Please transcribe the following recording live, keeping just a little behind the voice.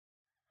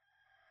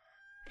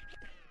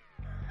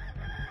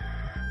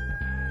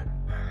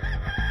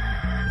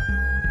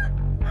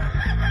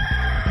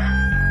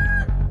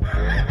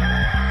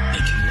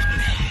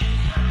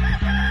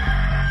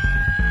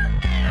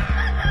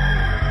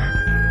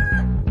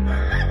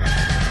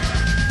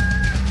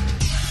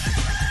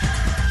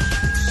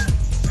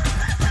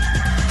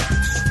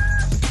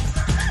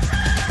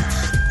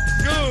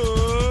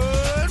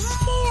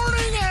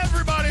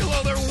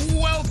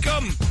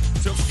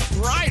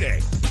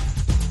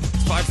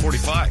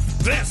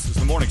9:45. This is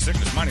the Morning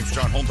Sickness. My name's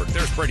John Holmberg.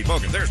 There's Brady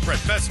Bogan. There's Brett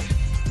Besson.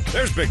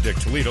 There's Big Dick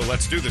Toledo.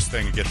 Let's do this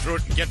thing and get through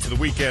it and get to the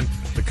weekend.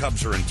 The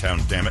Cubs are in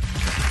town, damn it.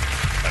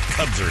 The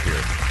Cubs are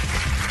here.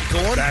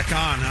 Going? Back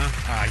on,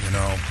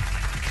 huh?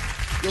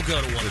 You'll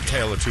go to one. The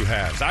tale of two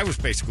halves. I was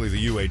basically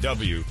the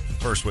UAW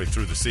first way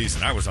through the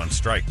season. I was on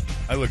strike.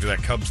 I looked at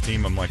that Cubs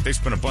team. I'm like, they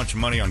spent a bunch of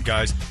money on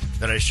guys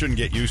that I shouldn't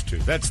get used to.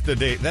 That's the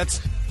day.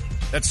 That's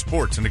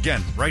sports. And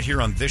again, right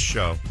here on this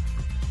show,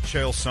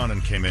 Chael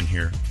Sonnen came in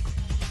here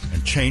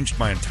and changed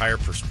my entire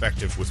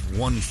perspective with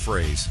one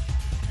phrase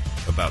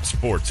about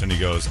sports. And he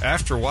goes,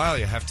 after a while,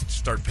 you have to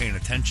start paying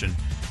attention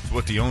to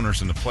what the owners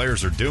and the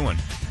players are doing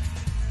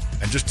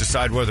and just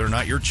decide whether or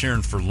not you're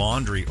cheering for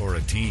Laundry or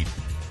a team.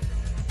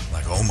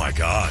 Like, oh my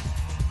God,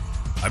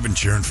 I've been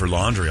cheering for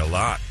Laundry a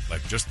lot.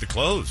 Like, just the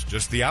clothes,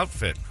 just the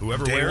outfit.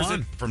 Whoever wears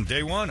it from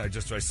day one, I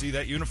see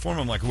that uniform.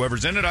 I'm like,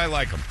 whoever's in it, I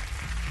like them.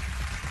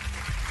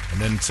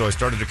 And then so I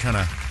started to kind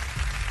of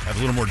have a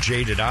little more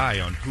jaded eye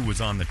on who was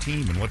on the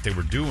team and what they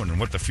were doing and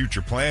what the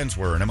future plans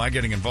were. And am I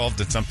getting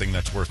involved in something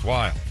that's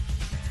worthwhile?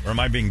 Or am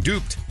I being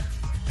duped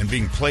and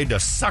being played to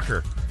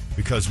sucker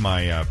because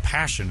my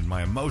passion and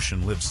my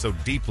emotion lives so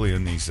deeply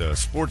in these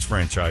sports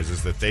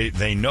franchises that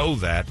they know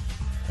that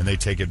and they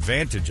take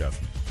advantage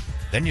of me?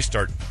 Then you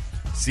start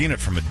seeing it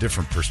from a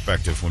different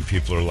perspective when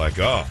people are like,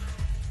 oh,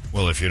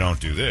 well, if you don't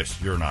do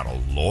this, you're not a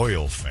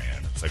loyal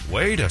fan. It's like,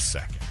 wait a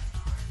second.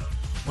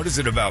 What is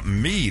it about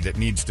me that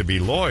needs to be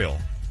loyal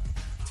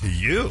to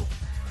you?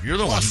 You're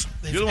the one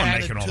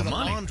making all the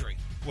money. Laundry.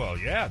 Well,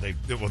 yeah, they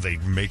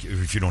make,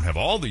 if you don't have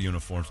all the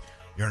uniforms,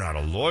 you're not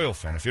a loyal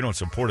fan. If you don't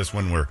support us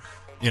when we're,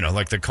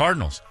 like the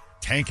Cardinals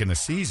tanking the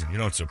season, you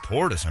don't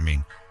support us. I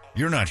mean,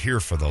 you're not here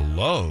for the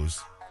lows.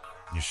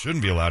 You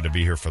shouldn't be allowed to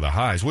be here for the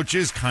highs, which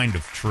is kind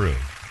of true.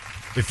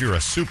 If you're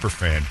a super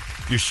fan,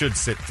 you should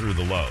sit through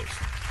the lows.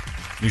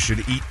 You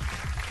should eat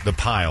the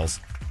piles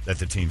that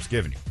the team's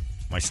giving you.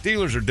 My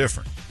Steelers are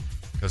different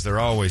because they're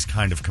always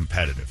kind of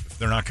competitive. If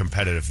they're not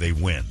competitive, they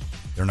win.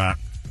 They're not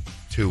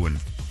 2-14,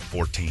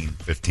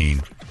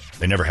 15.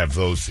 They never have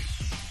those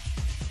seasons.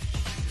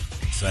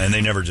 So, and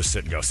they never just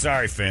sit and go,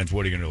 sorry, fans,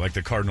 what are you going to do? Like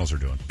the Cardinals are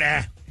doing.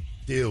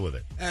 Deal with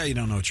it. You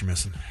don't know what you're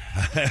missing.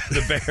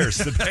 The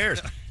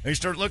Bears. And you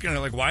start looking at it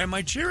like, why am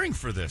I cheering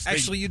for this?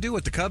 Actually, you do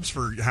with the Cubs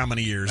for how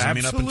many years?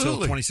 Absolutely. I mean, up until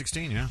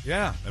 2016, yeah.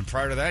 Yeah, and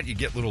prior to that, you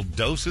get little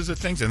doses of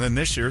things. And then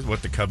this year,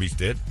 what the Cubbies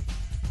did,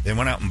 they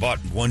went out and bought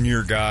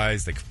one-year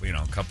guys. They,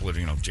 a couple of,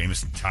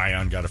 Jameson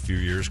Taillon got a few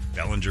years.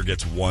 Bellinger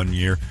gets 1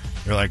 year.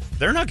 They're like,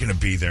 they're not going to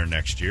be there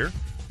next year.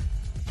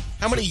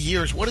 How many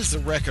years? What is the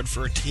record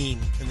for a team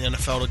in the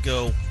NFL to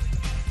go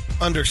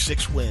under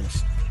 6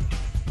 wins?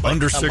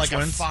 Under 6 like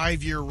wins? A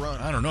 5-year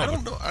run. I don't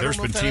know. There's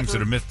been teams that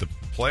have missed the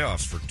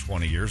playoffs for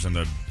 20 years, and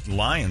the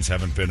Lions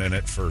haven't been in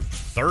it for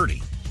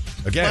 30.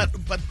 Again.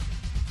 But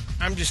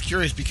I'm just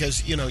curious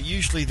because,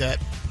 usually that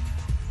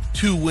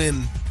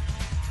 2-win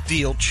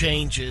deal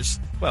changes.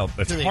 Well,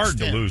 it's hard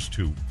to lose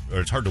 2,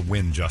 or it's hard to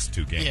win just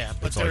 2 games. Yeah,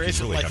 but there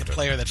isn't like a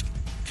player that's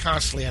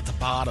constantly at the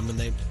bottom, and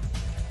they...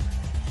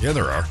 Yeah,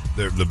 there are.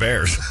 They're the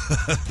Bears.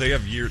 They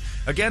have years.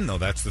 Again, though,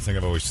 that's the thing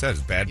I've always said,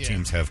 is bad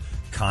teams have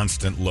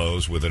constant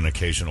lows with an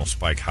occasional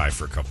spike high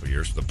for a couple of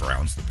years. The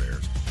Browns, the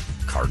Bears,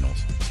 Cardinals.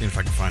 See if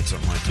I can find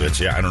something like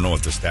that. I don't know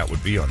what the stat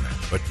would be on that.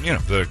 But,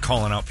 they're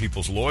calling out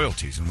people's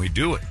loyalties, and we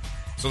do it.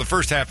 So the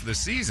first half of the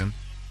season,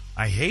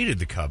 I hated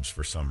the Cubs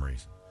for some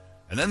reason.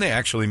 And then they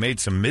actually made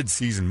some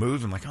mid-season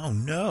moves. I'm like, oh,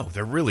 no,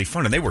 they're really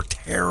fun. And they were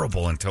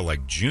terrible until,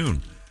 like,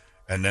 June.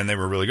 And then they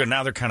were really good.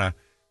 Now they're kind of,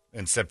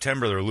 in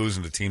September, they're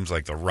losing to teams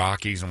like the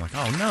Rockies. I'm like,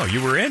 oh, no,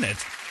 you were in it.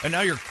 And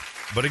now you're...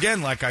 But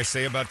again, like I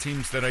say about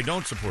teams that I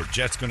don't support,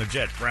 Jets going to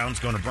Jet, Browns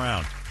going to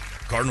Brown,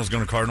 Cardinals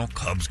going to Cardinal,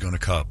 Cubs going to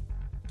Cub.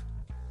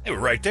 They were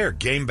right there.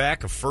 Game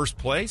back of first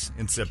place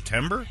in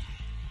September.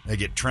 They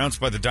get trounced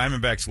by the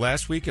Diamondbacks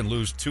last week and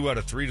lose 2 out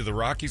of 3 to the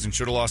Rockies and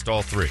should have lost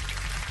all 3.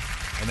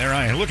 And there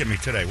I am. Look at me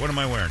today. What am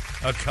I wearing?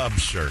 A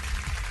Cubs shirt.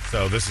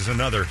 So this is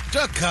another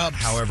Cubs.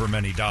 However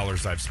many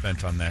dollars I've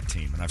spent on that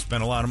team. And I've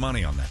spent a lot of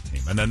money on that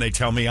team. And then they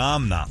tell me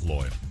I'm not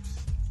loyal.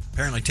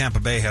 Apparently Tampa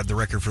Bay had the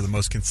record for the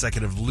most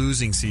consecutive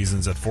losing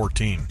seasons at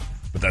 14.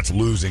 But that's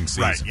losing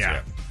seasons. Right,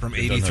 yeah. From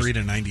 83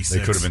 to 96.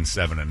 They could have been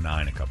 7 and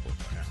 9 a couple of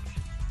times.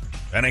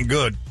 Yeah. That ain't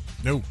good.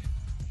 No.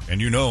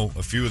 And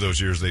a few of those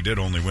years they did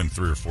only win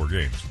 3 or 4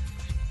 games.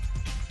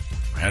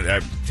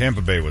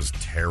 Tampa Bay was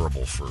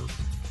terrible for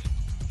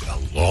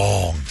a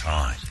long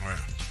time.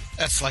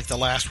 That's like the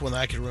last one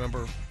I can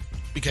remember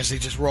because they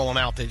just rolling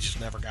out. They just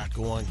never got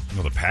going.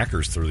 The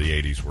Packers through the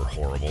 80s were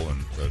horrible,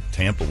 and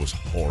Tampa was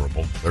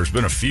horrible. There's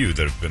been a few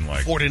that have been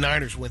like...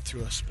 49ers went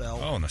through a spell.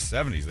 Oh, in the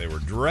 70s, they were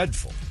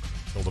dreadful.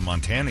 Till the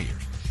Montana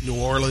years. New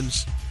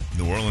Orleans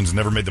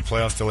never made the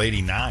playoffs till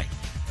 89.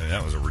 And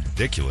that was a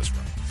ridiculous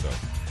run. So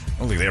I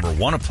don't think they ever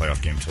won a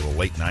playoff game until the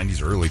late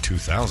 90s or early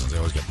 2000s. They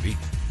always got beat.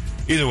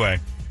 Either way,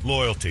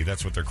 loyalty,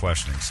 that's what they're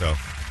questioning. So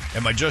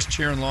am I just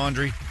cheering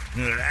Laundry?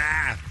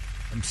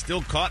 I'm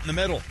still caught in the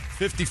middle,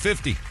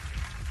 50-50.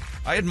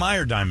 I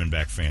admire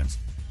Diamondback fans.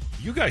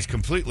 You guys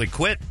completely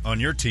quit on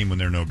your team when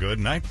they're no good,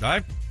 and I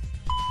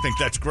think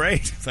that's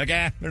great. It's like,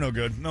 they're no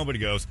good. Nobody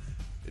goes.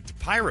 It's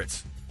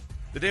Pirates.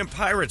 The damn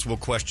Pirates will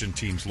question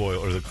teams'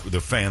 loyal or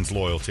the fans'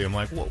 loyalty. I'm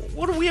like,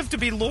 what do we have to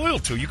be loyal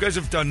to? You guys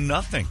have done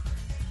nothing.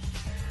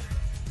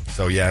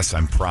 So yes,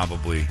 I'm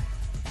probably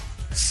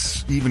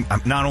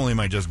not only am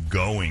I just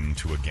going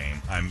to a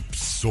game, I'm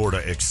sort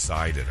of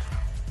excited about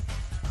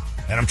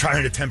it. And I'm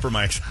trying to temper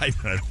my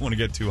excitement. I don't want to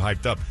get too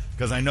hyped up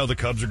because I know the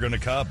Cubs are going to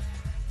Cub.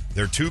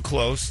 They're too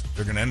close.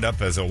 They're going to end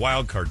up as a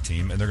wild card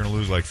team, and they're going to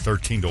lose like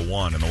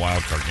 13-1 in the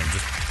wild card game.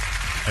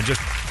 Just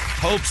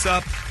hopes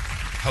up,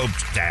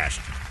 hopes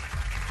dashed.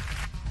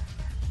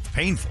 It's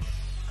painful.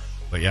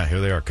 But yeah, here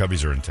they are.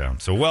 Cubbies are in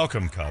town. So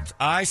welcome, Cubs.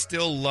 I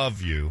still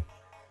love you.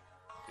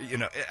 You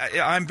know,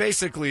 I'm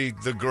basically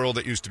the girl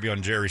that used to be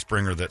on Jerry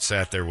Springer that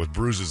sat there with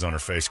bruises on her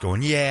face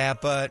going, yeah,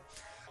 but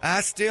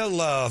I still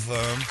love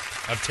them.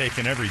 I've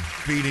taken every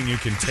beating you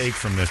can take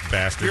from this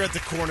bastard. You're at the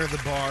corner of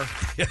the bar.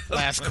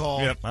 Last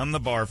call. Yep, I'm the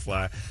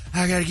barfly.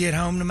 I got to get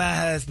home to my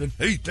husband.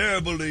 He's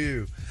terrible to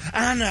you.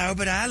 I know,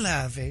 but I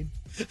love him.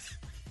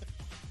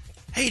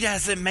 He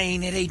doesn't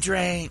mean it. He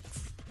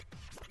drinks.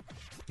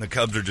 The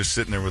Cubs are just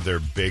sitting there with their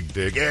big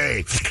dick.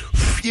 Hey,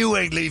 you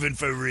ain't leaving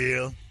for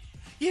real.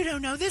 You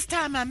don't know. This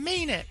time I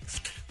mean it.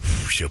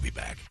 She'll be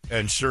back.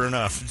 And sure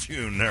enough,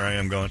 June, there I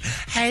am going,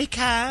 hey,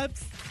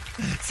 Cubs.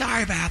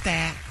 Sorry about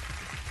that.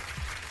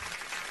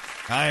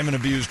 I am an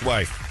abused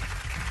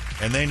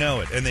wife. And they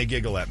know it. And they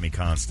giggle at me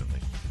constantly.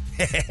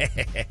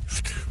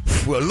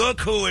 Well,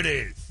 look who it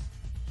is.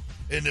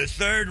 In the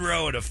third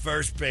row of the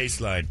first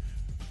baseline.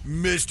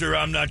 Mister,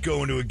 I'm not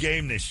going to a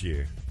game this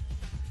year.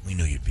 We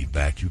knew you'd be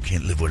back. You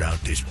can't live without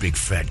this big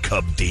fat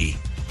Cub D.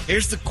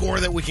 Here's the core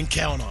that we can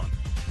count on.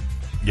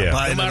 Yeah.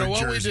 No matter what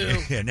jersey. We do.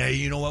 Yeah, now,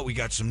 you know what? We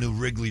got some new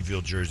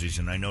Wrigleyville jerseys,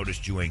 and I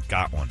noticed you ain't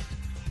got one.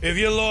 If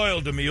you're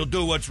loyal to me, you'll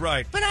do what's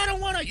right. But I don't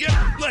want to.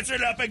 Yeah,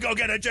 listen up and go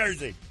get a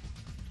jersey.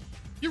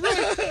 You're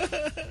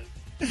right.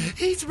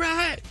 He's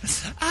right.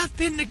 I've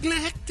been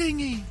neglecting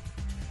him.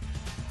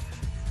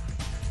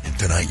 And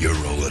tonight you're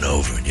rolling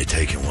over and you're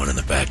taking one in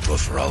the back door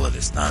for all of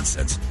this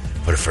nonsense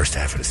for the first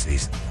half of the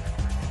season.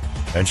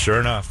 And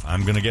sure enough,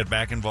 I'm going to get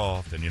back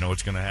involved. And you know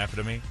what's going to happen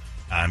to me?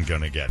 I'm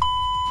going to get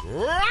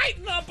right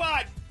in the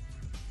butt.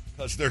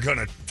 Because they're going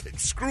to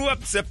screw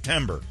up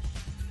September.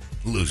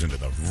 Losing to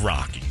the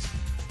Rockies.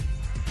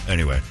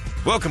 Anyway,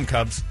 welcome,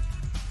 Cubs.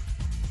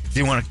 Do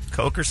you want a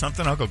Coke or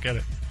something? I'll go get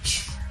it.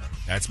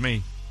 That's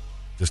me.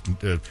 Just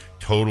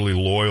totally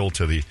loyal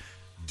to the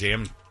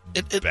damn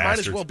It might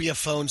as well be a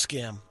phone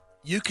scam.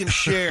 You can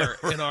share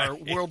in our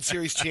World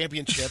Series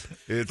championship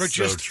for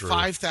just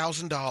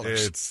 $5,000.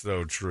 It's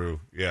so true.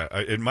 Yeah,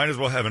 it might as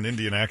well have an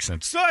Indian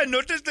accent. So I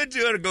noticed that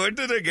you are going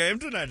to the game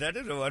tonight. That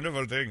is a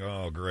wonderful thing.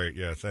 Oh, great.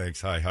 Yeah, thanks.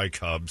 Hi,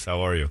 Cubs.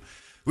 How are you?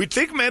 We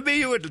think maybe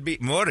you would be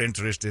more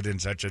interested in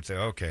such a thing.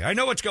 Okay, I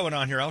know what's going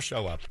on here. I'll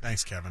show up.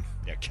 Thanks, Kevin.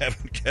 Yeah,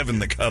 Kevin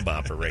the Cub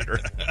operator.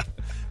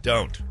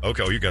 Don't.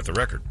 Okay, you got the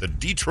record. The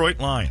Detroit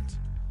Lions.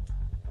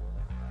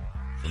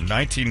 From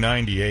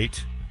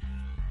 1998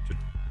 to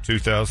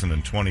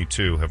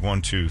 2022 have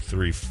 1, 2,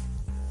 3,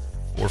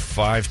 4,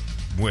 5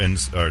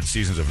 wins, or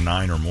seasons of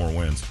 9 or more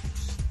wins.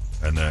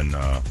 And then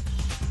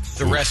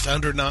the rest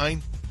under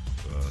 9?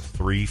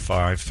 3,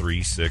 5,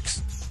 3,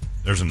 6.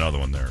 There's another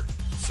one there.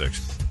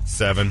 6.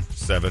 7,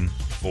 7,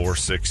 4,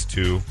 6,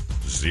 2,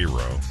 0.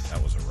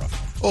 That was a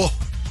rough one. Oh.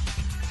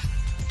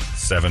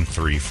 7,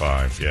 3,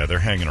 5. Yeah, they're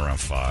hanging around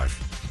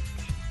 5.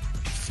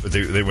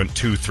 They went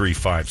 2, 3,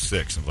 5,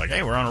 6. And like,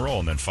 hey, we're on a roll.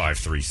 And then 5,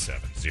 3,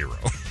 7, 0.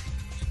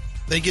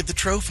 They get the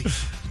trophy.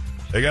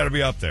 They got to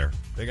be up there.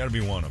 They got to be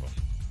one of them.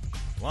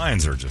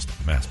 Lions are just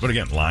a mess. But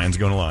again, Lions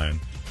going to Lion.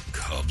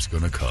 Cubs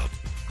going to Cub.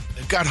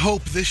 They've got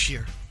hope this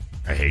year.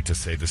 I hate to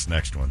say this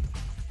next one.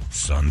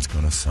 Sun's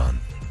going to Sun.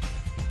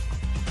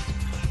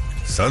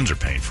 Suns are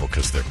painful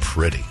because they're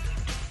pretty.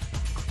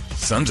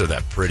 Suns are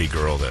that pretty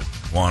girl that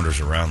wanders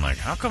around like,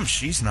 how come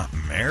she's not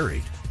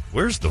married?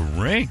 Where's the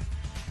ring?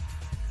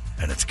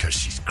 And it's because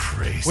she's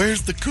crazy.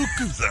 Where's the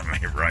cuckoo?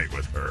 Something ain't right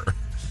with her.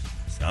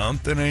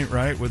 Something ain't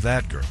right with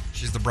that girl.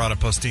 She's the Brada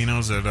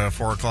Postinos at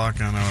 4 o'clock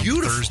on a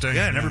Thursday.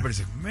 Yeah, and everybody's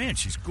like, man,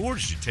 she's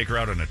gorgeous. You take her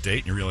out on a date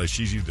and you realize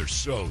she's either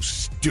so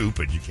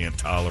stupid you can't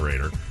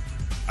tolerate her.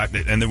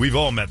 And then we've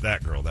all met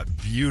that girl, that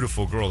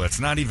beautiful girl that's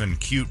not even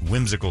cute,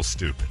 whimsical,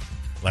 stupid.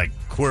 Like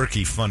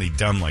quirky, funny,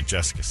 dumb like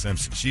Jessica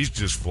Simpson. She's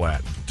just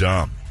flat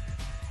dumb.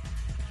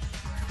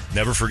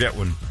 Never forget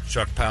when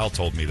Chuck Powell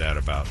told me that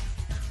about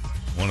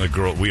one of the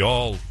girls. We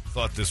all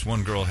thought this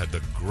one girl had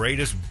the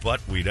greatest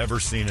butt we'd ever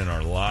seen in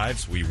our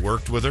lives. We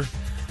worked with her.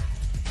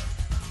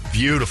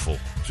 Beautiful.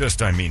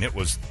 It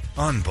was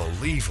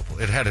unbelievable.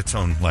 It had its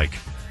own,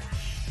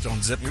 its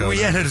own zip code. Well,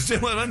 yeah,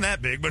 it wasn't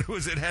that big, but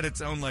it had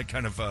its own,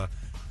 kind of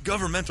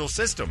governmental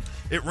system.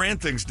 It ran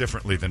things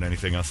differently than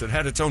anything else. It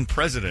had its own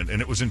president, and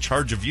it was in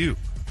charge of you.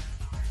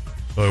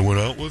 I went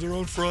out with her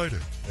on Friday,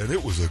 and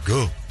it was a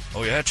go.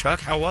 Oh, yeah, Chuck?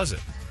 How was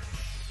it?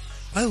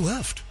 I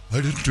left.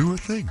 I didn't do a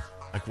thing.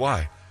 Like,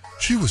 why?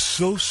 She was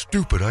so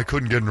stupid I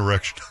couldn't get an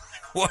erection.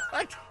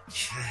 What?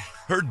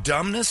 Her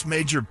dumbness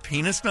made your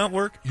penis not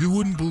work? You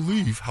wouldn't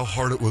believe how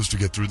hard it was to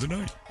get through the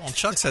night. Well,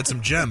 Chuck's had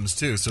some gems,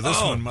 too, so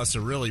this one must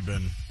have really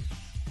been...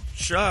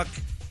 Chuck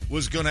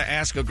was going to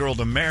ask a girl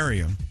to marry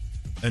him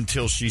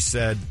until she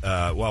said,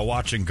 while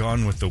watching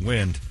Gone with the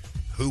Wind,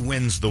 who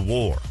wins the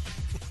war?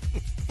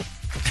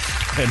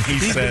 And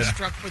He's been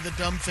struck with the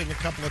dumb thing a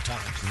couple of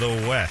times.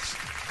 The West.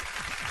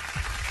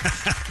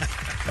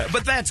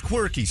 But that's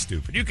quirky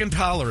stupid. You can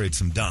tolerate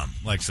some dumb,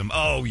 like some,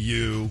 oh,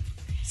 you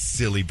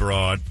silly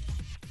broad.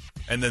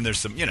 And then there's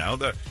some,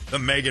 the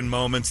Megan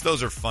moments.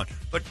 Those are fun.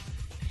 But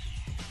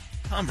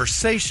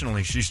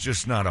conversationally, she's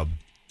just not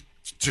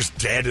just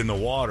dead in the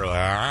water.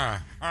 Like,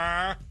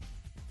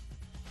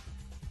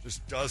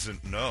 just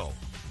doesn't know.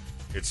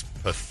 It's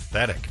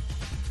pathetic.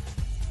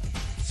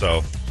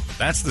 So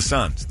that's the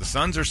Suns. The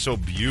Suns are so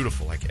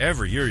beautiful. Like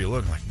every year you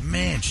look like,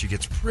 man, she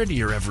gets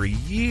prettier every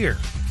year.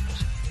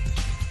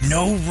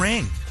 No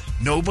ring.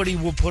 Nobody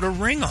will put a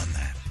ring on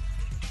that.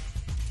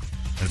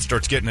 And it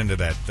starts getting into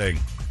that thing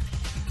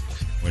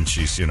when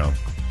she's,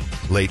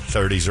 late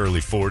 30s,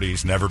 early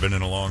 40s, never been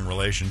in a long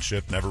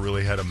relationship, never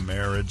really had a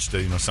marriage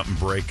to, something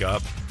break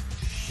up.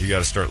 You got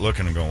to start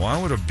looking and going,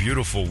 why would a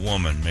beautiful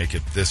woman make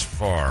it this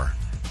far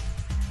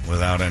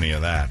without any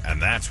of that?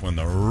 And that's when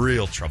the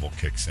real trouble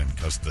kicks in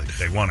because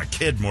they want a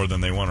kid more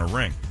than they want a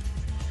ring.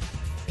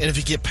 And if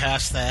you get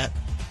past that,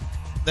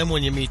 then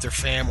when you meet their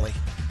family,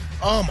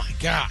 oh my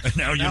God.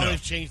 Now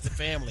they've changed the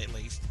family at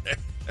least.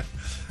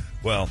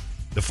 Well,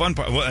 the fun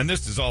part, and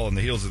this is all on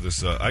the heels of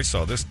this. I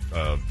saw this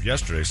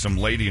yesterday. Some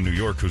lady in New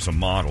York who's a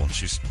model, and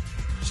she's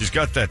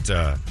got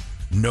that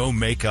no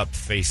makeup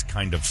face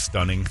kind of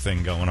stunning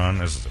thing going on.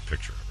 This is a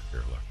picture of her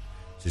here. Look,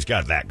 she's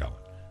got that going.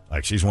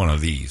 Like she's one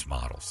of these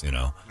models,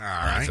 All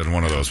right. So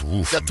one of those.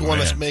 Oof, is that the one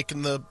that's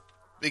making the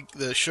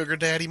sugar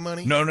daddy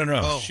money? No.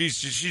 Oh. She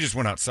just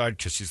went outside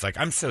because she's like,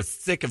 I'm so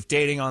sick of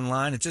dating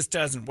online. It just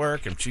doesn't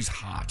work. And she's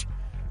hot,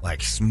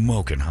 like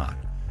smoking hot.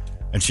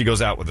 And she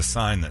goes out with a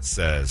sign that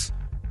says,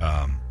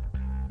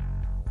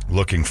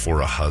 looking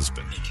for a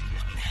husband.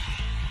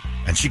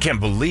 And she can't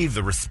believe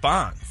the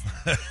response.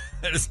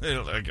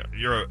 Like,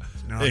 you're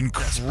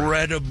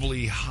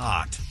incredibly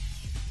hot.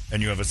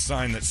 And you have a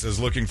sign that says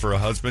looking for a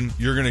husband.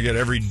 You're going to get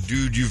every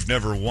dude you've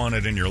never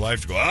wanted in your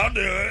life to go, I'll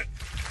do it.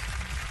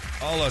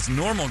 All us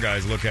normal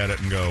guys look at it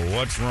and go,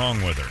 what's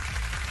wrong with her?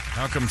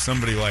 How come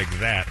somebody like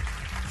that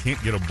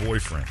can't get a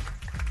boyfriend?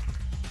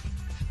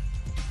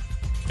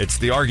 It's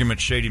the argument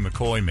Shady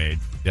McCoy made.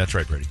 Yeah, that's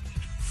right, Brady.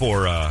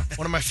 For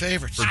one of my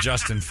favorites. For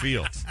Justin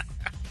Fields.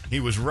 He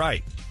was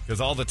right. Because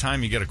all the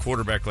time you get a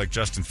quarterback like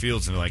Justin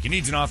Fields and they're like, he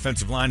needs an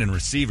offensive line and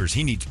receivers.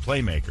 He needs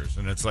playmakers.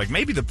 And it's like,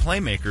 maybe the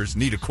playmakers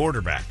need a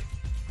quarterback.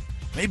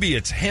 Maybe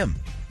it's him.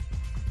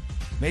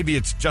 Maybe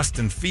it's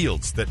Justin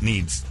Fields that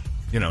needs,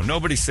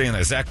 nobody's saying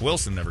that. Zach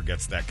Wilson never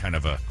gets that kind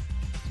of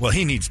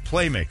he needs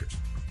playmakers.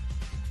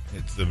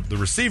 It's the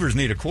receivers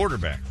need a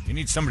quarterback. You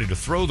need somebody to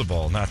throw the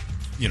ball, not,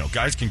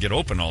 guys can get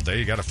open all day.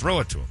 You got to throw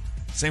it to them.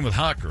 Same with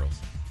hot girls.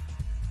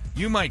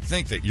 You might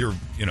think that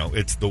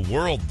it's the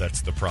world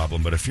that's the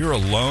problem, but if you're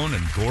alone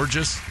and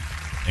gorgeous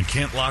and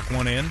can't lock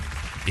one in,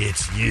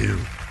 it's you.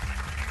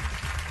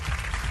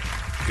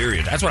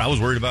 Period. That's what I was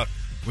worried about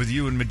with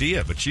you and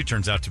Medea, but she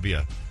turns out to be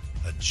a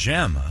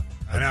gem,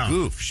 a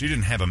goof. She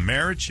didn't have a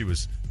marriage.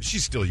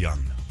 She's still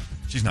young, though.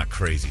 She's not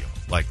crazy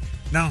old.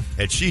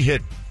 Had she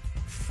hit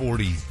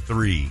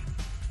 43,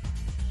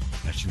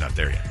 she's not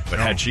there yet, but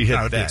had she hit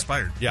that, be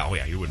expired.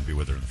 Yeah, you wouldn't be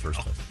with her in the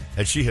first place.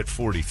 Had she hit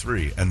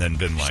 43 and then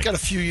been she's got a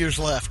few years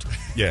left.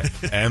 Yeah,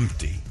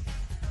 empty.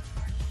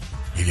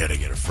 You got to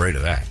get afraid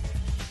of that.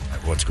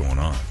 Like, what's going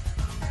on?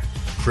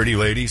 Pretty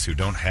ladies who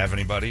don't have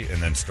anybody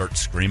and then start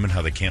screaming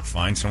how they can't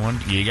find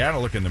someone. You got to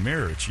look in the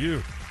mirror. It's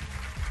you.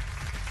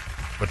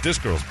 But this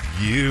girl's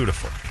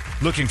beautiful.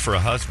 Looking for a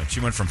husband.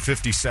 She went from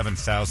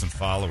 57,000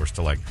 followers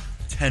to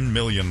 10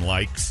 million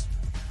likes.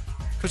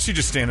 Because she's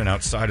just standing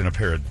outside in a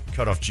pair of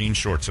cut-off jean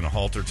shorts and a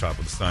halter top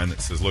with a sign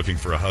that says looking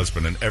for a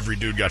husband, and every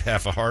dude got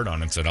half a heart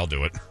on and said, I'll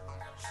do it.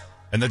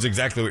 And that's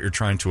exactly what you're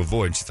trying to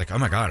avoid. She's like, oh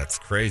my God, it's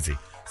crazy.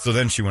 So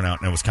then she went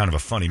out, and it was kind of a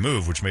funny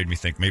move, which made me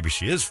think maybe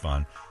she is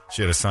fun.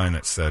 She had a sign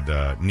that said,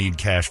 need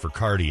cash for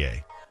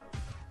Cartier.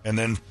 And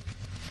then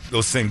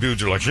those same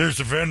dudes are like, here's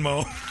the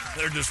Venmo.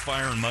 They're just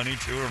firing money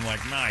to her. I'm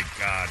like, my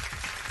God.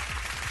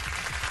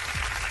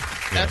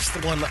 That's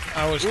the one that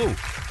I was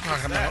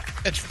talking about.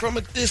 It's from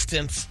a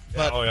distance.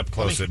 But up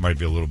close it might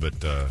be a little bit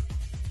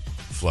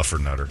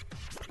fluffer nutter.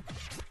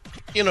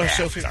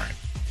 Sophie,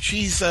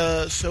 she's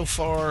so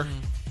far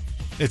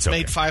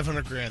made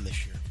 $500,000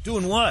 this year.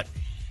 Doing what?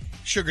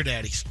 Sugar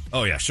daddies.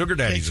 Oh, yeah. Sugar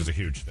daddies is a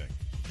huge thing.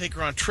 Take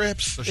her on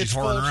trips. So she's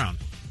whoring around.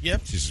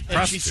 Yep.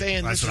 And she's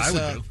saying that's what I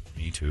would do.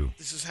 Me too.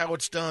 This is how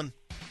it's done.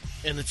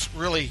 And it's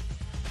really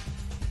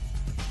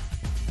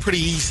pretty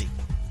easy.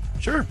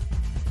 Sure.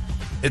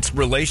 It's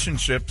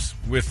relationships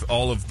with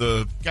all of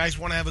the... Guys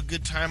want to have a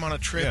good time on a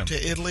trip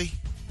to Italy?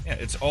 Yeah,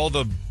 it's all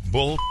the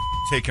bull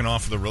taken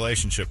off of the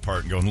relationship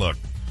part and going, look,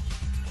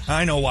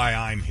 I know why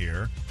I'm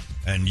here,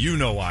 and you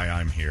know why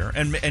I'm here.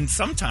 And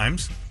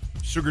sometimes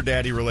sugar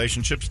daddy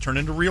relationships turn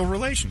into real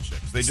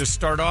relationships. They just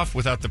start off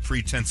without the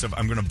pretense of,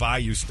 I'm going to buy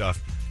you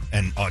stuff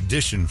and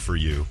audition for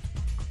you.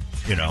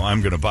 You know,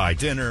 I'm going to buy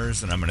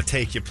dinners and I'm going to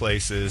take you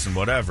places and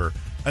whatever.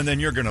 And then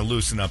you're going to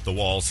loosen up the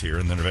walls here,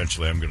 and then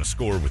eventually I'm going to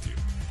score with you.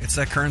 It's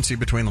that currency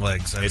between the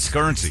legs. It's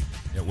currency.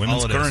 Yeah,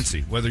 women's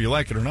currency. Whether you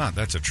like it or not,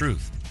 that's a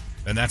truth.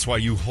 And that's why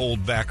you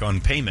hold back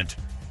on payment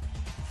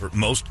for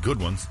most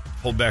good ones.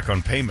 Hold back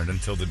on payment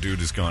until the dude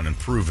has gone and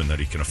proven that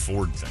he can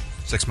afford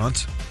things. 6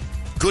 months?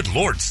 Good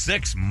Lord,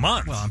 6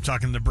 months. Well, I'm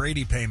talking the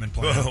Brady payment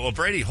plan. Well,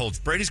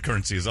 Brady's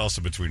currency is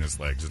also between his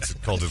legs. It's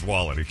called his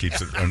wallet. He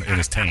keeps it in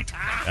his taint.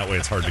 That way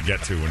it's hard to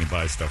get to when he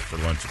buys stuff for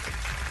lunch.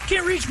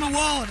 Can't reach my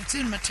wallet. It's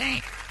in my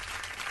taint.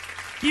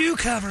 You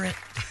cover it.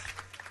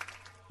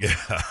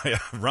 Yeah.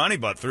 Ronnie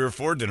bought 3 or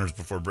 4 dinners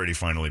before Brady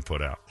finally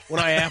put out.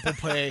 When I Apple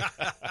Pay,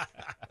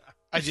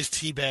 I just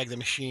teabag the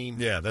machine.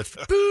 Yeah, that's...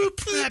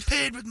 Boop. I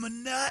paid with my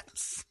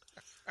nuts.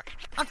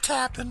 I'm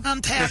tapping.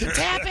 Tap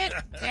it.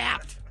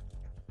 Tapped.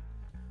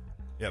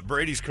 Yeah,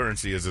 Brady's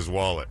currency is his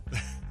wallet.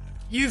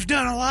 You've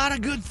done a lot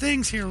of good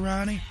things here,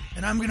 Ronnie,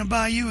 and I'm going to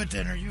buy you a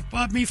dinner. You've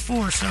bought me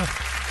 4, so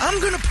I'm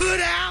going to put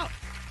out.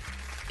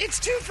 It's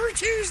 2 for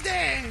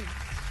Tuesday.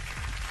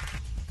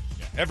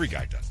 Yeah, every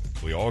guy does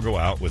it. We all go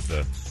out with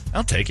the,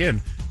 I'll take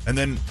in. And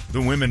then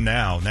the women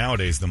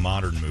nowadays, the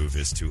modern move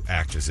is to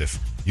act as if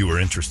you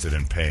were interested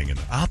in paying in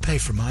them. I'll pay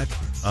for my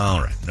part.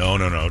 All right.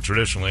 No.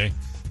 Traditionally,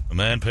 a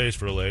man pays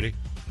for a lady.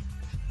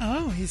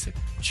 Oh, he's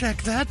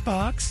check that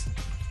box.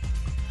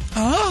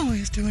 Oh,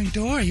 he's doing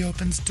door. He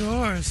opens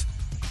doors.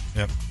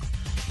 Yep.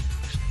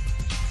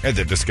 I had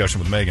that discussion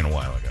with Megan a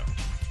while ago.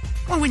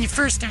 Well, when you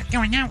first start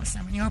going out with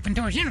someone, you open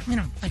doors. You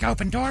know, like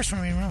open doors for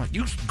me.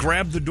 You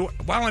grab the door.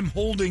 While I'm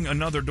holding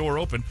another door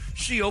open,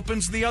 she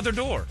opens the other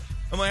door.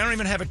 I mean, I don't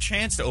even have a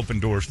chance to open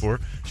doors for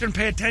her. She doesn't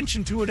pay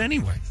attention to it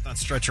anyway. It's not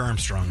Stretch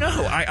Armstrong. No,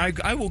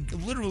 I will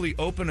literally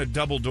open a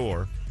double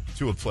door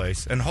to a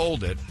place and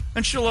hold it,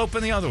 and she'll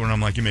open the other one.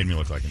 I'm like, you made me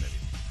look like an idiot.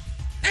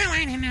 Oh,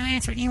 I didn't know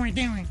that's what you were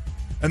doing.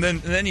 And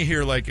then you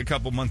hear, like, a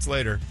couple months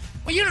later,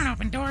 well, you don't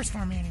open doors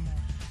for me anymore.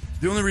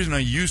 The only reason I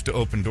used to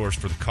open doors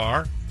for the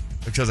car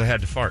is because I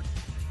had to fart.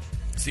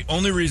 It's the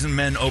only reason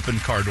men open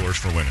car doors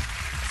for women.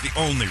 The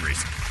only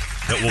reason.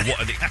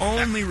 The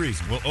only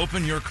reason. We'll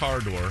open your car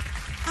door.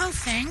 Oh,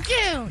 thank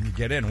you. And you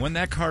get in. When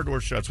that car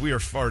door shuts, we are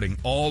farting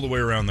all the way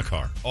around the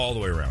car. All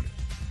the way around it.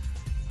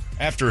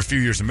 After a few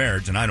years of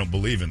marriage, and I don't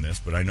believe in this,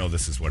 but I know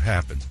this is what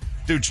happens,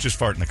 dudes just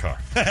fart in the car.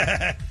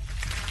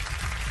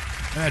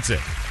 That's it.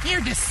 You're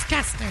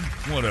disgusting.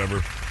 Whatever.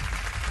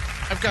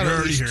 I've got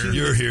at least 2.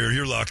 You're here.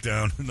 You're locked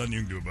down. Nothing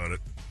you can do about it.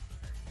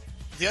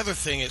 The other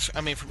thing is,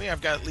 I mean, for me, I've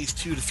got at least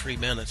 2 to 3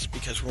 minutes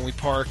because when we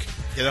park,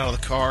 get out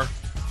of the car,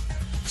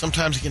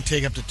 sometimes it can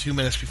take up to 2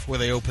 minutes before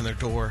they open their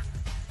door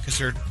because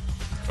they're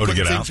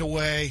putting things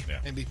away,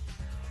 maybe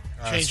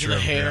changing the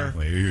hair.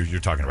 Yeah. You're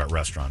talking about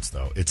restaurants,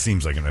 though. It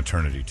seems like an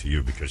eternity to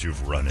you because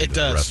you've run into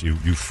the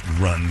restaurant.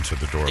 You've run to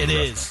the door of the restaurant.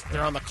 It is.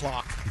 They're on the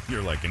clock.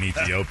 You're like an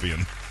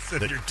Ethiopian.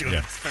 You're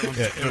doing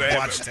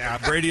watch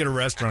tab. Brady at a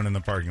restaurant in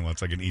the parking lot.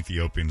 It's like an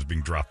Ethiopian's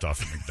being dropped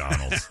off at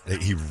McDonald's.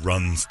 He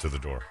runs to the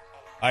door.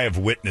 I have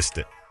witnessed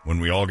it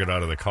when we all get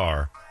out of the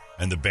car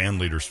and the band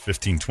leader's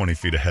 15, 20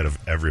 feet ahead of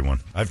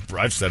everyone.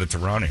 I've said it to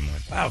Ronnie. I'm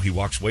like, wow, he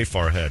walks way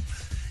far ahead.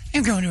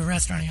 You go to a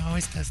restaurant, he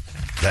always does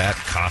that. That,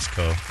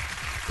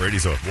 Costco.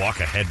 Brady's a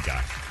walk-ahead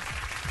guy.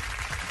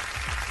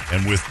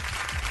 And with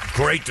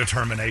great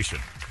determination.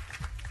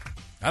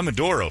 I'm a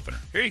door opener.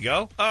 Here you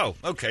go. Oh,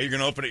 okay, you're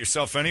going to open it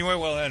yourself anyway?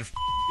 Well, then,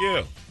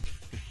 you.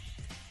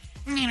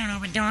 You don't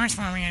open doors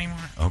for me anymore.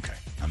 Okay,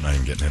 I'm not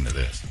even getting into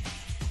this.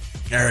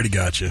 I already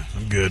got you.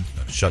 I'm good.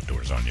 Shut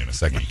doors on you in a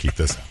second. Keep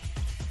this out.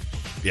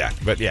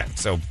 Yeah,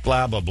 so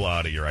blah, blah,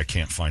 blah to your I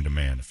can't find a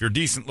man. If you're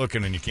decent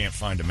looking and you can't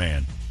find a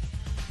man,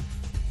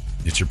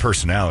 it's your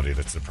personality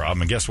that's the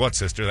problem. And guess what,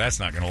 sister? That's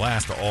not going to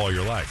last all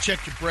your life.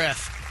 Check your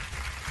breath.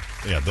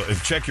 Yeah,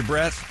 check your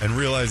breath and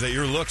realize that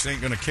your looks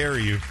ain't going to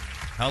carry you.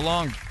 How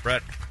long,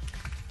 Brett?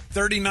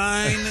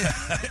 39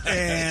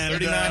 and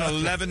 39,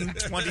 11,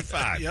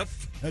 25. Yep.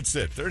 That's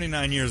it.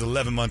 39 years,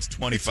 11 months,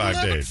 25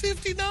 days.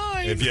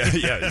 59.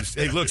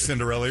 Hey, look,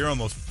 Cinderella, you're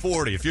almost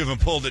 40. If you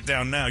haven't pulled it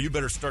down now, you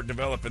better start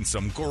developing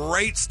some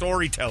great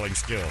storytelling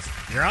skills.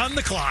 You're on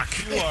the clock.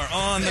 You are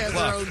on the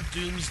clock. Their own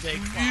doomsday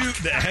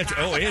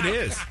clock. It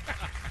is.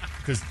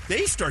 Because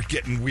they start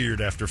getting weird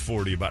after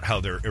 40 about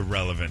how they're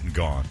irrelevant and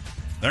gone.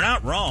 They're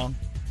not wrong.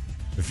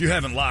 If you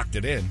haven't locked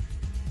it in.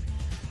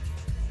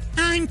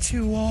 I'm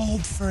too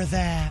old for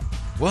that.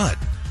 What?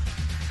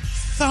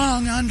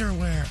 Thong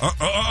underwear.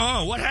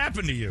 What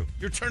happened to you?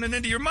 You're turning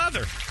into your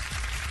mother.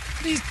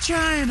 These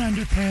giant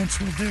underpants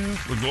will do.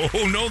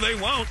 Oh, no, they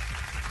won't.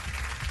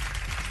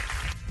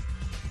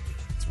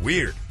 It's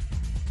weird.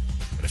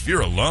 But if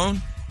you're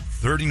alone,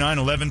 39,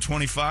 11,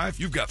 25,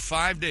 you've got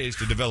 5 days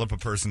to develop a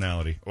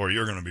personality, or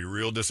you're going to be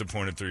real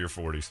disappointed through your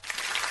 40s.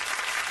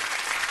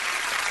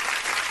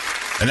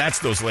 And that's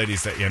those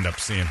ladies that you end up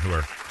seeing who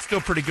are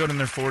still pretty good in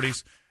their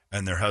 40s,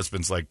 and their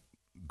husband's like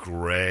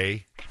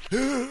gray.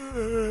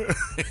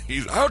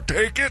 I'll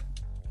take it.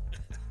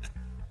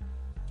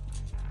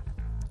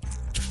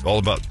 It's all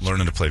about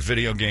learning to play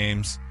video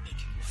games,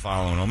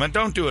 following them. And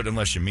don't do it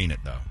unless you mean it,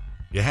 though.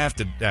 You have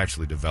to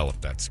actually develop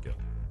that skill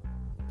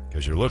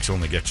because your looks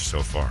only get you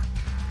so far.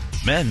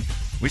 Men,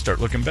 we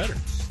start looking better.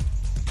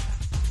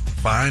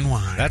 Fine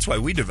wine. That's why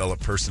we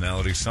develop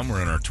personality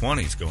somewhere in our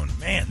 20s going,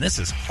 man, this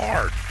is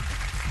hard.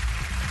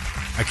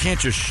 I can't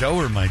just show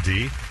her my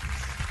D.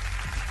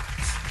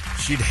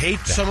 She'd hate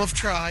that. Some have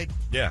tried.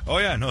 Yeah. Oh,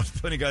 yeah. No,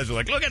 plenty of guys are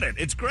like, look at it.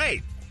 It's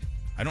great.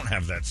 I don't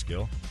have that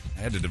skill.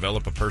 I had to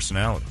develop a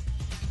personality.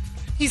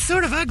 He's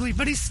sort of ugly,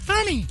 but he's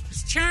funny.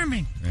 He's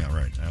charming. Yeah,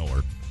 right. That'll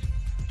work.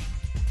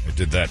 I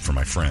did that for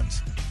my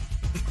friends.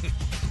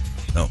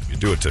 No, you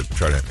do it to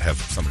try to have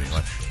somebody in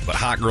life. But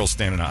hot girls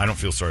standing out. I don't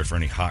feel sorry for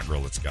any hot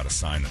girl that's got a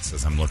sign that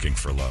says, I'm looking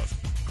for love.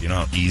 You know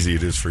how easy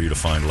it is for you to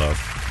find love?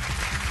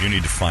 You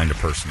need to find a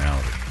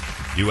personality.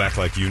 You act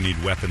like you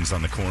need weapons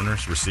on the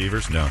corners,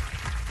 receivers? No.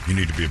 You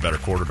need to be a better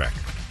quarterback.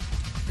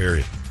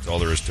 Period. That's all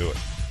there is to it.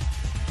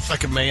 It's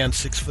like a man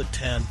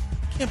 6'10".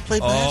 Can't play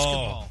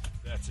basketball.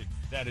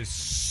 That is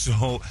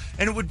so...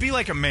 And it would be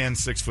like a man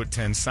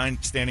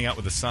 6'10", standing out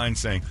with a sign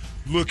saying,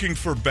 looking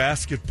for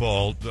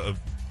basketball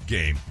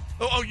game.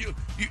 You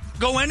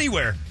go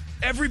anywhere.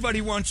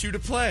 Everybody wants you to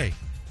play.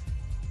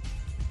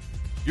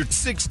 You're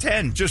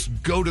 6'10". Just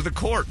go to the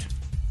court.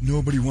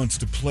 Nobody wants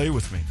to play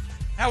with me.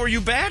 How are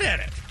you bad at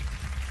it?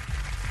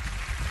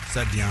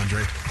 Said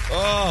DeAndre.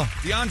 Oh,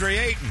 DeAndre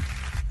Ayton.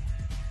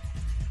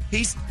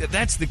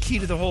 That's the key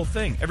to the whole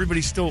thing.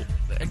 Everybody's still...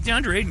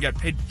 DeAndre Ayton got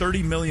paid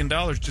 $30 million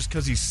just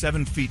because he's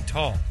 7 feet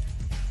tall.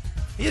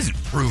 He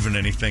hasn't proven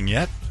anything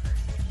yet.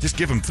 Just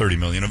give him $30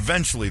 million.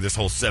 Eventually, this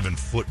whole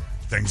 7-foot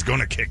thing's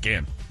going to kick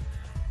in.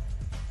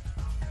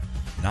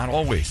 Not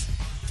always.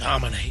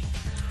 Dominate.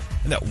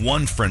 And that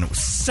one friend was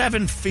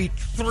 7 feet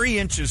 3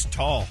 inches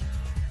tall.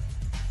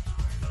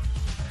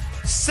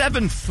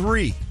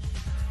 7'3".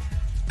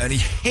 And he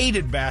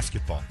hated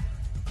basketball.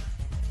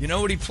 You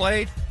know what he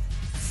played?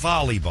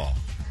 Volleyball.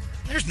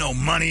 There's no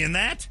money in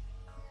that.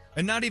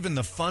 And not even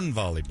the fun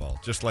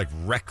volleyball, just like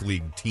rec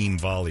league team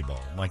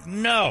volleyball. I'm like,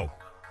 no.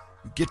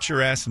 You get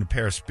your ass in a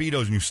pair of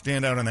Speedos and you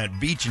stand out on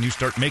that beach and you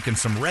start making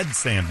some red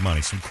sand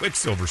money. Some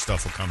Quicksilver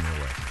stuff will come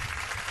your way.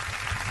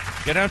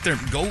 Get out there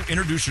and go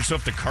introduce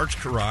yourself to Karch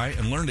Karai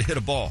and learn to hit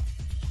a ball.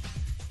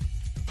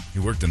 He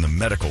worked in the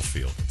medical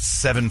field,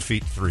 7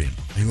 feet 3.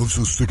 I'm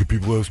so sick of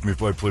people asking me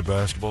if I play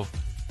basketball.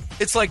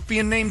 It's like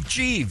being named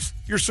Jeeves.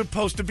 You're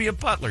supposed to be a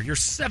butler. You're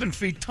 7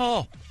 feet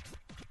tall.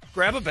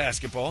 Grab a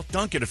basketball,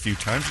 dunk it a few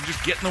times, and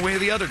just get in the way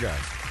of the other guys.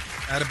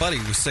 I had a buddy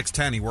who was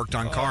 6'10". He worked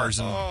on cars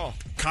and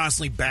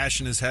constantly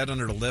bashing his head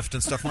under the lift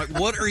and stuff. I'm like,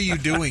 what are you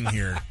doing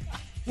here?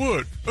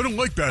 What? I don't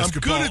like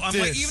basketball. I'm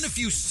like, even if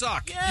you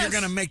suck, you're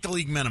going to make the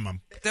league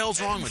minimum. What the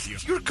hell's wrong with you?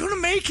 You're going to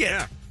make it.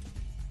 Yeah.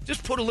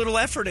 Just put a little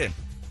effort in.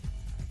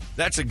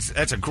 That's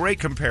a great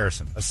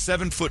comparison. A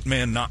 7-foot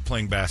man not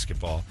playing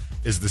basketball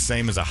is the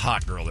same as a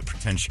hot girl that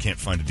pretends she can't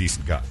find a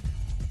decent guy.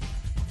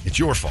 It's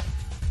your fault.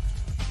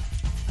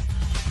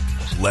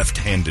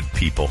 Left-handed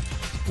people.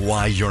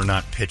 Why you're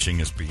not pitching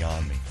is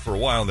beyond me. For a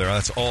while there,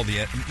 that's all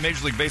the...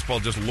 Major League Baseball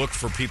just looked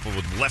for people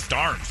with left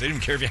arms. They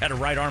didn't care if you had a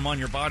right arm on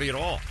your body at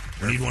all.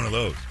 You need one of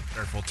those.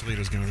 Careful,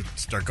 Toledo's going to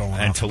start going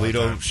And off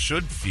Toledo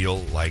should feel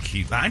like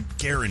he... I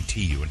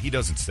guarantee you, and he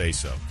doesn't say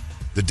so,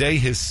 the day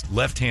his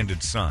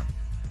left-handed son,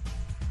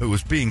 who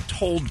was being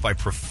told by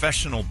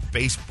professional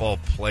baseball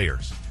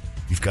players,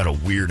 you've got a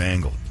weird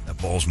angle.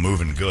 That ball's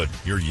moving good.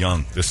 You're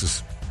young.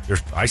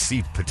 I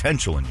see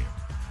potential in you.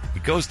 He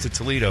goes to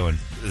Toledo, and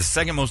the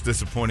second most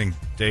disappointing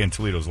day in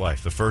Toledo's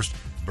life, the first,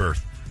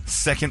 birth.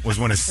 Second was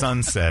when his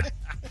son said,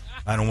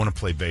 I don't want to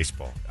play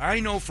baseball.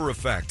 I know for a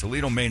fact,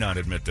 Toledo may not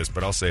admit this,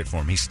 but I'll say it for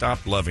him. He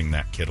stopped loving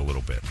that kid a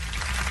little bit.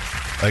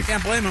 Like,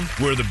 can't blame him.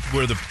 Where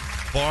the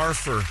bar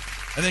for...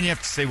 And then you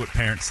have to say what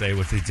parents say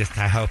with it. Just,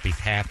 I hope he's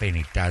happy and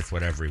he does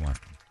whatever he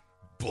wants.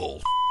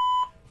 Bull.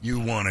 You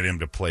wanted him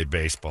to play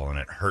baseball, and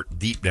it hurt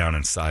deep down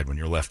inside when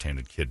your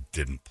left-handed kid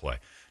didn't play.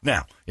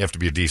 Now, you have to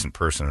be a decent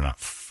person and not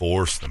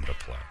force them to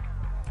play.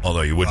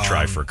 Although you would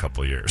try for a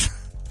couple of years.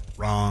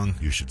 Wrong.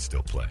 You should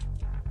still play.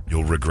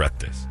 You'll regret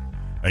this.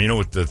 And you know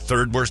what the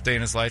third worst day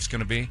in his life is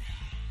going to be?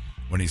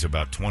 When he's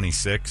about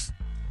 26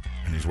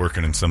 and he's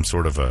working in some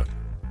sort of a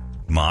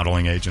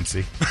modeling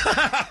agency.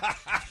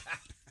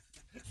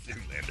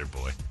 Zoolander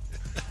boy.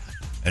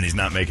 And he's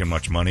not making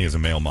much money as a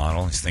male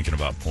model. He's thinking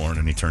about porn,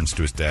 and he turns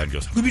to his dad and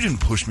goes, how come you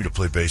didn't push me to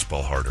play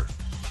baseball harder?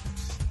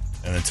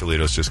 And then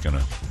Toledo's just going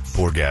to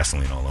pour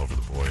gasoline all over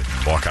the boy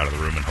and walk out of the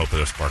room and hope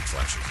that a spark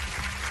flashes.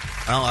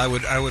 Well,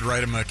 I would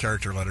write him a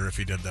character letter if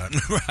he did that.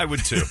 I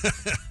would too.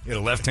 He had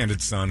a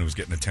left-handed son who was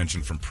getting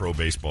attention from pro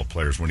baseball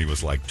players when he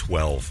was like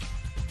 12.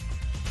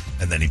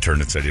 And then he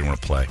turned and said he didn't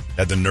want to play.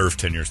 Had the nerve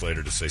 10 years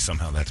later to say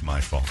somehow that's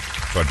my fault.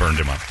 So I burned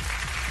him up.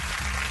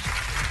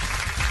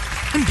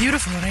 I'm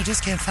beautiful and I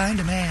just can't find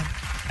a man.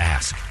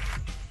 Ask.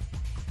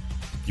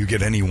 You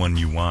get anyone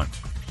you want.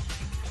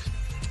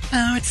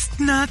 Oh, it's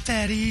not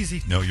that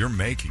easy. No, you're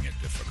making it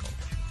difficult.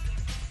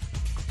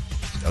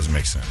 Doesn't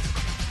make sense.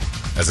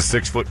 As a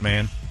 6-foot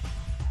man,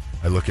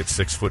 I look at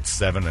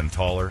 6'7" and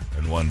taller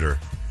and wonder,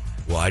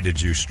 Why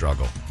did you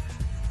struggle?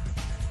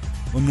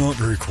 I'm not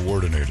very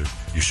coordinated.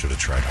 You should have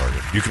tried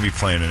harder. You could be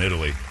playing in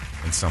Italy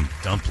in some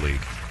dump league.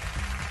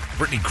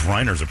 Brittany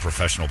Griner's a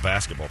professional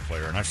basketball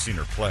player, and I've seen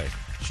her play.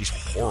 She's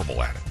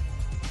horrible at it.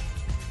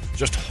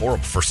 Just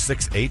horrible for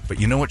 6'8", but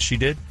you know what she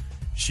did?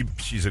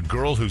 She's a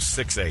girl who's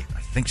 6'8".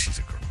 I think she's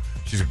a girl.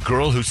 She's a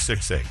girl who's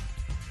 6'8".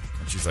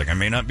 And she's like, I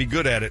may not be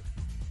good at it,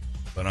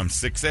 but I'm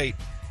 6'8".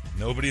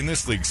 Nobody in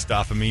this league's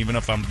stopping me, even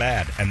if I'm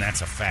bad, and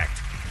that's a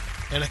fact.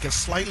 And I can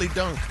slightly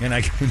dunk. And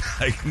I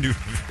can do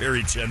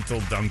very gentle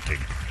dunking.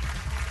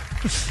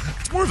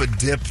 It's more of a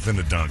dip than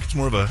a dunk. It's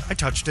more of a, I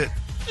touched it.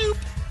 Boop.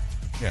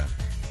 Yeah.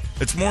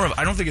 It's more of,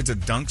 I don't think it's a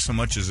dunk so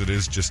much as it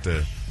is just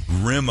a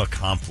rim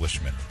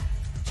accomplishment.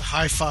 It's a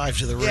high five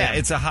to the rim. Yeah,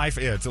 it's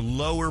a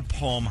lower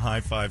palm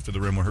high five to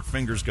the rim where her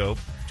fingers go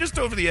just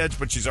over the edge,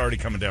 but she's already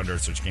coming down to her,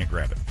 so she can't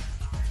grab it.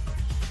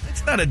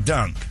 It's not a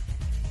dunk.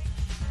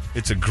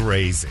 It's a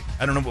grazing.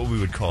 I don't know what we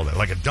would call that.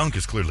 Like a dunk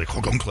is clearly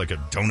like a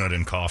donut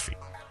in coffee.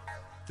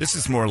 This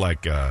is more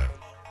like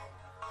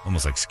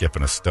almost like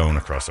skipping a stone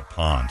across a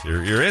pond.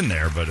 You're in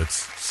there, but it's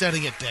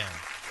setting it down.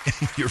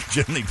 You're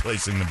gently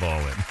placing the ball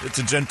in. It's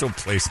a gentle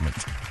placement.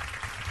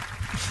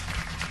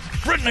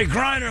 Brittany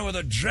Griner with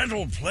a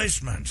gentle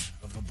placement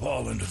of the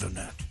ball into the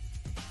net.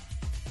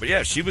 But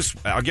yeah,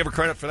 I'll give her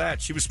credit for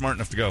that. She was smart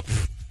enough to go,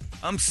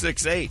 I'm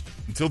 6'8".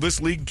 Until this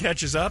league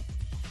catches up,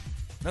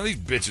 now these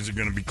bitches are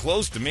going to be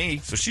close to me.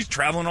 So she's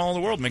traveling all the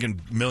world, making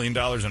 $1 million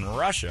in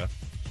Russia.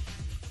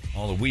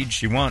 All the weed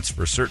she wants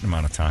for a certain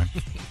amount of time.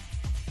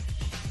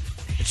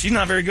 And she's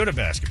not very good at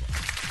basketball.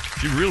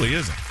 She really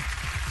isn't.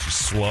 She's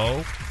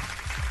slow,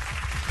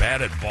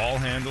 bad at ball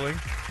handling.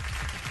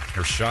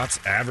 Her shots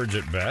average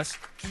at best.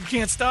 You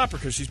can't stop her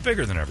because she's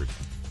bigger than everybody.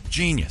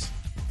 Genius.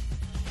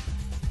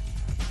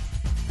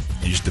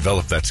 You just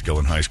develop that skill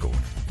in high school.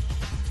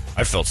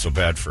 I felt so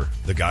bad for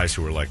the guys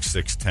who were like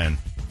 6'10".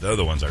 They're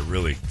the ones I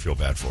really feel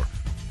bad for.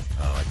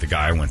 Like the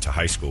guy I went to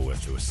high school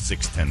with who was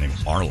 6'10", named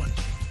Marlon.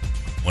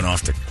 Went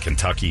off to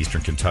Kentucky,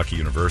 Eastern Kentucky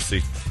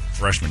University.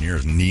 Freshman year,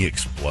 his knee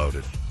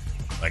exploded.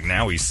 Like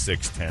now he's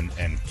 6'10"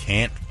 and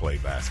can't play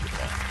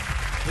basketball.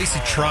 At least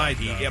he tried.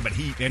 But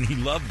he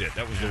loved it.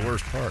 That was the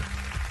worst part.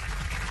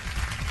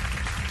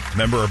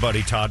 Remember our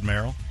buddy Todd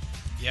Merrill?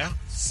 Yeah.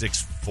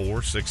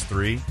 6'4",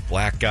 6'3",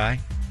 black guy.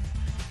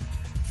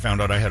 Found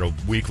out I had a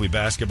weekly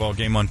basketball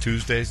game on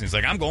Tuesdays, and he's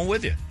like, I'm going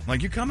with you. I'm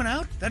like, you coming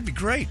out? That'd be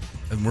great.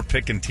 And we're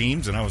picking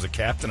teams, and I was a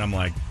captain. I'm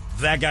like,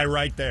 that guy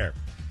right there.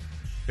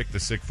 Picked the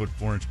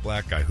 6'4"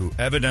 black guy who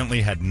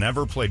evidently had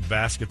never played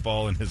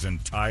basketball in his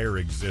entire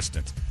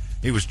existence.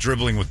 He was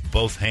dribbling with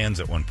both hands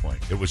at one point.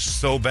 It was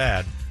so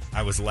bad,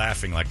 I was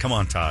laughing like, come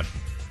on, Todd,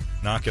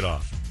 knock it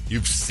off.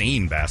 You've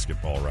seen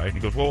basketball, right? And he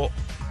goes, well,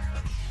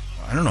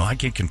 I don't know. I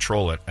can't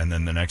control it. And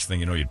then the next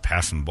thing you know, you'd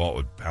pass him the ball. It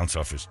would bounce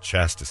off his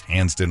chest. His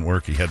hands didn't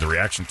work. He had the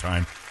reaction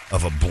time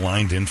of a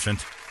blind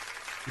infant.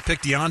 You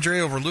picked DeAndre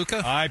over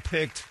Luka? I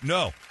picked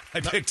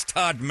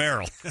Todd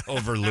Merrill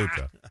over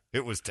Luka.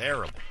 It was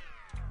terrible.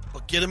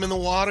 Well, get him in the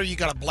water, you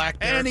got a black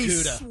barracuda. And he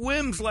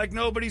swims like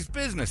nobody's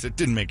business. It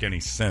didn't make any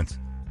sense.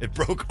 It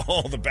broke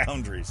all the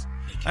boundaries.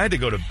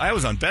 I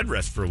was on bed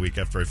rest for a week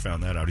after I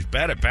found that out. He's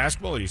bad at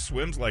basketball. He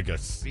swims like a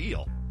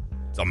seal.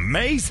 It's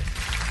amazing.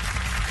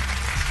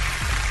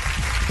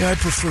 Yeah, I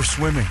prefer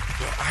swimming.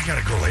 Well, I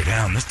got to go lay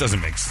down. This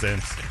doesn't make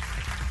sense.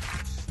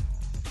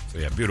 So,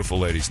 yeah, beautiful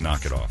ladies,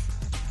 knock it off.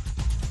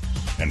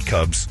 And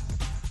Cubs,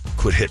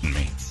 quit hitting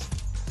me.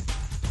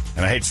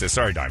 And I hate to say,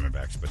 sorry,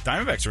 Diamondbacks, but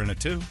Diamondbacks are in it,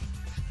 too.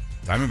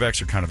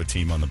 Diamondbacks are kind of a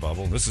team on the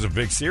bubble. This is a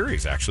big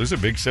series, actually. It's a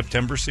big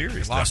September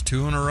series. They lost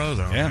 2 in a row,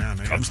 though. Yeah,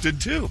 Cubs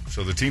did, too.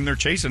 So the team they're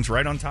chasing's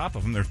right on top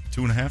of them. They're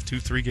 2.5,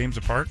 2-3 games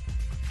apart.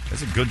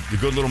 That's a good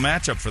little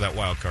matchup for that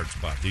wild card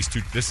spot.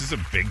 This is a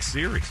big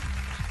series.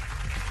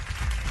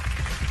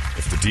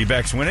 If the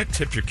D-backs win it,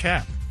 tip your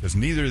cap, because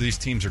neither of these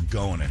teams are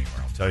going anywhere.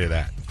 I'll tell you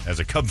that. As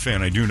a Cub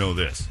fan, I do know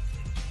this.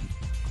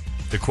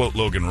 To quote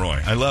Logan Roy,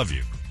 I love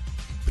you,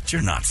 but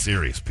you're not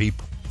serious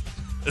people.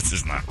 This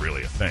is not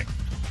really a thing.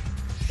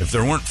 If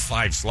there weren't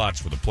 5 slots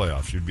for the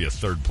playoffs, you'd be a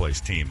third-place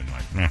team. And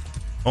like,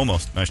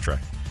 almost. Nice try.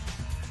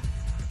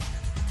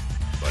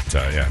 But,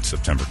 yeah, in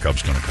September,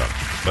 Cubs going to Cub.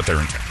 But they're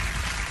in town.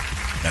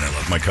 And I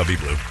love my Cubby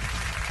Blue.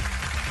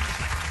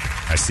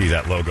 I see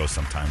that logo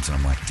sometimes, and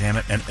I'm like, damn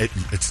it. And it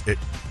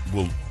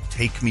will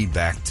take me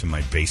back to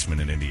my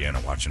basement in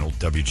Indiana watching old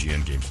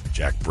WGN games with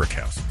Jack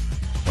Brickhouse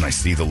when I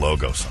see the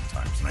logo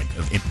sometimes. And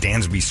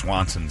Dansby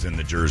Swanson's in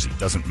the jersey.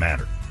 Doesn't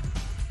matter.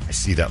 I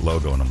see that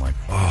logo, and I'm like,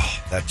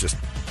 oh, that just...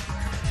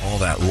 all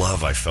that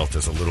love I felt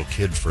as a little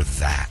kid for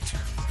that.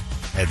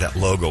 I had that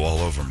logo all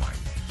over my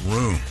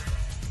room.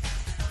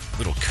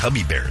 Little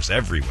Cubby Bears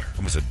everywhere.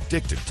 I was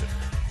addicted to it.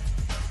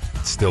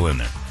 It's still in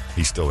there.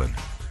 He's still in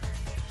there.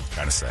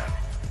 Kind of sad.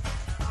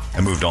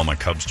 I moved all my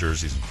Cubs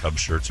jerseys and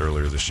Cubs shirts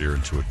earlier this year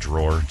into a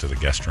drawer into the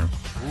guest room.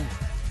 Ooh.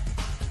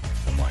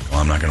 I'm like, well,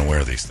 I'm not going to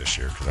wear these this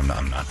year because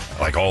I'm not.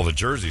 Like all the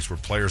jerseys were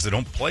players that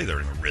don't play there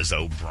anymore.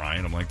 Rizzo,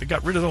 Bryant. I'm like, they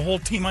got rid of the whole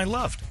team I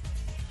loved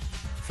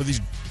for these,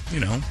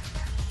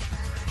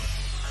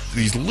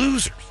 these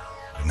losers.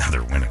 Now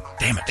they're winning.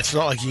 Damn it. It's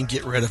not like you can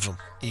get rid of them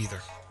either.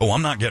 Oh,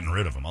 I'm not getting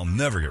rid of them. I'll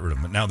never get rid of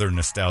them. But now they're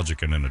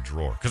nostalgic and in a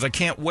drawer because I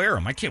can't wear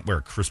them. I can't wear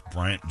a Chris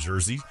Bryant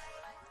jersey.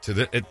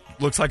 It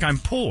looks like I'm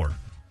poor.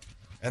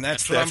 And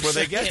that's where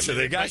they get to.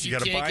 You got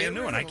to buy a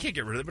new one. I can't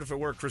get rid of it. But if I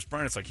wear Chris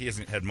Bryant, it's like he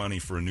hasn't had money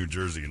for a new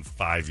jersey in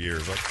 5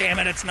 years. Like, damn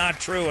it, it's not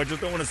true. I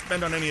just don't want to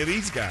spend on any of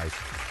these guys.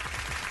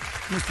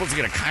 I'm supposed to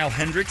get a Kyle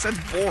Hendricks? That's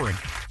boring.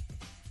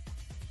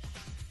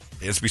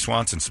 Dansby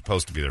Swanson's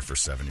supposed to be there for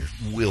 7 years.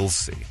 We'll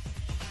see.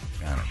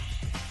 I don't know.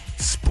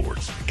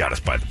 Sports. Got us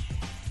by the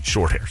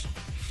short hairs.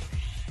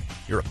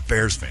 You're a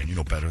Bears fan. You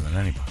know better than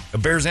anybody. A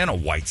Bears and a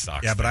White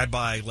Sox Yeah, fan. but I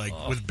buy,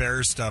 with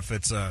Bears stuff,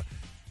 it's a,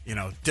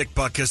 Dick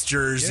Butkus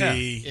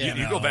jersey. Yeah.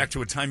 You go back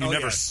to a time you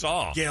never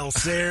saw. Gail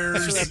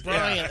Sayers. So that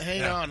Bryant,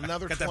 hang on,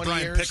 another Got 20 that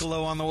Brian years.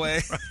 Piccolo on the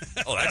way.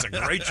 Oh, that's a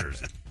great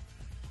jersey.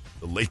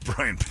 The late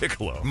Brian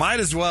Piccolo. Might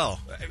as well.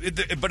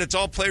 But it's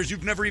all players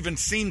you've never even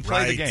seen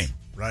play the game.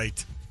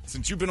 Right.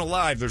 Since you've been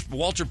alive, there's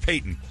Walter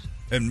Payton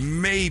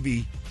and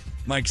maybe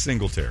Mike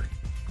Singletary.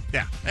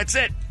 Yeah. That's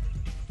it.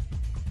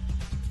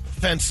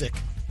 Fensick.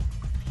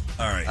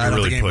 All right, I you're don't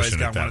really think pushing anybody's it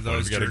got one that of far.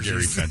 those You got a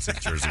Gary jerseys. Fensick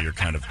jersey.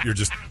 You're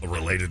just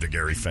related to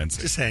Gary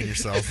Fensick. Just hang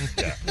yourself.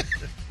 Yeah.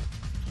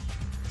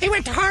 He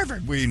went to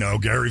Harvard. We know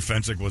Gary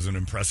Fensick was an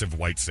impressive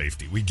white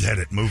safety. We get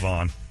it. Move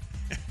on.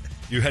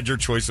 You had your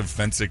choice of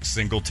Fensick,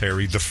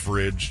 Singletary, The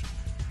Fridge,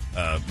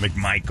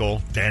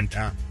 McMichael, Dent,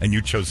 and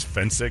you chose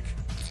Fensick.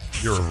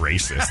 You're a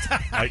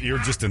racist. You're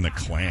just in the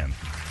Klan.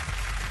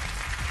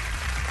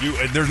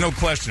 There's no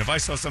question. If I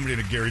saw somebody in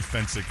a Gary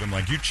Fensick, I'm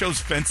like, you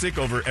chose Fensick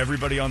over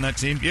everybody on that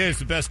team? Yeah, it's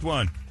the best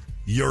one.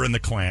 You're in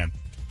the Klan.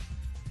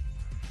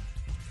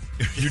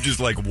 You just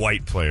like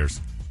white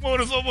players.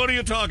 What are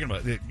you talking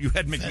about? You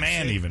had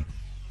McMahon even.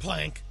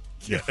 Plank.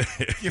 Yeah.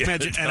 You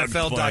imagine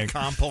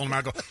NFL.com pulling them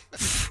out,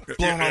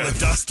 blowing all the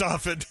dust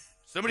off it.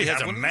 Somebody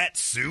has a Matt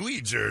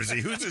Suey jersey.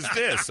 Whose is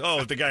this?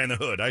 Oh, the guy in the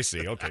hood. I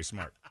see. Okay,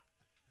 smart.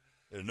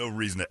 There's no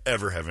reason to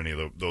ever have any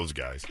of those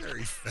guys.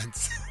 Very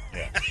fancy.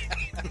 Yeah.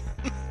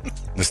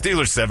 The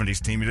Steelers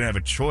 70s team, you didn't have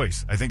a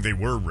choice. I think they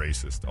were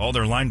racist. All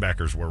their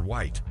linebackers were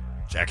white.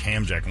 Jack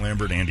Ham, Jack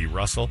Lambert, Andy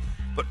Russell.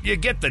 But you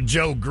get the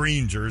Joe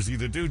Green jersey.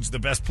 The dude's the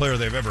best player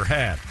they've ever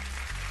had.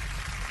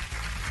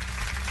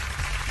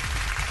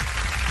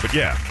 But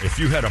yeah, if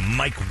you had a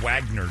Mike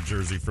Wagner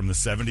jersey from the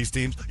 70s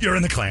teams, you're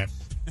in the Klan.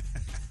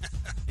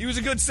 He was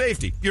a good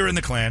safety. You're in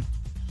the Klan.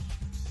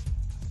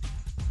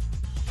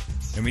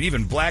 I mean,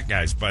 even black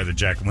guys buy the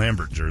Jack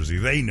Lambert jersey.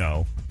 They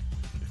know.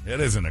 It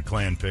isn't a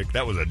Klan pick.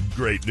 That was a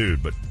great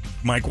dude. But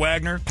Mike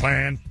Wagner,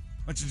 Klan. Why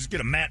don't you just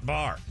get a Matt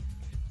Barr?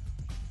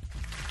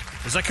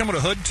 Does that come with a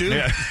hood, too?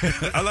 Yeah.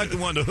 I like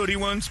the hoodie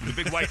ones, the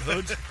big white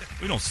hoods.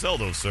 We don't sell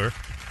those, sir.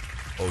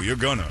 Oh, you're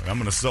gonna. I'm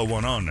going to sell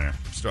one on there.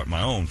 Start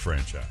my own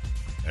franchise.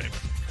 Anyway,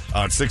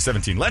 it's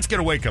 6:17. Let's get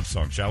a wake-up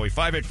song, shall we?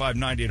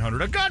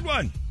 585-9800. A good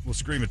one! We'll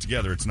scream it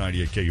together. It's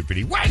 98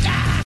 KUPD. Wake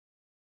up!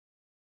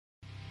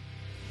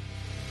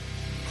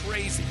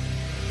 Crazy.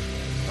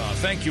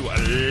 Thank you,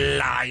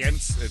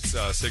 Alliance. It's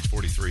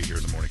 6:43 here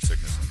in the Morning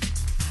Sickness.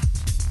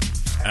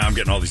 And I'm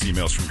getting all these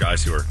emails from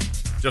guys who are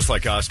just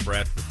like us,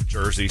 Brett, with the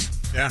jerseys.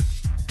 Yeah.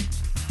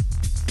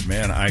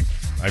 Man, I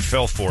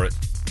fell for it.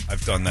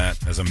 I've done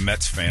that. As a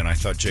Mets fan, I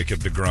thought Jacob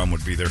deGrom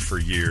would be there for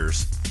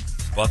years.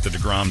 Bought the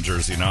DeGrom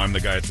jersey. Now I'm the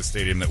guy at the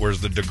stadium that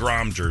wears the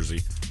DeGrom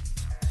jersey.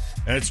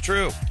 And it's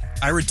true.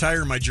 I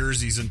retire my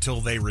jerseys until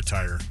they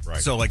retire.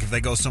 Right. So, if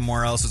they go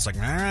somewhere else, it's like,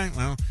 all right,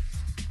 well,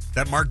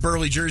 that Mark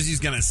Burley jersey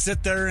is going to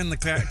sit there in the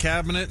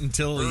cabinet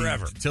until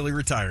he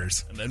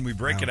retires. And then we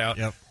break it out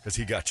because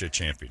he got you a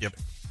championship.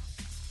 Yep.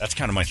 That's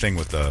kind of my thing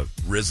with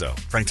Rizzo.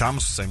 Frank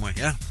Thomas the same way.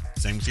 Yeah.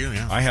 Same with you,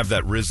 yeah. I have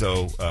that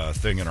Rizzo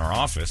thing in our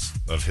office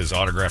of his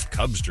autographed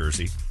Cubs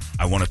jersey.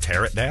 I want to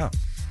tear it down.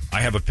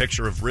 I have a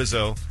picture of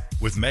Rizzo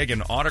with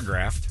Megan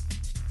autographed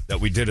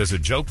that we did as a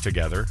joke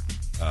together,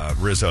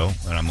 Rizzo.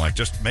 And I'm like,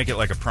 just make it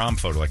like a prom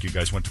photo, like you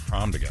guys went to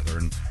prom together.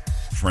 And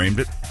framed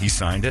it. He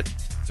signed it.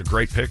 It's a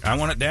great pic. I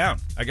want it down.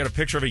 I got a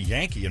picture of a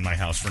Yankee in my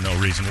house for no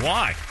reason.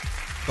 Why?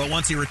 But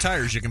once he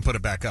retires, you can put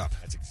it back up.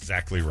 That's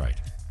exactly right.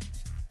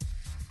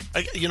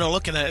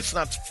 Looking at it, it's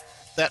not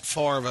that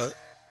far of a...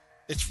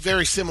 It's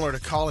very similar to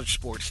college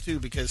sports, too,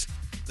 because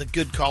the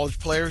good college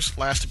players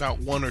last about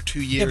 1 or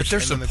 2 years. Yeah, but they're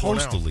and then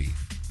supposed to out. leave.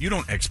 You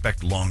don't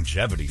expect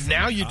longevity from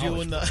Now a you college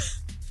do in the... player.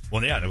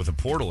 Well, yeah, with the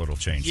portal it'll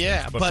change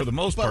Yeah, things. But for the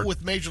most part... But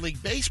with Major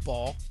League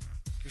Baseball,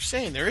 you're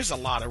saying there is a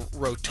lot of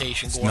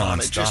rotation It's going on.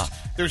 It nonstop. just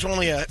there's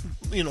only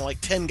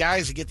like 10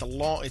 guys that get the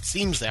long... It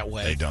seems that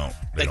way. They don't.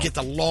 They get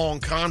the long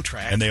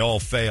contract. And they all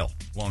fail.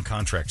 Long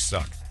contracts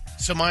suck.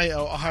 So my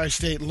Ohio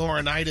State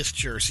Laurinaitis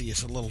jersey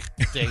is a little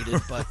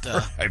dated, but...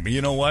 I mean,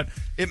 you know what?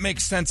 It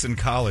makes sense in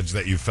college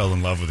that you fell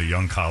in love with a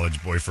young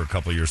college boy for a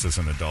couple of years as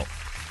an adult.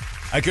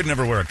 I could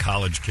never wear a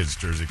college kid's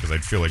jersey because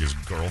I'd feel like his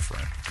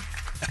girlfriend.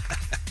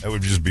 That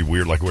would just be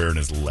weird, like wearing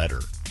his letter.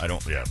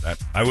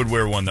 I would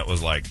wear one that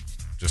was like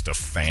just a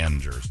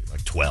fan jersey,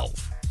 like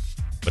 12.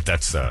 But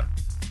that's,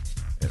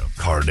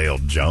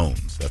 Cardale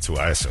Jones. That's who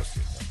I associate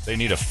with. They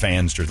need a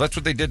fan's jersey. That's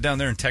what they did down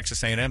there in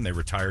Texas A&M. They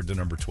retired to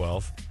number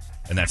 12.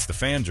 and that's the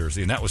fan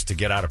jersey, and that was to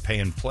get out of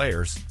paying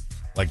players.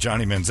 Like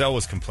Johnny Manziel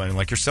was complaining,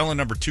 like, you're selling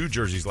number 2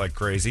 jerseys like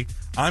crazy.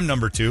 I'm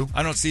number 2.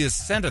 I don't see a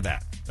cent of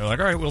that. They're like,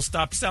 all right, we'll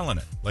stop selling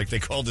it. Like, they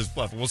called his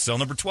bluff. We'll sell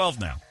number 12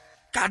 now.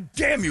 God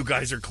damn, you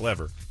guys are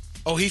clever.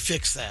 Oh, he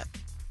fixed that.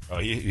 Oh,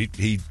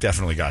 he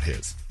definitely got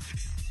his.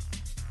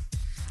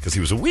 Because he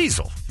was a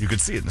weasel. You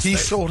could see it in the He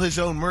States. sold his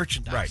own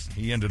merchandise. Right.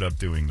 He ended up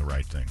doing the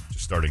right thing.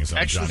 Just starting his own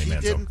Actually, Johnny he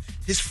Manziel. didn't.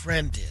 His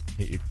friend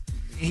did.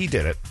 He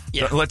did it.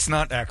 Yeah. Let's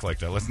not act like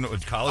that.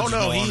 College is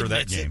no longer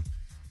that admits game. it.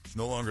 It's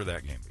no longer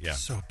that game. Yeah.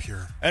 So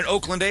pure. And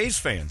Oakland A's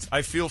fans,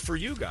 I feel for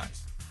you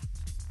guys.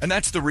 And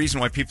that's the reason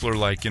why people are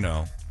like,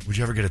 would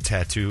you ever get a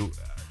tattoo?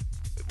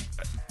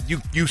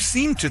 You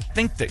seem to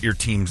think that your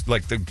team's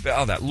like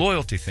that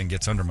loyalty thing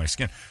gets under my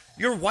skin.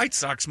 Your White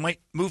Sox might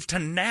move to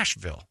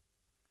Nashville.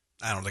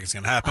 I don't think it's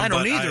going to happen. I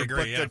don't either. I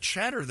agree, but the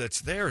chatter that's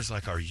there is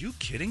like, are you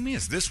kidding me?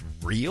 Is this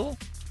real?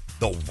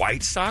 The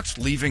White Sox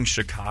leaving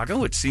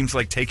Chicago? It seems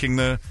like taking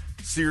the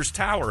Sears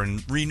Tower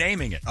and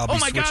renaming it. I'll be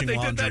my God, switching they did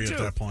laundry that at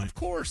too. that point. Of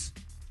course.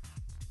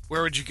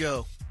 Where would you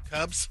go?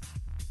 Cubs?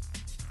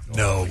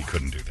 No. You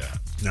couldn't do that.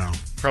 No.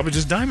 Probably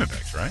just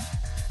Diamondbacks, right?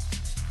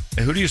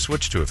 Hey, who do you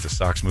switch to if the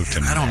Sox move to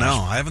I don't Nashville?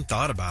 know. I haven't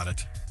thought about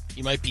it.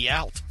 You might be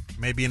out.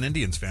 Maybe an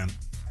Indians fan.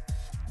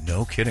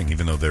 No kidding,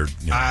 even though they're...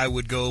 I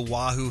would go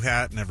Wahoo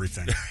hat and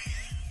everything.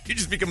 You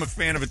just become a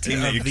fan of a team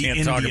Of that you the can't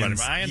talk about.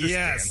 Indians. I understand.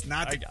 Yes,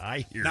 not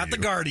I hear not you. the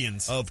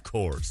Guardians. Of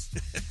course.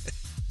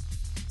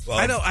 Well,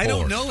 I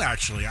don't know,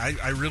 actually.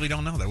 I really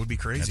don't know. That would be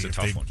crazy. That's a if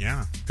tough they, one.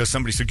 Yeah. Because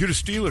somebody said, get a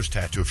Steelers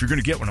tattoo if you're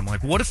going to get one. I'm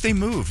like, what if they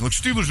move? Look,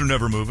 Steelers are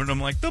never moving.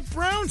 I'm like, the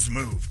Browns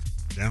moved.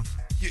 Yeah.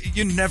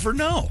 You never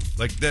know.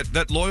 Like,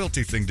 that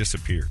loyalty thing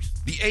disappears.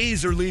 The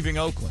A's are leaving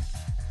Oakland.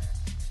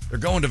 They're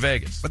going to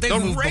Vegas. But they the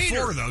moved Raiders,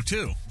 before, though,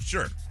 too.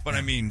 Sure. But,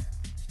 I mean,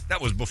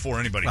 that was before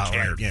anybody Well,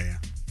 cared. right. Yeah,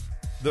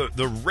 yeah.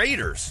 The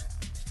Raiders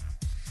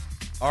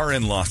are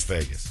in Las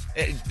Vegas.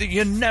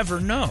 You never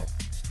know.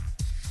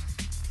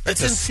 It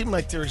doesn't seem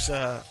like there's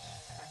a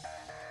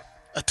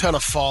ton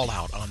of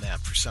fallout on that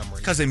for some reason.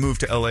 Because they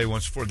moved to L.A.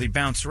 once before. They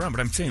bounced around.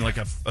 But I'm saying, like,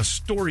 a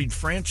storied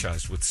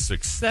franchise with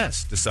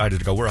success decided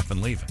to go, we're up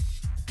and leaving.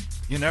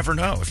 You never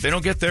know. If they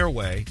don't get their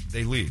way,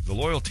 they leave. The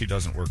loyalty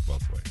doesn't work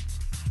both ways.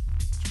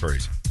 It's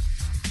crazy.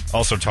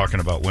 Also talking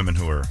about women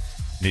who are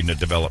needing to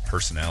develop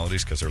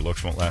personalities because their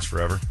looks won't last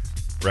forever.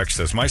 Rex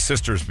says, my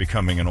sister's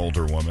becoming an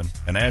older woman,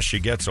 and as she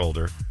gets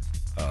older,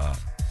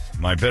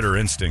 my bitter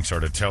instincts are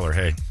to tell her,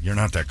 hey, you're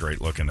not that great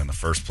looking in the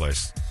first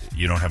place.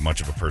 You don't have much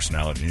of a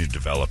personality. You need to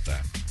develop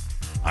that.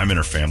 I'm in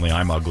her family.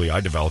 I'm ugly. I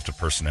developed a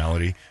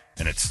personality,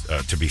 and it's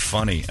to be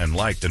funny and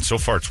liked, and so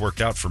far it's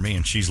worked out for me,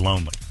 and she's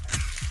lonely.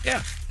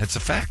 Yeah, that's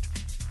a fact.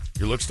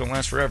 Your looks don't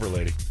last forever,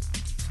 lady.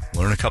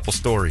 Learn a couple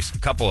stories. A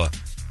couple of,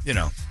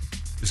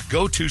 just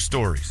go-to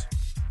stories.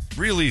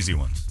 Real easy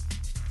ones.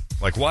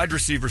 Like wide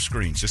receiver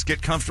screens. Just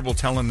get comfortable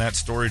telling that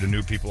story to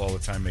new people all the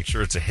time. Make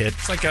sure it's a hit.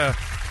 It's like a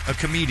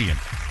comedian.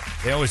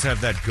 They always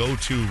have that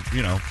go-to,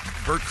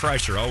 Bert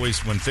Kreischer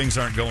always, when things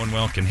aren't going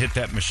well, can hit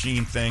that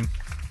machine thing.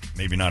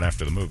 Maybe not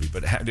after the movie,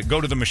 but go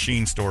to the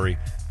machine story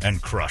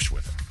and crush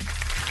with it.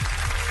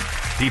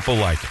 People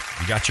like it.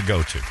 You got your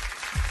go-to.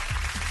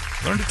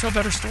 Learn to tell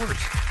better stories.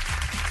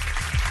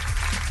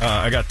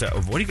 I got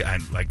what do you got?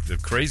 Like the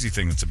crazy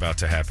thing that's about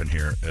to happen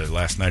here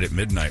last night at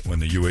midnight when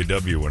the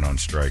UAW went on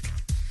strike,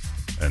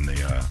 and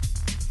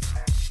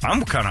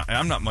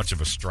I'm not much of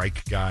a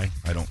strike guy.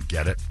 I don't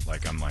get it. I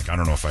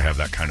don't know if I have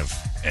that kind of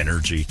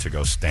energy to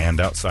go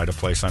stand outside a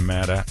place I'm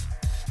mad at.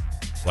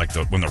 Like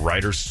when the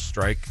writers'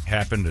 strike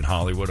happened in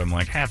Hollywood, I'm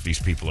like, half these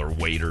people are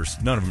waiters.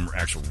 None of them are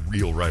actual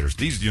real writers.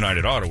 These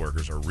United Auto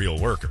Workers are real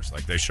workers.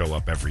 Like they show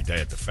up every day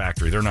at the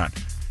factory. They're not.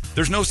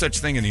 There's no such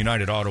thing in the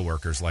United Auto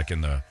Workers like in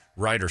the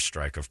writer's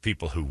strike of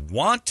people who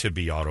want to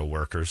be auto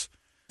workers.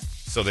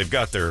 So they've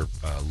got their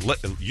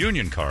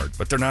union card,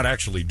 but they're not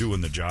actually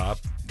doing the job.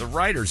 The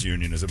writers'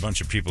 union is a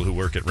bunch of people who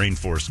work at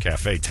Rainforest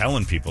Cafe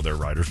telling people they're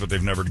writers, but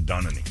they've never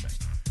done anything.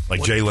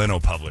 Like Jay Leno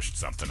published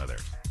something of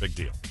theirs. Big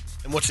deal.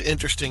 And what's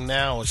interesting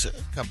now is that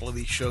a couple of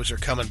these shows are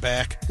coming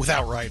back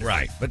without writers.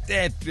 Right, but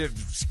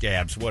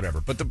scabs,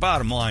 whatever. But the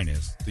bottom line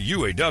is the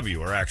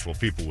UAW are actual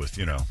people with,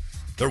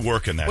 they're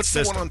working that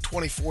system. What's the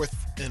one on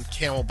 24th and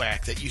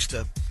Camelback that used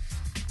to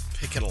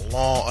picket a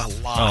lot?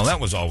 Oh, that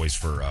was always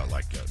for,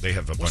 they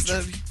have a bunch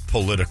of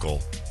political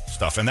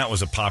stuff. And that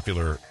was a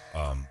popular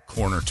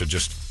corner to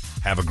just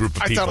have a group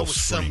of people I thought it was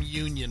scream. Some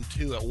union,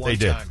 too, at one They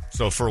did. time.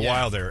 So for a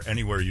while there,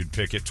 anywhere you'd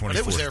picket, 24th. But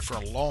it was there for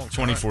a long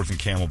time. 24th and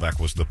Camelback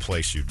was the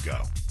place you'd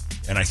go.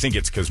 And I think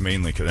it's because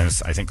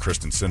I think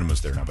Kristen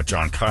Sinema's there now. But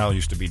John Kyle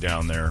used to be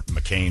down there.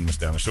 McCain was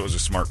down there. So it was a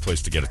smart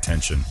place to get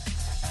attention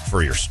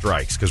for your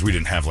strikes because we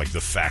didn't have like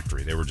the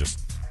factory. They were just,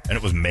 and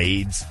it was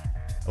maids.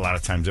 A lot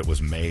of times it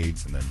was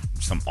maids and then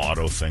some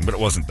auto thing, but it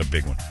wasn't the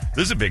big one.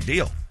 This is a big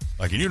deal.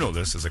 Like, and you know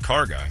this as a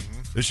car guy.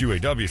 This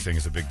UAW thing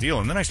is a big deal.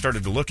 And then I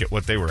started to look at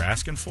what they were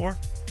asking for.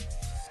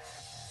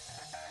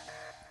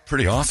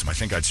 Pretty awesome. I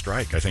think I'd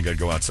strike. I think I'd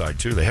go outside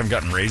too. They haven't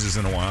gotten raises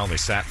in a while. They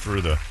sat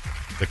through the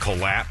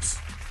collapse.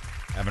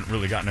 Haven't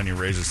really gotten any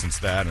raises since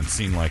that and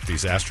seen like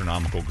these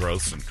astronomical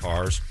growths in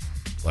cars.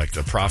 Like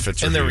the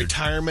profits and are the huge.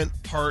 retirement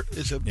part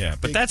is a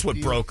But big that's what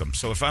deal. broke them.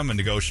 So if I'm a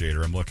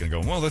negotiator, I'm looking and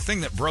going, well, the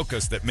thing that broke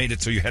us that made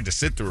it so you had to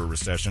sit through a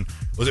recession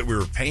was that we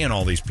were paying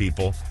all these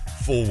people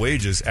full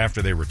wages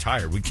after they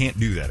retired. We can't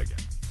do that again.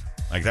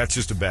 Like, that's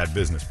just a bad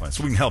business plan.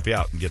 So we can help you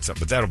out and get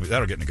something, but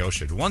that'll get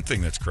negotiated. One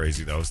thing that's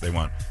crazy, though, is they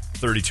want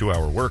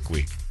 32-hour work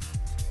week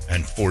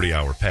and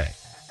 40-hour pay.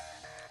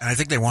 And I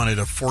think they wanted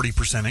a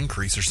 40%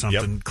 increase or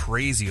something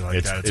crazy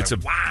like that. It's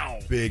like, a wow.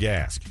 big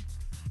ask.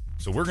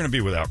 So we're going to be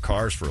without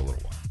cars for a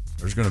little while.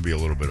 There's going to be a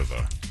little bit of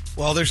a...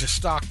 Well, there's a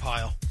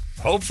stockpile.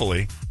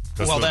 Hopefully.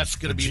 Well, that's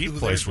going to the be... Jeep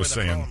place was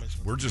where the saying, problem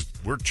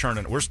is. we're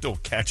churning, we're still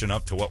catching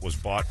up to what was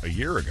bought a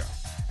year ago.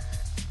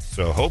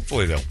 So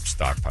hopefully they'll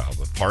stockpile.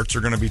 The parts are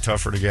going to be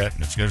tougher to get,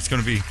 and it's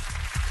going to be...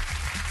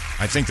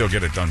 I think they'll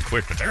get it done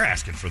quick, but they're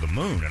asking for the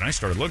moon. And I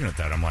started looking at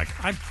that. I'm like,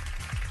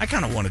 I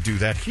kind of want to do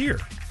that here.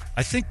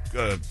 I think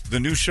the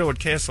new show at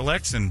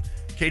KSLX and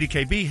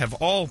KDKB have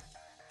all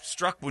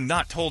struck when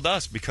not told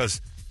us,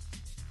 because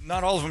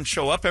not all of them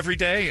show up every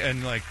day,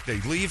 and like they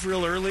leave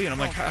real early. And I'm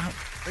like, how?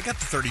 They got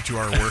the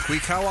 32-hour work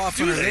week. How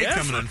often Do are they they ever?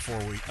 coming in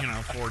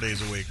 4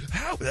 days a week?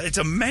 How? It's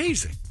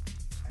amazing.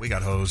 We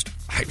got hosed.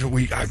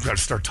 I've got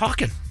to start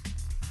talking.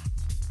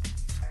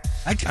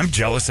 I'm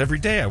jealous every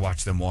day. I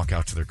watch them walk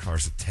out to their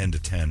cars at 10 to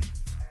 10.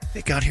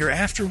 They got here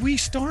after we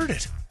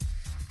started.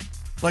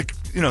 Like,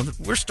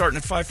 we're starting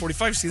at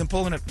 5:45. See them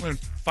pulling at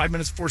 5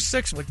 minutes before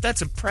 6. I'm like,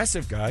 that's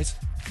impressive, guys.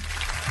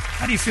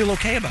 How do you feel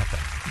okay about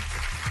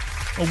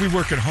that? Oh, we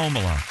work at home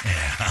a lot.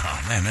 Yeah,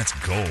 oh, man, that's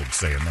gold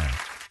saying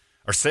that.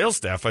 Our sales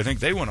staff, I think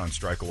they went on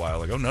strike a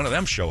while ago. None of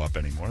them show up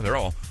anymore. They're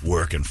all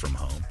working from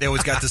home. They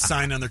always got the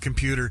sign on their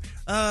computer,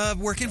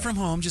 working from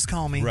home, just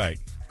call me. Right.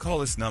 Call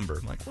this number.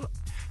 I'm like, what?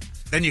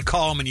 Then you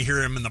call them and you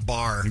hear him in the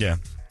bar. Yeah.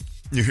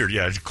 You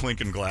hear,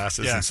 clinking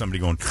glasses and somebody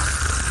going, is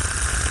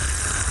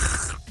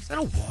that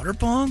a water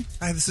bong?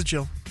 Hi, this is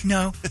Jill.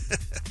 No.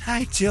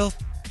 Hi, Jill.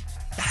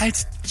 Hi,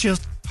 it's Jill.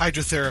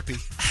 Hydrotherapy.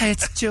 Hi,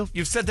 it's Jill.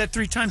 You've said that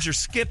 3 times. You're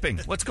skipping.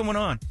 What's going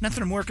on?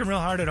 Nothing. I'm working real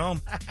hard at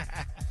home.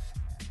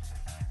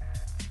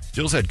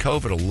 Jill's had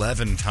COVID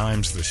 11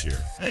 times this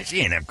year.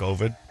 She ain't have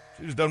COVID.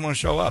 She just doesn't want to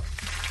show up.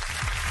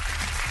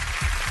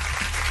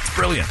 It's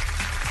brilliant.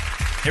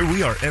 Here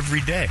we are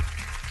every day.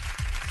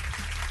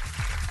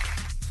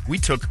 We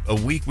took a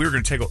week.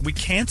 We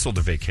canceled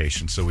a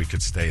vacation so we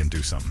could stay and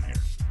do something here.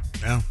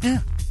 Yeah. Yeah.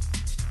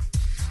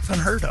 It's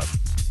unheard of.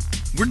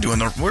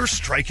 We're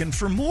striking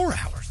for more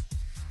hours.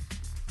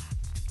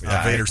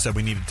 Vader said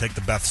we need to take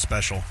the Beth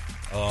special.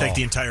 Take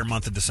the entire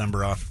month of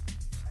December off.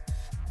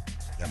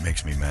 That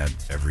makes me mad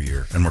every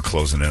year. And we're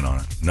closing in on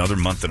it. Another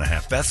month and a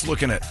half. Beth's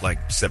looking at,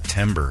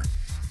 September.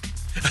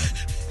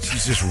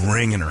 She's just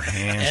wringing her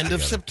hands End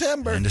of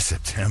September. End of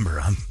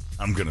September.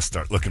 I'm going to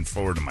start looking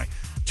forward to my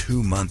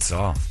 2 months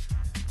off.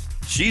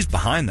 She's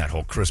behind that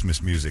whole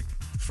Christmas music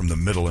from the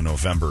middle of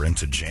November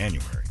into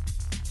January.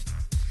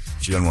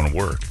 She doesn't want to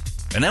work.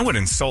 And that would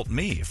insult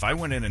me. If I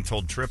went in and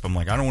told Tripp, I'm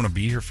like, I don't want to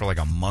be here for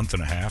a month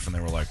and a half. And they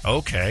were like,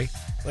 okay.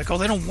 Like, oh,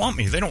 they don't want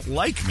me. They don't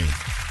like me.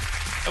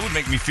 That would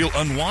make me feel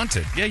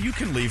unwanted. Yeah, you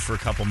can leave for a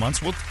couple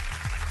months. We'll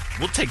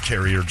take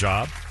care of your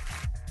job.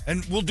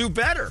 And we'll do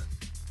better.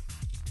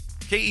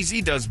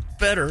 KEZ does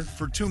better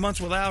for 2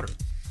 months without her.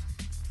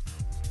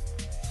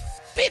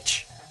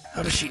 Bitch,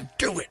 how does she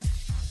do it?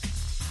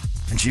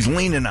 And she's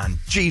leaning on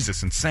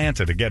Jesus and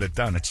Santa to get it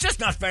done. It's just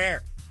not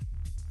fair.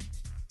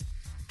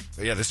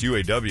 But yeah, this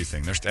UAW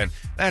thing,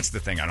 that's the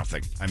thing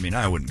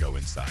I wouldn't go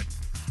inside.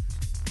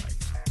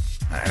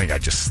 I think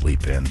I'd just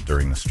sleep in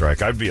during the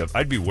strike. I'd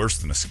be worse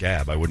than a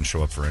scab. I wouldn't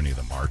show up for any of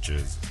the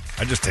marches.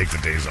 I'd just take the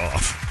days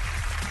off.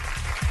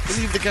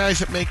 Leave the guys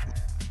that make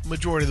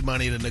majority of the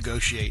money to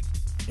negotiate.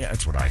 Yeah,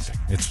 that's what I think.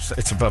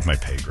 It's above my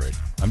pay grade.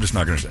 I'm just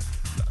not going to say.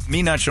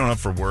 Me not showing up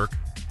for work,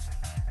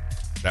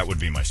 that would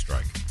be my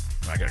strike.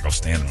 I got to go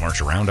stand and march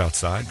around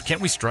outside.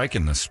 Can't we strike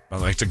in this?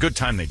 It's a good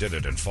time they did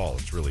it in fall.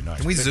 It's really nice.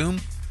 Can we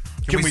Zoom?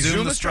 Can we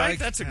Zoom the a strike?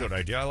 That's a good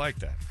idea. I like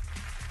that.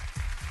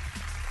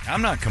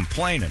 I'm not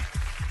complaining.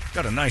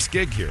 Got a nice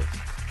gig here.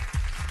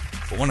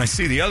 But when I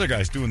see the other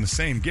guys doing the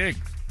same gig,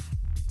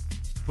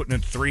 putting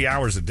in 3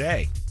 hours a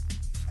day,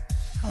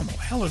 how in the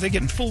hell are they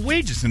getting full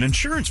wages and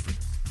insurance for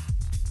this?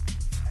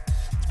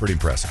 It's pretty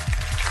impressive.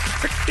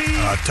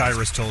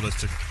 Tyrus told us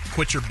to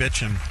quit your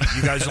bitching.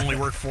 You guys only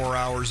work 4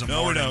 hours a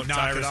morning. No, Knock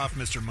Tyrus, it off,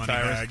 Mr. Tyrus,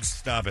 Moneybags.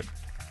 stop it.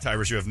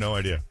 Tyrus, you have no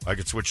idea. I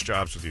could switch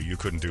jobs with you. You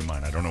couldn't do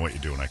mine. I don't know what you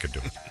do, and I could do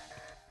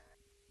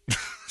it.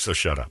 So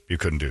shut up. You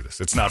couldn't do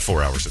this. It's not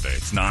 4 hours a day.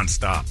 It's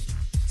nonstop.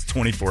 It's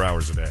 24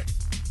 hours a day.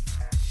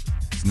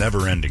 It's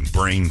never-ending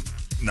brain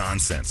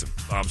nonsense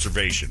of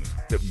observation,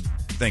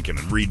 thinking,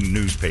 and reading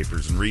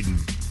newspapers, and reading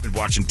and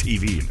watching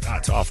TV. And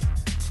it's awful.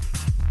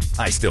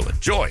 I still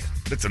enjoy it.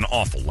 It's an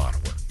awful lot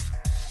of work.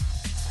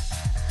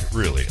 It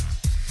really is.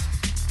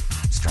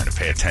 Just trying to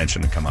pay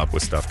attention and come up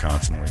with stuff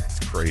constantly. It's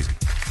crazy.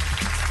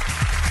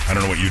 I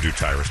don't know what you do,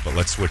 Tyrus, but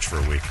let's switch for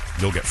a week.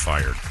 You'll get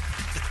fired.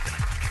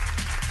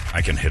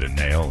 I can hit a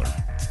nail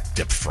or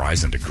dip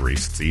fries into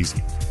grease. It's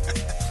easy.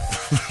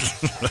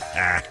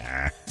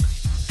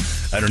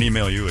 I don't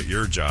email you at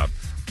your job.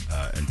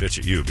 and bitch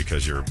at you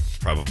because you're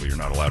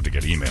not allowed to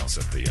get emails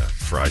at the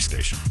fry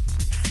station.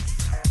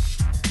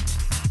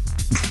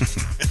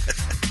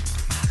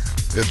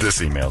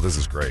 This email, this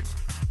is great.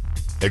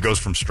 It goes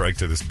from strike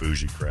to this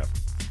bougie crap.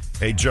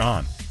 Hey,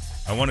 John,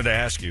 I wanted to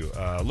ask you,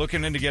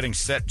 looking into getting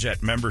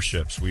SetJet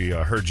memberships. We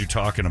heard you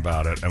talking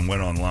about it and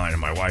went online,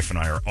 and my wife and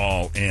I are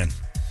all in.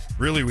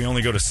 Really, we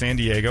only go to San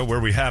Diego,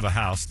 where we have a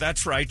house.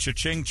 That's right,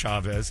 Cha-Ching,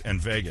 Chavez,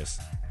 and Vegas.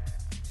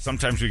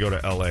 Sometimes we go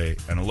to L.A.,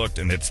 and I looked,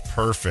 and it's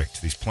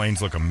perfect. These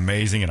planes look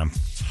amazing, and I'm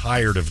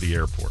tired of the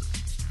airport.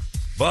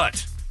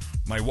 But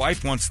my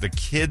wife wants the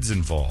kids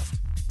involved.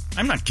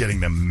 I'm not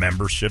getting them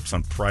memberships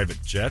on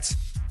private jets.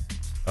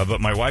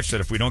 But my wife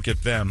said if we don't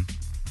get them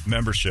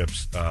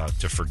memberships,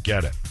 to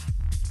forget it.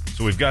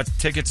 So we've got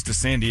tickets to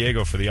San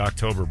Diego for the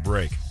October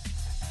break.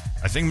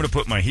 I think I'm going to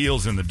put my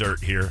heels in the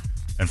dirt here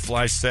and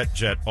fly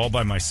SetJet all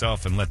by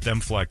myself and let them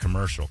fly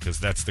commercial, because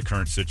that's the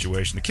current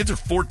situation. The kids are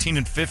 14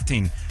 and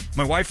 15.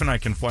 My wife and I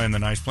can fly in the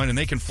nice plane, and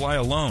they can fly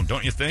alone,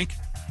 don't you think?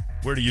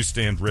 Where do you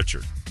stand,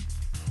 Richard?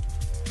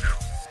 Whew.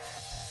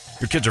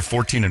 Your kids are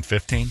 14 and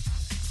 15?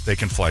 They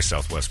can fly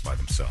Southwest by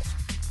themselves.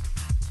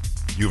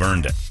 You've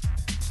earned it.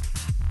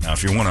 Now,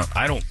 if you want to,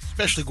 I don't...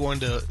 Especially going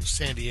to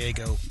San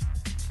Diego.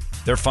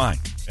 They're fine.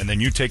 And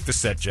then you take the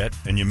SetJet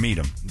and you meet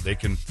them.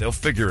 They'll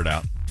figure it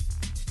out.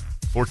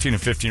 14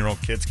 and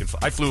 15-year-old kids can fly.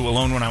 I flew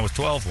alone when I was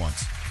 12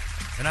 once.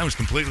 And I was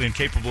completely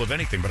incapable of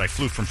anything, but I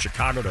flew from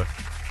Chicago to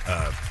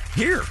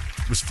here.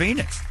 It was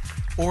Phoenix.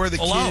 Or the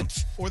alone.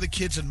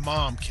 kids and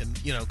mom can,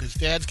 because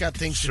dad's got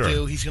things Sure. to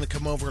do. He's going to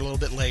come over a little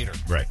bit later.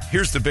 Right.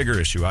 Here's the bigger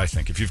issue, I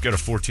think. If you've got a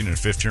 14 and a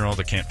 15-year-old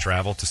that can't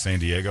travel to San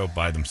Diego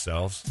by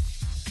themselves,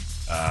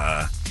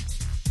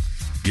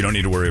 you don't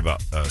need to worry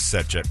about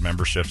SetJet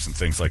memberships and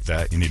things like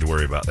that. You need to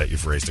worry about that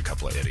you've raised a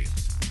couple of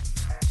idiots.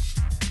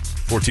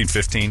 14,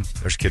 15,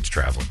 there's kids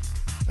traveling.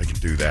 They can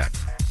do that.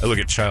 I look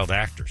at child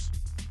actors.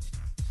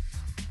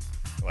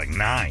 Like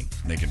 9,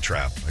 they can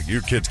travel. Like,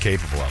 your kid's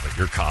capable of it.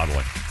 You're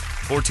coddling.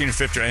 14 and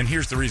 15, and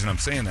here's the reason I'm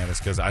saying that is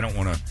because I don't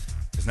want to,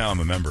 because now I'm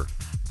a member,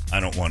 I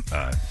don't want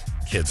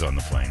kids on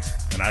the planes.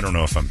 And I don't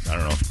know if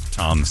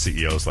Tom, the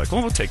CEO, is like,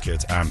 well, we'll take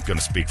kids. I'm going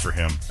to speak for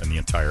him and the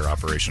entire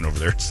operation over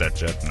there at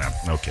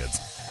SetJet. No kids.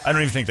 I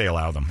don't even think they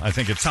allow them. I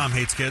think it's... Tom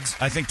hates kids.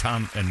 I think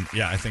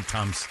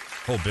Tom's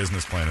whole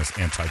business plan is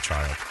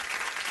anti-child.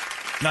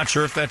 Not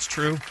sure if that's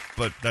true,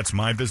 but that's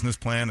my business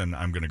plan, and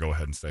I'm going to go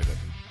ahead and say that.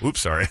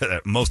 Oops, sorry.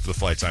 Most of the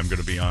flights I'm going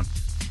to be on,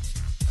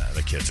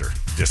 the kids are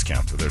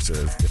discounted.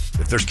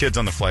 If there's kids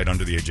on the flight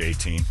under the age of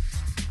 18,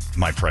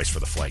 my price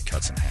for the flight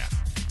cuts in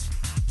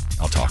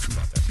half. I'll talk to them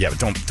about that. Yeah, but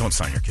don't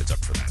sign your kids up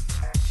for that.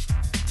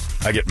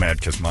 I get mad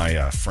because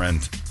my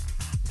friend,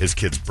 his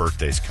kids'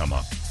 birthdays come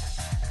up.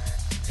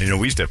 And,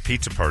 we used to have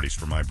pizza parties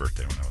for my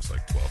birthday when I was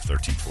like 12,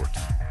 13,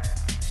 14.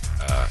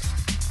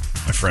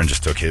 My friend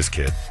just took his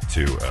kid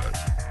to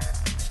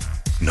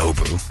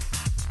Nobu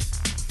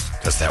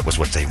because that was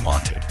what they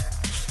wanted.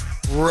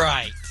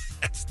 Right.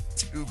 That's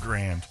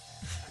 $2,000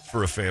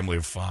 for a family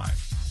of 5.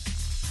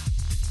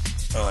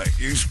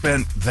 You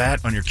spent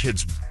that on your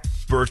kid's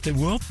birthday?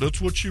 Well,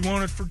 that's what she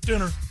wanted for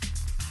dinner.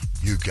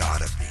 You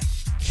gotta be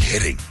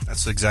kidding.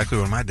 That's exactly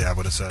what my dad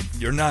would have said.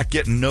 You're not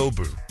getting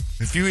Nobu.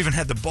 If you even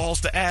had the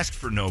balls to ask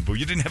for Nobu,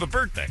 you didn't have a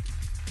birthday.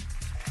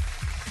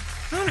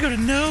 I want to go to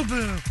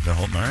Nobu.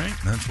 All right,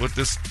 that's what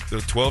the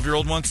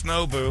 12-year-old wants,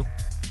 Nobu.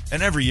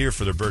 And every year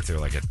for their birthday,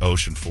 they're like at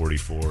Ocean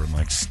 44. I'm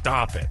like,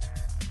 stop it.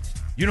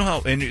 You know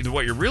how, and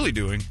what you're really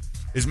doing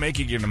is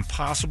making it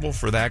impossible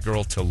for that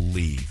girl to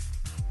leave.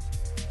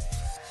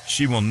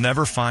 She will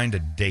never find a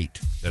date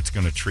that's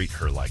going to treat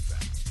her like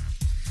that.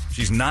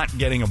 She's not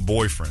getting a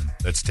boyfriend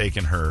that's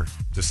taking her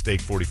to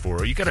Steak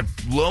 44. You got to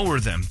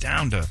lower them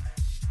down to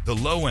the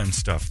low-end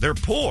stuff. They're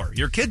poor.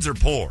 Your kids are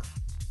poor.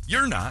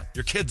 You're not.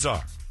 Your kids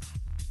are.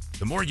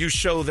 The more you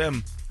show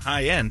them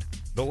high-end,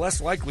 the less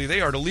likely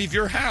they are to leave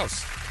your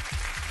house.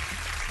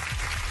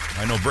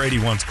 I know Brady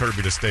wants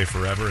Kirby to stay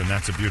forever, and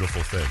that's a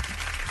beautiful thing.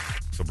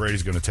 So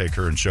Brady's going to take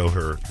her and show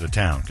her the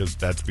town, because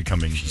that's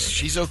becoming...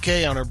 She's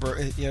okay on her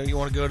birthday. You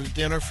want to go to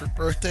dinner for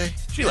birthday?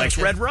 She likes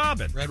Red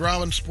Robin. Red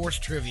Robin sports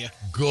trivia.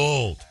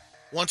 Gold.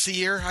 Once a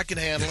year, I can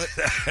handle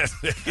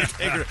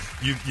it.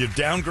 You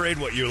downgrade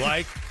what you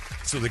like,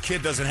 so the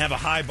kid doesn't have a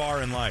high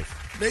bar in life.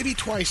 Maybe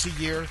twice a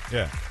year.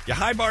 Yeah. You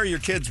high bar your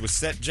kids with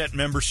SetJet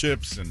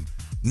memberships and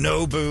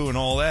Nobu and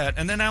all that.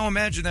 And then now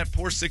imagine that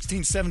poor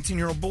 16,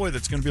 17-year-old boy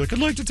that's going to be like, I'd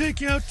like to take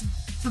you out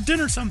for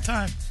dinner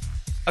sometime.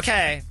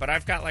 Okay, but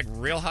I've got like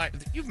real high...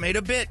 You've made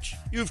a bitch.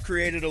 You've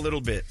created a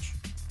little bitch.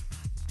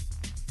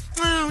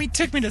 Oh, he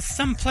took me to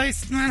some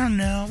place, I don't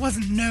know. It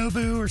wasn't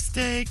Nobu or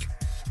steak.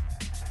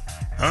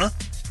 Huh?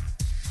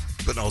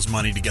 Putting all his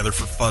money together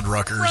for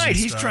Fuddruckers. Right,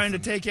 he's trying to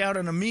take you out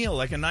on a meal,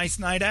 like a nice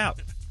night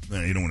out. No,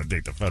 you don't want to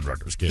date the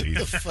Fuddruckers, kid.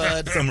 Either.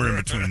 Somewhere in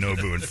between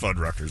Nobu and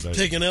Fuddruckers.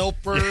 Take an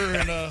Elper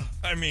and a...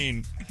 I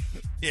mean,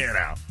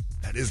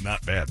 that is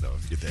not bad, though.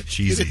 If you get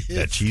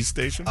that cheese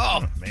station.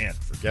 Oh, man,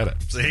 forget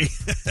it. See?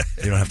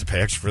 You don't have to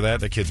pay extra for that.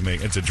 The kids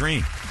make... It's a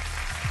dream.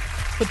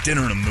 Put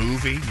dinner in a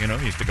movie, you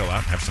used to go out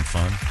and have some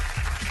fun.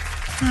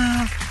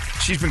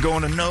 She's been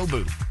going to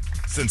Nobu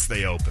since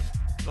they opened.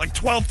 Like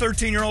 12,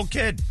 13-year-old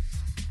kid.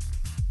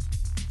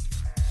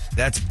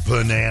 That's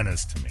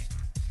bananas to me.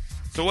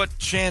 So what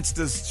chance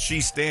does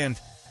she stand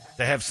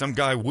to have some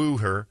guy woo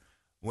her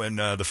when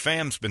the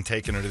fam's been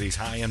taking her to these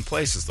high-end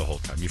places the whole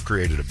time? You've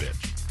created a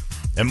bitch.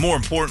 And more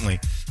importantly,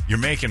 you're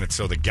making it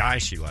so the guy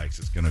she likes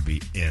is going to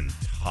be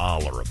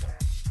intolerable.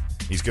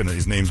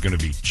 His name's going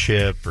to be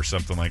Chip or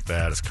something like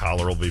that. His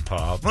collar will be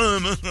popped.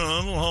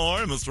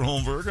 Hi, Mr.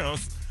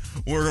 Holmberg.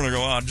 We're going to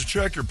go out to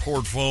check your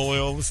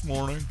portfolio this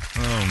morning.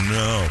 Oh,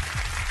 no.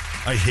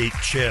 I hate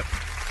Chip.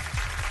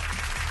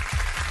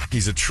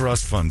 He's a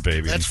trust fund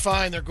baby. That's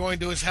fine. They're going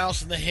to his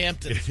house in the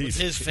Hamptons with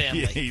his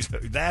family.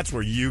 That's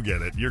where you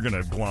get it. You're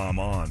going to glom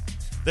on.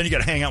 Then you got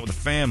to hang out with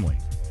the family.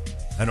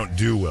 I don't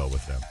do well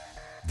with them.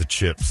 The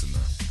Chips and the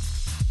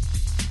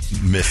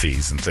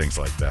Miffies and things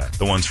like that.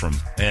 The ones from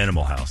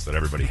Animal House that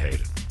everybody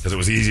hated because it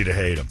was easy to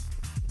hate them.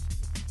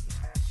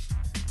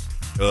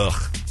 Ugh.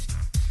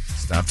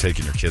 Stop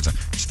taking your kids on.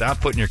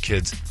 Stop putting your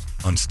kids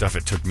on stuff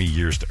it took me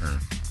years to earn.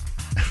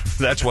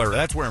 That's where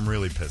I'm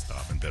really pissed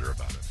off and bitter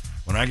about it.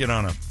 When I get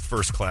on a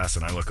first class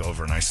and I look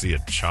over and I see a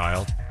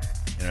child,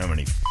 you know how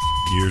many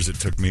years it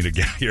took me to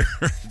get here?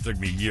 It took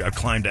me years. I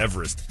climbed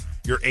Everest.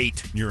 You're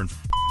 8. You're in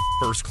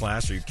first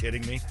class. Are you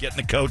kidding me? Get in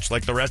the coach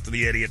like the rest of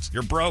the idiots.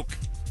 You're broke.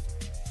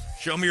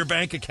 Show me your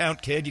bank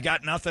account, kid. You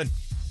got nothing.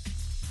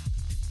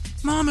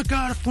 Mama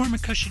got it for me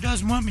because she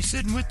doesn't want me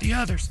sitting with the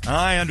others.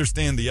 I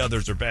understand the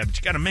others are bad, but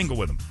you got to mingle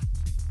with them.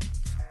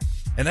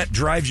 And that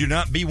drives you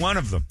not be one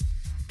of them.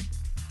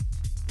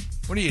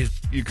 What are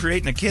you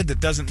creating a kid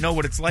that doesn't know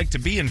what it's like to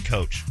be in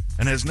coach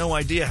and has no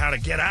idea how to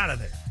get out of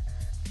there.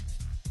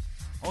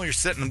 All you're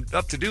setting them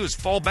up to do is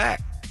fall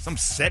back. Some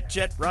set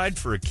jet ride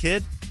for a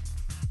kid.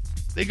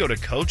 They go to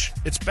coach.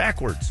 It's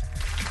backwards.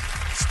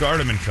 Start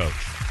them in coach.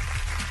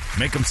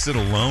 Make them sit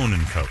alone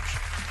in coach.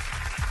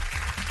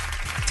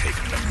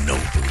 Taking them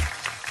Nobu.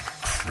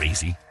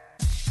 Crazy.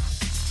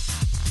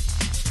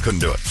 Couldn't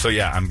do it. So,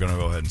 yeah, I'm going to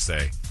go ahead and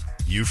say,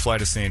 you fly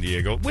to San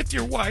Diego with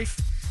your wife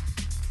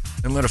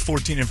and let a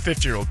 14 and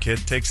 15-year-old kid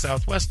take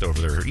Southwest over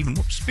there, or even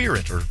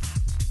Spirit, or,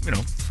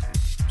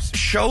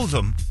 show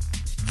them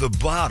the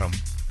bottom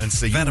and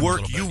say,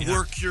 you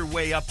work your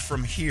way up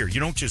from here. You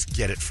don't just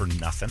get it for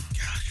nothing.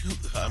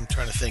 Gosh, I'm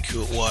trying to think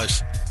who it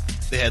was.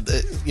 They had,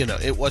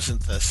 it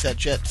wasn't the set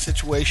jet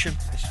situation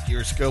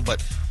years ago,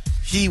 but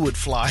he would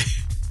fly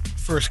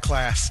first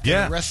class.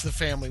 Yeah. And the rest of the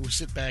family would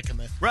sit back in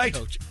the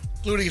coach,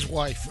 including his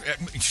wife.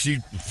 She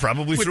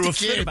probably threw a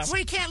fit about,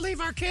 we can't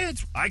leave our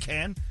kids. I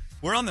can.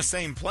 We're on the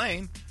same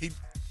plane.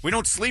 We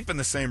don't sleep in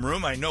the same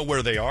room. I know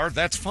where they are.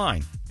 That's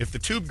fine. If the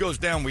tube goes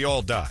down, we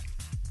all die.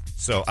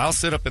 So I'll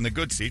sit up in the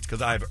good seats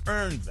because I've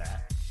earned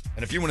that.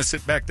 And if you want to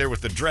sit back there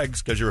with the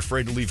dregs because you're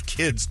afraid to leave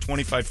kids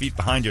 25 feet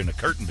behind you and a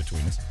curtain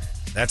between us,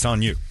 that's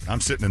on you.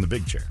 I'm sitting in the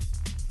big chair.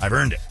 I've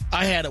earned it.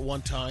 I had it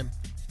one time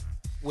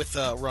with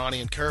Ronnie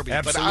and Kirby,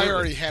 Absolutely. But I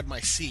already had my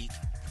seat,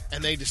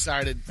 and they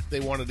decided they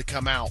wanted to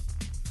come out.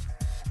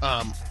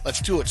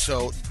 Let's do it.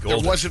 So There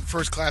wasn't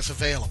first class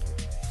available.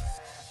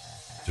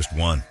 Just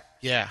one.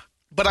 Yeah,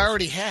 but I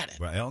already had it.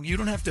 Well, you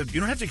don't have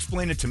to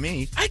explain it to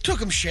me. I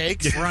took him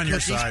shakes. We're on your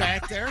side.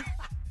 Back there.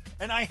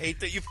 And I hate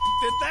that you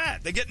did that.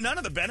 They get none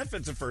of the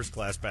benefits of first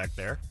class back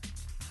there.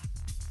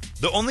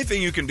 The only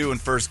thing you can do in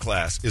first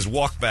class is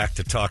walk back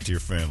to talk to your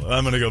family.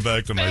 I'm going to go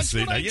back to my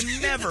seat. Now, you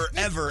never,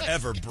 ever,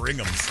 ever bring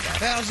them stuff.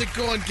 How's it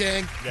going,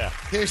 gang? Yeah.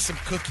 Here's some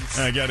cookies.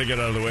 I got to get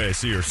out of the way. I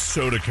see your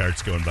soda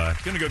cart's going by.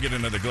 Going to go get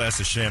another glass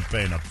of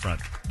champagne up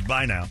front.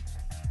 Bye now.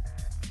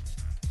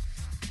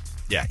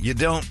 Yeah, you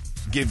don't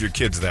give your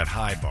kids that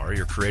high bar.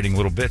 You're creating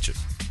little bitches.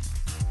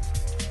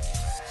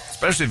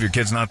 Especially if your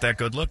kid's not that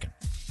good looking.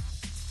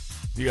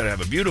 You got to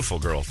have a beautiful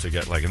girl to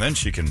get and then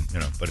she can,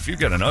 but if you've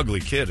got an ugly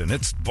kid and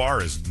its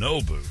bar is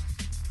Nobu,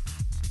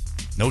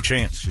 no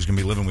chance. She's going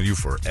to be living with you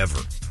forever.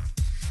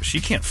 She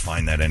can't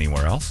find that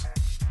anywhere else.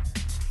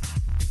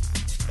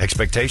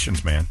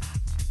 Expectations, man.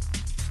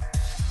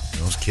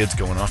 Those kids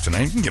going off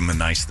tonight, you can give them a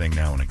nice thing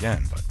now and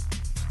again, but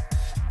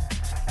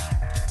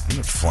I'm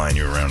not flying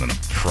you around in a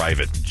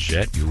private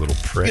jet, you little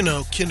prick.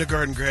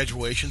 Kindergarten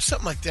graduation,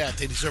 something like that.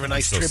 They deserve a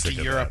nice trip to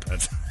Europe.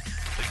 That's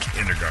the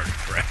kindergarten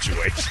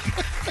graduation.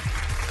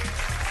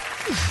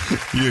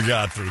 You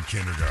got through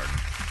kindergarten.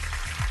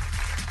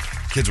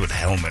 Kids with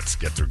helmets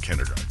get through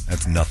kindergarten.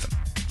 That's nothing.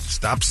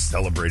 Stop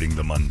celebrating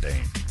the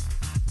mundane.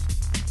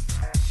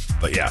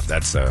 But yeah,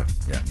 that's,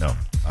 no.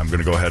 I'm going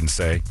to go ahead and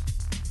say,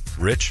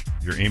 Rich,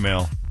 your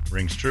email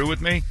rings true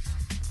with me.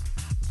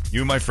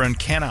 You, my friend,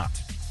 cannot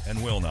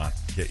and will not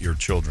get your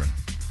children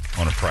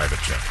on a private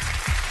jet.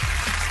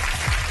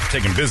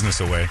 Taking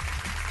business away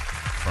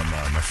from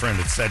my friend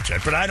at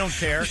SetJet, but I don't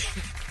care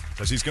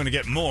because he's going to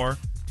get more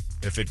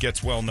if it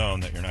gets well known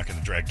that you're not going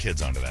to drag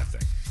kids onto that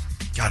thing.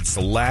 God, it's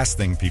the last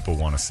thing people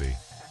want to see.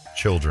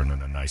 Children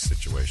in a nice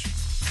situation.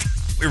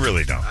 We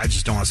really don't. I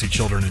just don't want to see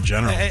children in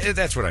general.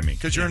 That's what I mean,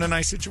 because you're in a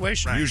nice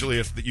situation. Right. Usually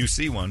if you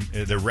see one,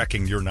 they're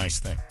wrecking your nice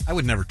thing. I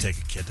would never take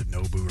a kid to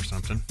Nobu or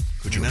something.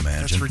 Could you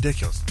imagine? That's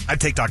ridiculous.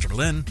 I'd take Dr.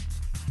 Lynn.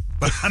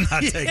 but I'm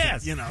not taking,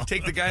 Yes. you know.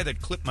 Take the guy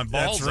that clipped my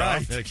balls That's right.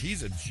 off. Like,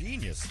 he's a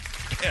genius.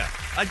 Yeah.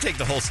 I'd take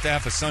the whole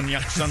staff of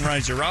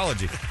Sunrise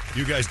Urology.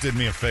 You guys did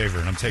me a favor,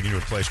 and I'm taking you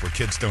to a place where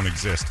kids don't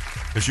exist.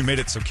 Because you made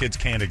it so kids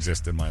can't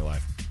exist in my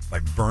life. By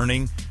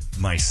burning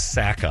my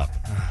sack up.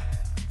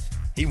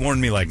 He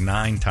warned me like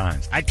 9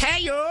 times. I tell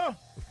you.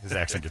 His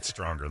accent gets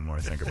stronger the more I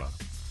think about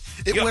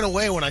it. It went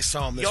away when I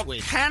saw him this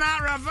week.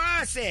 Cannot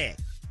reverse it.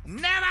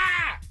 Never.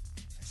 I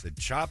said,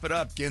 chop it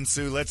up,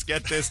 Ginsu. Let's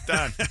get this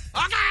done.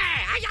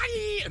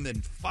 Okay. And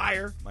then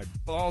fire. My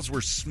balls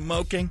were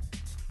smoking.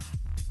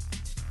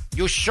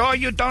 You sure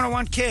you don't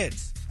want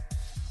kids?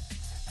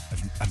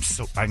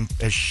 I'm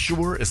as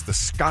sure as the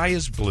sky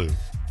is blue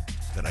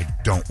that I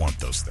don't want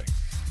those things.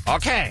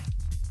 Okay.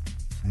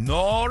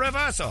 No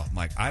reversal.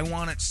 Mike, I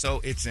want it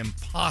so it's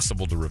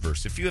impossible to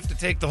reverse. If you have to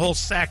take the whole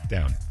sack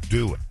down,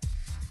 do it.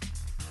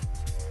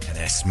 And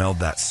I smelled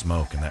that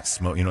smoke, and that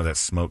smoke, that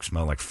smoke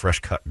smelled like fresh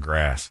cut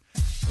grass.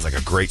 It was like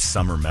a great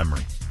summer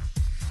memory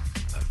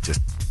of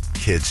just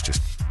kids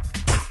just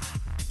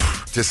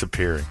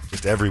disappearing.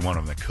 Just every one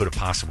of them that could have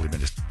possibly been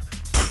just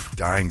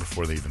dying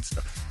before they even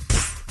started.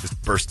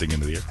 Just bursting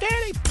into the air.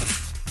 Daddy!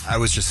 I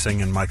was just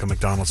singing Michael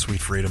McDonald's Sweet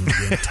Freedom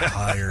the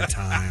entire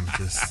time.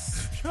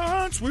 Just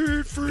John,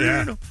 Sweet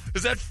Freedom. Yeah.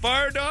 Is that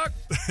fire, Doc?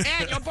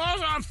 And your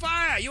balls are on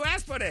fire. You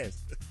asked for this.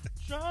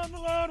 Shine the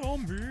light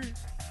on me.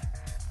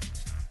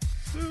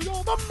 Do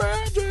all the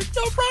magic.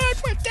 You're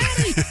right with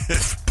Daddy.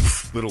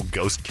 Little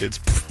ghost kids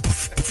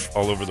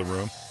all over the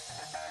room.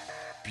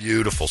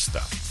 Beautiful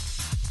stuff.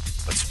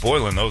 But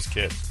spoiling those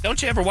kids.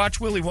 Don't you ever watch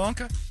Willy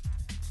Wonka?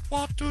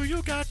 What do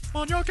you get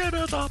when you get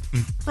it up?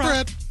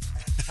 Bread.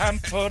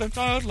 And put it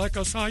out like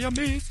a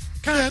Siamese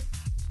cat.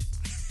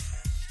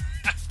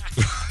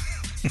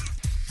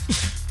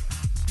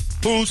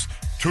 Who's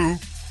to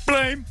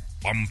blame?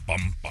 Bum,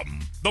 bum,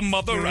 bum. The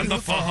mother and the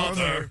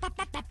father.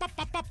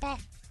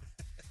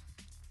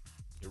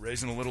 You're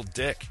raising a little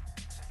dick.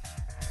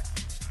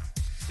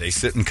 They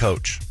sit and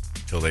coach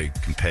until they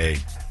can pay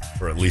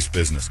for at least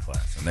business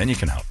class, and then you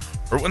can help.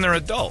 Or when they're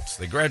adults,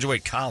 they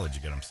graduate college,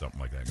 you get them something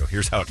like that. Go,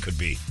 here's how it could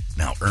be.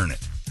 Now earn it.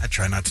 I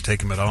try not to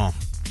take them at all.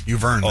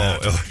 You've earned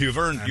that. You've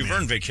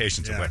earned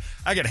vacations away.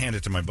 I got to hand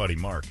it to my buddy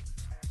Mark.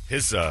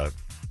 His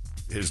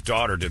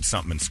daughter did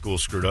something in school,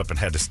 screwed up, and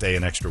had to stay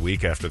an extra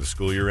week after the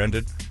school year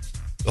ended.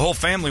 The whole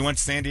family went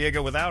to San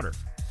Diego without her.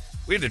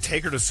 We had to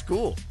take her to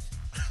school.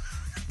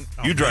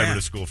 You drive her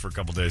to school for a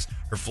couple days.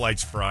 Her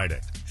flight's Friday.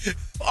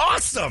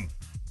 Awesome!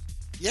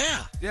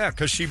 Yeah. Yeah,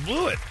 because she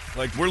blew it.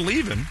 Like, we're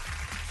leaving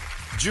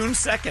June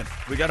 2nd.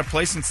 We got a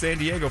place in San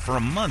Diego for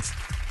a month.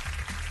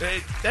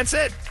 That's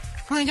it.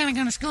 Well, I gotta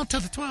go to school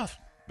till the 12th.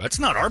 That's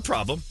not our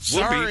problem.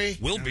 Sorry.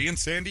 We'll be in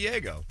San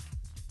Diego.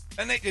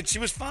 And she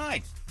was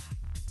fine.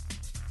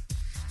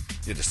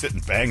 You had to sit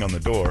and bang on the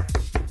door.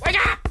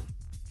 Wake up!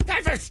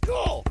 Time for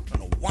school! I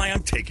don't know why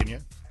I'm taking you.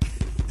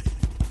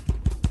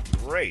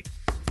 Great.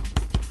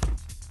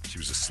 She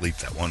was asleep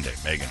that one day.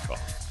 Megan called.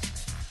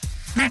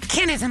 That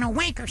kid isn't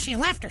awake or she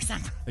left or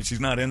something. And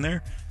she's not in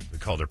there? We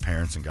called her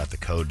parents and got the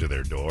code to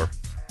their door.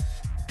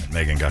 And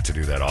Megan got to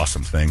do that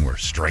awesome thing where a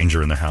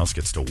stranger in the house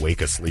gets to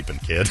wake a sleeping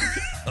kid.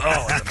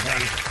 Oh, it's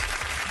amazing.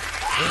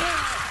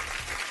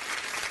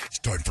 It's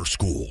time for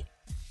school.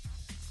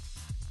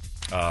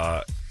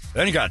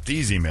 Then you got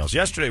these emails.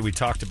 Yesterday we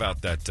talked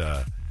about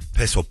that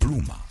Peso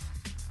Pluma,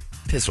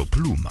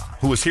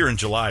 who was here in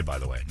July, by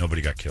the way.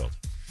 Nobody got killed.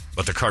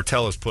 But the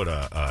cartel has put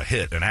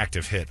an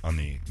active hit on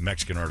the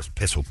Mexican artist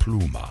Peso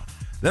Pluma.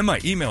 Then my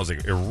emails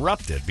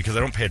erupted because I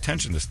don't pay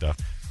attention to stuff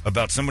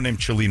about someone named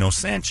Chileno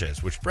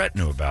Sanchez, which Brett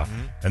knew about.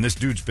 Mm-hmm. And this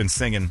dude's been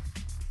singing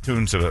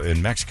tunes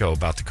in Mexico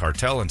about the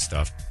cartel and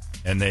stuff.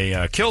 And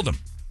they killed him.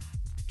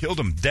 Killed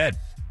him dead.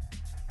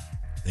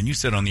 Then you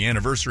said on the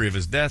anniversary of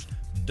his death,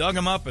 dug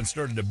him up and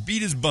started to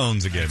beat his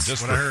bones again. That's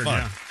just what for I heard, fun.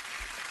 Yeah.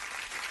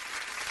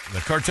 The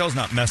cartel's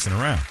not messing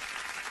around.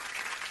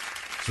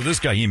 So this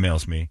guy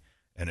emails me,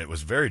 and it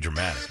was very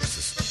dramatic. It's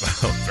just,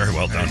 very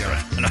well done,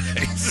 Brett.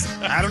 Nice.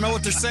 I don't know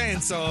what they're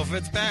saying, so if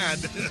it's bad.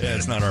 Yeah,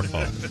 it's not our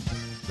fault.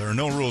 There are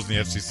no rules in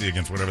the FCC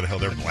against whatever the hell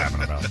they're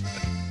blabbing about.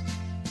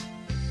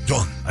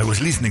 John, I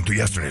was listening to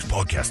yesterday's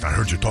podcast. I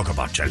heard you talk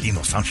about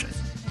Chileno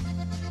Sanchez.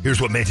 Here's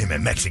what made him a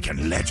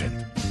Mexican legend.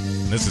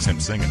 And this is him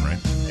singing, right?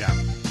 Yeah.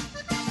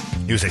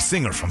 He was a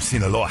singer from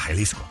Sinaloa,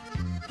 Jalisco.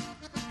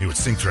 He would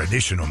sing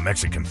traditional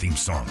Mexican-themed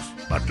songs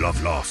about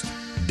love lost,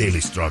 daily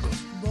struggles.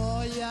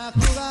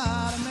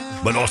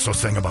 But also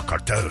sang about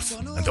cartels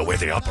and the way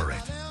they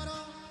operate.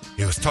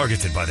 He was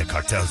targeted by the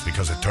cartels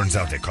because it turns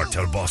out a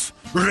cartel boss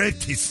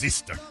raped his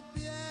sister.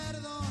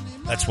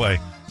 That's why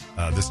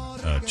this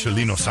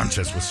Chileno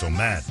Sanchez was so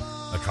mad.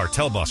 A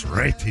cartel boss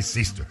raped his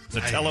sister. It's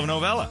a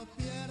telenovela.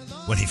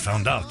 When he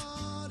found out,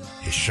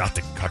 he shot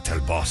the cartel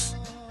boss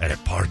at a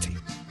party.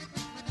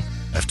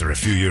 After a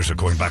few years of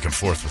going back and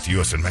forth with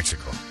U.S. and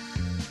Mexico,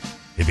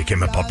 he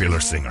became a popular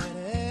singer.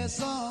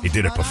 He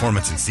did a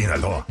performance in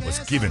Sinaloa, was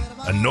given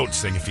a note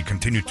saying if he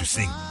continued to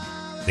sing,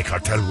 the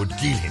cartel would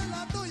kill him.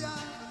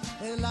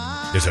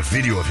 There's a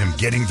video of him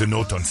getting the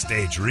note on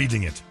stage,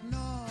 reading it,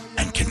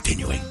 and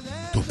continuing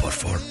to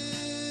perform.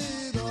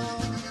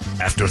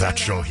 After that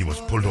show, he was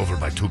pulled over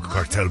by 2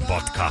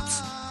 cartel-bought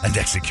cops and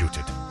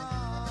executed.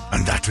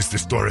 And that is the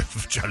story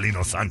of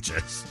Chalino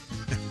Sanchez.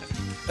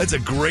 That's a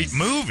great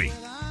movie.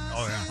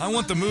 Oh, yeah. I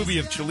want the movie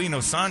of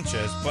Chalino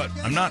Sanchez, but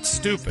I'm not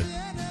stupid.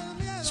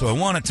 So I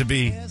want it to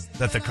be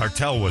that the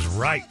cartel was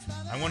right.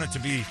 I want it to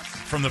be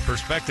from the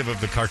perspective of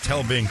the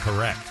cartel being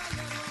correct.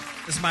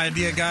 This is my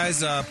idea,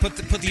 guys. Put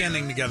the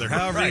ending together.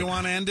 However Right. you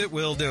want to end it,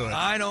 we'll do it.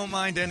 I don't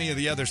mind any of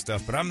the other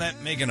stuff, but I'm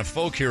not making a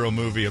folk hero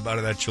movie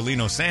about that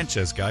Chalino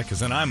Sanchez guy, because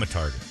then I'm a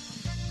target.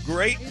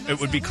 Great. It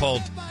would be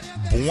called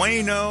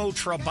Bueno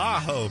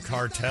Trabajo,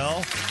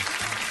 Cartel.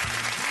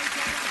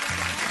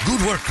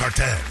 Good work,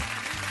 Cartel.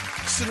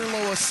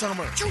 Sinaloa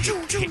Summer.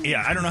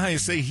 Yeah, I don't know how you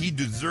say he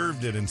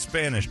deserved it in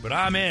Spanish, but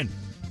I'm in.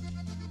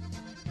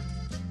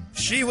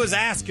 She was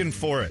asking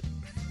for it.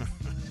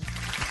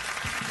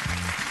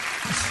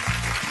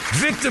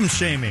 Victim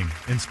shaming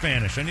in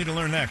Spanish. I need to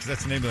learn that because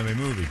that's the name of my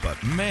movie.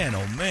 But man,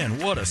 oh man,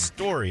 what a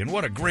story and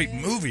what a great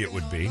movie it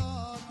would be.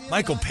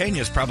 Michael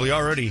Pena's probably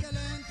already...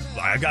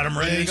 I got him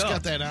ready to He's go.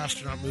 got that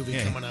astronaut movie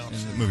coming out.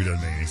 The movie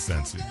doesn't make any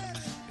sense.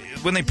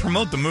 When they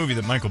promote the movie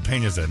that Michael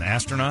Pena's an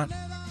astronaut,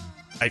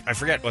 I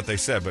forget what they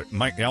said, but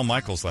Al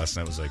Michaels last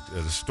night was like,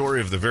 the story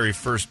of the very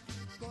first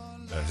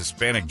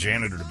Hispanic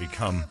janitor to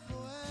become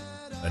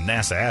a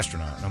NASA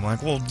astronaut. And I'm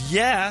like, well,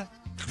 yeah.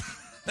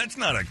 That's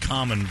not a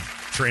common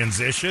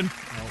transition.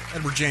 Well,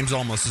 Edward James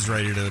almost is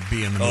ready to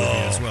be in the movie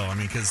as well. I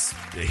mean, because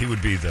he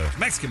would be the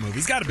Mexican movie.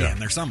 He's got to be in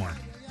there somewhere.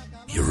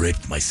 You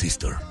raped my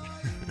sister.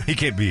 He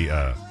can't be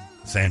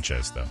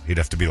Sanchez, though. He'd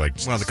have to be like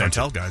one of the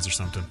cartel guys or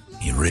something.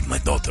 You raped my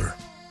daughter.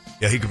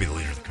 Yeah, he could be the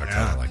leader of the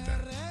cartel. I like that.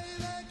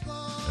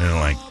 And then,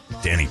 like,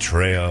 Danny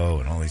Trejo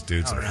and all these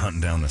dudes that are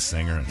hunting down the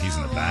singer, and he's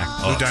in the back.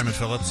 Blue Diamond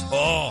Phillips.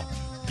 Oh,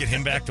 get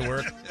him back to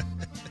work.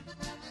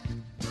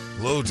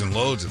 Loads and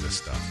loads of this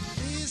stuff.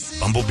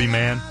 Bumblebee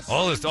Man.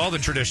 All the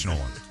traditional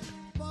ones.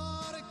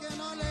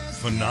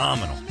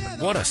 Phenomenal.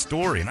 What a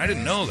story. And I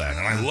didn't know that.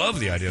 And I love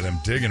the idea of them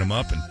digging him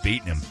up and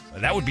beating him.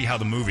 That would be how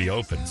the movie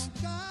opens.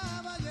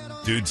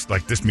 Dudes,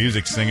 like this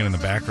music singing in the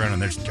background,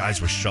 and there's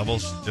guys with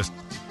shovels just...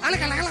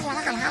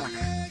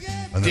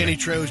 Danny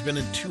Trejo's been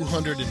in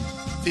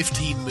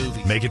 215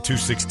 movies. Make it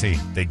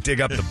 216. They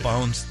dig up the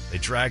bones, they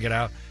drag it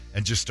out,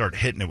 and just start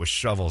hitting it with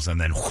shovels, and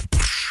then...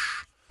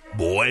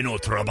 Bueno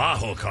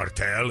Trabajo,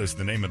 Cartel is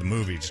the name of the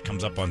movie. It just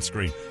comes up on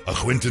screen. A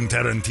Quentin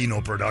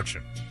Tarantino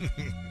production.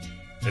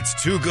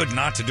 It's too good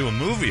not to do a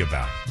movie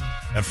about it.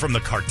 And from the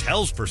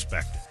cartel's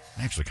perspective,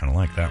 I actually kind of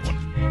like that one.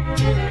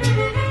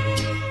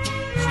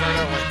 Start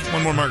out like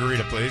One more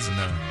margarita, please, and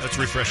let's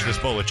refresh this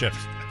bowl of chips.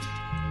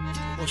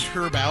 almost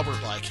Herb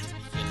Albert like.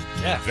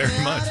 Yeah,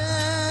 very much.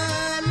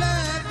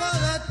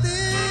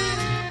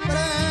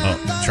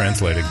 Oh,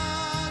 translating.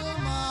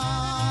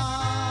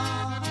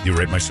 You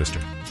raped my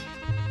sister.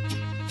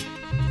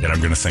 And I'm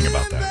going to sing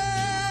about that.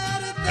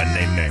 And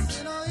name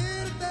names.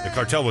 The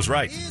cartel was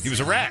right. He was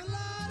a rat.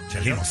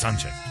 Chalino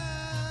Sanchez.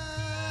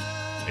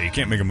 Yeah, you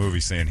can't make a movie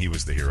saying he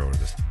was the hero or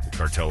the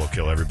cartel will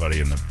kill everybody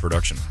in the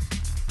production.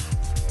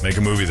 Make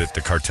a movie that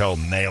the cartel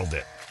nailed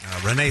it.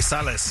 Renee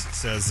Salas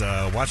says,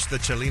 watch the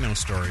Chalino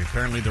story.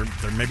 Apparently,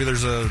 maybe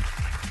there's a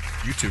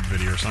YouTube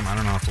video or something. I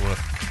don't know. I'll have to look.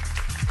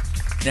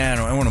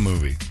 Yeah, I want a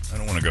movie. I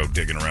don't want to go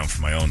digging around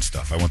for my own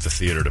stuff. I want the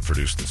theater to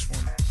produce this for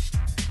me.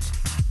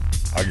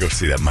 I'll go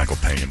see that Michael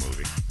Pena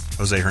movie.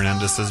 Jose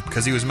Hernandez says,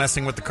 because he was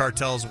messing with the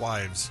cartel's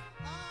wives.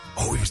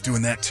 Oh, he was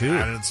doing that too.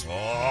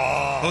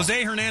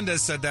 Jose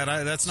Hernandez said that.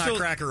 That's not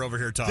Cracker over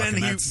here talking.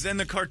 Then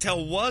the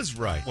cartel was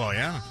right. Well,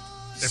 yeah.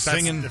 If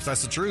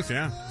that's the truth,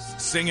 yeah.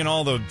 Singing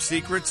all the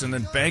secrets and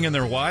then banging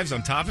their wives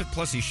on top of it.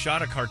 Plus, he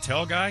shot a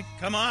cartel guy.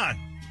 Come on.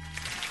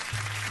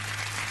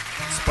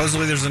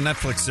 Supposedly, there's a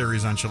Netflix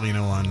series on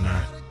Chalino on.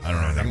 I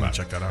don't know. I'm going to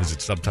check that out. Is it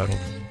subtitled?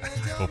 I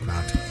hope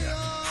not. Yeah.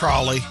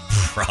 Probably.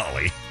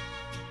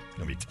 It's going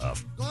to be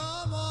tough.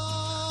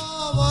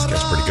 This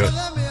guy's pretty good.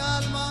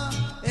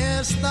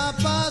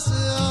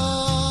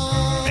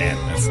 Man,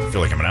 I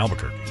feel like I'm in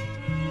Albuquerque.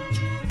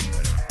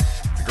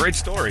 It's a great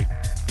story.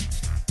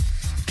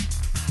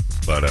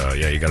 But,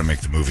 yeah, you got to make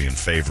the movie in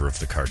favor of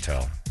the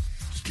cartel.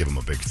 Just give them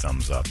a big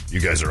thumbs up. You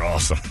guys are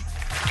awesome.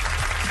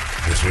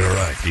 Yes, we were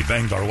right. He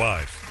banged our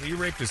wives. Well, you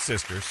raped his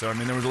sister, so, I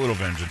mean, there was a little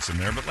vengeance in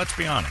there, but let's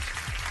be honest.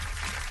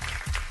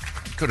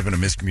 It could have been a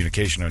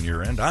miscommunication on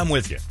your end. I'm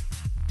with you.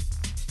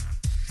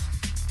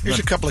 Here's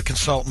a couple of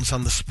consultants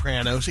on The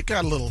Sopranos. It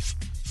got a little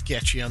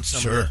sketchy on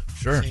some of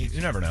the scenes.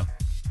 You never know.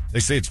 They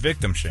say it's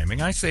victim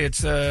shaming. I say it's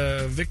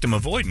victim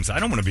avoidance. I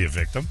don't want to be a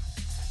victim.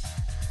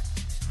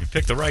 You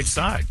pick the right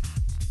side.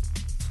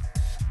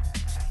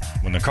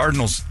 When the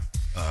Cardinals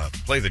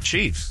play the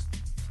Chiefs,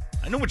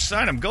 I know which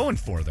side I'm going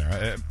for there.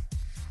 I'm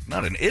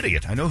not an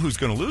idiot. I know who's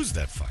going to lose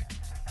that fight.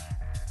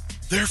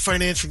 They're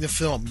financing the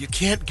film. You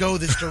can't go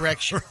this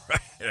direction.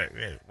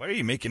 Why are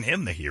you making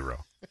him the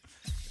hero?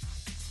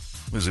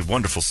 He's a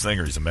wonderful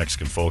singer. He's a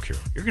Mexican folk hero.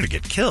 You're going to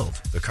get killed.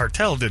 The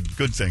cartel did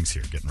good things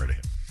here, getting rid of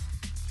him.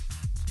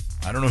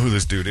 I don't know who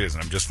this dude is,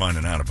 and I'm just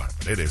finding out about it,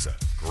 but it is a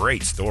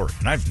great story.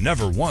 And I've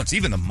never once,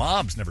 even the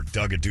mob's never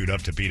dug a dude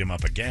up to beat him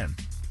up again.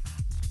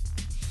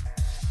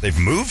 They've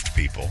moved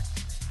people.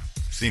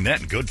 Seen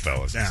that in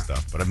Goodfellas and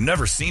stuff, but I've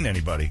never seen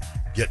anybody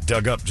get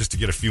dug up just to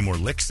get a few more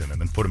licks in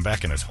and then put him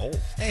back in his hole.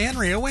 Hey,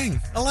 Henry, a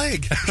wing, a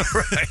leg.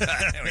 Right.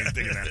 I was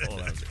digging that hole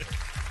out.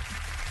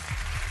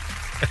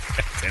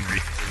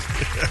 Henry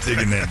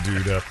digging that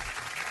dude up.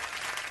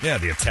 Yeah,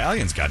 the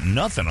Italians got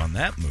nothing on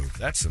that move.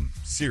 That's some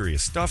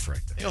serious stuff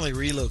right there. They only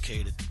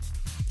relocated.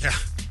 Yeah.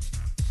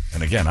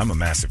 And again, I'm a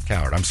massive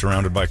coward. I'm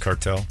surrounded by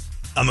cartel.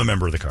 I'm a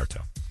member of the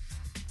cartel.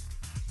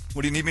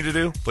 What do you need me to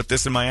do? Put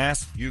this in my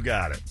ass? You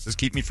got it. Does this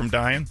keep me from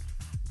dying?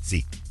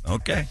 See.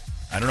 Okay.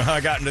 I don't know how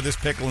I got into this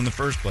pickle in the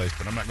first place,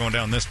 but I'm not going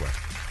down this way.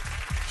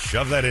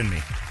 Shove that in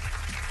me.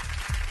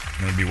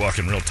 I'm going to be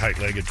walking real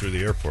tight-legged through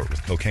the airport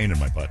with cocaine in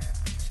my butt.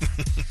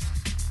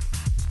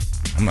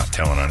 I'm not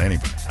telling on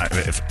anybody.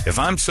 If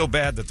I'm so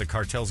bad that the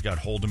cartel's got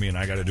hold of me and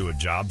I got to do a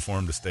job for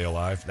them to stay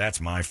alive, that's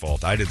my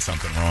fault. I did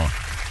something wrong.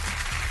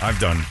 I've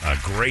done a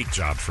great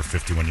job for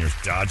 51 years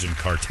dodging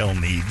cartel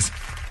needs.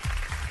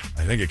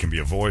 I think it can be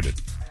avoided.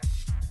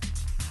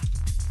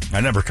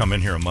 I never come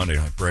in here on Monday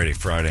like Brady,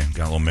 Friday, and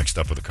got a little mixed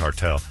up with the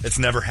cartel. It's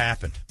never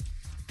happened.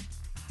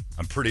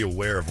 I'm pretty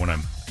aware of when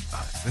I'm,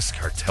 this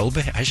cartel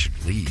band? I should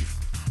leave.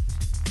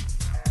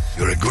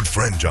 You're a good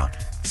friend, John.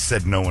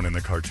 Said no one in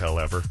the cartel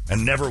ever,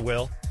 and never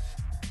will.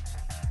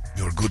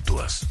 You're good to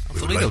us.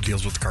 Toledo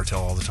deals with the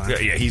cartel all the time.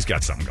 Yeah, he's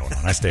got something going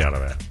on. I stay out of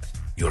that.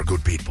 You're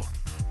good people.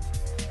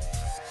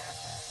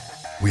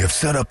 We have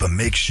set up a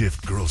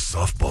makeshift girls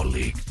softball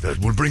league that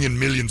will bring in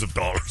millions of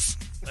dollars.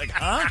 Like,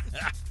 huh?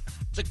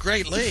 It's a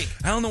great league.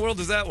 How in the world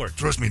does that work?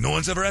 Trust me, no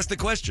one's ever asked the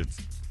questions.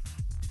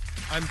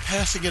 I'm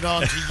passing it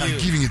on to you. I'm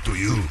giving it to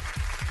you.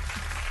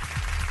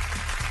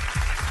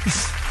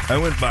 I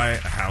went by a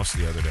house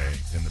the other day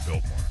in the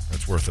Biltmore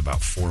that's worth about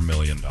 $4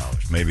 million,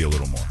 maybe a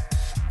little more.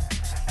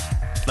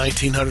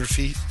 1,900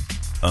 feet.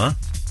 Huh?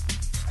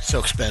 So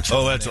expensive.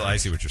 Oh, that's I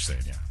see what you're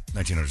saying, yeah.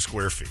 1,900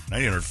 square feet.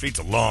 1,900 feet's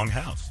a long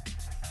house.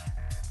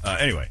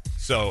 Anyway,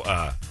 so,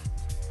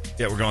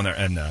 yeah, we're going there,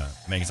 and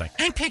Megan's like,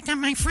 I picked up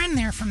my friend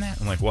there from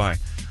that. I'm like, why?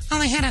 Oh,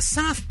 they had a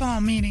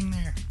softball meeting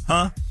there.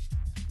 Huh?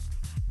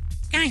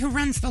 Guy who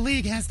runs the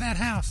league has that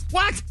house.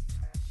 What?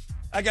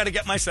 I got to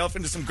get myself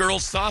into some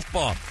girls'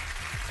 softball.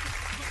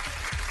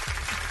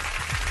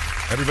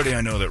 Everybody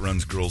I know that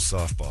runs girls'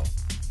 softball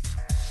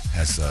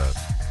has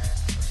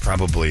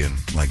probably in,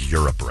 like,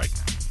 Europe right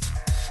now.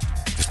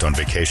 Just on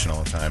vacation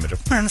all the time.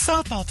 We're in a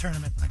softball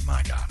tournament. Like,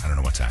 my God, I don't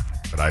know what's happening.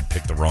 But I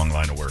picked the wrong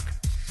line of work.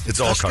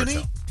 It's all Tuscany?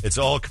 cartel. It's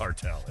all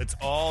cartel. It's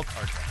all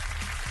cartel.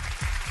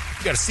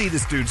 You got to see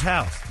this dude's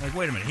house. Like,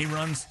 wait a minute. He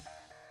runs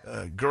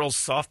girls'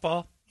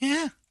 softball?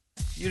 Yeah.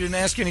 You didn't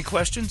ask any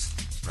questions?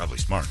 Probably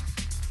smart.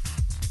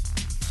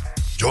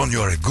 John,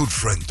 you are a good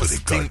friend to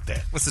the cartel.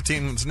 What's the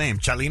team's name?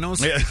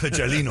 Chalinos? Yeah, the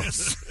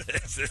Chalinos.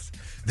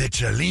 The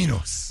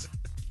Chalinos.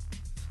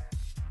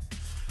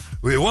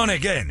 We won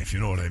again, if you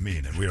know what I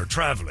mean, and we are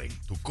traveling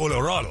to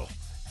Colorado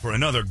for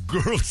another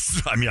girls...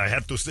 I mean, I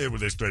have to say it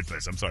with a straight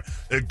face, I'm sorry.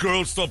 A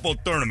girls'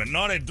 softball tournament,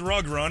 not a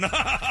drug run. We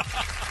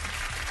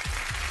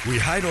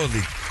hide all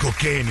the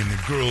cocaine in the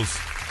girls,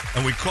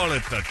 and we call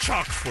it the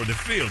chalk for the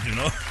field, you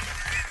know?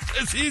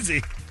 It's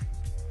easy.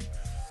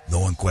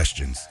 No one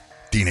questions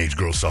teenage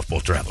girls'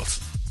 softball travels.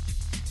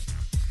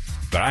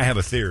 But I have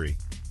a theory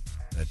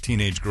that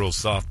teenage girls'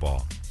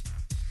 softball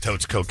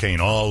totes cocaine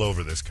all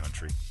over this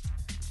country,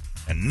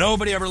 and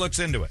nobody ever looks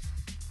into it.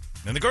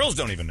 And the girls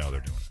don't even know they're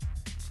doing it.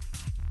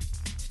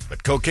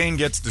 But cocaine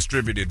gets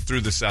distributed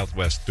through the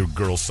Southwest through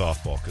girls'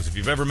 softball. Because if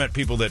you've ever met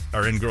people that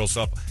are in girls'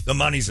 softball, the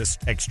money's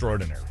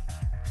extraordinary.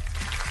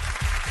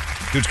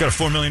 Dude's got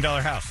a $4 million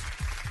house.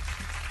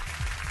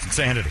 It's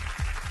insanity.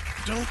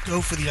 Don't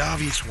go for the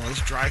obvious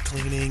ones, dry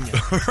cleaning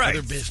and Right.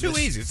 other business. It's too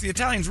easy. It's the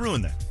Italians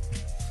ruined that.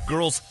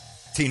 Girls,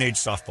 teenage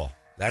softball.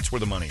 That's where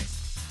the money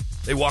is.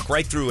 They walk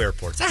right through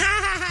airports.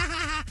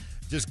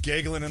 Just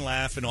giggling and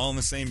laughing, all in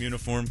the same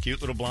uniform.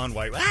 Cute little blonde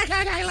white.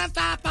 I love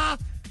softball.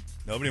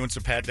 Nobody wants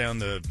to pat down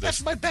the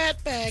That's my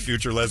bat bag.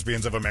 future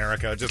lesbians of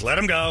America. Just let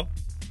them go.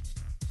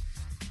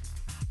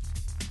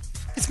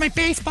 It's my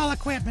baseball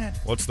equipment.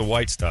 What's the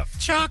white stuff?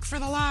 Chalk for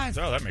the live.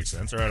 Oh, that makes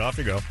sense. All right, off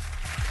you go.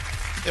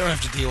 They don't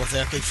have to deal with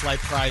that. They fly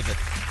private.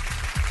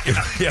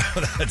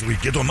 Yeah, we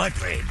get on my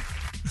plane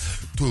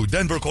to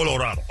Denver,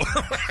 Colorado.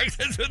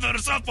 This is not a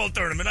softball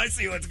tournament. I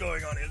see what's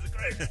going on here. It's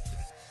great.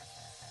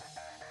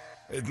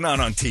 It's not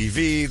on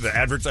TV. The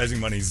advertising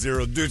money's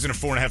zero. Dude's in a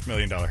 $4.5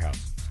 million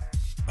house.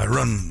 I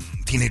run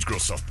teenage girl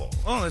softball.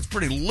 Oh, that's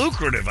pretty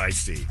lucrative, I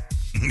see.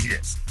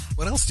 Yes.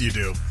 What else do you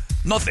do?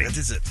 Nothing. That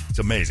is it. It's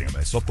amazing. I'm a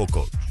softball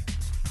coach.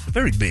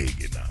 Very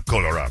big in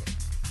Colorado.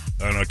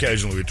 And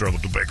occasionally we travel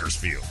to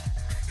Bakersfield.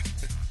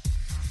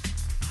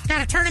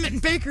 Got a tournament in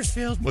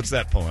Bakersfield. What's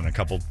that pulling? A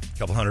couple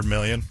 $100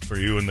 million for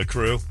you and the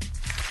crew?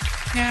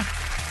 Yeah.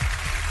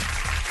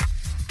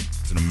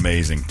 It's an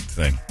amazing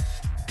thing.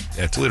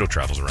 Yeah, Toledo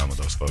travels around with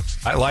those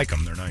folks. I like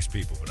them. They're nice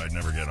people, but I'd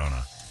never get on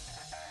a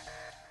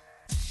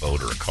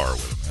boat or a car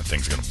with them. That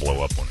thing's going to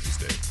blow up one of these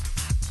days.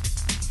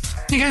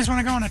 You guys want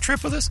to go on a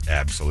trip with us?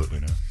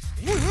 Absolutely not.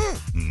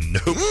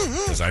 Nope,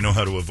 because I know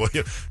how to avoid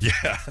it.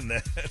 Yeah, and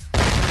then...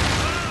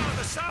 Oh,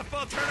 the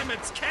softball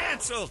tournament's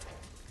canceled.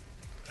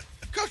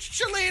 Coach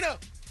Chelino.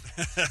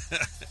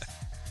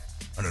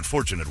 An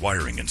unfortunate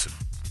wiring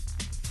incident.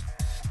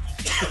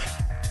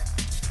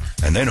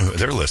 And they know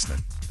they're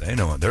listening. They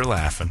know they're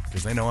laughing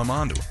because they know I'm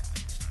onto it.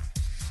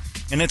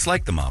 And it's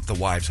like the mob. The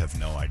wives have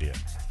no idea.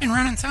 Been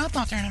running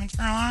softball tournaments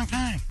for a long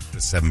time.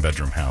 It's a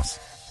 7-bedroom house.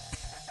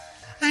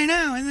 I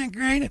know, isn't it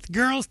great? It's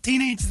girls'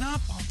 teenage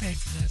softball paid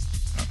for this.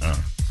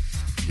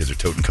 You guys are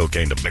toting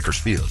cocaine to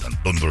Bakersfield in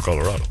Denver,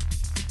 Colorado.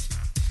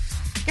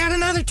 Got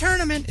another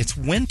tournament It's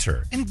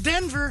winter. in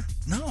Denver.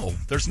 No,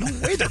 there's no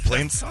way they're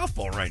playing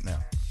softball right now.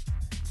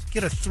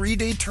 Get a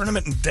 3-day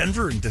tournament in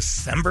Denver in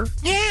December?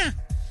 Yeah.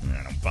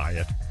 I don't buy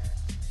it.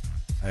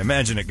 I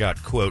imagine it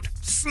got, quote,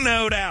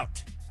 snowed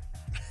out.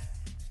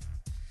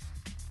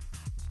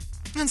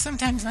 And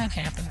sometimes that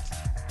happens.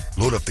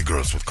 Load up the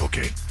girls with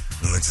cocaine.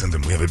 And let's send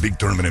them. We have a big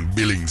tournament in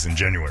Billings in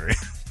January.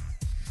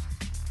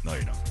 No,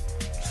 you don't.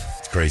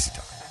 It's crazy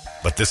talk.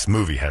 But this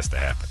movie has to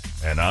happen.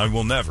 And I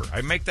will never,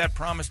 I make that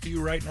promise to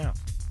you right now.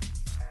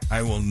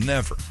 I will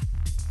never,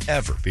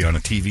 ever be on a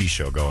TV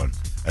show going,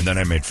 and then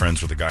I made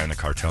friends with a guy in the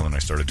cartel and I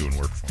started doing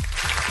work for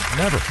him.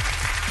 Never.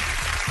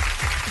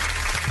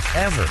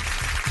 Ever.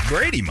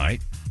 Brady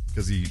might,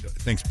 because he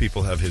thinks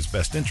people have his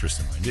best interest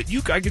in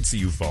mind. I could see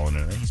you falling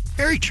in it. He's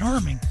Very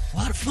charming. A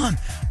lot of fun.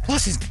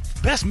 Plus, his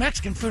best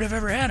Mexican food I've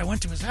ever had. I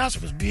went to his house.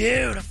 It was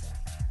beautiful.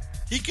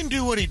 He can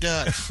do what he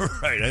does.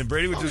 right. And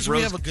Brady would As long just as we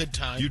roast. have a good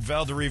time. You'd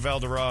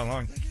Valderrama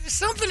along. There's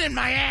something in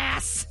my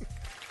ass.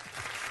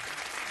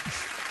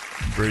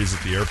 Brady's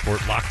at the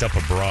airport, locked up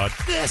abroad.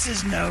 This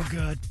is no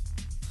good.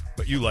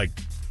 But you like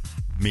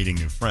meeting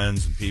new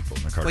friends and people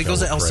in the cartel. Well, he goes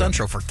to El with Fred.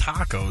 Centro for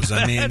tacos.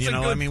 I mean, That's you a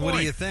know, good what do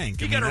point. you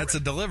think? You I mean, gotta- that's a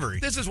delivery.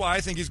 This is why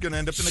I think he's going to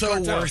end up in the So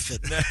cartel. worth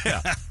it.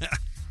 Yeah.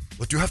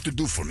 What you have to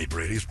do for me,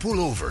 Brady, is pull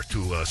over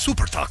to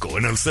Super Taco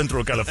in El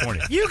Centro,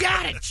 California. You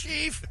got it,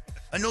 Chief.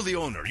 I know the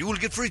owner. You will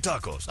get free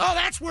tacos. Oh,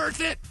 that's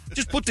worth it.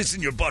 Just put this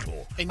in your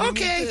butthole. And you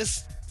Okay. need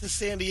this to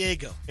San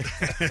Diego.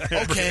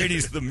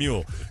 Brady's the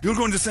mule. You're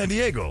going to San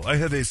Diego. I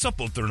have a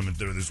softball tournament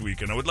there this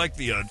week, and I would like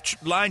the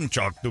line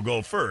chalk to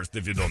go first,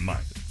 if you don't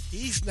mind.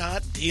 He's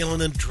not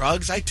dealing in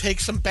drugs. I take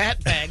some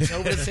bat bags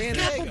over to San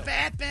Couple Diego.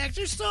 bat bags.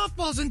 There's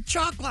softballs and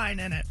chalk line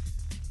in it.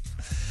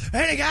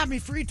 And they got me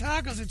free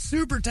tacos at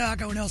Super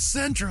Taco in El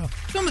Centro.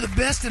 Some of the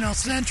best in El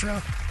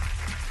Centro.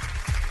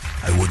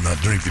 I would not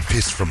drink the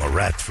piss from a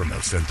rat from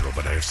El Centro,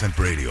 but I have sent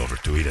Brady over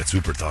to eat at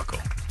Super Taco.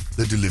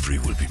 The delivery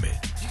will be made.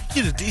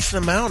 You get a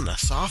decent amount in a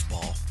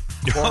softball.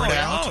 Pour it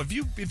out.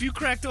 if you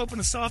cracked open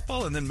a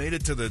softball and then made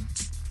it to the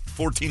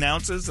 14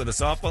 ounces of a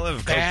softball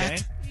of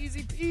Bat. cocaine,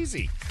 easy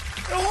peasy.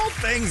 The whole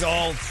thing's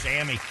all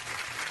shammy.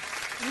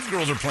 These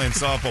girls are playing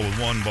softball with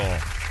one ball.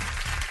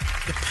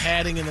 The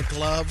padding and the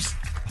gloves.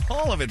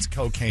 All of it's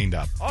cocained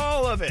up.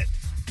 All of it.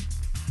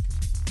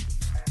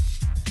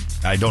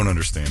 I don't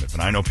understand it, but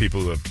I know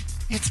people who have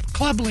It's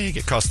Club League.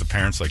 it cost the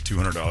parents like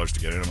 $200 to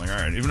get in. I'm like, all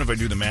right, even if I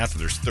do the math,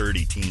 there's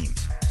 30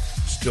 teams.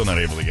 Still not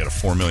able to get a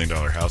 $4 million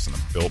house in a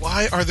built.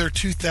 Why are there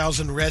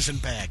 2,000 resin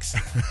bags?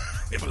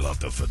 We have a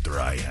lot of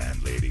dry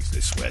hand ladies. They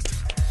sweat.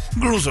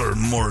 Girls are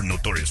more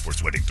notorious for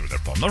sweating through their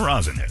palm. The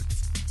rosin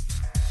helps.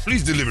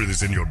 Please deliver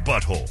this in your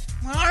butthole.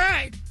 All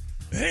right.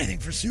 Anything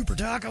for Super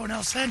Taco in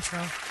El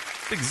Centro.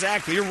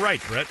 Exactly. You're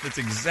right, Brett. That's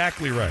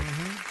exactly right.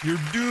 You're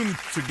doomed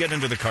to get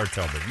into the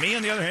cartel. But me,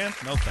 on the other hand,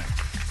 no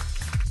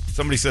thanks.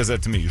 Somebody says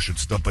that to me. You should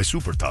stop by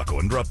Super Taco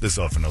and drop this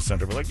off in El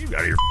Centro. We're like, you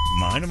out of your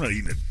mind. I'm not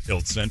eating at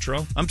El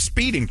Centro. I'm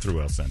speeding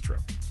through El Centro.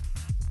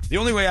 The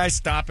only way I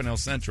stop in El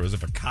Centro is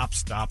if a cop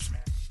stops me.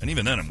 And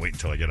even then, I'm waiting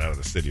until I get out of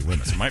the city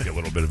limits. It might be a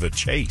little bit of a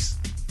chase.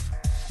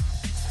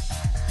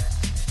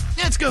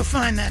 Let's go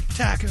find that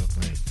taco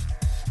place.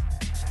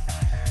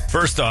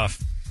 First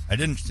off, I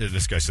didn't.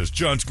 This guy says,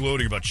 John's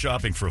gloating about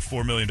shopping for a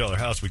 $4 million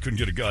house. We couldn't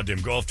get a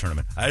goddamn golf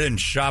tournament. I didn't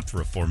shop for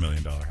a $4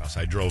 million house.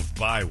 I drove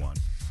by one.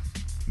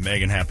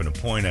 Megan happened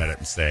to point at it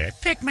and say,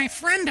 Picked my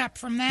friend up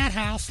from that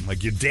house. I'm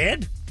like, you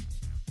did?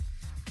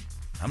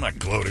 I'm not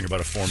gloating about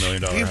a $4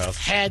 million You've house.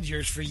 had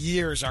yours for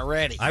years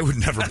already. I would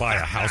never buy a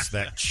house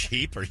that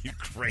cheap. Are you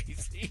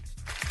crazy?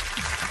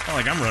 Not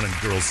like I'm running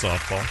girls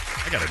softball.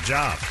 I got a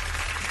job.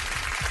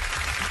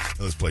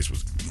 This place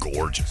was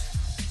gorgeous.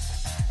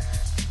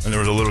 And there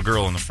was a little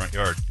girl in the front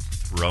yard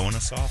throwing a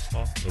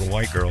softball. Little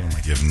white girl. I'm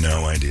like, you have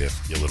no idea,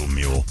 you little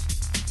mule.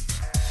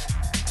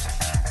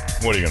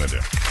 What are you going to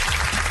do?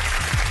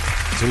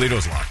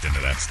 Toledo's locked into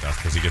that stuff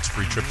because he gets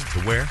free trips to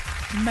where?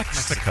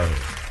 Mexico.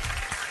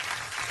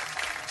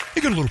 They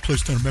got a little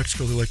place down in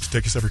Mexico they like to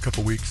take us every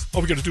couple weeks.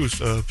 All we got to do is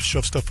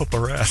shove stuff up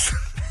our ass.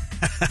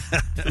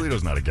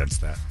 Toledo's not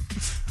against that.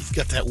 He's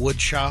got that wood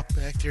shop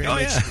back there. He Oh,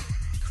 makes yeah.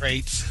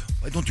 crates.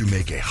 Why don't you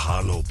make a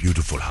hollow,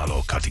 beautiful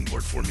hollow cutting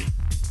board for me?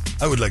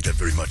 I would like that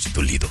very much,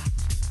 Toledo.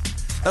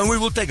 And we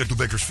will take it to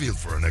Bakersfield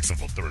for our next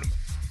football tournament.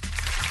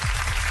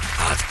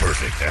 Ah, it's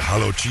perfect. A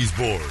hollow cheese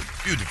board.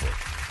 Beautiful.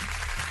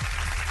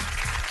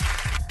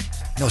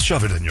 Now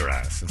shove it in your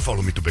ass and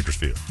follow me to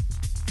Bakersfield.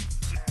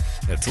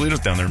 Yeah, Toledo's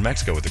down there in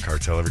Mexico with the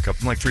cartel every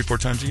couple, like 3-4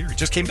 times a year. He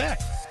just came back.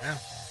 Yeah.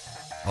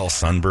 All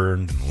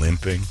sunburned and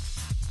limping.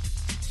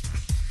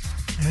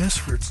 Ass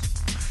hurts.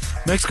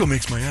 Mexico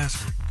makes my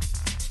ass hurt.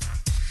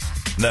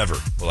 Never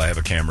will I have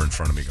a camera in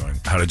front of me going,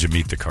 how did you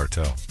meet the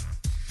cartel?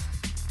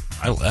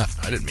 I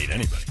left. I didn't meet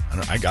anybody.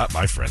 I got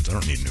my friends. I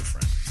don't need a new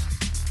friend.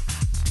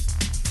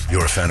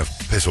 You're a fan of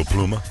Peso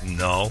Pluma?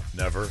 No,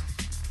 never.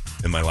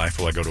 In my life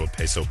will I go to a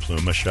Peso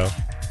Pluma show?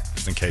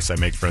 Just in case I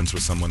make friends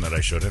with someone that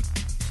I shouldn't.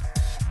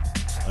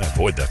 I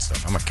avoid that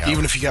stuff. I'm a coward.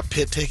 Even if you got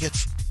pit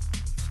tickets?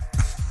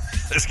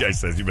 This guy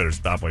says you better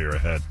stop while you're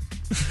ahead.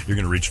 You're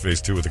going to reach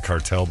phase 2 with the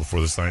cartel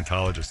before the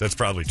Scientologist. That's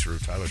probably true.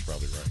 Tyler's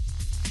probably right.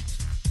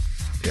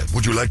 Yeah,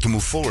 would you like to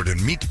move forward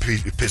and meet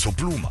Peso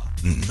Pluma?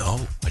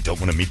 No, I don't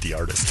want to meet the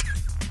artist.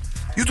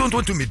 You don't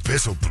want to meet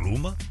Peso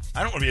Pluma?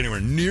 I don't want to be anywhere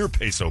near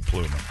Peso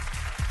Pluma.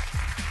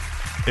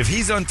 If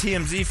he's on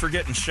TMZ for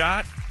getting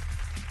shot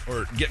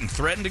or getting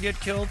threatened to get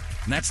killed,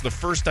 and that's the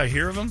first I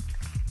hear of him,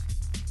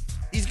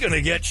 he's going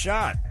to get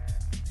shot.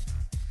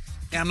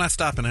 Yeah, I'm not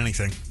stopping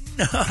anything.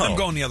 No. I'm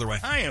going the other way.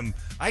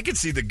 I could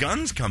see the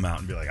guns come out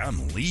and be like,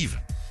 I'm leaving.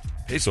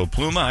 Peso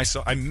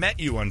Pluma, I met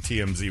you on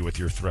TMZ with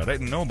your threat. I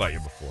didn't know about you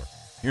before.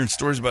 Hearing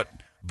stories about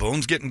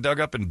bones getting dug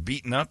up and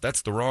beaten up,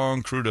 that's the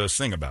wrong crew to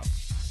sing about.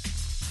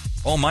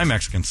 All my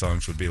Mexican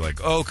songs would be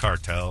like, oh,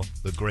 cartel,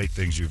 the great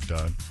things you've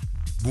done.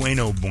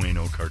 Bueno,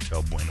 bueno,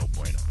 cartel, bueno,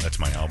 bueno. That's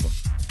my album.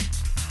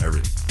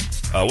 Everything.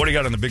 What do you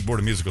got on the big board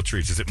of musical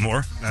treats? Is it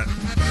more?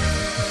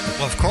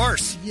 Well, of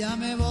course. I'd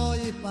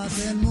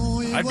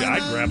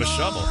grab a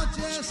shovel.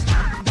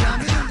 Start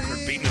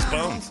beating his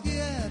bones.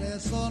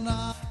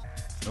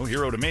 No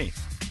hero to me.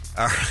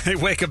 All right,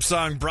 wake up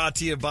song brought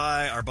to you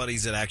by our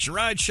buddies at Action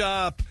Ride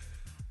Shop.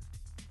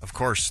 Of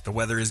course, the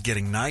weather is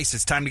getting nice.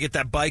 It's time to get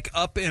that bike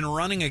up and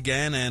running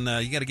again, and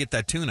you got to get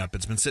that tune-up.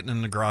 It's been sitting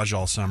in the garage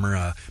all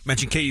summer.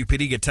 Mention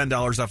KUPD, get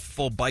 $10 off a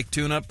full bike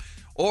tune-up,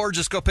 or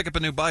just go pick up a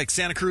new bike.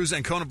 Santa Cruz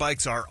and Kona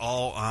bikes are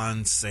all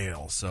on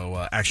sale.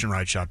 So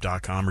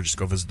actionrideshop.com, or just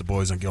go visit the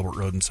boys on Gilbert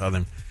Road in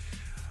Southern.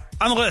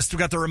 On the list, we've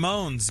got the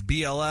Ramones,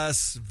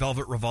 BLS,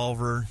 Velvet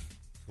Revolver,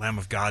 Lamb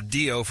of God,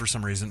 Dio for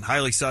some reason,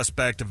 Highly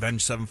Suspect,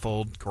 Avenged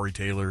Sevenfold, Corey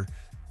Taylor,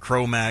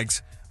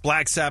 Cro-Mags,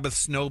 Black Sabbath,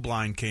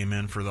 Snowblind came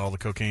in for all the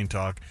cocaine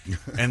talk,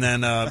 and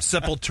then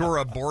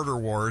Sepultura, Border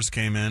Wars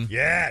came in.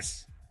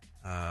 Yes.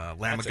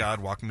 Lamb of God,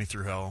 Walking Me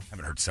Through Hell.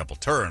 Haven't heard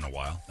Sepultura in a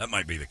while. That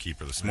might be the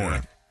keeper this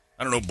morning.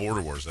 I don't know,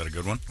 Border Wars, is that a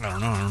good one? I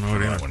don't know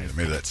That one either.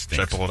 Maybe that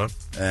stinks. Should I pull it up?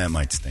 It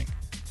might stink.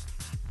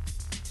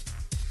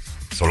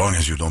 So long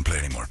as you don't play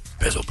anymore.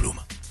 Peso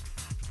Pluma.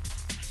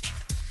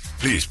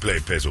 Please play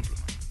Peso Pluma.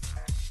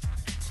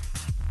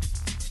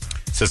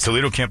 Says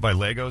Toledo can't buy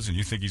Legos, and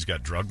you think he's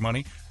got drug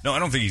money? No, I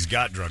don't think he's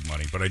got drug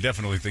money, but I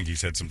definitely think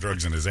he's had some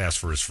drugs in his ass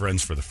for his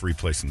friends for the free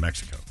place in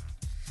Mexico.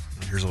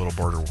 Here's a little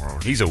Border War.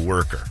 He's a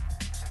worker. Ooh,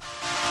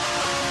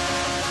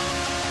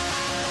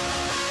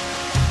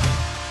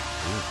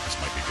 this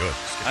might be good.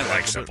 I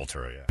like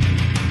Sepultura, yeah.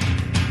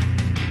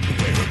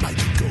 Where might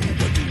it go?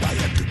 What do I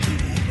have to do?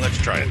 Let's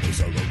try it.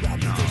 All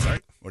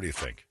right. What do you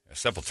think?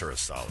 Sepultura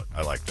is solid.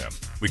 I like them.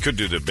 We could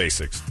do the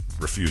basics,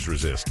 refuse,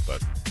 resist,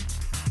 but...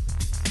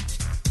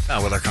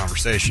 Not with our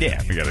conversation.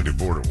 Yeah, we got to do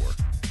Border War.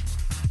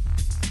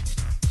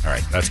 All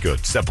right, that's good.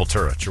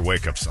 Sepultura, it's your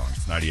wake-up song.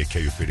 It's 98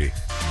 KUPD.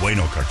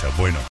 Bueno, cartel,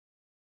 bueno.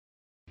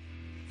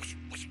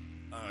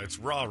 It's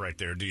raw right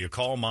there. Do you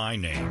call my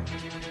name?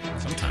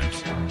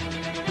 Sometimes.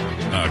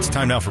 It's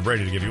time now for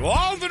Brady to give you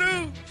all the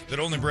news that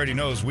only Brady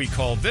knows. We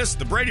call this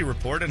the Brady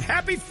Report, and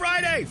happy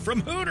Friday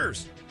from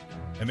Hooters.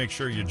 And make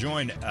sure you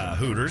join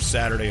Hooters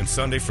Saturday and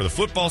Sunday for the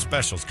football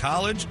specials,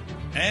 college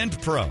and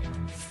pro.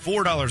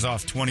 $4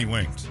 off 20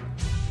 wings.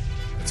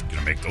 That's going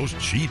to make those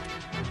cheap.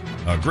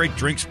 Great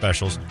drink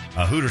specials.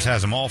 Hooters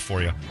has them all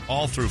for you,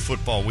 all through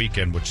football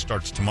weekend, which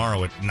starts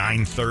tomorrow at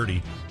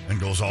 9:30 and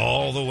goes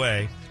all the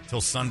way till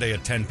Sunday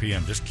at 10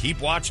 p.m. Just keep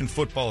watching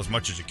football as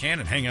much as you can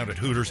and hang out at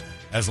Hooters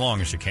as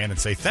long as you can and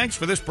say thanks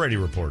for this Brady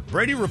Report.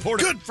 Brady Report.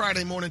 Good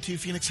Friday morning to you,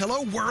 Phoenix.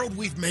 Hello, world.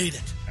 We've made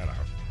it. Hello.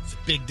 It's a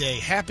big day.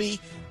 Happy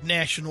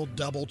National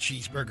Double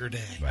Cheeseburger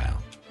Day. Wow.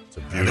 It's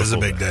a That is a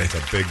big day. It's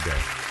a big day.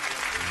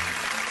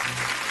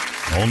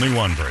 Only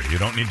one, Brady. You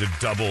don't need to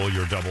double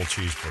your double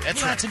cheeseburger.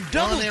 That's Well, right. that's a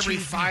double One every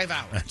cheeseburger. 5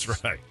 hours.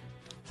 That's right.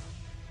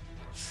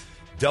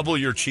 Double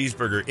your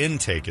cheeseburger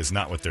intake is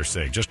not what they're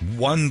saying. Just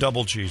one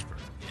double cheeseburger.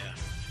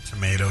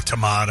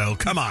 Tomato.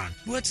 Come on.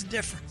 What's the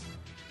difference?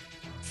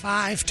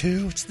 5,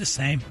 2, it's the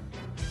same.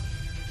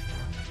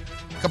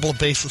 A couple of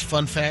baseless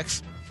fun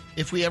facts.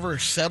 If we ever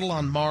settle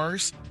on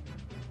Mars,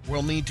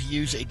 we'll need to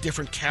use a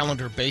different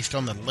calendar based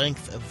on the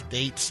length of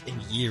dates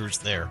and years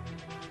there.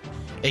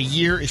 A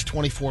year is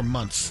 24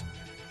 months.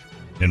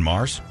 In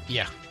Mars?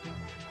 Yeah.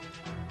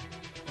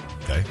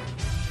 Okay.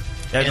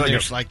 And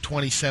there's like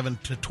 27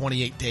 to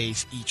 28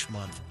 days each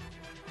month.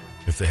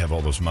 If they have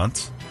all those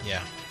months, Yeah.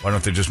 why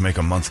don't they just make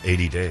a month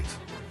 80 days?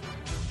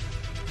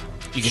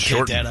 You can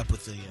Shorten. take that up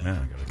with the... Yeah,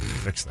 I got to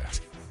fix that.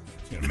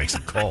 Got to make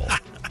some calls.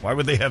 Why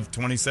would they have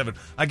 27?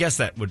 I guess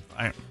that would...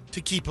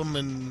 To keep them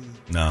in...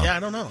 No. Yeah, I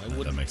don't know. It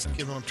would that makes sense.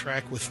 get them on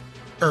track with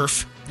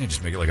Earth. Yeah,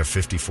 just make it like a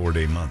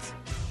 54-day month.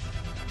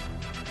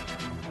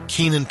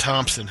 Kenan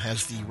Thompson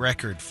has the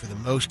record for the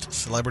most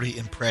celebrity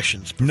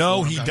impressions.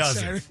 No, he performed on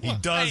doesn't. Saturday He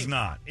Night does Live.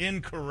 not.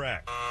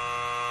 Incorrect.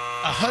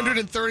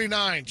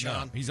 139,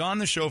 John. No, he's on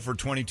the show for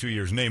 22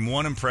 years. Name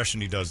one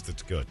impression he does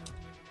that's good.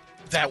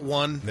 That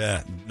one.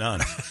 Yeah,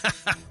 none.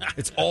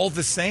 It's all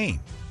the same.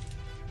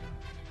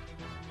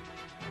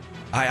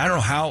 I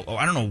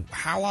don't know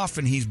how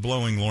often he's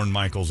blowing Lorne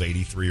Michaels'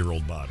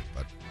 83-year-old body,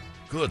 but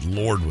good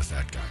Lord with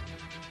that guy.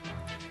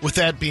 With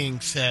that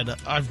being said,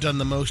 I've done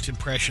the most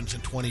impressions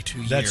in 22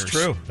 years. That's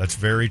true. That's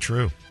very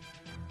true.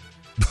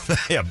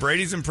 Yeah,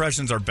 Brady's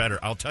impressions are better.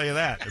 I'll tell you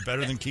that. They're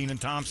better than Kenan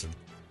Thompson.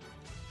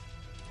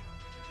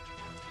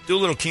 Do a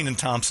little Kenan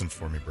Thompson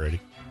for me, Brady.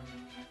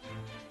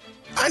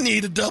 I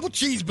need a double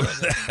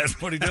cheeseburger.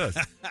 That's what he does.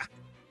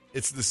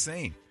 It's the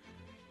same.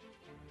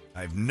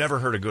 I've never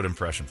heard a good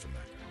impression from that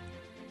guy.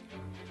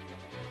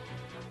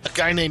 A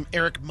guy named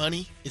Eric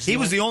Money. He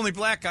was the only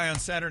black guy on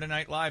Saturday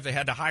Night Live. They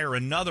had to hire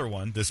another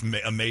one, this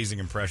amazing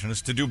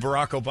impressionist, to do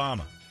Barack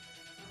Obama.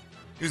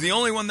 He was the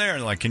only one there.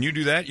 And like, can you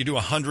do that? You do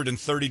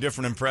 130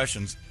 different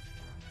impressions.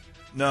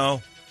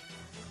 No.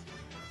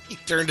 He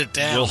turned it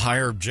down. We'll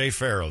hire Jay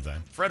Farrow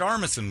then. Fred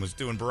Armisen was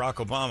doing Barack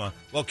Obama.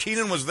 Well,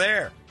 Kenan was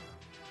there.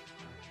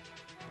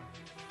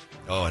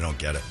 Oh, I don't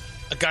get it.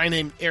 A guy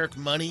named Eric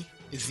Money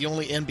is the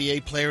only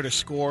NBA player to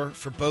score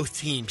for both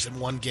teams in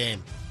one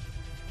game.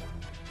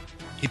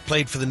 He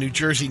played for the New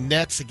Jersey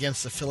Nets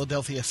against the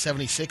Philadelphia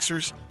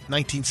 76ers,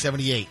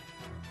 1978.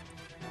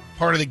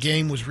 Part of the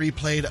game was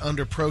replayed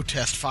under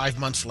protest 5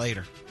 months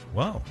later.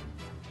 Wow.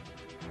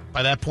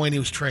 By that point, he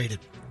was traded.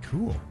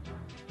 Cool.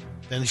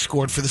 Then he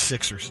scored for the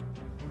Sixers.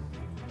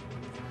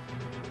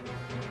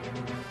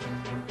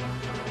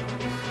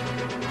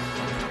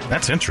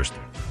 That's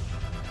interesting.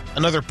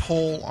 Another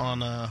poll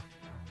on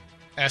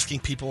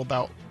asking people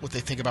about what they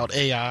think about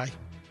AI.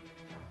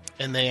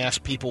 And they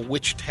asked people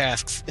which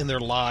tasks in their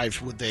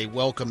lives would they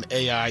welcome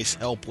AI's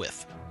help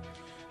with.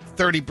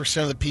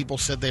 30% of the people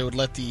said they would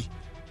let the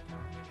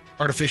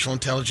artificial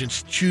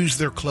intelligence choose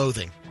their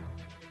clothing.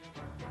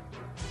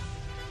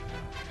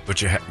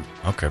 But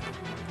okay.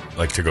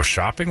 Like to go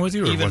shopping with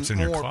you, or Even what's in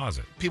your more,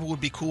 closet? People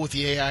would be cool with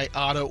the AI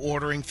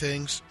auto-ordering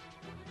things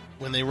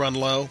when they run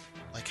low,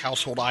 like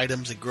household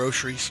items and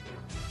groceries.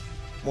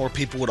 More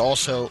people would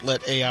also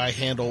let AI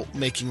handle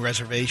making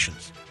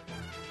reservations.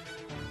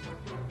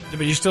 Yeah,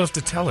 but you still have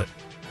to tell it.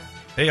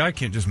 AI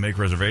can't just make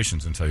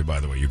reservations and tell you, by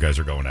the way, you guys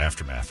are going to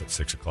Aftermath at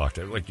 6 o'clock.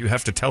 Like, you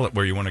have to tell it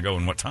where you want to go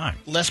and what time.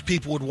 Less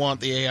people would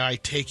want the AI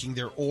taking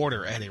their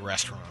order at a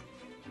restaurant.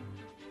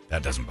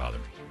 That doesn't bother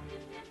me.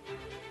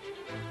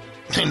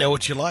 They know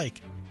what you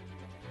like.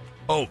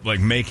 Oh,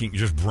 like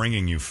just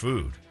bringing you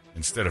food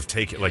instead of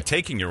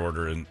taking your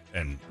order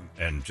and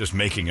just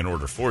making an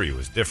order for you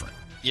is different.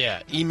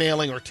 Yeah,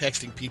 emailing or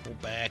texting people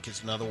back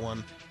is another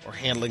one, or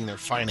handling their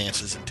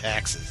finances and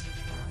taxes.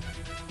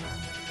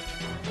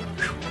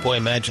 Boy,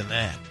 imagine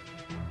that.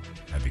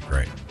 That'd be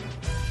great.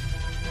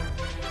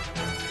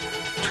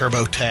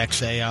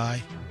 TurboTax AI.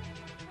 I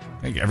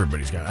think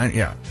everybody's got.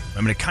 Yeah,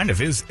 I mean, it kind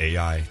of is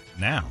AI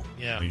now.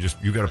 Yeah,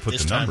 you got to put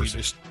this the time numbers.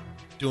 You're just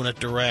doing it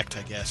direct,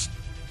 I guess.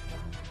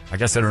 I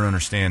guess I don't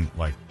understand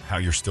like how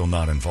you're still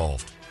not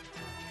involved.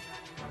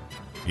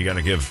 You got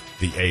to give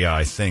the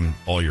AI thing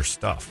all your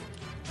stuff.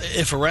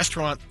 If a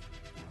restaurant,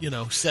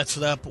 sets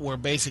it up where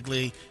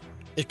basically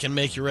it can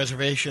make your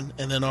reservation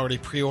and then already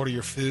pre-order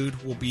your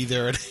food, will be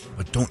there.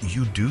 But don't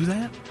you do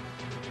that?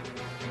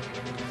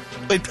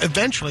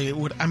 Eventually, it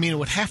would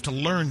have to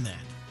learn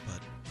that.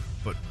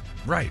 But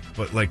right.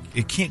 But like,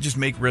 it can't just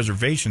make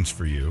reservations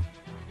for you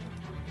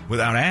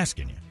without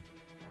asking you.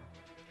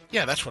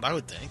 Yeah, that's what I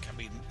would think. I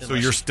mean, so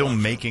you're still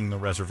making the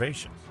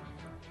reservations.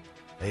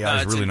 AI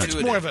is it's really not.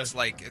 intuitive. More of a-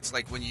 It's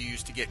like when you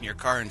used to get in your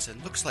car and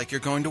said, "Looks like you're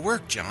going to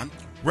work, John."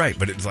 Right,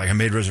 but it's like I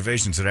made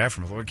reservations at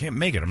Aftermath. Well, I can't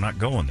make it. I'm not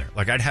going there.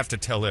 Like, I'd have to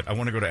tell it, I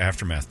want to go to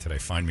Aftermath today.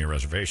 Find me a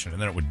reservation,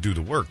 and then it would do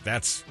the work.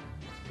 But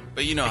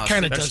you know how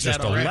kinda simple, that's does just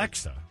that already.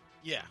 Alexa.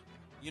 Yeah.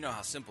 you know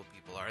how simple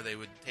people are. They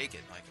would take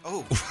it like,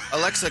 "Oh,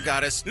 Alexa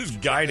got us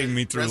Just guiding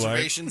me through life.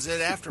 reservations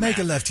at Aftermath." Make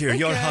a left here.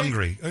 You're Okay.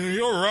 hungry.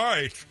 You're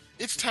right.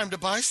 It's time to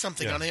buy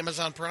something Yeah. on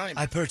Amazon Prime.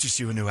 I purchased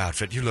you a new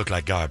outfit. You look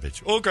like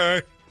garbage.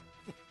 Okay.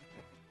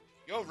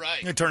 You're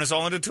right. You turn us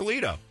all into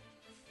Toledo.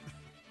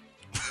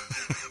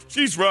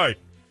 She's right.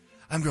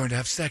 I'm going to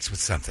have sex with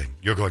something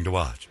you're going to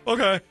watch.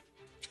 Okay.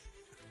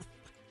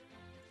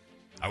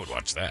 I would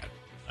watch that.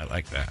 I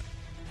like that.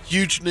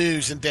 Huge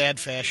news in dad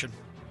fashion.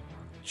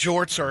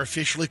 Jorts are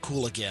officially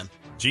cool again.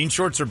 Jean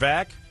shorts are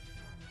back.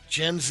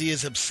 Gen Z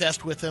is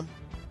obsessed with them.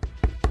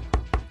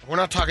 We're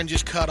not talking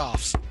just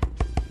cutoffs.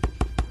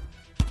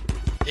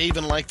 They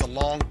even like the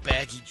long,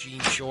 baggy jean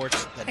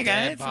shorts that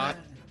Dad bought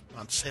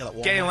on sale at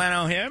Walmart. Gay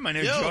Leno here, my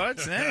new Yo.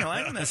 shorts. I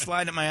like them. They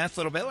slide at my ass a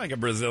little bit like a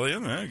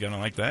Brazilian. Gonna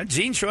like that.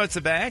 Jean shorts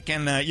are back,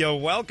 and you're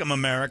welcome,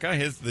 America.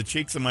 Here's the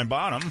cheeks of my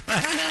bottom.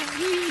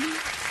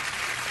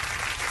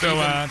 Still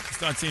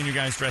not seeing you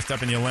guys dressed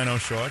up in your Leno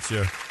shorts.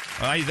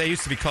 They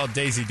used to be called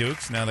Daisy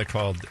Dukes. Now they're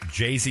called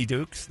Jay-Z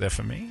Dukes. They're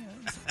for me.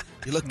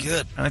 You look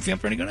good. And I feel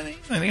pretty good at these.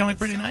 I think I look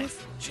pretty nice.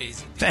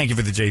 Jay-Z. Thank you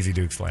for the Jay-Z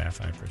Dukes laugh.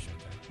 I appreciate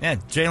that. Yeah,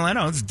 Jay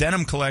Leno's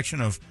denim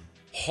collection of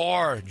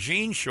whore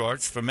jean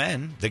shorts for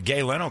men. The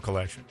Gay Leno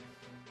collection.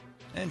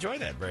 Enjoy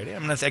that, Brady.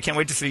 I can't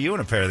wait to see you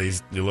in a pair of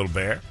these, you little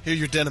bear. Here's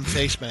your denim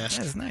face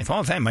mask. That's nice.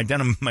 All the time, my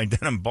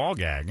denim ball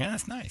gag. Yeah,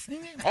 that's nice.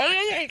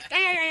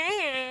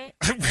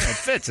 It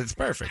fits. It's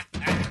perfect.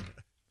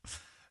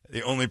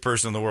 The only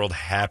person in the world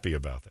happy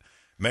about that.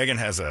 Megan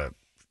has a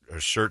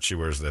shirt she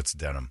wears that's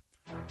denim,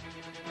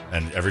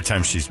 and every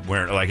time she's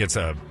wearing, like, it's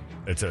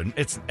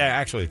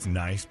actually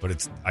nice,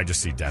 but I just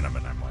see denim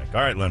and I'm like,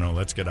 all right, Leno,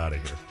 let's get out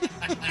of here.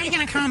 Are you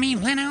gonna call me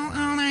Leno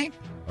all night?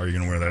 Are you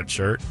gonna wear that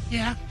shirt?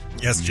 Yeah.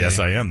 Yes, Jay. Yes,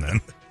 I am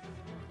then.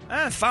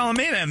 Follow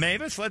me then,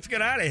 Mavis. Let's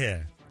get out of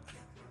here.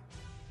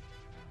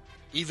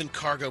 Even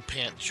cargo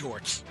pant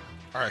shorts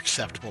are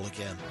acceptable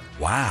again.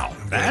 Wow,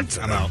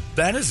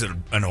 that is a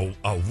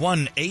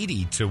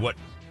 180 to what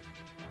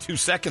 2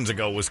 seconds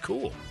ago was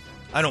cool.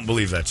 I don't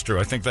believe that's true.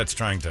 I think that's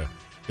trying to.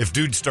 If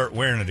dudes start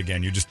wearing it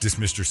again, you just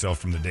dismissed yourself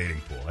from the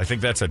dating pool. I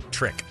think that's a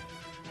trick.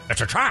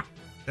 That's a trap.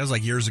 That was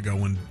like years ago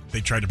when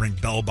they tried to bring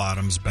bell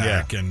bottoms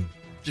back and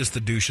just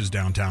the douches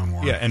downtown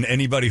wore. Yeah, and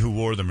anybody who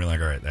wore them, you're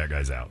like, all right, that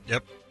guy's out.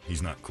 Yep.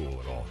 He's not cool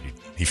at all.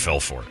 He fell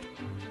for it.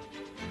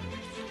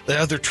 The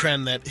other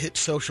trend that hit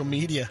social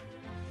media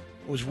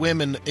was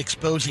women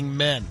exposing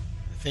men,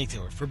 I think they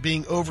were, for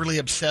being overly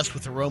obsessed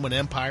with the Roman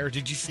Empire.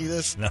 Did you see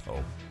this?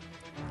 No.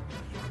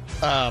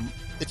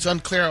 It's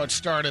unclear how it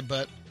started,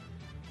 but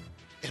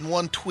in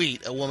one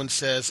tweet, a woman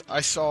says,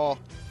 I saw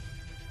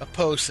a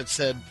post that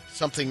said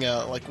something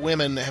like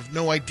women have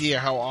no idea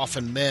how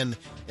often men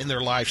in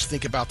their lives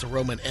think about the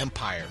Roman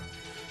Empire.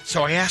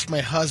 So I asked my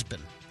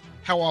husband,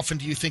 how often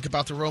do you think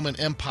about the Roman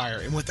Empire?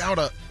 And without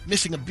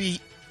missing a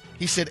beat,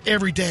 he said,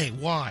 every day.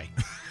 Why?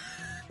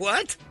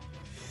 What?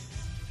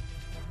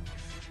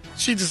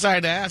 She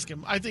decided to ask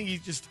him. I think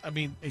he's just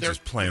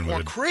playing with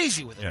it.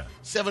 Crazy with it. Yeah.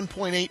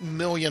 7.8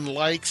 million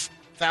likes,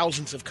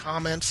 thousands of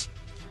comments.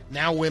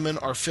 Now women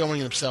are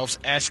filming themselves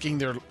asking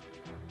their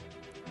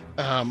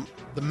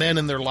the men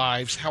in their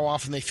lives how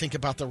often they think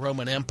about the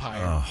Roman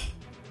Empire. Oh.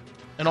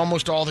 And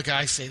almost all the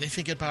guys say they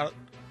think about it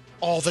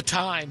all the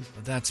time.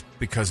 That's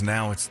because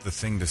now it's the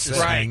thing to say.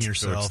 Just hang So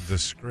yourself. it's the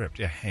script.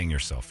 Yeah, hang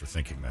yourself for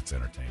thinking that's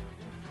entertaining.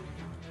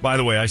 By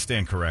the way, I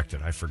stand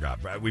corrected. I forgot.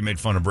 We made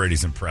fun of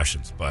Brady's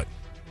impressions, but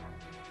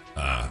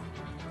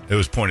it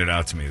was pointed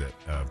out to me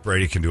that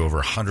Brady can do over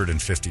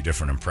 150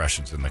 different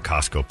impressions in the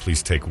Costco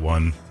Please Take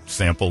One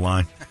sample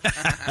line.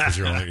 Because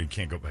you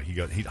can't go back. He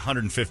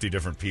 150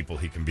 different people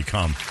he can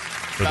become.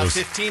 For About those.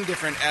 15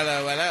 different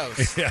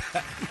LOLOs. Yeah.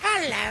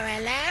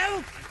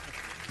 Hello.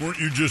 Weren't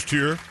you just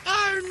here?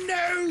 Oh,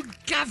 no,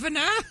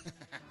 Governor.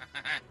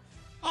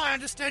 I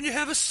understand you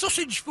have a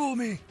sausage for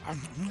me.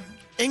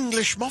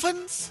 English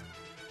muffins?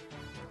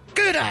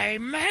 Good day,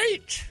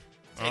 mate.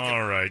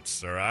 All right,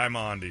 sir. I'm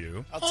on to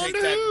you. I'll Oh, take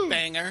no. that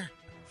banger.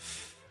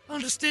 I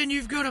understand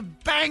you've got a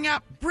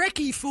bang-up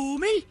brekkie for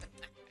me.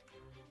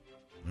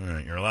 All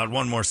right, you're allowed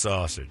one more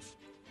sausage.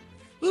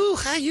 Ooh,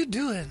 how you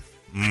doing?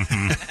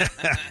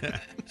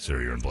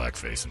 Sir, you're in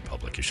blackface in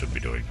public. You shouldn't be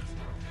doing this.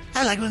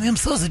 I like one of them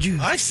sausages.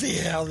 I see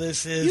how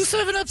this is. You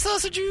serving up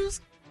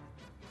sausages?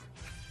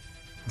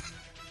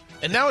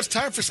 And now it's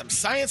time for some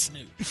science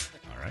news.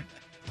 All right.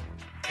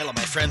 Hello,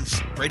 my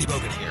friends. Brady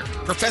Bogan here.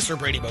 Professor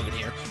Brady Bogan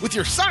here with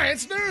your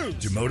science news.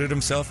 Demoted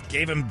himself,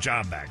 gave him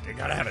job back. They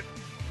gotta have it.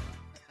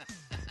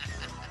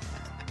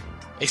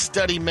 A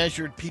study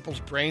measured people's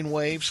brain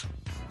waves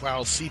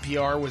while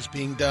CPR was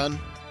being done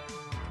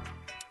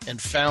and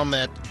found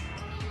that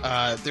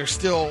there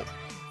still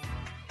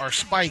are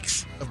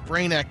spikes of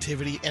brain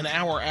activity an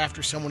hour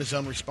after someone is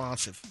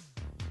unresponsive.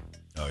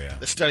 Oh, yeah.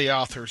 The study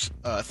authors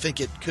think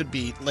it could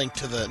be linked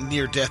to the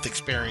near-death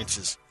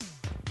experiences,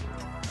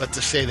 but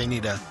to say they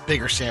need a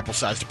bigger sample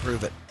size to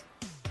prove it.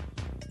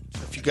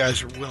 So if you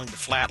guys are willing to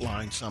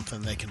flatline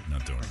something, they can.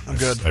 Not doing it. I'm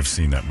good. I've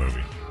seen that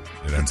movie.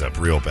 It ends up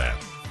real bad.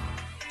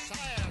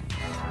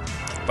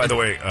 By the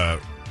way,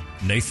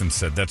 Nathan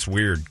said that's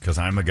weird because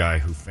I'm a guy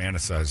who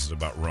fantasizes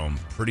about Rome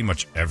pretty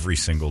much every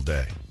single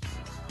day.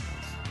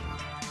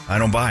 I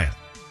don't buy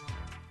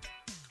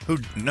it.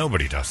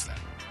 Nobody does that.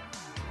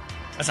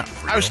 That's not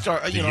real.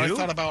 I Do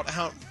thought about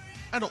how.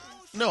 I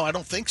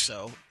don't think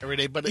so every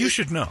day, but You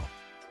should know.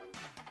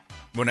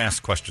 When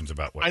asked questions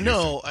about what I you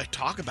know I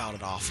talk about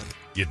it often.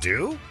 think. You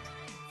do?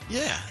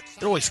 Yeah,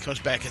 it always comes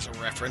back as a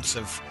reference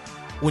of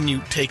when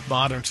you take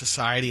modern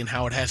society and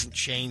how it hasn't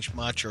changed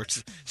much, or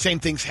it's the same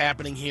things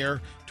happening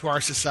here to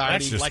our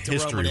society, That's just like the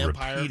history Roman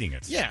Empire. repeating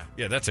itself. Yeah,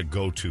 Yeah, that's a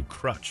go-to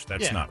crutch.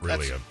 That's Yeah, not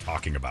really that's-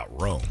 talking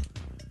about Rome.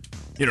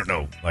 You don't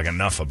know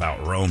enough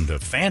about Rome to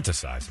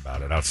fantasize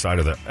about it outside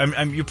of the.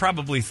 You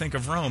probably think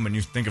of Rome and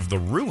you think of the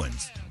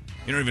ruins.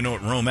 You don't even know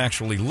what Rome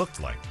actually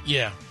looked like.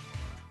 yeah.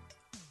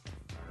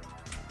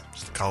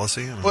 It's the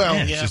Colosseum. Well,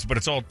 it's yeah, just- but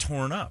it's all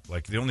torn up.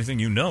 Like the only thing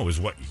you know is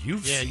what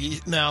you've yeah. seen.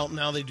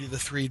 Now they do the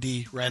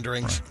 3D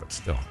renderings. Right, but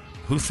still,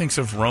 Who thinks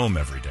of Rome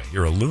every day?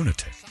 You're a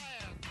lunatic.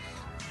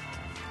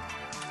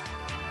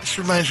 This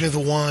reminds me of the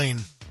wine.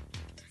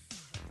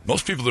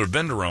 Most people that have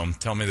been to Rome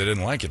tell me they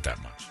didn't like it that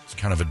much. It's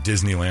kind of a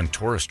Disneyland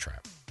tourist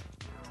trap.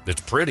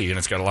 It's pretty and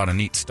it's got a lot of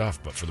neat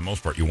stuff, but for the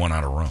most part, you want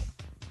out of Rome.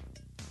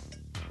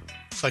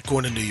 It's like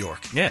going to New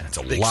York. Yeah, it's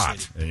a Big lot.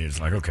 city. And you're just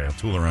like, okay, I'll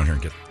tool around here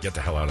and get the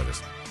hell out of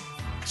this.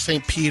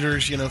 St.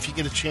 Peter's, if you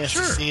get a chance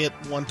to see it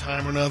one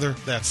time or another,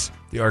 that's...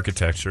 The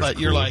architecture. But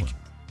you're like,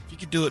 if you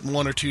could do it in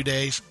 1 or 2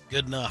 days,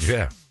 good enough.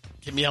 Yeah.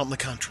 Get me out in the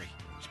country.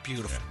 It's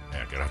beautiful.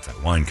 Yeah, get out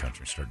that wine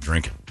country and start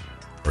drinking.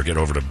 Or get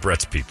over to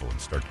Brett's people and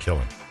start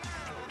killing.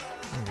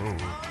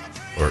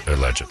 Or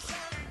allegedly.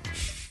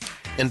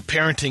 In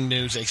parenting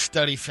news, a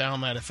study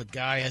found that if a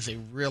guy has a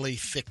really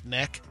thick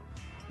neck,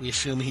 we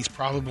assume he's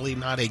probably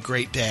not a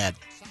great dad.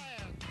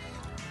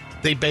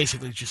 They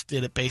basically just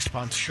did it based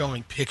upon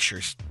showing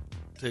pictures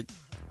to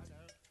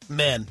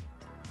men.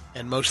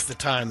 And most of the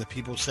time, the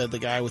people said the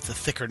guy with the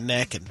thicker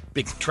neck and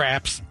big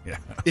traps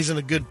isn't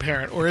a good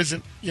parent, or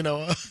isn't,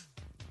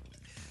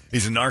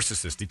 He's a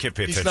narcissist. He can't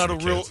pay attention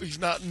to kids. He's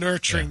not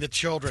nurturing the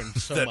children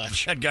so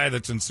much. That guy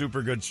that's in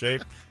super good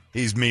shape,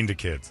 he's mean to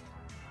kids.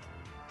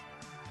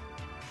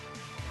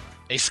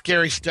 A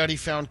scary study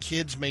found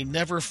kids may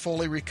never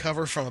fully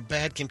recover from a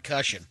bad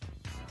concussion.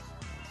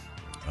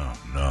 Oh,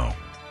 no.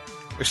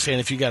 They're saying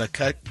if you got a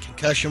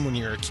concussion when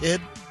you're a kid.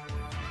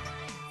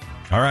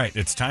 All right,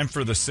 it's time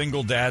for the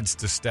single dads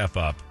to step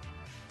up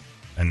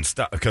and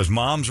stop, because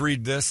moms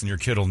read this and your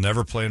kid will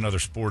never play another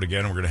sport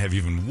again, and we're going to have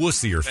even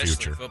wussier Especially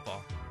future.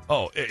 football.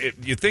 Oh,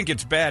 you think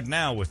it's bad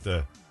now with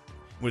the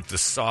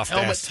soft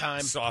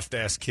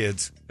ass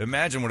kids?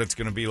 Imagine what it's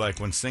going to be like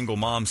when single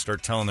moms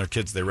start telling their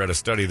kids they read a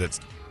study that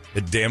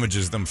it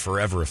damages them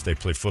forever if they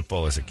play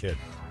football as a kid.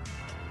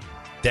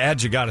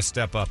 Dads, you got to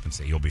step up and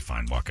say you'll be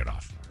fine. Walk it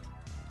off.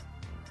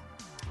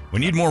 We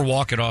need more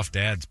walk it off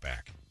dads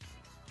back.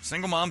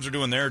 Single moms are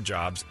doing their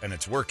jobs and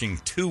it's working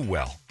too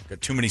well.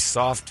 Got too many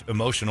soft,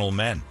 emotional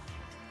men.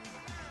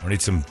 We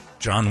need some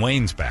John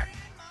Waynes back.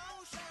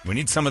 We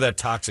need some of that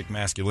toxic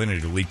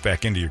masculinity to leak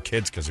back into your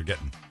kids because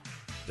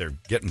they're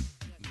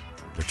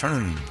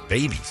turning into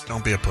babies.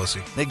 Don't be a pussy.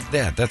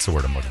 That's the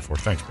word I'm looking for.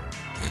 Thanks, Brad.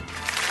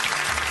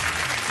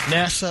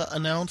 NASA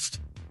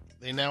announced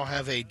they now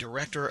have a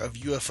director of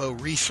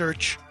UFO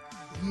research.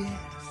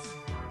 Yes.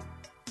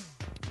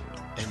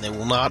 And they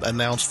will not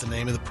announce the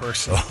name of the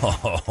person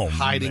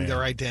hiding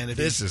their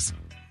identity.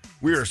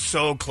 We are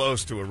so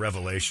close to a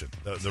revelation.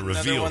 The Another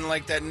reveal. one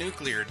like that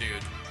nuclear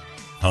dude.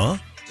 Huh?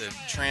 The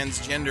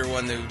transgender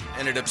one who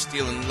ended up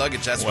stealing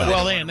luggage. That's why.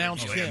 Well, they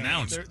announced they him.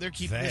 announced They're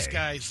keeping this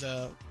guy's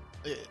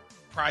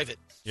private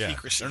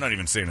secrecy. They're not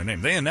even saying a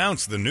name. They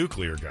announced the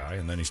nuclear guy,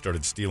 and then he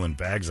started stealing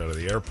bags out of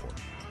the airport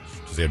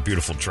because they had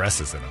beautiful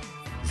dresses in them.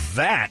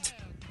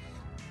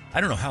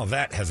 I don't know how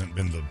that hasn't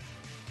been the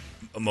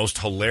most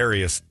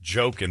hilarious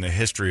joke in the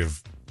history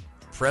of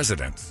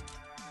presidents.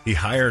 He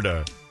hired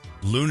a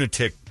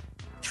lunatic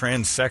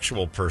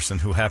transsexual person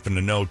who happened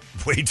to know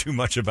way too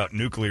much about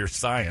nuclear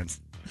science.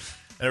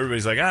 And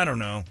everybody's like, I don't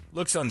know.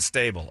 Looks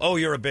unstable. Oh,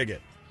 you're a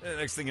bigot. And the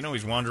next thing you know,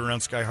 he's wandering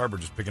around Sky Harbor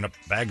just picking up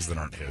bags that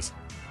aren't his.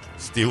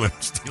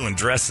 Stealing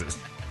dresses.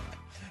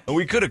 And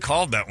we could have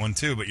called that one,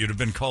 too, but you'd have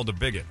been called a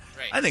bigot.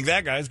 Right. I think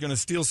that guy's going to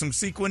steal some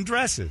sequin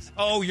dresses.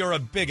 Oh, you're a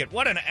bigot.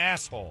 What an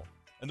asshole.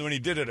 And then when he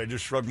did it, I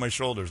just shrugged my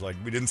shoulders like,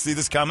 we didn't see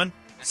this coming?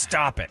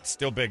 Stop it.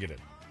 Still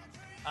bigoted.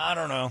 I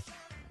don't know.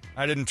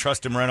 I didn't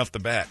trust him right off the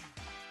bat.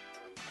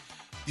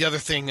 The other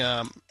thing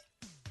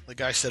the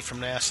guy said from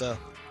NASA,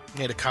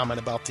 made a comment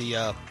about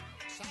the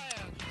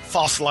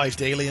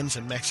fossilized aliens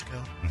in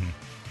Mexico. Mm-hmm.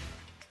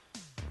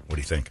 What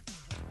do you think?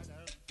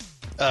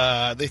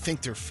 They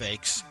think they're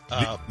fakes.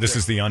 This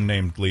is the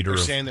unnamed leader They're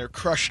of... saying they're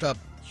crushed up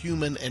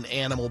human and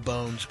animal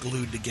bones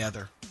glued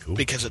together. Cool.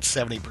 Because it's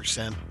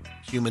 70%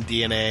 human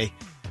DNA.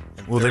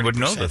 And Well, they would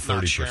know the 30%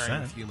 not 30%.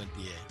 sharing of human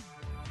DNA.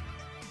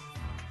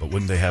 But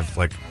wouldn't they have,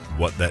 like,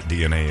 what that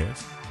DNA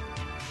is?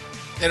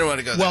 They don't want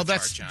to go Well, that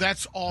far, John.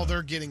 that's all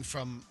they're getting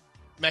from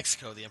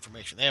Mexico, the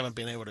information. They haven't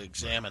been able to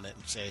examine it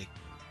and say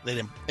they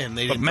didn't. And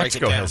they But didn't break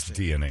Mexico it down. has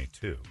DNA,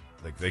 too.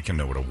 Like, they can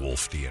know what a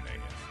wolf DNA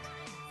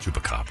is.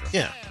 Chupacabra.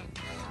 Yeah.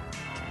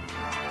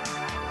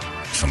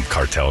 Some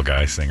cartel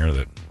guy singer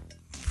that...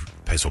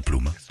 Peso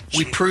Pluma.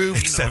 We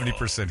proved It's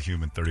 70%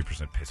 human,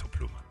 30% Peso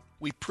Pluma.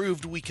 we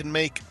proved we can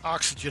make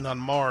oxygen on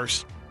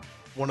Mars.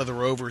 One of the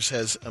rovers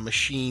has a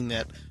machine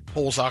that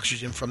pulls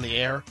oxygen from the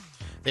air.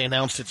 They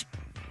announced it's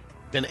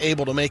been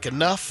able to make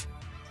enough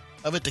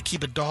of it to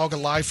keep a dog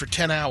alive for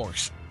 10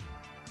 hours.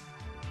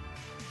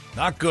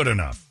 Not good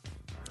enough.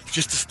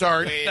 Just to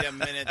start. Wait a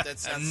minute. That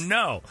sounds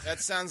No. That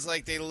sounds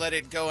like they let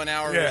it go an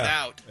hour Yeah.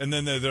 without. And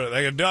then they're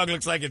like, a dog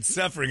looks like it's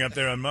suffering up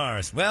there on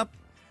Mars. Well,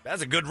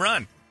 that's a good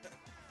run.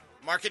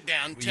 Mark it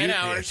down. 10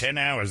 hours. Yeah, 10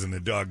 hours and the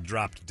dog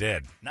dropped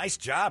dead. Nice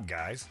job,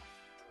 guys.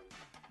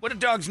 What do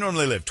dogs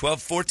normally live?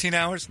 12, 14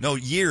 hours? No,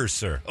 years,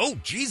 sir. Oh,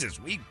 Jesus,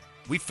 we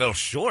fell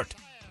short.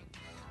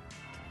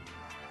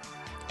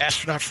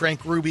 Astronaut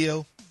Frank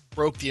Rubio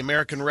broke the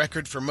American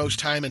record for most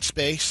time in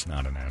space.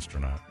 Not an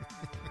astronaut.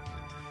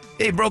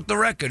 He broke the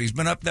record. He's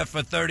been up there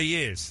for 30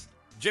 years.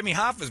 Jimmy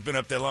Hoffa's been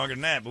up there longer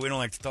than that, but we don't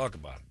like to talk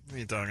about it. What are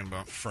you talking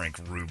about? Frank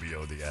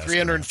Rubio, the astronaut.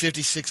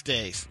 356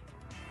 days.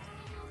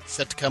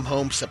 Set to come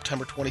home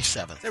September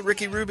 27th. Is that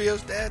Ricky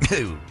Rubio's dad?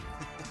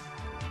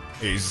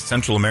 He's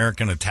Central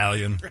American,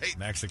 Italian, Right.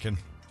 Mexican.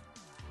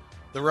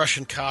 The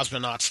Russian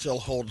cosmonaut still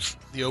holds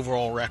the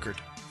overall record,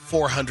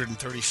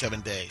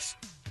 437 days.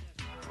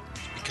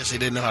 Because they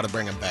didn't know how to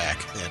bring him back.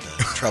 They had to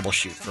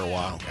troubleshoot for a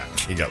while.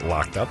 He got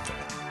locked up there.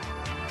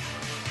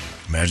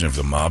 Imagine if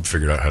the mob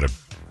figured out how to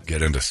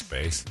get into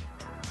space.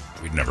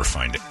 We'd never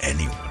find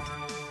anyone.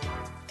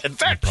 In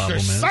fact, problem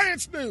there's is-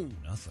 science news.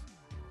 Nothing.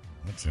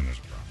 What's in his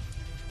problem?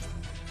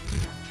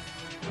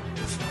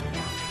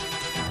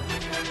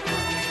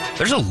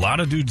 There's a lot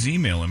of dudes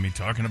emailing me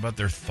talking about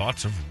their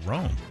thoughts of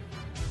Rome.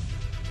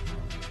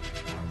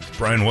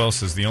 Brian Wells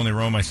says the only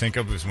Rome I think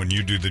of is when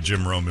you do the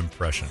Jim Rome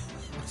impression.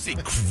 It's a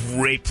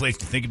great place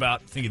to think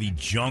about. Think of the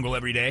jungle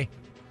every day.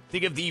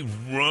 Think of the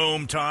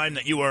Rome time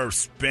that you are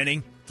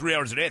spending 3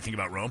 hours a day. Think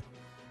about Rome.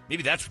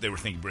 Maybe that's what they were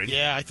thinking, Brady.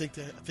 Yeah, I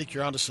think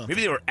you're onto something.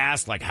 Maybe they were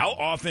asked, like, how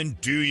often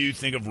do you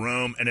think of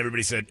Rome? And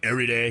everybody said,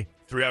 every day,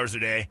 3 hours a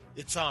day.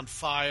 It's on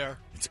fire.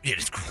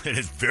 It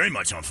is very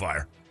much on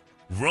fire.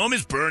 Rome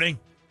is burning.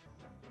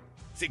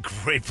 It's a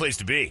great place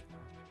to be.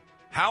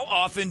 How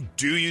often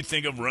do you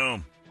think of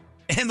Rome?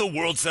 And the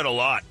world said a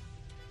lot.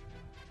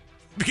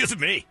 Because of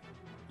me.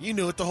 You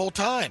knew it the whole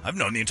time. I've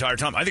known the entire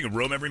time. I think of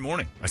Rome every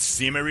morning. I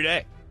see him every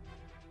day.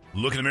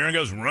 Look in the mirror and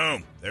goes,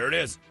 Rome. There it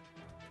is.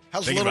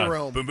 How's Think Little about it.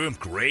 Rome? Boom, boom.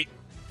 Great.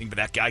 Think of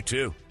that guy,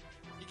 too.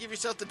 You give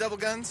yourself the double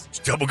guns? It's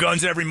double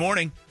guns every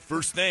morning.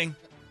 First thing,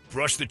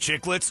 brush the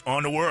chiclets,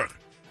 on to work.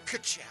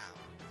 Ka-chow.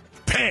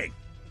 Bang!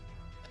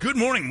 Good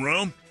morning,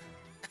 Rome.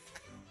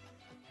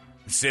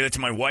 I say that to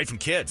my wife and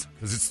kids,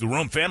 because it's the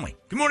Rome family.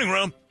 Good morning,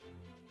 Rome.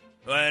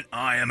 Then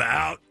I am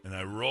out, and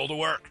I roll to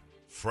work.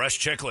 Fresh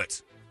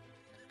chiclets.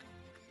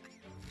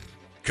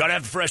 Gotta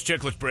have the fresh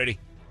chiclets, Brady.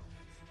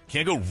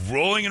 Can't go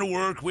rolling into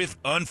work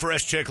with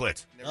unfresh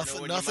chiclets.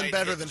 Nothing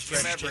better than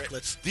fresh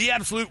chiclets. The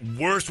absolute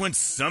worst when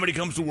somebody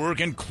comes to work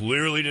and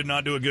clearly did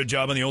not do a good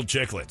job on the old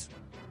chiclets.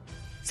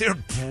 They're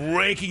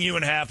breaking you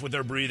in half with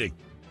their breathing.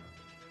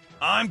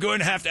 I'm going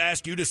to have to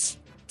ask you to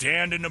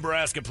stand in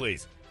Nebraska,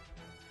 please.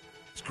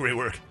 It's great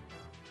work.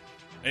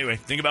 Anyway,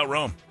 think about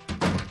Rome.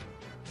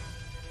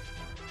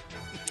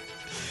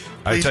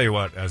 I tell you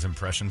what, as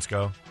impressions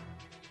go,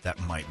 that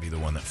might be the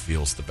one that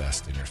feels the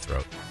best in your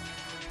throat.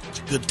 It's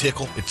a good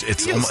tickle.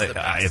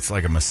 It's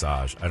like a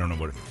massage. I don't know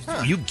what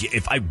you get.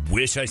 If I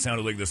wish I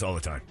sounded like this all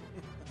the time.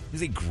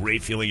 It's a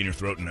great feeling in your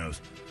throat and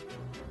nose.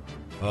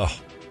 Oh,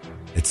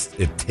 it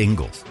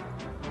tingles.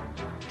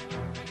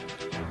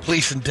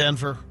 Police in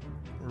Denver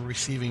were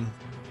receiving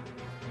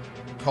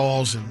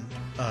calls and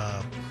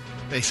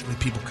basically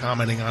people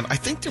commenting on, I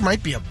think there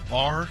might be a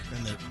bar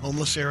in the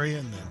homeless area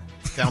in the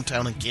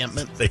downtown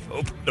encampment. They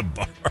opened a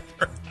bar.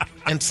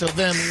 And so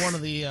then one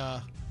of the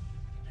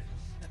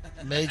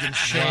Megan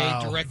Shea,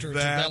 director of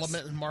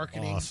development and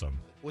marketing,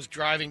 was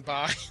driving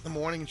by in the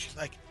morning, and she's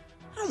like,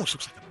 "It almost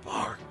looks like a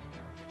bar."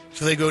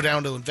 So they go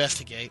down to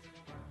investigate.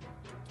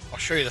 I'll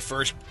show you the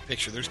first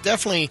picture. There's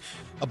definitely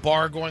a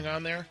bar going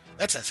on there.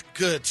 That's a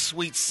good,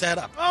 sweet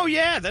setup. Oh,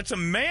 yeah, that's a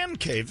man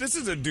cave. This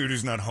is a dude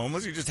who's not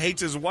homeless. He just hates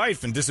his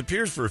wife and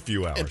disappears for a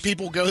few hours. And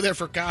people go there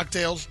for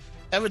cocktails.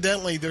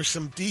 Evidently, there's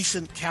some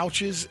decent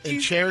couches and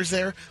chairs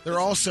there. They're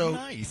also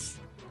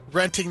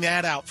renting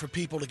that out for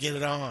people to get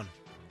it on.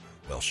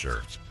 Well,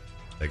 sure.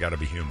 They got to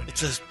be human.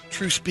 It's a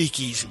true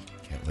speakeasy.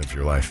 Can't live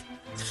your life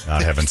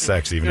not having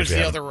sex, even if There's you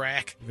the haven't, other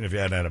rack. even if you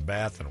hadn't had a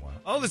bath in a while.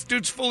 Oh, this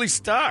dude's fully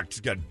stocked.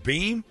 He's got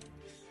Beam,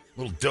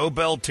 little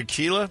Dobell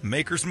tequila,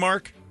 Maker's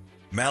Mark,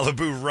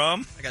 Malibu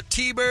rum. I got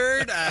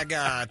T-Bird. I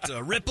got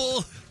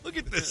Ripple. Look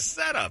at this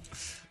setup.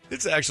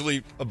 It's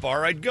actually a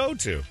bar I'd go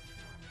to.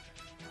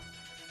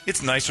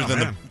 It's nicer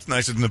than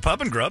the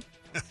Pub and Grub.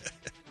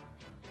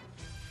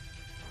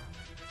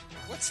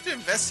 What's to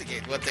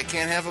investigate? What, they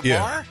can't have a Yeah.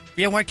 bar?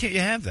 Yeah, why can't you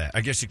have that?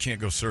 I guess you can't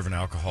go serving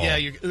alcohol. Yeah,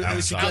 it's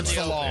outside. against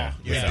the law. Yeah,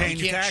 You're without- paying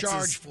You your can't taxes.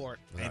 charge for it.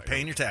 Ain't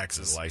paying your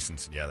taxes.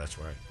 license. Yeah, that's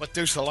right. But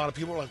there's a lot of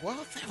people who are like, well,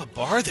 if they have a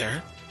bar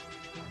there,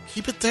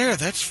 keep it there.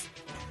 That's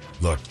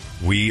Look,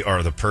 we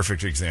are the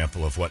perfect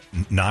example of what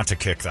not to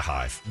kick the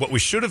hive. What we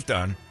should have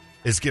done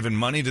is given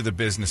money to the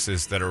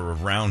businesses that are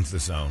around the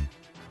zone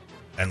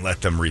and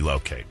let them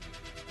relocate.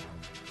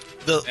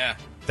 Yeah.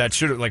 That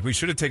should have, like, we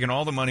should have taken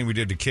all the money we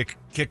did to kick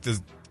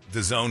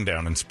the zone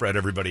down and spread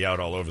everybody out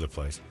all over the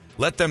place.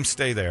 Let them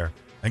stay there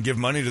and give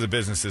money to the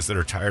businesses that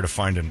are tired of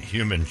finding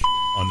human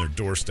on their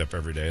doorstep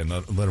every day and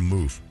let them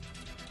move.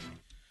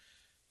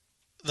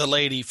 the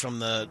lady from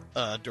the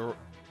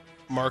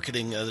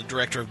marketing, the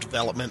director of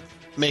development,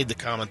 made the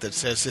comment that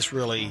says this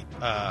really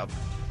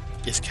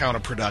is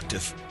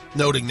counterproductive,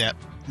 noting that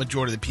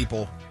majority of the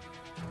people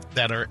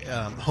that are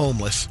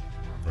homeless,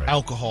 Right.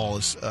 alcohol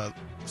is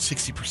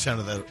 60%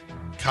 of the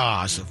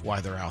cause of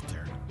why they're out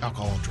there.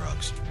 Alcohol and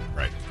drugs.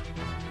 Right.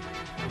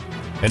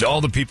 And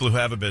all the people who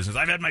have a business,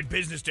 I've had my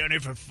business down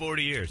here for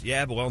 40 years.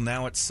 Yeah, but well,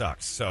 now it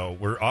sucks. So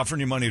we're offering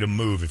you money to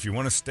move. If you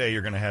want to stay,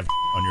 you're going to have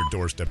on your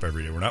doorstep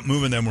every day. We're not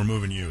moving them, we're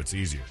moving you. It's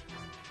easier.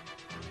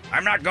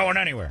 I'm not going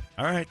anywhere.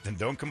 All right, then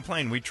don't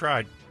complain. We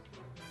tried.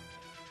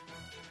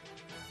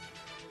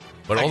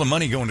 But all the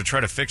money going to try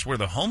to fix where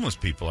the homeless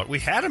people are. We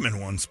had them in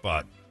one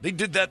spot. They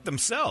did that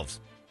themselves.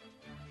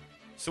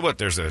 So what,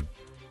 there's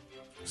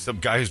some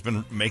guy who's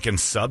been making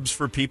subs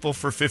for people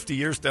for 50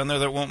 years down there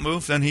that won't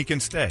move? Then he can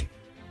stay.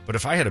 But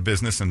if I had a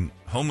business and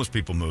homeless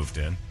people moved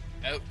in,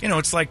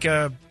 it's like...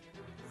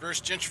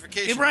 reverse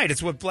gentrification. Right,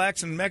 it's what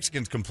blacks and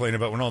Mexicans complain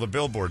about when all the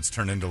billboards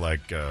turn into,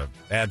 like,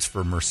 ads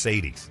for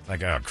Mercedes.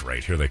 Like, oh,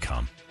 great, here they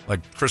come. Like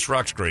Chris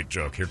Rock's great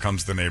joke, here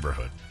comes the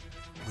neighborhood.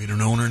 We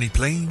don't own any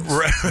planes.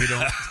 Right.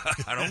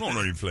 I don't own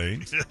any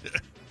planes.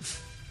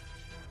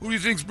 Who do you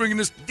think's bringing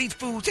this? These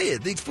fools here,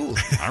 these fools.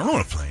 I don't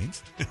own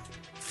planes.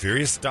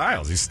 Furious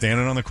Styles, he's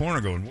standing on the corner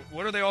going,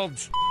 what are they all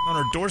on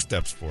our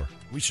doorsteps for?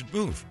 We should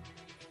move.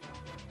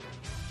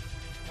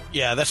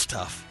 Yeah, that's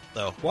tough,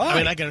 though. Why? I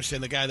mean, I can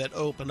understand the guy that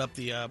opened up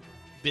the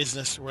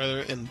business,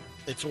 and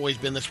it's always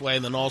been this way,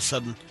 and then all of a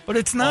sudden, but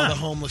it's not. All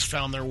the homeless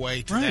found their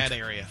way to that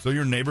area. So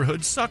your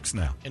neighborhood sucks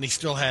now. And he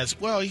still has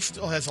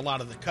a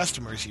lot of the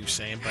customers, you're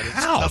saying, but it's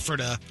tougher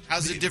to...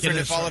 How's it different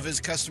if all of his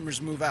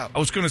customers move out? I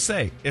was going to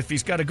say, if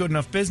he's got a good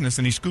enough business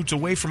and he scoots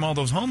away from all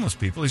those homeless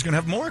people, he's going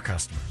to have more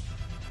customers.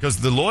 Because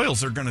the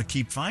loyals are going to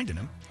keep finding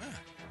him.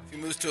 If he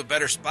moves to a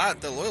better spot,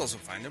 the loyals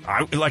will find him.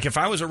 If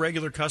I was a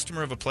regular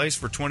customer of a place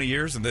for 20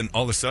 years and then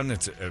all of a sudden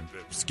it's a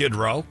Skid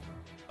Row,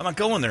 I'm not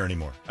going there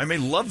anymore. I may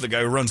love the guy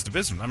who runs the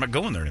business. I'm not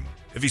going there anymore.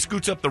 If he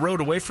scoots up the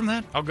road away from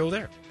that, I'll go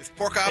there. If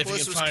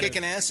Porkopolis was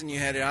kicking ass and you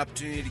had an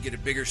opportunity to get a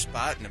bigger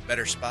spot and a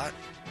better spot,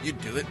 you'd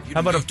do it.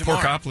 How about if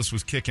Porkopolis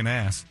was kicking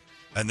ass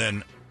and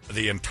then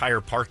the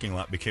entire parking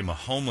lot became a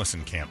homeless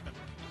encampment?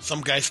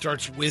 Some guy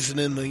starts whizzing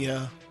in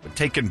the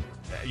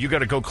you got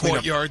to go clean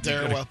courtyard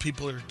there while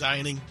people are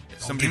dining.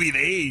 Give me the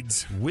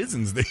AIDS.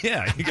 Whizzins,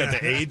 you got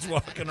the AIDS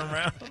walking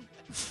around.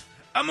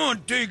 I'm going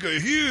to take a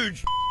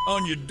huge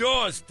on your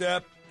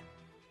doorstep.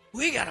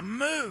 We got to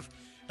move.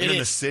 And then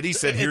the city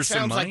said, here's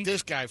some money? It sounds like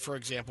this guy, for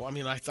example. I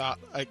mean, I thought,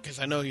 because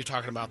I know you're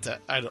talking about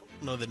that. I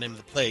don't know the name of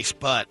the place,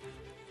 but,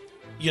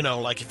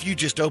 like if you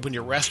just open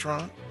your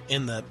restaurant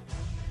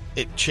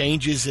it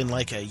changes in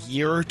like a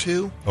year or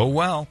two. Oh,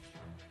 wow.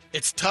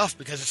 It's tough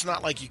because it's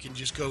not like you can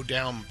just go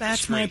down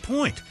That's the street. My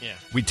point. Yeah.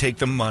 We take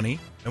the money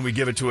and we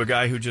give it to a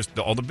guy who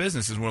all the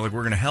businesses were like,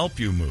 we're going to help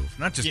you move.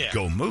 Not just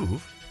go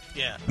move.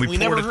 Yeah. We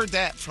never heard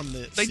that from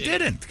the They city.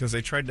 didn't because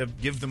they tried to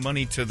give the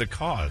money to the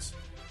cause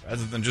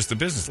rather than just the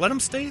business. Let them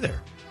stay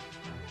there.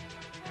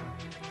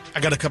 I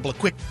got a couple of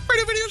quick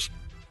radio videos.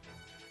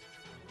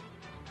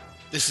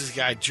 This is a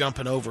guy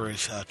jumping over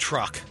his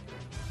truck.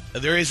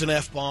 There is an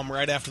F-bomb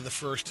right after the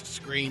first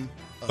screen.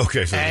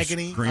 Okay, so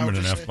agony. Screaming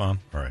an F-bomb.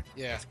 All right.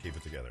 Yeah. Let's keep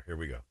it together. Here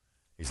we go.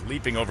 He's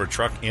leaping over a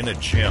truck in a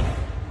gym.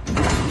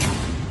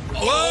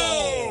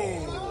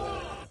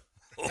 Whoa!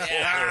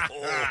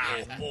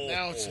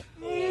 Now it's...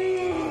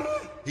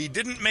 He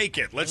didn't make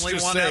it. Let's Only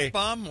just one say.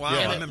 F-bomb? Wow,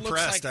 Yeah. I'm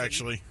impressed,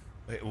 actually.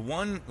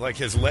 One, like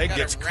his leg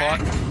gets caught.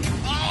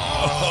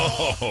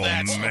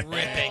 That's man.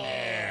 ripping.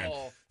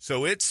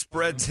 So it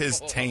spreads his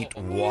taint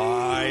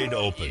wide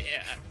open.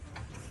 Yeah.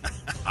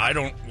 I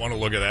don't want to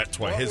look at that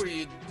twice. What were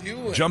you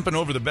doing? Jumping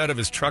over the bed of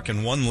his truck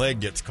and one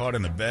leg gets caught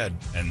in the bed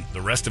and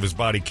the rest of his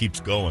body keeps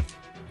going.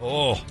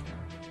 Oh,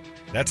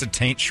 that's a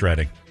taint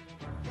shredding.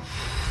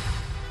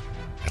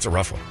 That's a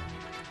rough one.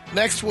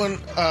 Next one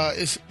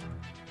is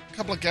a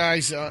couple of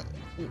guys.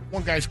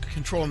 One guy's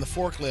controlling the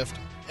forklift,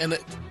 and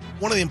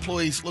one of the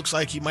employees looks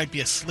like he might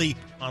be asleep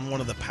on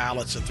one of the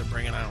pallets that they're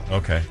bringing out.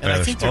 Okay. And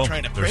I think they're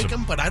trying to break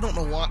him, but I don't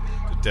know what.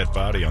 A dead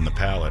body on the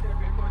pallet.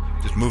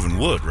 Just moving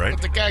wood, right?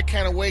 But the guy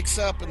kind of wakes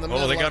up in the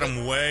middle. Oh, they got of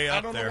him way up there.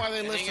 I don't there. know why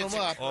they lifted him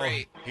up. Oh,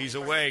 he's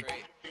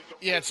awake.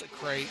 Yeah, it's a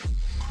crate.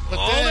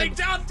 But They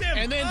dumped him.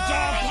 And then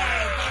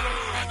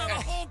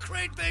the whole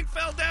crate thing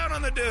fell down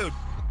on the dude.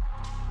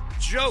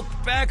 Joke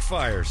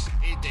backfires.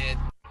 He did.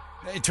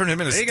 They turned him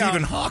into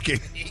Stephen Hawking.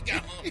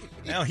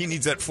 Now he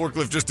needs that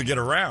forklift just to get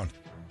around.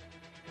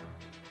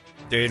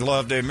 They'd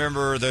love to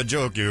remember the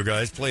joke you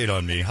guys played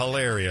on me.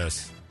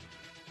 Hilarious.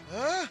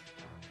 Huh?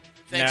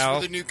 Thanks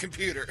for the new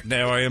computer.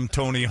 Now I am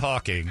Tony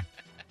Hawking.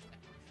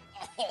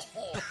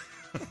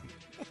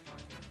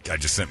 Guy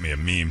just sent me a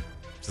meme.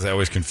 Says I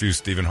always confuse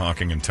Stephen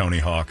Hawking and Tony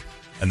Hawk.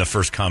 And the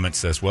first comment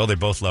says, well, they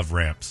both love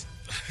ramps.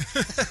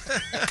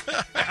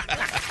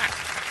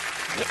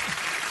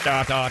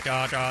 Dot, dot,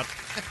 dot, dot.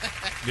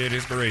 It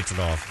is great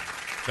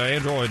stuff. I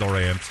enjoy the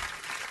ramps.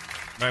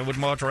 I would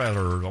much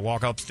rather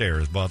walk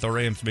upstairs, but the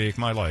ramps make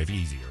my life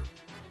easier.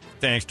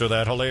 Thanks to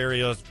that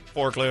hilarious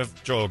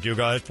forklift joke you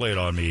guys played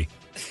on me.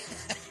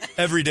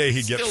 Every day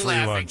he'd get Still free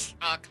laughing. lunch.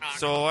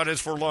 So what is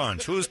for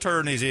lunch? Whose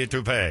turn is it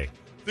to pay?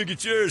 I think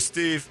it's yours,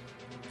 Steve.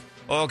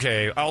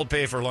 Okay, I'll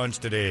pay for lunch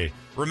today.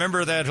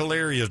 Remember that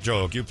hilarious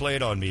joke you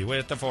played on me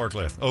with the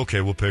forklift?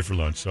 Okay, we'll pay for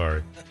lunch.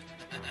 Sorry.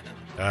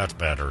 That's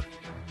better.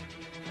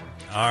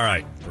 All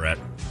right, Brett.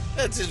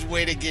 That's his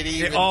way to get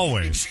even.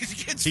 Always.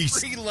 He gets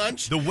free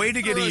lunch. The way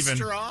to get for a even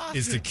straw.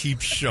 is to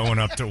keep showing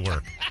up to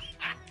work.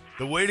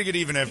 The way to get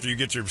even after you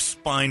get your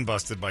spine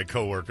busted by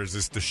coworkers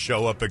is to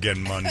show up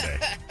again Monday.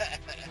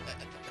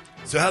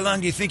 So how long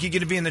do you think you're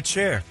going to be in the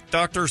chair?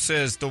 Doctor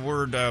says the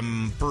word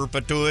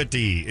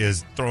perpetuity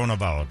is thrown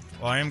about.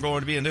 I am going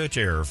to be in the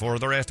chair for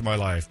the rest of my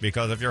life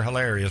because of your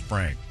hilarious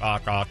prank.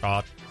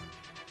 Yeah,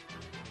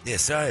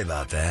 sorry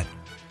about that.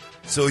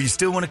 So you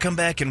still want to come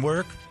back and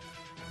work?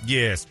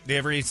 Yes,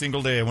 every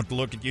single day I want to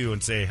look at you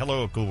and say,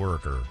 hello,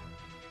 coworker.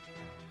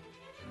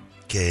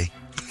 Okay.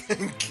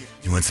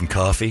 You want some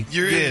coffee?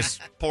 Yes,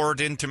 pour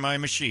it into my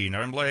machine.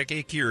 I'm like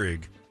a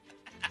Keurig.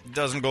 It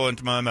doesn't go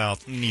into my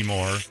mouth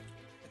anymore.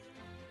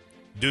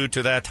 Due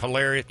to that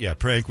hilarious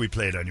prank we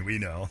played on you, we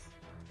know.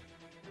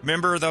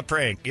 Remember the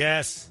prank?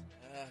 Yes.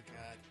 Oh,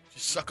 God.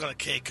 Just suck on a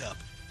K-cup.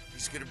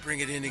 He's going to bring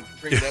it in and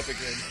bring it up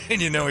again.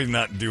 And you know he's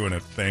not doing a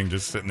thing,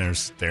 just sitting there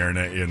staring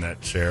at you in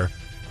that chair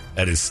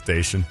at his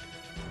station.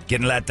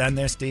 Getting a lot done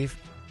there, Steve?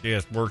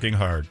 Yes, working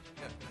hard.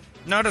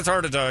 Not as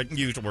hard as I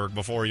used to work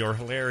before your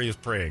hilarious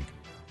prank.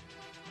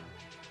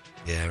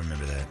 Yeah, I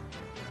remember that.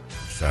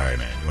 Sorry,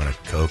 man. You want a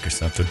Coke or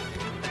something?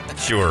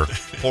 Sure.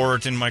 Pour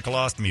it in my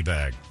colostomy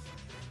bag,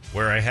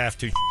 where I have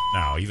to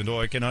now, even though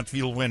I cannot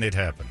feel when it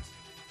happens.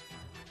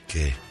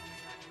 Okay.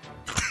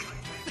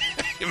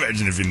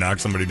 Imagine if you knock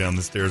somebody down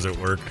the stairs at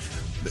work.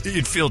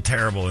 You'd feel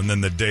terrible. And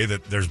then the day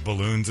that there's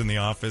balloons in the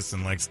office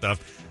and like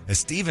stuff, and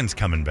Steven's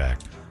coming back.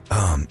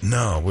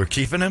 No, we're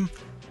keeping him?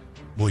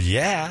 Well,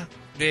 yeah.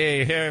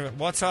 Hey,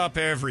 what's up,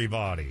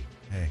 everybody?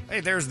 Hey,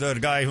 there's the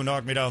guy who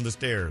knocked me down the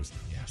stairs.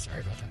 Yeah,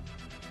 sorry about that.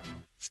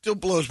 Still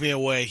blows me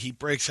away. He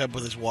breaks up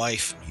with his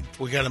wife.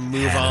 We got to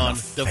move on.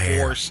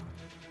 Divorce.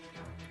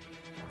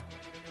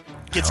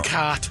 Gets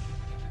caught.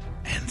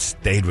 And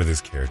stayed with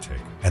his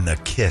caretaker. And the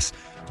kiss.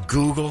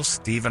 Google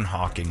Stephen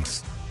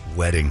Hawking's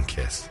wedding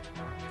kiss.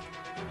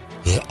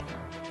 Yeah.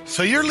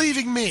 So you're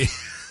leaving me.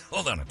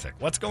 Hold on a tick.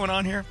 What's going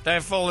on here? I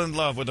fall in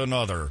love with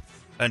another.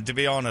 And to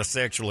be honest,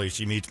 sexually,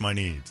 she meets my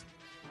needs.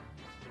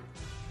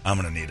 I'm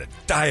going to need a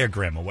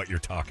diagram of what you're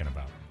talking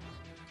about.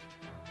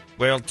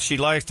 Well, she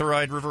likes to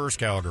ride reverse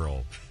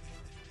cowgirl.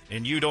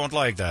 And you don't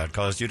like that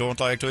because you don't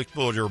like to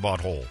explode your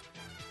butthole.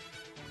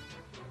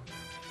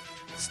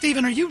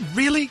 Stephen, are you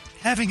really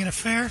having an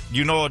affair?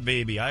 You know it,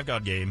 baby. I've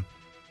got game.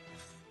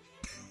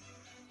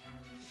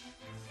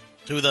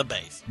 To the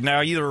base.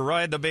 Now either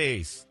ride the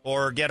base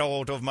or get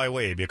out of my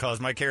way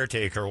because my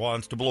caretaker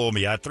wants to blow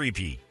me at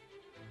 3P.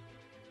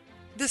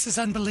 This is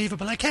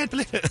unbelievable. I can't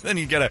believe it. Then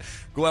you got to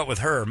go out with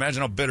her.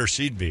 Imagine how bitter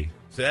she'd be.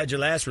 So how'd your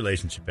last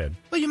relationship end?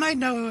 Well, you might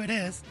know who it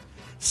is.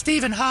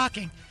 Stephen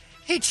Hawking.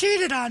 He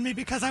cheated on me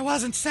because I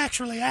wasn't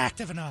sexually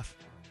active enough.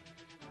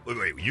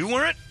 Wait, you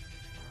weren't?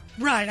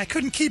 Right, I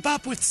couldn't keep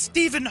up with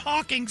Stephen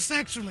Hawking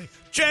sexually.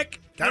 Check.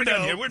 We're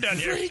done here. We're done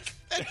here.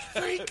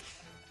 Freak.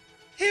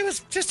 He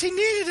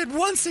needed it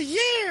once a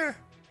year.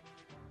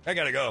 I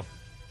gotta go.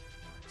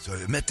 So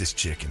I met this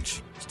chick, and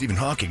Stephen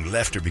Hawking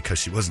left her because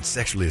she wasn't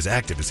sexually as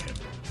active as him.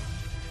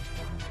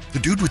 The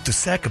dude with the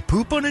sack of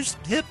poop on his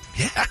hip?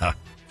 Yeah.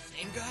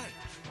 Same guy.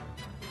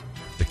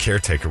 The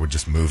caretaker would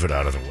just move it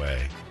out of the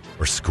way,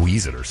 or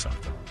squeeze it or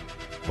something,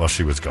 while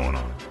she was going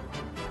on.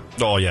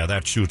 Oh, yeah,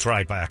 that shoots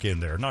right back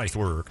in there. Nice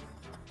work.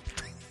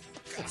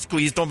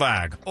 Squeeze the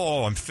bag.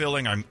 Oh, I'm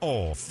filling.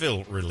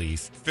 Fill,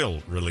 release.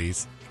 Fill,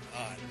 release.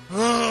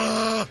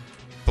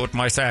 Put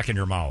my sack in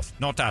your mouth.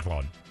 Not that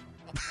one.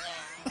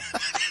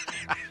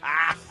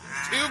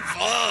 Too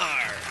far.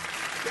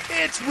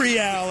 It's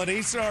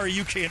reality. Sorry,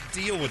 you can't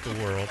deal with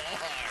the world.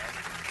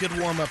 Good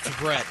warm-up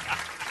for Brett.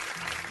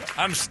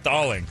 I'm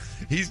stalling.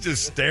 He's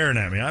just staring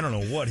at me. I don't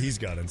know what he's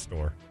got in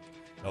store.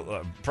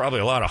 Probably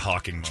a lot of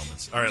Hawking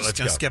moments. All right, let's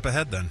go. Skip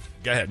ahead then.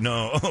 Go ahead.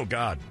 No. Oh,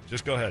 God.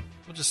 Just go ahead.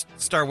 We'll just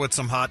start with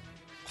some hot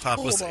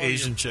topless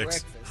Asian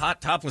chicks.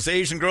 Hot topless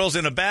Asian girls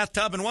in a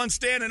bathtub and one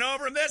standing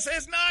over him. This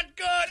is not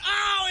good.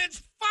 Oh,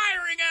 it's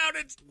firing out.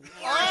 It's...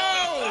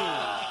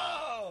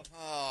 Oh.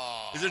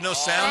 Is there no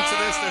sound to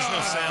this? There's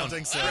no sound. I don't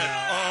think so.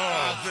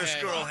 Oh, this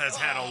girl has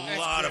had a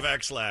lot of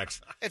X-Lax.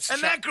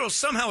 And that girl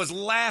somehow is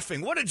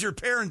laughing. What did your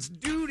parents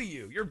do to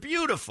you? You're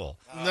beautiful.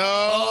 No.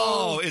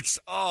 Oh, it's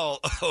all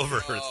over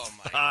her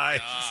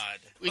thighs. God.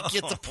 We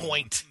get the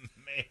point.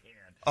 Man.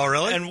 Oh,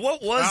 really? And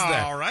what was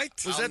that? All right.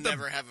 I'll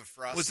never have a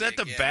frosty Was that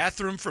the again.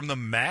 bathroom from the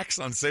Max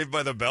on Saved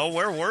by the Bell?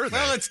 Where were they?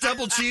 Well, it's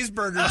double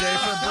cheeseburger day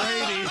for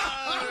Brady.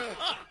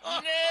 No!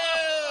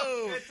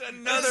 It's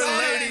another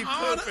lady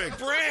pooping.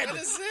 Bread. What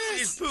is this?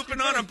 She's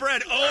pooping on a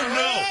bread.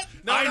 Oh,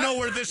 no. I know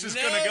where this is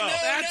going to go.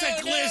 That's a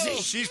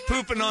glizzy. She's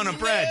pooping on a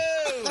bread.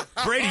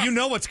 Brady, you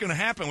know what's going to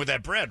happen with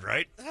that bread,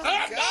 right?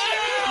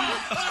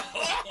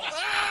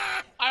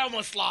 I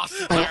almost lost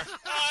it there.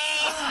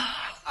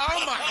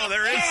 Oh, my. Oh,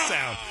 there is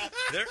sound.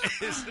 There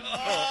is.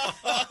 Oh.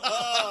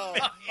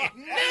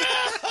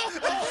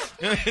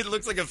 It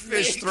looks like a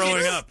fish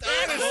throwing up.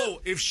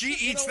 Oh, if she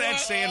eats that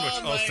sandwich.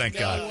 Oh, thank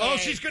God. Oh,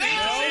 she's going to eat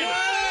the sandwich.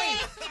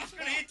 She's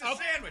going to eat the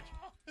sandwich.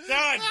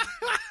 God.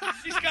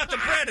 She's got got the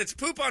bread. It's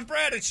poop on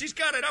bread, and she's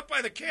got it up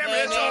by the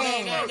camera.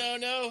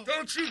 No.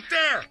 Don't you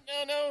dare.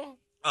 No.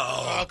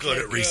 Oh, Okay, good.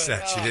 It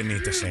reset. She didn't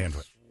eat the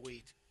sandwich.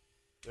 Sweet.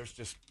 There's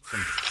just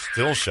some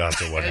still shots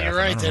of what Yeah, happened. you're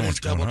right. I don't That know is what's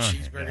going double on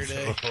cheeseburger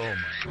here. day.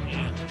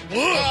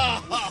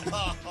 Oh,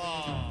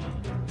 my.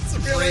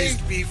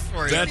 Braised beef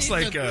for you. That's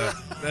like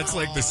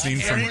the scene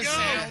from.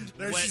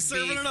 There she's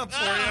serving it up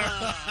for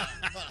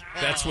you.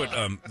 That's what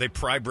they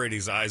pry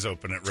Brady's eyes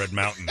open at Red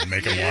Mountain and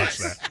make him watch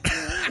that.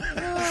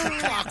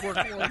 Clockwork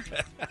Orange.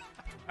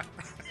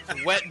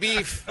 Wet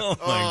beef. Oh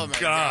my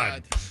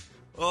God.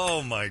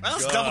 Oh my Well,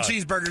 God. it's double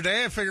cheeseburger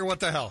day. I figure, what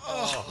the hell?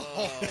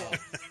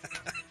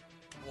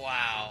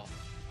 Wow.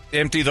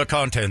 Empty the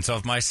contents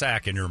of my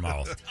sack in your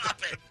mouth.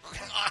 Stop it.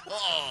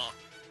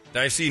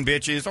 I've seen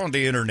bitches on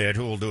the internet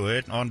who will do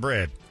it on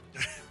bread.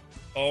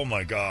 Oh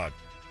my God.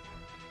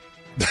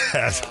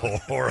 That's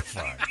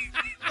horrifying.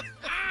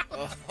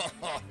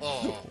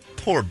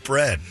 Poor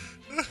bread.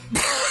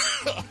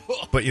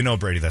 But you know,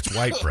 Brady, that's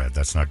white bread.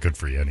 That's not good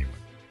for you anyway.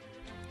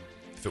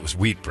 If it was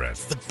wheat bread,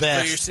 The So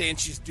best. you're saying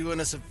she's doing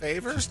us a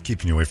favor? just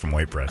keeping you away from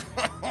white bread.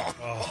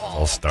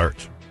 All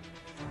starch.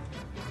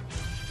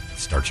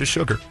 Starch is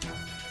sugar.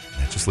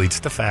 That just leads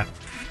to fat.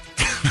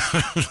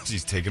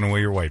 She's taking away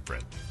your white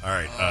bread. All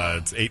right,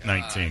 it's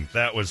 8:19.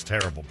 That was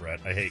terrible, Brett.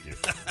 I hate you.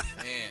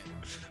 Man.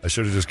 I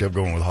should have just kept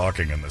going with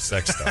Hawking and the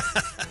sex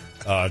stuff.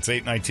 It's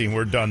 8:19.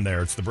 We're done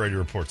there. It's the Brady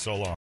Report. So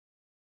long.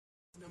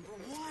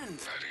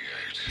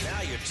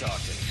 Now you're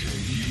talking.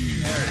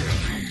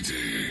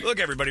 Look,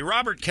 everybody.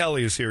 Robert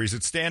Kelly is here. He's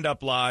at Stand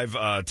Up Live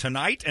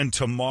tonight and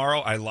tomorrow.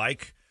 I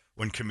like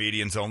when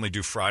comedians only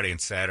do Friday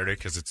and Saturday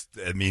because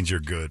it means you're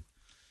good.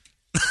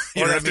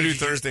 You don't have to do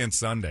Thursday and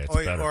Sunday. It's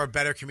better. Or a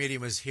better comedian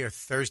was here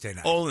Thursday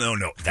night. Oh,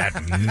 no. That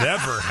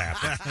never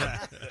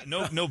happened.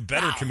 No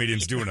better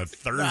comedians doing a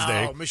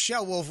Thursday. No,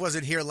 Michelle Wolf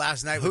wasn't here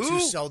last night with Who?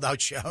 2 sold-out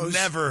shows.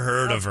 Never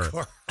heard of her. Of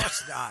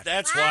course not.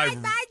 That's why.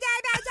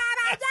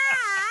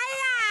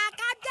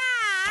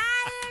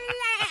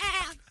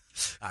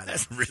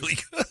 That's really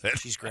good.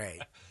 She's great.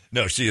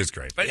 No, she is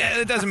great. But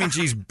it doesn't mean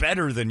she's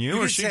better than you, You or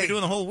can she'd be say-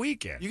 doing the whole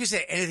weekend. You can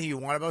say anything you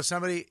want about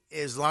somebody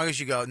as long as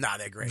you go, nah,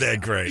 they're great. They're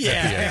great.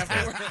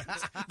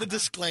 The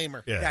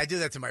disclaimer. Yeah, I do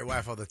that to my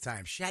wife all the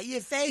time. Shut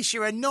your face.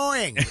 You're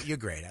annoying. You're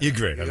great. You're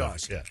great. I You're love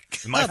awesome. it.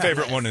 Yeah. My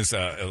favorite one is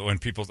when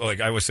people,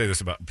 like I always say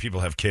this about people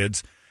have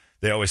kids.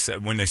 They always say,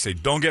 when they say,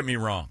 don't get me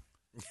wrong.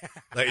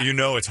 Like, you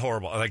know it's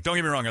horrible. Like, don't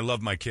get me wrong, I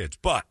love my kids.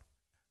 But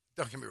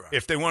Don't get me wrong.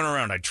 if they weren't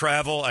around, I'd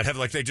travel. I'd have,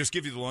 like, they just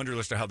give you the laundry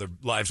list of how their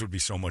lives would be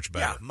so much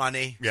better. Yeah,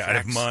 money. Yeah, I'd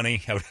have sex.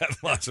 money. I would have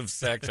lots of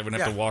sex. I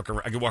wouldn't have to walk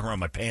around. I could walk around with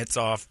my pants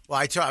off. Well,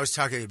 I was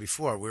talking to you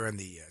before. We were in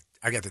the.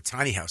 I got the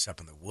tiny house up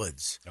in the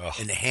woods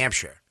in New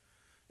Hampshire,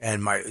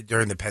 and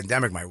during the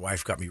pandemic, my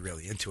wife got me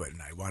really into it,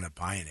 and I wound up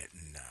buying it.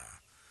 And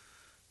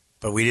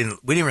but we didn't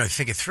really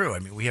think it through. I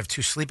mean, we have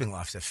 2 sleeping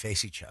lofts that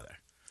face each other,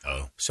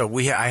 Oh. so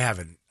I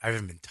haven't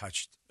been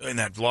touched. In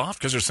that loft?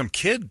 Because there's some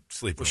kid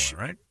sleeping Well,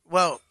 on it, right?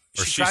 Well,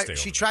 Or she she stay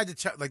over tried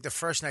to like the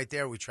first night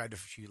there.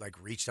 She like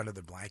reached under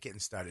the blanket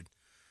and started.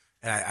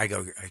 And I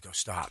go,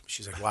 stop.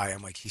 She's like, why?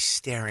 I'm like, he's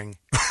staring,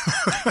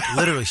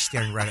 literally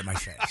staring right at my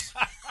face,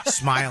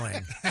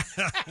 smiling,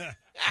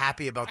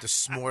 happy about the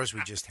s'mores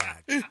we just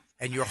had,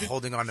 and you're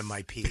holding on to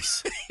my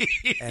piece,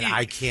 and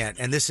I can't.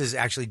 And this is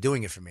actually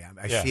doing it for me.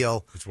 I Yeah,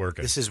 feel it's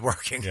working. This is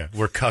working. Yeah,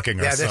 we're cucking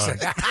our Yeah, son.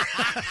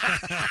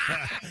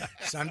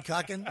 Sun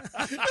cucking.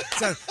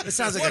 It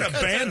sounds like What a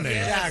band name.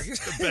 Yeah.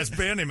 The best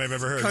band name I've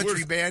ever heard.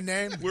 Country band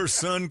name. We're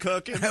sun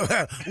cucking.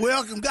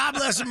 Welcome, God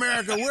bless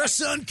America. We're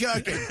sun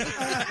cucking.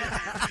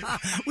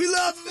 We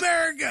love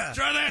America.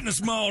 Try that in a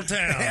small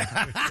town.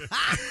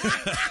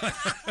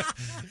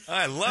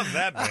 I love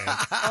that band.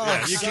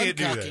 Yeah, you can't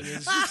do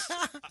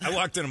that. I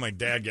walked into my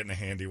dad getting a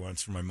handy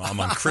once for my mom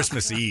on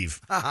Christmas Eve.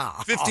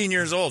 15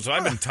 years old, so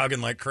I've been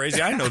tugging like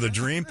crazy. I know the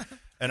dream.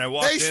 And I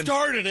walked They in.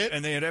 started it.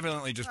 And they had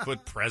evidently just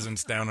put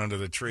presents down under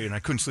the tree, and I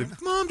couldn't sleep.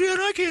 Mom, Dad,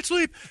 I can't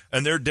sleep.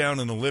 And they're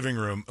down in the living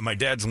room. My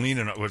dad's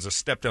it was a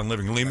step-down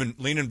living room,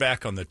 leaning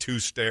back on the 2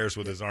 stairs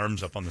with his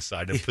arms up on the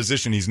side, in a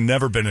position he's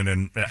never been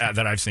in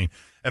that I've seen.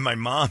 And my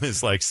mom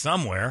is like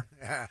somewhere.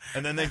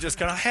 And then they just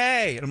kind of,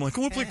 hey. And I'm like,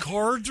 I want to play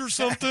cards or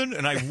something.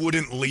 And I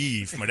wouldn't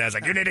leave. My dad's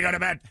like, you need to go to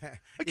bed.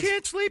 I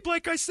can't sleep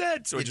like I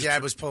said. So Your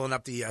dad was pulling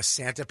up the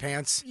Santa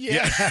pants.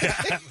 Yeah.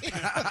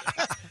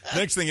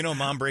 Next thing you know,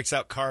 Mom breaks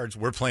out cards.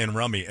 We're playing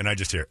rummy, and I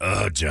just hear,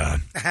 "Oh,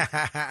 John,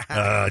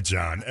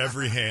 John,"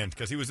 every hand,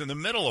 because he was in the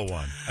middle of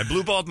one. I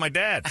blue balled my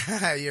dad.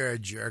 You're a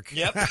jerk.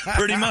 Yep,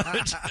 pretty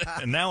much.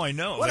 And now I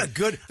know. What a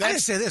good. I gotta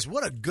say this.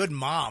 What a good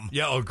mom.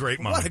 Yeah, oh, great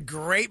mom. What a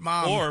great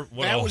mom. Or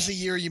That was the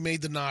year you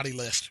made the naughty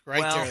list, right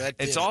well, there. That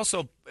did it's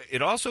it.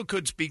 it also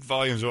could speak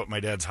volumes about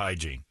my dad's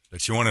hygiene. Like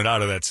she wanted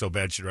out of that so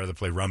bad she'd rather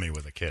play rummy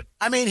with a kid.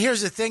 I mean,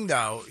 here's the thing,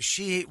 though.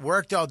 She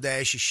worked all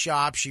day. She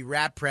shopped. She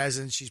wrapped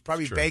presents. She's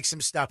probably True. baked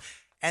some stuff.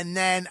 And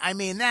then, I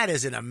mean, that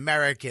is an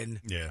American.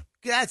 Yeah.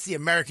 That's the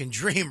American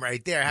dream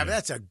right there.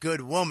 That's a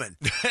good woman.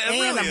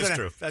 really is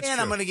true. That's I'm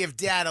true. going to give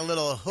Dad a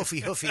little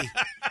hoofy.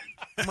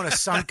 I'm going to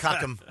sun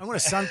cuck him. I'm going to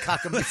sun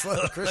cuck him before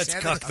Chris Let's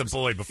Santa cuck comes. the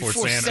boy before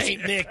Before Santa.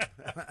 Saint Nick.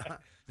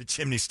 The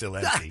chimney's still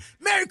empty.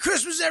 Merry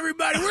Christmas,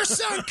 everybody. We're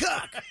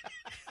Suncook.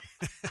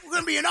 We're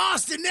going to be in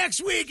Austin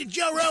next week at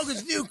Joe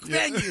Rogan's new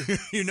venue.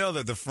 You know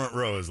that the front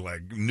row is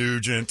like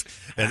Nugent,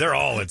 and they're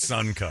all at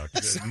Suncook.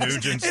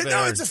 Nugent's there.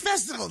 No, it's a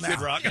festival now.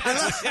 Kid Rock.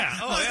 Yeah.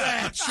 Oh,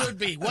 yeah. It should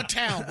be. What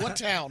town? What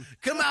town?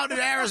 Come out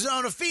to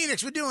Arizona,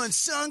 Phoenix. We're doing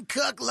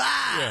Suncook Live.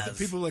 Yeah,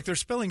 people are like they're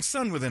spelling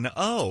sun with an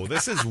O.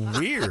 This is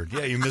weird.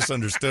 Yeah, you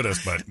misunderstood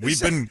us, but we've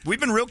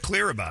been real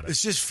clear about it.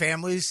 It's just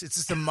families. It's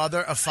just a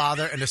mother, a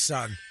father, and a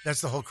son.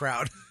 That's the whole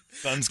crowd.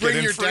 Sun's Bring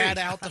getting your free. dad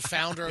out, the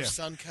founder of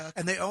Suncook.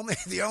 And they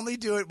only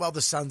do it while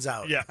the sun's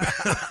out. Yeah.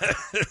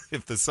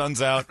 If the sun's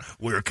out,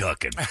 we're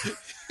cooking.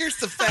 Here's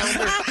the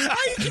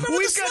founder.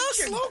 We've got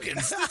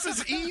slogans. This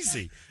is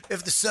easy.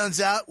 If the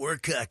sun's out, we're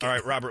cooking. All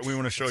right, Robert, we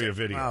want to show you a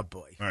video. Oh,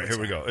 boy. All right, here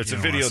we go. It's You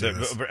a don't video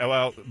wanna see that,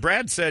 well,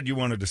 Brad said you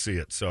wanted to see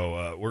it,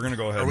 so we're going to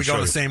go ahead Are and we show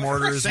going you. the same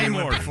order as Same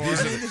we went order.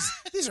 before?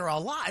 These are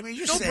all live. I mean,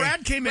 you're No, saying.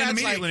 Brad came in Brad's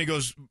immediately like- and he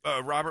goes,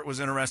 Robert was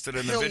interested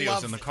in the He'll videos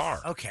love in the it.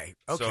 car. Okay.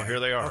 So here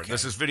they are. Okay.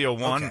 This is video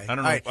one. Okay. I don't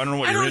know. All right. I don't know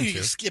what I you're don't need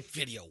into. to skip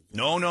video.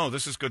 No,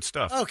 this is good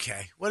stuff.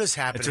 Okay. What is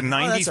happening? It's a Oh,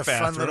 90s that's a fun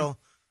bathroom. little.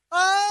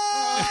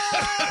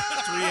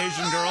 Oh! 3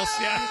 Asian girls.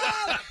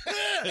 Yeah.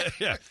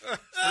 Yeah.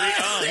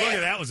 Look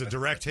at that. Was a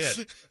direct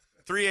hit.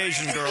 3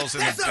 Asian girls in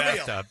the That's not real.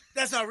 bathtub.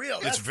 That's not real.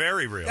 It's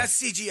very real. That's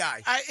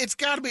CGI. It's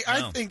got to be.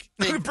 I think.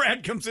 They,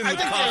 Brad comes in I with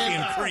think coffee they,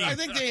 and cream. I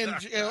think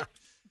they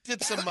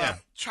did some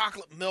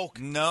chocolate milk.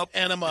 Nope.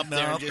 And them up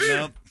there. Just,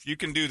 Nope. You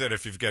can do that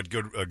if you've got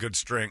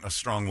a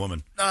strong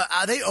woman.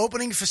 Are they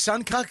opening for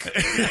Suncook?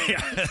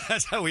 Yeah,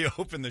 that's how we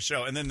open the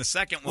show. And then the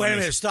second one Wait a is-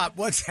 minute. Stop.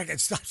 1 second.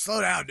 Stop.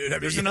 Slow down, dude. I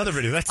mean, There's another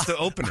video. That's the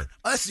opener.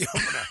 Oh, that's the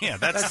opener. Yeah,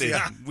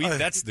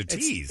 that's the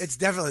tease. It's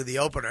definitely the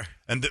opener.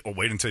 And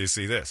wait until you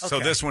see this. So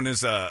Okay. this one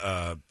is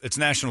it's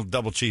National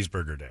Double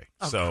Cheeseburger Day.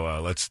 So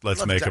let's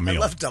make a I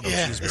meal. love double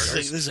yeah, cheeseburgers.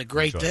 this is a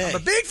great day. I'm a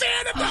big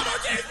fan of double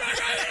cheeseburgers.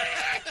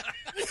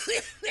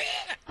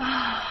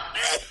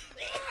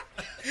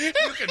 You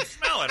can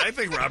smell it. I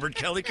think Robert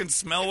Kelly can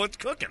smell what's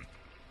cooking.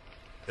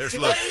 Look,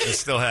 it's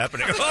still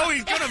happening. Oh,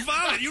 he's gonna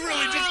vomit. You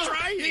really just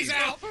tried. He's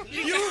out.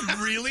 You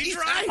really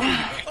tried.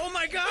 Oh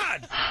my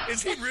God,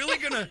 is he really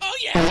gonna? Oh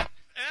yeah.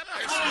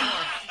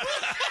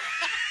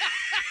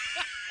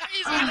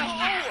 He's in the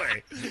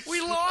hallway.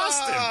 We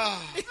lost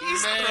him.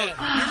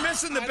 Man. You're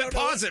missing the best.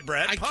 Pause it,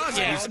 Brad. Pause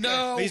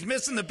it. He's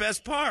missing the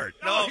best part.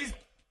 No.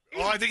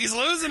 I think he's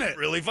losing it.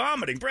 Really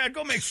vomiting. Brad,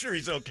 go make sure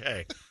he's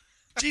okay.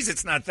 Jeez,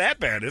 it's not that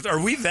bad. Are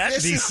we that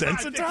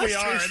desensitized?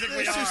 I think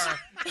we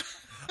are.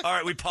 All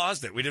right, we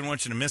paused it. We didn't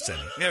want you to miss any.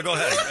 Yeah, go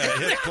ahead.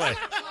 Hit play.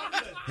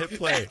 Hit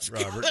play,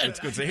 Robert. It's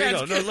good. So here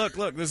you go. No,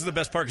 look. This is the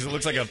best part because it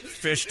looks like a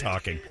fish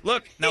talking.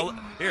 Look. Now,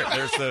 here.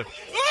 There's the...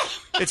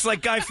 It's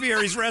like Guy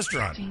Fieri's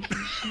restaurant.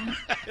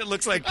 It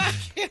looks like...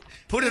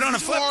 Put it on a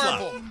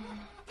flip-flop.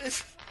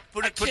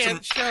 Put some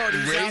show it. He's out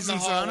in the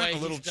raisins on hallway. it, a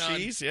little He's done.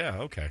 cheese. Yeah,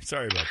 okay.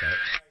 Sorry about that.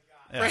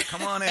 Yeah,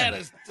 come on in. That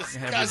is Have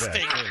your disgusting.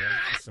 bag. There you go.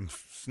 Some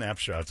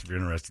snapshots if you're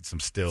interested. Some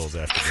stills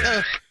after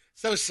the,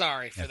 So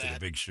sorry for after the that.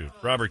 big shoot.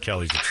 Robert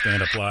Kelly's at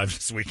Stand Up Live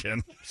this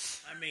weekend.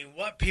 I mean,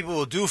 what people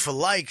will do for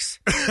likes.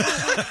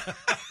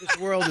 This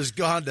world has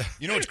gone to.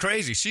 You know what's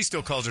crazy? She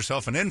still calls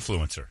herself an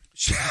influencer.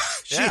 She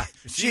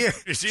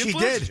She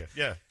did. you?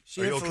 Yeah.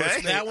 She Are you influenced okay?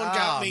 me. That one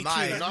got me, too.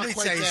 my. Not Let me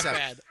quite tell you that something.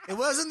 bad. It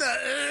wasn't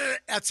the.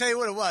 I'll tell you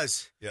what it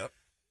was. Yep.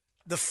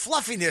 The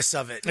fluffiness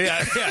of it.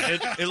 Yeah.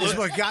 It Is looked,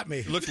 what got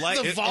me. looked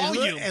like The it,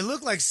 volume. It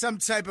looked like some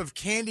type of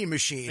candy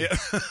machine. You know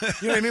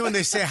what I mean? When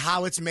they say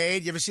how it's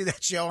made. You ever see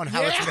that show on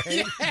how it's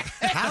made?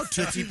 How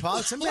Tootsie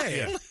Pops are made.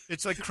 Yeah.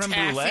 It's like creme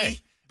Taffy. brulee.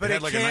 But it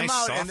had like a came nice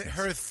out, softness. and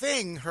her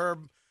thing, her,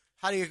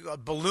 how do you, a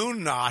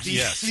balloon knot.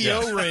 Yes. The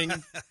O-ring.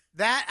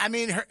 That, I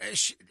mean,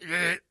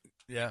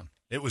 Yeah.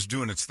 It was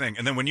doing its thing.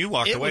 And then when you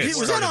walked It away, was- it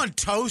was that started- on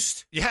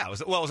toast? Yeah, it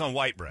was on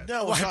white bread.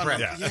 No, it was White on bread.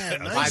 Yeah,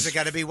 Why Why's nice. it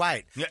got to be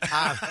white?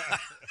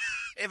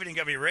 Everything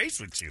got me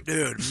raced with you.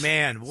 Dude,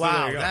 man,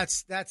 wow, there you go.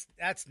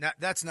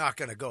 that's not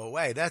going to go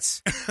away.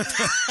 That's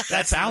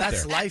out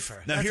that's there.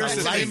 lifer. Now, That's here's a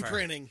the It's thing. lifer.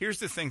 imprinting. Here's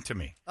the thing to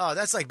me. Oh,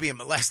 that's like being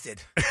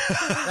molested.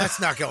 That's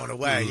not going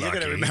away. You're going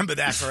Lucky. to remember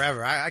that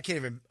forever. I can't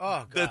even.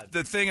 Oh God.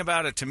 The thing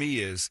about it to me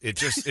is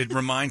it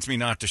reminds me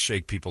not to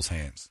shake people's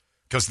hands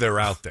because they're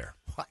out there.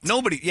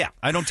 Nobody,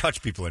 I don't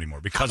touch people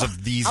anymore because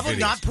of these How about videos.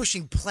 not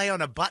pushing play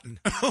on a button?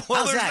 How's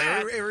there's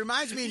that? that. It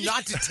reminds me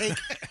not to take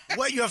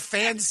what your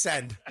fans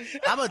send.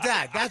 How about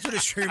that? That's what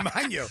it should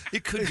remind you.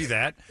 It could be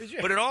that,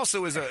 but it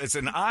also is it's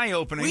an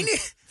eye-opening, We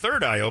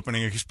third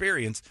eye-opening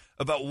experience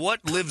about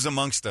what lives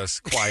amongst us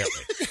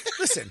quietly.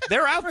 Listen,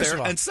 They're out first there,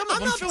 of all, and some of I'm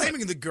them not feel it.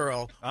 blaming the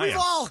girl. I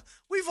am.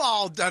 We've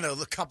all done a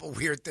couple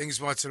weird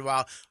things once in a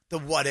while. The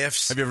what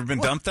ifs. Have you ever been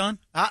dumped on?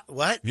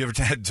 What? Have you ever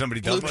had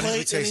somebody dump on Let you?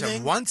 me tell you something.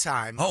 anything? One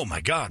time. Oh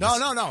my God!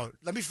 No.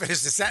 Let me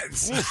finish the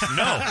sentence. No,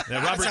 Robert That's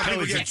how people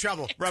Kelly's get in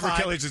trouble. Robert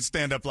Fine. Kelly's at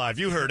Stand Up Live.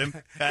 You heard him.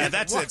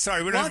 That's One- it.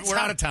 Sorry, we're one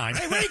out of time.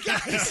 Hey, wait,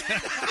 guys.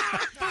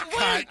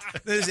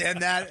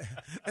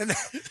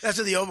 That's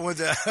what the open with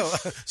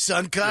the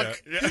Sun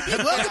Cuck. Yeah.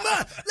 Welcome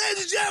on,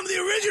 ladies and gentlemen,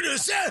 the original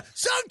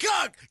Sun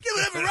Cuck. Give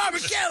it up for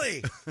Robert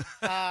Kelly.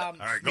 All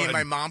right, go Me and ahead.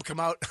 my mom come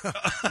out.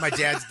 My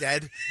dad's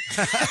dead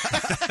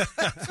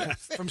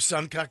from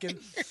Sun Cucking.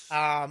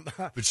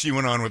 But she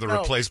went on with a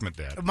replacement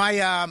dad.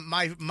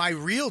 My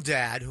real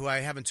dad, who I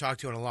haven't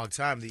talked to in a long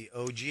time, the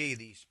OG,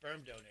 the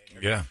sperm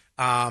donator. Yeah.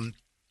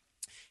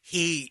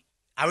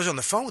 I was on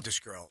the phone with this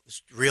girl,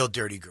 this real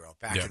dirty girl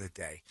back in the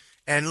day.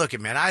 And look,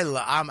 man,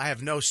 I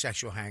have no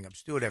sexual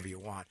hang-ups. Do whatever you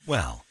want.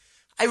 Well,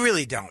 I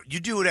really don't. You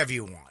do whatever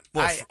you want.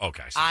 Well,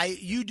 okay.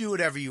 You do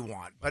whatever you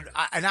want. But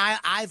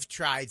I've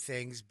tried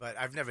things, but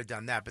I've never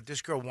done that. But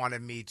this girl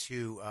wanted me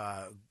to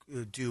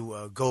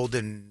do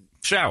golden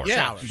showers.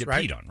 Showers, You get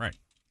right? peed on, right?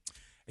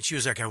 And she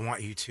was like, "I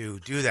want you to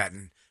do that."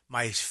 And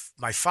my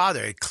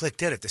father had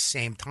clicked in at the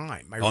same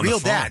time. My On the real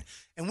phone. dad,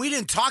 and we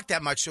didn't talk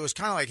that much, so it was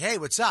kind of like, "Hey,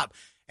 what's up?"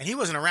 And he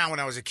wasn't around when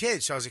I was a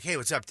kid, so I was like, "Hey,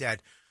 what's up,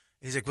 Dad?"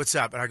 And he's like, "What's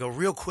up?" And I go,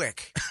 "Real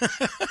quick,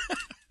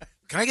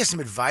 can I get some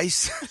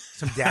advice,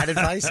 some dad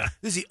advice?"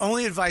 This is the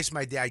only advice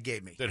my dad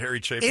gave me Did Harry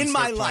Chapin in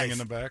start my playing life. in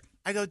the back?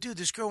 I go, "Dude,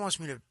 this girl wants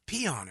me to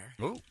pee on her,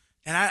 Oh,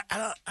 and I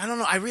don't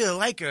know. I really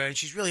like her, and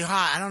she's really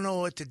hot. I don't know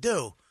what to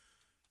do.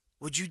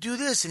 Would you do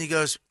this?" And he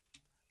goes,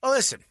 "Oh,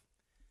 listen,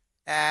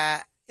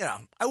 I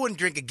wouldn't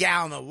drink a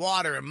gallon of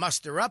water and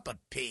muster up a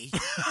pee.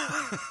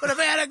 But if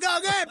I had to go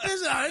ahead,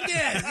 piss on her,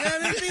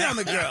 yeah, pee on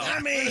the girl. I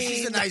mean,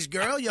 she's a nice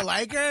girl. You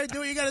like her. Do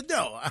what you got to do."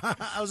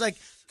 I was like,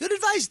 "Good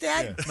advice,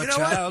 Dad." my You know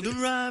what? child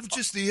arrived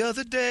just the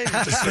other day.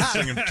 Just start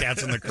singing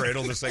 "Cats in the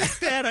Cradle." Just like,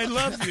 "Dad, I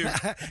love you,"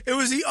 It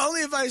was the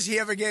only advice he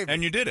ever gave me.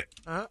 and you did it.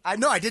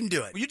 I didn't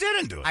do it. You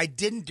didn't do it. I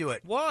didn't do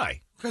it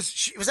Why? because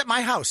she was at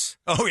my house.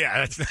 Oh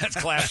yeah, that's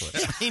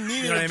classless. He needed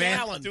You know what a I mean?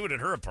 gallon. Do it at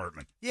her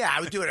apartment. Yeah, I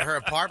would do it at her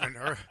apartment.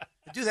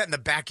 I'd do that in the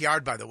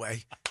backyard, by the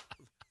way,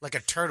 like a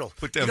turtle.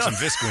 Put down some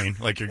Visqueen,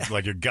 like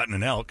you're gutting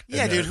an elk.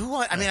 Yeah, and, dude.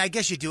 I mean, I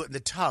guess you do it in the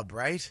tub,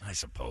 right? I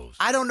suppose.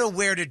 I don't know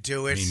where to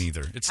do it. Me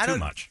neither. It's I too don't-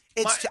 much.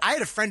 I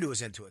had a friend who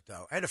was into it,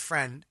 though. I had a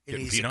friend, and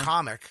Getting he's peed a on?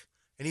 comic,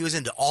 and he was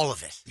into all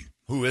of it.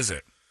 Who is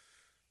it?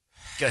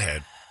 Go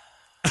ahead.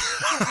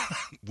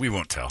 We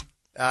won't tell.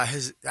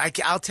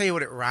 I'll tell you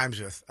what it rhymes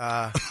with.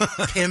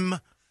 Pim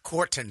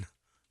Corton.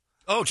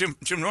 Oh, Jim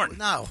Norton.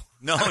 No,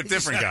 No,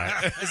 different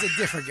guy. it's a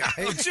different guy.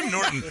 Oh, Jim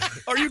Norton.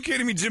 Are you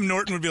kidding me? Jim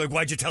Norton would be like,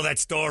 "Why'd you tell that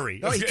story?"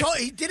 No, he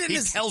did it in He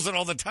his tells it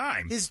all the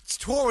time. His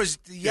tour was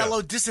the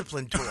Yellow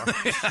Discipline Tour.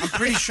 I'm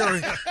pretty sure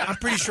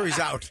he's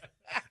out.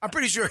 I'm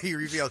pretty sure he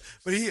revealed.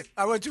 But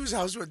I went to his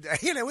house one day,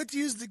 and I went to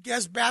use the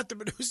guest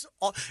bathroom, and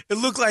it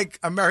looked like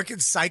American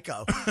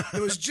Psycho.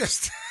 It was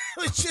just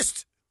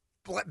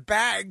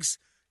bags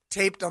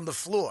taped on the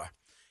floor.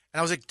 And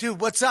I was like, "Dude,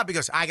 what's up?" He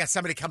goes, "I got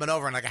somebody coming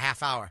over in like a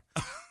half hour."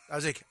 I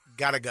was like,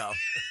 "Gotta go."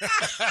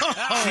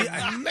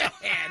 Oh, man.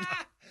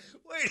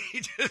 Wait, he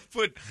just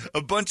put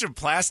a bunch of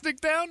plastic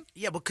down?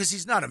 Yeah, because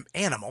he's not an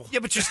animal. Yeah,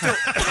 but you're still.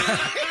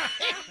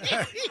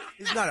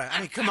 He's not I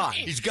mean, come on.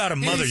 He's got a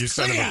mother, you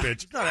son of a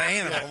bitch. He's not an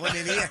animal. I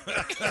mean,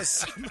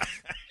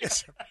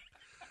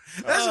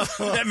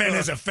 That man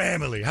has a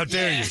family. How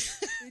dare you?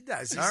 he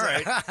does. He's All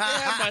right. Yeah,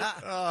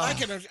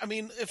 but I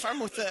mean, if I'm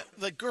with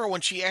the girl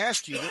when she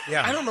asked you,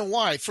 Yeah. I don't know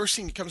why. First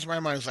thing that comes to my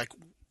mind is like,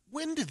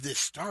 when did this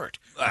start?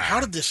 How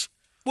did this?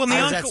 Well, the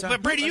How does that uncle, sound?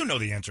 but Brady, you know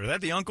the answer to that.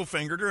 The uncle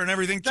fingered her and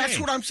everything That's changed.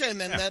 what I'm saying.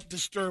 Then that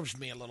disturbs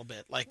me a little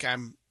bit. Like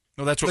I'm.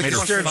 Well, that's what But made her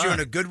disturbs you fun. in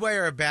a good way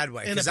or a bad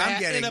way? In a Because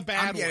in a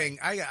bad way.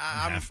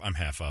 I'm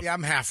half up. Yeah,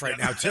 I'm half right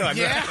now too.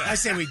 I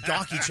say we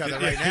dock each other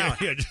right now.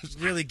 Yeah, just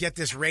Really get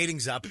this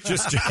ratings up.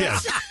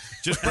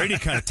 just Brady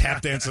kind of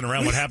tap dancing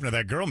around what happened to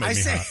that girl made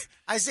me hot.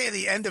 I say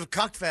the end of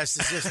Cuckfest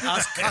is just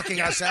us cucking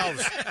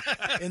ourselves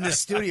in the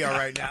studio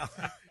right now.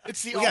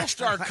 It's the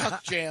All-Star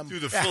Cuck Jam. Do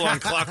the full-on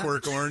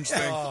Clockwork Orange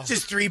thing.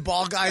 Just three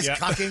ball guys Yeah.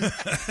 cucking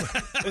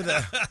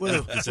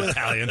It's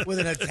Italian. with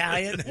an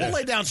Italian. We'll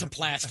lay down some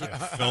plastic.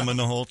 Filming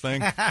the whole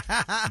thing.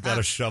 Got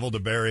a shovel to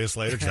bury us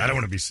later because I don't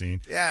want to be seen.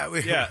 Yeah,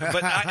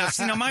 But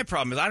see, now my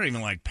problem is I don't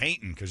even like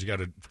painting because you got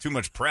too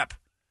much prep.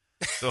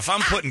 So if I'm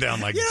putting down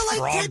like You don't like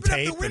frog taping up the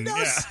tape and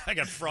windows? I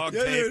got frog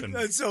Yeah, tape dude, and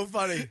that's so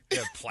funny.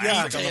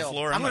 plastic on the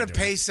floor. I'm not going to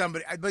doing pay it.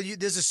 somebody, but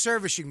there's a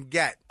service you can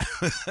get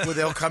where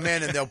they'll come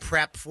in and they'll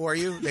prep for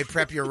you. They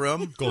prep your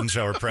room. Golden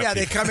shower prep. Yeah,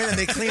 they people. come in and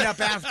they clean up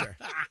after.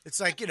 It's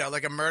like,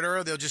 like a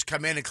murderer. They'll just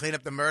come in and clean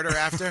up the murder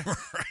after.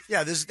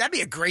 Yeah, that'd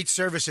be a great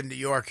service in New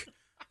York.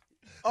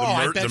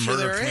 I bet the you murder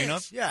there is.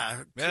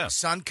 cleanup? Yeah.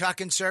 Sun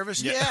cucking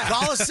service. Yeah.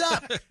 Call us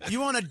up. You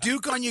want a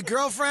duke on your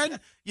girlfriend,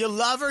 your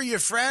lover, your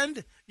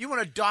friend? You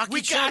want to dock We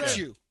each got other?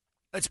 you.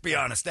 Let's be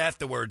honest.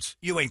 Afterwards,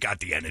 you ain't got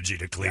the energy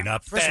to clean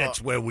up. First of That's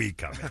all- where we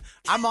come in.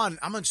 I'm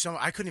on so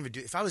I couldn't even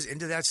do if I was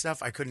into that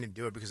stuff, I couldn't even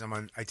do it because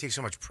I take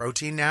so much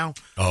protein now.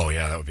 Oh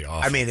yeah, that would be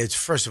awful. I mean, it's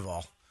first of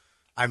all,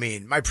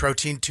 my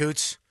protein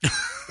toots.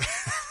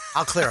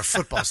 I'll clear a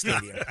football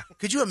stadium.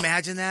 Could you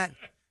imagine that?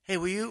 Hey,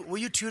 will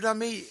you toot on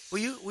me? Will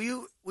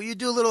you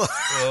do a little?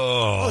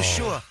 Oh,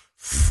 sure.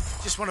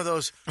 Just one of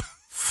those.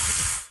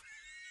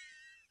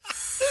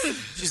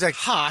 She's like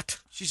hot.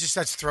 She just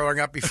starts throwing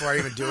up before I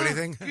even do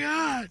anything.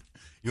 God.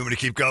 You want me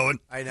to keep going?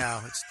 I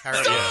know. It's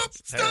terrible.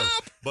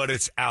 Stop! But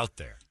it's out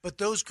there. But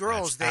those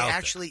girls, That's they out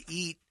actually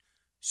eat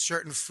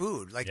certain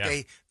food. Like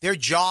Yeah. their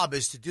job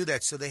is to do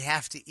that, so they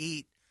have to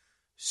eat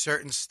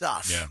certain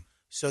stuff. Yeah.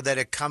 So that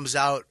it comes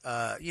out,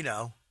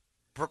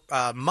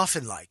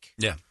 muffin-like.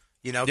 Yeah.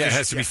 You know. Yeah, it 'cause-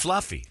 has to be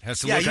fluffy. It has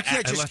to Yeah, look you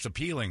can't just- less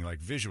appealing, like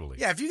visually.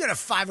 Yeah, if you got a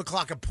 5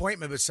 o'clock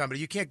appointment with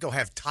somebody, you can't go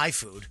have Thai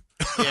food.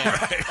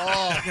 Yeah.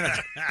 Oh, you're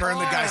gonna burn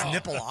the guy's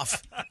nipple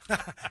off.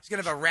 He's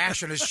gonna have a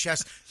rash on his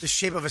chest, the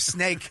shape of a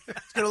snake.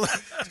 It's gonna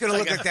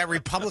look like that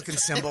Republican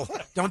symbol.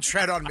 Don't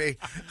tread on me.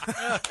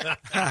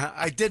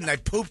 I didn't. I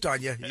pooped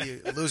on you,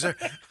 you loser.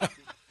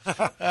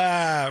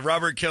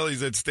 Robert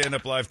Kelly's at Stand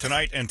Up Live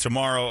tonight and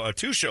tomorrow.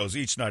 2 shows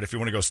each night if you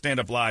want to go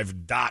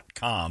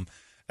standuplive.com.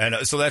 And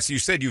so you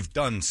said you've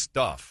done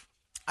stuff.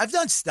 I've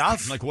done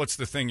stuff. Like, what's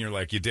the thing you're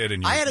like, you did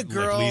and you're I had a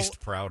girl, least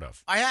proud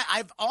of?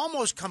 I've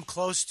almost come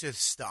close to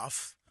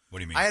stuff. What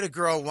do you mean? I had a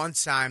girl one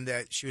time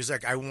that she was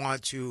like, I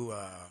want to,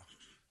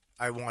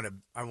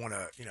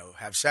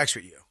 have sex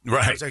with you.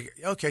 Right. I was like,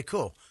 okay,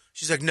 cool.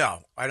 She's like,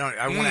 no, I don't.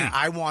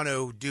 I want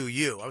to do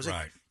you. I was like,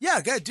 Right.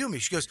 yeah, go ahead, do me.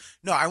 She goes,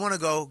 no, I want to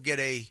go get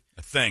a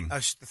thing.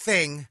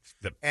 thing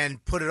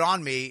and put it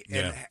on me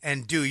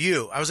and do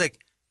you. I was like,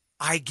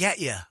 I get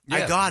you. I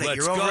Yeah, got it.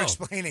 let's You're go.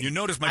 over-explaining. You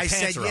notice my I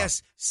pants said are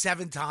yes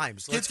 7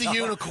 times. Get Let's the go.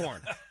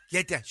 unicorn.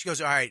 Get that. She goes,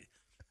 all right,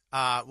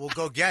 we'll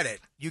go get it.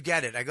 You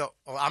get it. I go,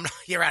 well, I'm not,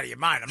 you're out of your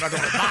mind. I'm not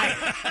going to buy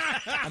it.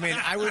 I mean,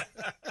 I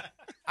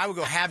would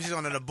go halvesies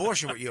on an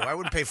abortion with you. I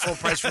wouldn't pay full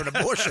price for an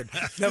abortion.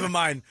 Never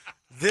mind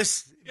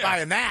this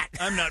buying that.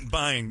 I'm not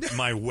buying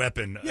my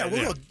weapon. Yeah,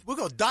 we'll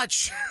go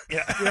Dutch.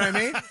 Yeah. You know what I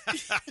mean?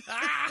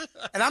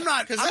 And I'm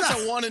not, Because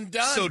that's a one and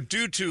done. So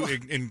due to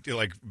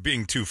like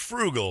being too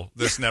frugal,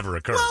 this never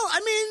occurred. well, I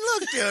mean,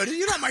 look, dude,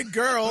 you're not my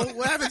girl.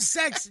 We're having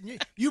sex.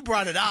 And you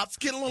brought it up. It's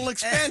getting a little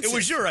expensive. It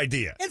was your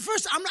idea. And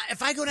first, I'm not.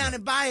 If I go down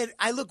and buy it,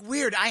 I look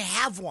weird. I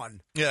have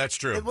one. Yeah, that's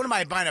true. What am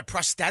I buying? A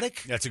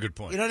prosthetic? That's a good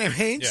point. You know what I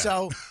mean? Yeah.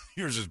 So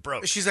yours is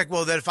broke. she's like,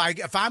 well, then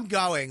if I'm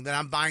going, then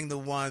I'm buying the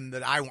one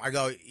that I want. I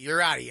go,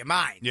 you're out of your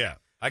mind. Yeah,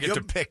 I get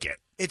to pick it.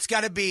 It's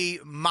got to be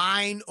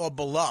mine or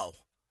below.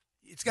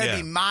 It's got to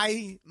be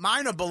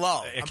mine or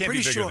below. It can't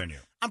be bigger than you.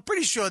 I'm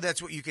pretty sure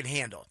that's what you can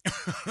handle.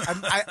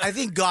 I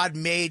think God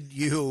made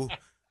you.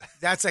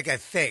 That's like a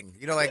thing.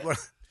 You know,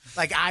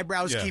 like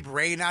eyebrows keep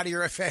rain out of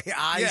your eyes.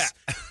 Yeah.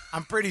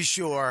 I'm pretty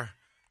sure.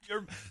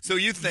 So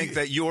you think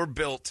that you're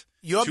built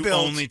You're to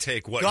built. only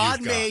take what God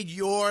you've got. made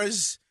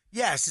yours.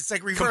 Yes, it's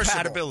like reversible.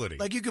 Compatibility.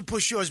 Like you could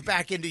push yours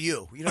back into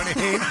you. You know what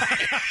I mean?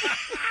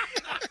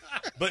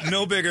 But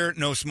no bigger,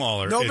 no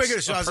smaller. No It's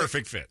bigger. So a I was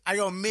perfect like, fit. I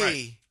go, me.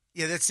 Right.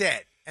 Yeah, that's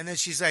it. And then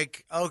she's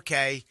like,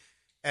 okay.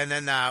 And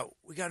then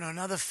we got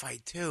another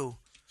fight too.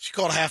 She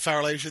called a half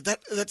hour later. She said,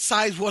 that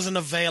size wasn't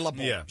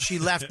available. Yeah. She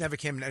left, never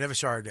came, I never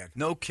saw her again.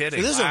 No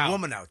kidding. So there's a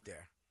woman out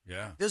there.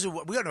 Yeah. We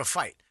got into a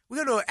fight. We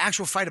got into an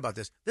actual fight about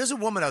this. There's a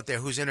woman out there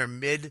who's in her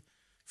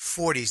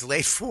mid-40s,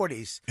 late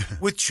 40s,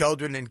 with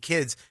children and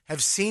kids,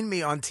 have seen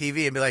me on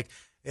TV and be like,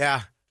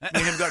 yeah, me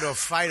and him got into a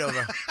fight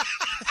over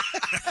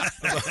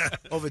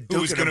Who's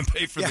duking going him. to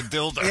pay for the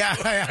dildo?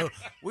 Yeah.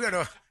 We got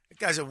to. That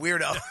guy's a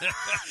weirdo.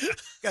 That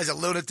guy's a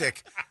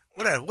lunatic.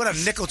 What a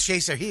nickel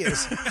chaser he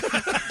is.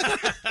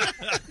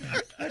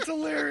 That's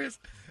hilarious.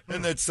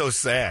 And that's so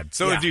sad.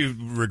 So Yeah. do you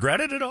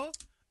regret it at all?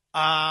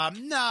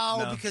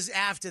 No, because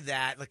after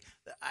that, like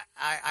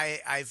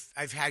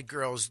I've had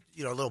girls,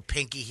 a little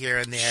pinky here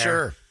and there.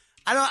 Sure.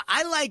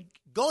 I like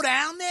go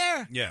down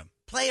there, Yeah.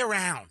 play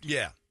around,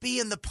 Yeah. be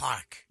in the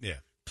park, Yeah.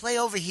 play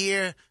over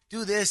here,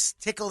 do this,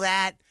 tickle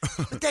that,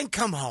 but then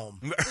come home.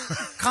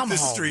 Come The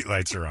home. street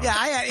lights are on.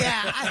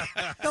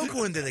 I don't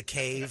go into the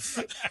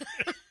cave.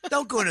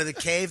 Don't go into the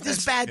cave.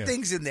 There's bad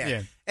things in there.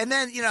 Yeah. And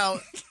then,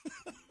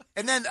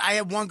 and then I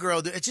have one girl,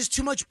 it's just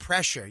too much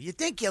pressure. You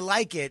think you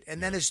like it,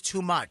 and then it's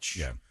too much.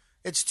 Yeah.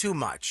 It's too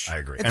much. I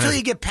agree. Until And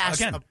you get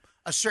past again-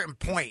 a certain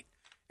point,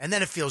 and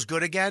then it feels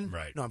good again.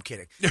 Right. No, I'm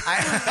kidding.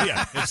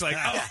 Yeah. It's like,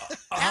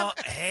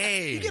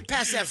 hey. You get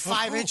past that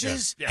 5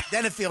 inches, Yeah.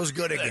 then it feels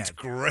good again. That's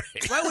great.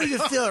 Right when you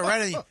can feel it,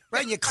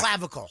 right in your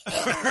clavicle.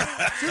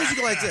 As soon as you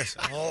go like this.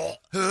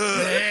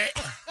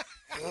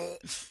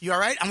 You all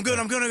right? I'm good.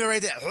 I'm going to go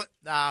right there.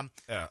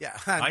 Yeah.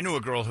 I knew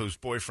a girl whose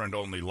boyfriend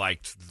only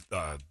liked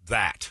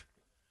that.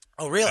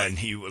 Oh, really? And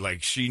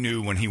she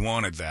knew when he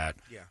wanted that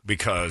Yeah.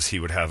 because he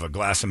would have a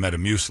glass of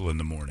Metamucil in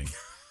the morning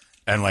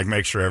and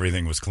make sure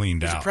everything was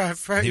cleaned out. He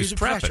was a prepping.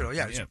 professional,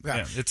 yeah.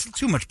 Yeah. It's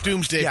too much prep.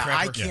 Doomsday Yeah, prepper.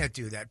 I can't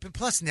do that. But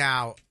plus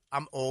now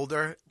I'm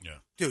older. Yeah.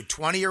 Dude,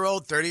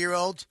 20-year-old,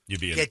 30-year-old, You'd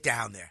be in get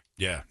down there.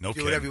 Yeah, no Do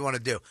kidding. whatever you want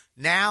to do.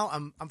 Now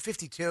I'm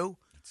 52.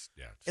 It's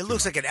It too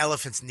looks much. like an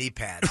elephant's knee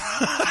pad. You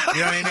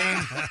know what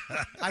I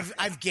mean?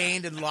 I've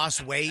gained and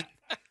lost weight.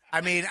 I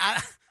mean,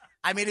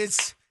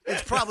 it's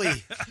probably.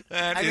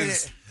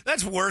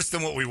 That's worse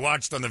than what we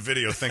watched on the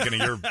video. Thinking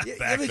of your back. You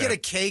ever get a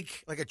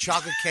cake, like a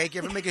chocolate cake?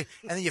 You ever make it,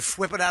 and then you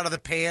flip it out of the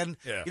pan?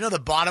 Yeah. You know the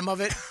bottom of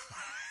it?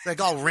 It's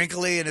like all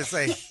wrinkly, and it's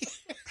like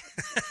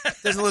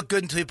doesn't look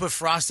good until you put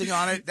frosting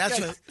on it. That's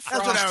what I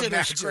Frost it or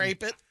imagine.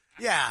 scrape it.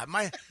 Yeah,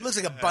 it looks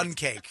like a bun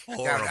cake.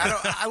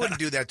 I wouldn't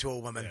do that to a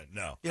woman.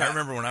 No. Yeah. I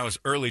remember when I was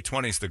early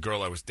 20s, the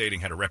girl I was dating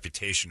had a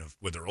reputation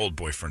with her old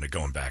boyfriend of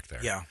going back there.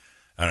 Yeah.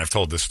 And I've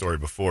told this story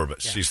before,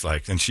 but she's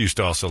like, and she used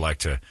to also like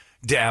to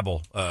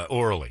dabble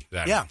orally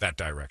that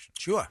direction.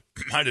 Sure.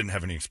 I didn't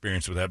have any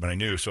experience with that, but I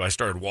knew, so I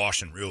started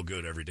washing real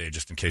good every day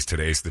just in case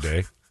today's the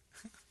day.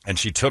 And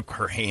she took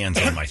her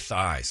hands on my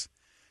thighs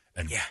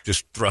and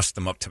just thrust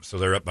them up so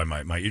they're up by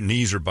my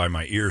knees are by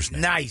my ears now.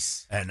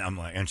 Nice. And I'm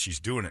like, and she's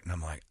doing it, and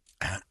I'm like,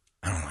 I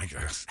don't like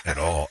this at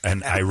all.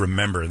 And I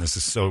remember, and this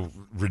is so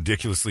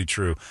ridiculously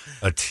true,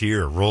 a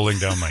tear rolling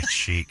down my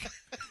cheek.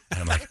 And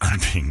I'm like, I'm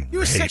being You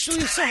were raped. sexually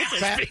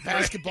assaulted.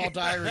 Basketball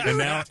diary.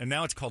 And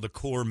now it's called a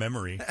core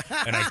memory,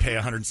 and I pay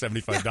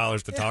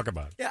 $175 to talk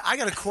about it. Yeah, I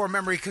got a core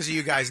memory because of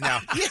you guys now.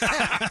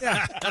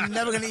 Yeah. I'm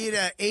never going to eat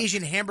an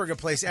Asian hamburger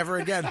place ever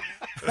again.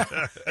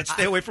 And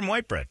stay away from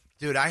white bread.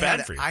 Dude,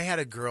 Bad for you. I had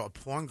a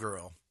porn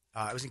girl.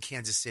 I was in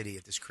Kansas City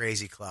at this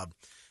crazy club,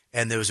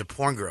 and there was a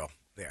porn girl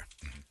there,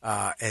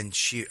 and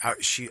she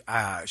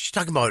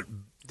talking about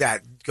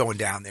that going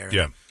down there.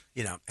 Yeah.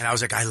 And I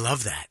was like, I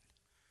love that.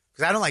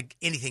 Because I don't like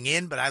anything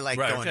in, but I like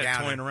going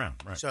down. Toying around.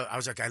 Right. So I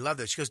was like, I love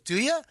that. She goes, do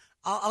you?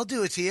 I'll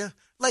do it to you.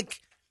 Like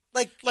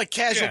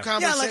casual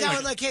conversation. Yeah, like I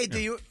was like, hey, do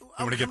you?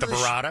 You want to get the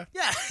burrata?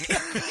 Yeah.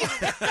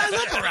 I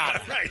love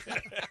burrata. Right.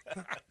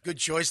 Good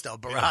choice, though,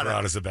 burrata.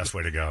 Burrata's the best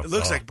way to go. It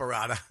looks like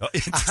burrata.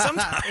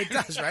 Sometimes. It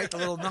does, right? The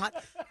little knot.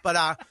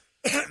 But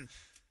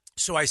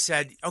so I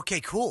said, okay,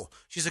 cool.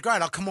 She's like, all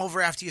right, I'll come over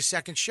after your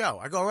second show.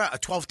 I go, all right,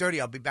 at 12:30,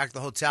 I'll be back at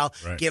the hotel.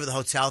 Right. Gave her the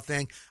hotel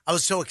thing. I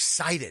was so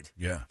excited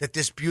that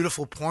this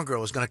beautiful porn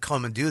girl was going to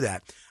come and do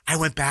that. I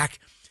went back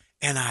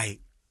and I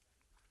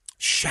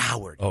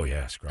showered. Oh,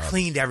 yeah, scrub.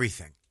 Cleaned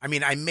everything. I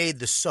mean, I made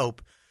the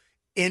soap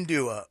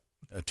into a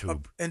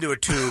tube. Into a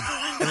tube.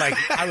 And like,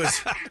 I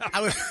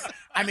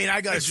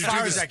got as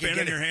far as I could get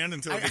in your hand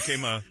until it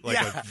became a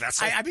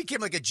vessel? I became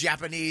like a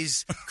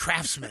Japanese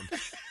craftsman.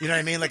 You know what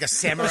I mean? Like a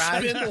samurai.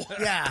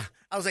 Yeah.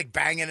 I was like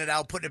banging it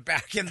out, putting it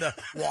back in the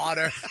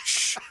water.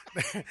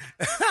 And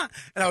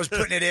I was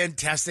putting it in,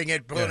 testing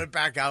it, pulling it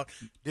back out.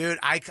 Dude,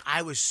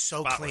 I was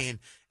so clean.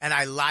 And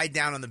I lied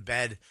down on the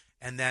bed,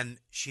 and then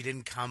she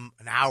didn't come.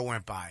 An hour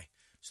went by.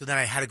 So then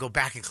I had to go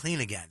back and clean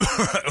again.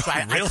 So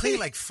I cleaned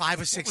like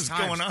 5 or 6 times.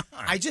 What was going on?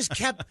 I just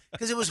kept,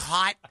 because it was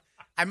hot.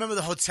 I remember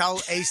the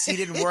hotel AC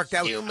didn't work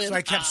out, so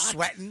I kept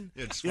sweating.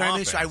 It's you know what I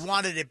mean? So I swamp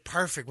wanted it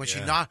perfect when she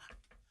knocked.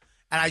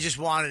 And I just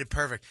wanted it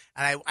perfect.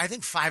 And I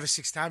think 5 or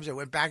 6 times I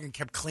went back and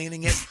kept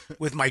cleaning it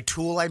with my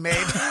tool I made.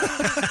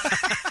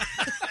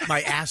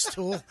 My ass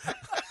tool.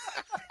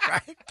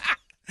 Right?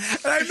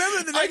 And I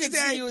remember the next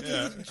day, you with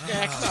your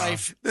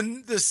jackknife.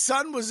 The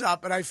sun was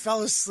up, and I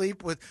fell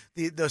asleep with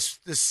the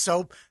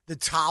soap, the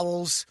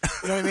towels.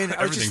 You know what I mean?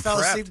 I just fell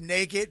asleep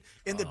naked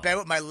in the bed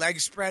with my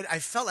legs spread. I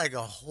felt like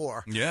a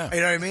whore. Yeah.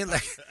 You know what I mean?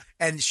 Like,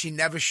 and she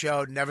never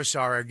showed, never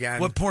saw her again.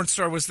 What porn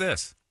star was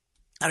this?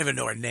 I don't even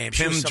know her name.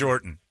 Pim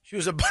Jordan. She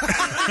was a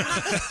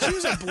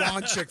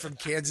blonde chick from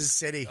Kansas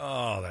City.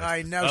 Oh,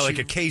 I know. like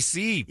a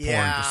KC porn.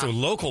 Yeah. So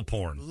local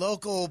porn.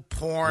 Local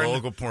porn.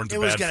 Local porn's a It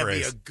was bad gonna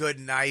phrase. be a good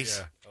night.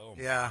 Yeah. Oh,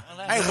 yeah.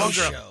 Well, I had one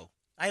girl. show.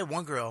 I had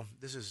one girl.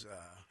 This is.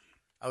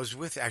 I was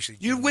with actually.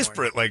 You Jim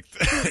whisper Morton. it like,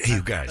 hey,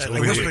 you guys.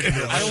 Like whispered to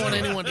me. I don't want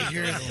anyone to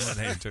hear this.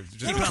 Just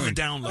Keep it on the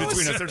down low.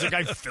 between us, there's a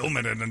guy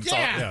filming it, and it's all,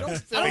 don't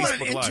film I don't want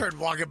Facebook an Live. intern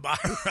walking by.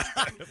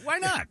 Why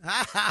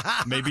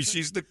not? Maybe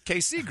she's the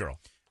KC girl.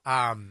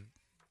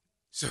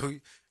 So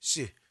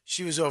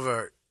she was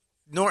over.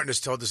 Norton has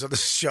told us on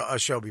this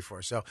show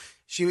before. So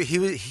she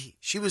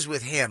was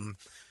with him,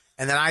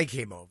 and then I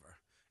came over,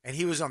 and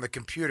he was on the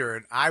computer,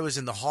 and I was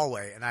in the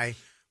hallway, and I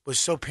was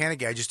so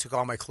panicky I just took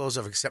all my clothes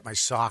off except my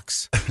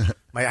socks.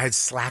 I had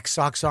slack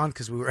socks on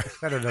because we were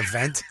at an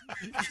event,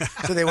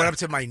 so they went up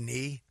to my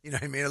knee. You know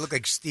what I mean? I looked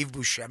like Steve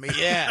Buscemi,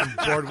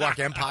 in Boardwalk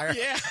Empire,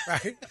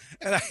 right?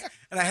 And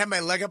I had my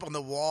leg up on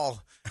the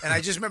wall, and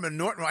I just remember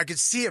Norton. I could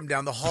see him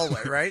down the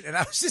hallway, right? And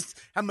I was just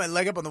had my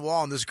leg up on the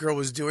wall, and this girl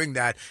was doing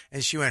that,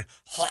 and she went.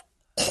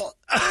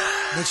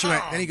 Then she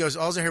went. Then he goes.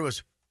 All I heard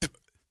was.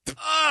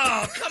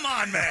 Oh, come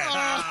on, man.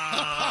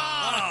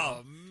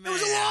 Oh, man. It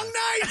was a long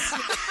night.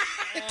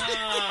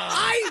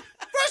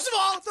 First of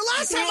all, the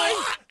last time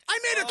I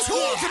made a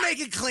tool to make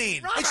it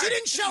clean, and she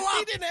didn't show up.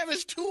 He didn't have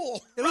his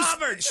tool.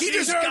 Robert, she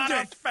she's deserved got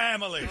it. a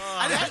family.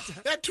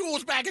 That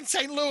tool's back in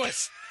St.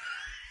 Louis.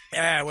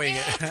 Yeah, wait.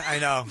 I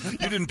know. You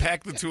didn't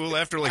pack the tool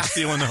after, like,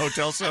 stealing the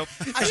hotel soap?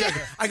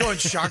 I go in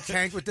Shark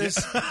Tank with this.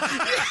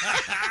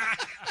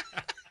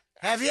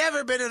 Have you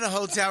ever been in a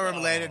hotel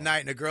room late at night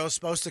and a girl's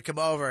supposed to come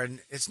over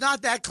and it's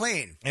not that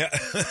clean? Yeah.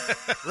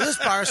 Well, this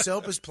bar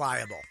soap is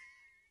pliable.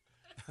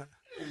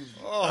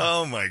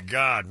 Oh, my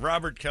God.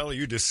 Robert Kelly,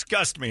 you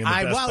disgust me in the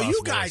best Well, possible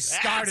you way. guys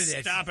started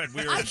it. Stop it.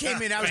 We were I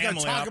came in, I was going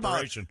to family talk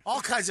operation. about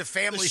all kinds of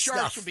family The sharks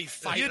stuff. would be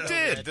fighting. You over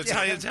did. that.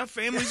 That's how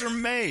families are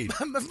made.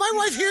 If my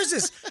wife hears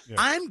this,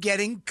 I'm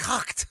getting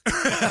cucked.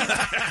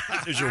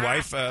 Is your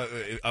wife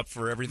up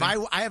for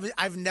everything?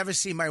 I've never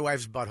seen my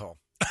wife's butthole.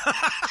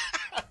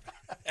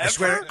 I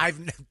swear,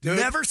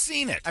 Never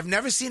seen it. I've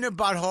never seen her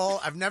butthole.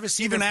 I've never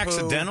seen Even her poo.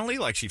 accidentally,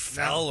 like she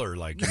fell or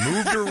like you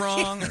moved her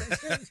wrong. Or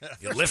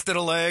you lifted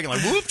a leg and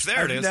like, whoops,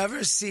 there it is. I've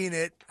never seen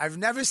it. I've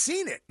never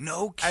seen it.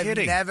 No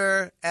kidding. I've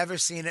never, ever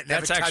seen it.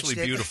 Never That's actually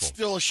touched it. beautiful.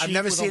 Still a sheet I've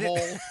never with seen a it.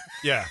 hole.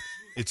 Yeah,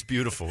 it's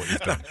beautiful what you've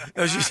done.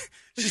 No,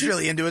 she's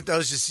really into it,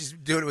 though. She's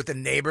doing it with the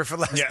neighbor for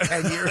the last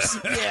 10 years.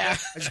 Yeah.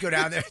 I just go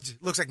down there. It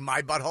looks like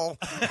my butthole.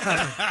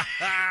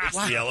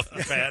 It's the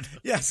elephant pad.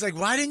 Yeah, it's like,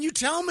 why didn't you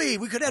tell me?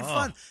 We could have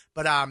fun.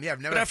 But, yeah,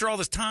 I've never. But after all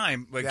this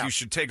time, you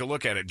should take a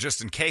look at it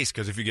just in case,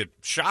 because if you get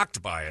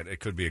shocked by it, it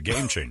could be a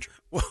game changer.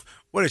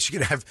 What is she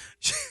going to have?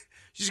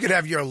 She's going to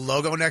have your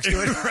logo next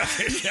to it?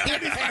 Right,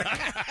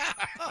 yeah.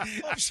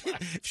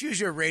 If she was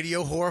your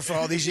radio whore for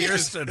all these years.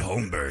 Just said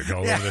Holmberg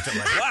all over the time.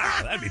 Like, wow,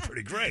 that'd be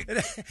pretty great.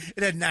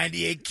 It had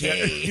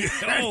 98K.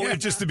 Oh,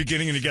 it's just the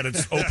beginning and you got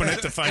to open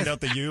it to find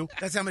out the U?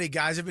 That's how many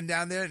guys have been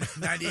down there?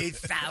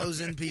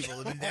 98,000 people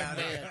have been down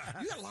there.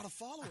 You got a lot of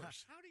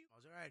followers.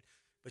 All right.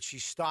 But she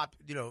stopped,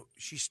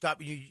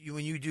 you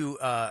when you do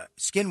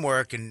skin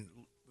work and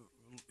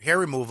hair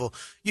removal,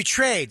 you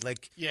trade.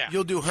 Like,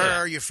 you'll do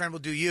her, your friend will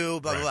do you,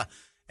 blah, blah, blah.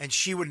 And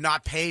she would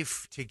not pay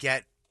to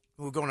get,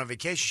 we were going on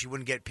vacation, she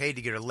wouldn't get paid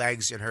to get her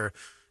legs and her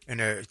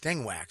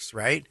thing waxed,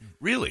 right?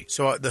 Really?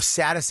 So the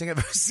saddest thing I've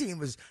ever seen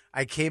was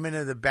I came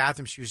into the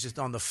bathroom, she was just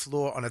on the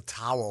floor on a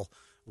towel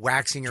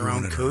waxing her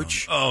own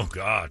cooch. Oh,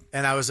 God.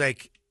 And I was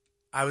like,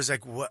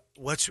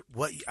 what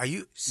are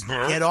you,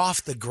 get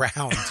off the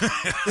ground.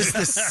 This is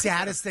the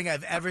saddest thing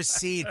I've ever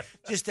seen.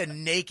 Just a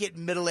naked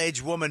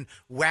middle-aged woman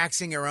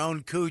waxing her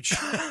own cooch.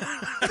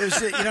 It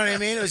was, you know what I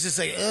mean? It was just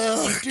like,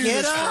 ugh,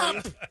 get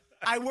up.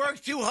 I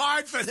worked too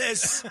hard for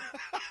this.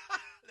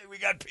 We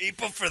got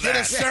people for that.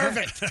 Get a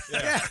servant.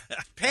 Yeah.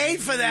 Paid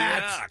for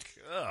that. Yuck.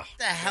 Ugh. What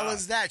the hell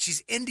is that?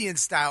 She's Indian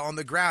style on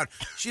the ground.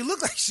 She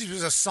looked like she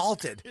was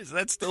assaulted. Is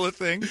that still a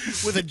thing?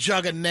 With a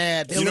jug of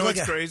nads. You know looked what's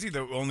like crazy?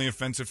 The only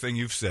offensive thing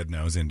you've said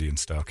now is Indian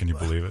style. Can you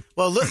believe it?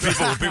 Well, look.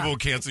 People will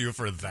cancel you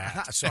for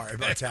that. Sorry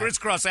about that.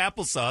 Crisscross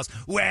applesauce,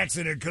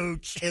 waxing a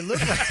cooch. It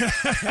looked like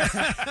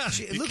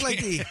it looked like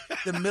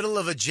the middle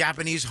of a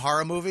Japanese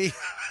horror movie.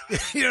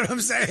 You know what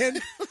I'm saying?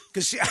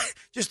 Because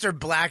just her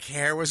black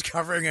hair was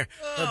covering her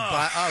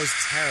butt. Oh, it was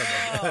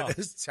terrible. It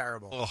was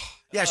terrible.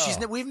 Yeah,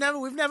 we've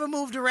never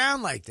moved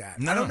around like that.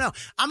 No. I don't know.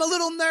 I'm a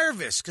little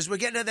nervous because we're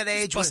getting to that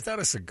age. Bust out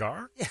a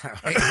cigar? Yeah.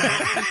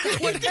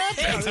 What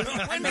happened?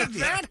 I made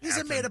that. These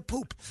are made of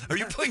poop. Are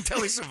you playing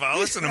Telly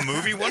Savalas in a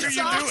movie? What are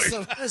you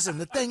doing? Listen,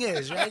 the thing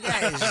is, right,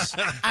 guys?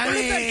 I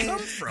mean, Come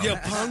from? You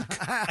punk.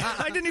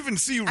 I didn't even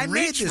see you I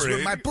made reach this for with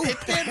it. my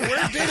poop.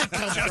 Where did it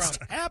come Just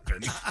from?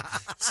 happened.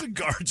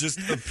 Cigar just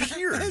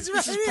appeared. That's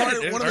This is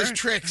right. one of his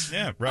tricks.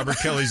 Yeah, Robert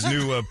Kelly's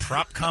new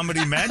prop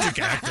comedy magic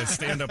act at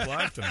Stand Up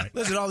Live tonight.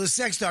 Listen, all this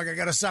sex talk, I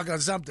got to suck on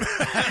something.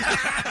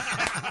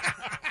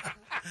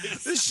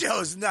 This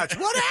show's nuts.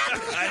 What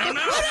happened? I don't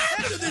know. What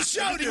happened to the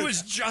show, It dude?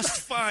 was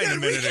just fine a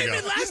Dude, we minute came ago.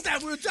 in last time.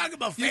 We were talking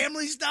about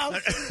family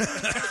stuff.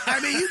 I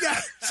mean, you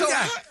got.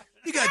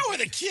 How are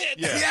the kids?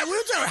 Yeah, we were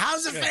talking.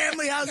 How's the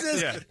family? How's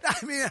this? Yeah.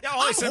 I mean,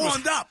 All I I'm said was-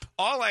 warmed up.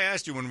 All I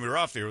asked you when we were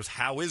off there was,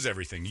 how is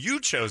everything? You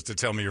chose to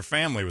tell me your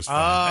family was fine.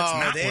 Oh, That's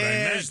not what I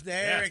meant.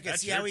 there. Yeah, Can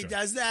that's see how your he choice.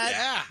 does that?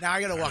 Yeah. Now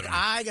I got to walk.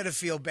 I got to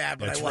feel bad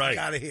when That's I walk right.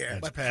 out of here.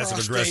 That's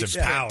passive-aggressive Prostate's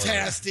power.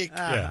 fantastic.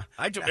 Yeah.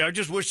 I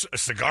just wish a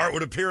cigar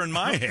would appear in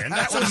my hand.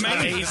 That's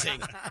amazing.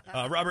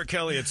 Robert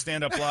Kelly at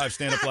Stand Up Live,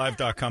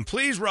 standuplive.com.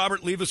 Please,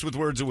 Robert, leave us with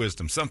words of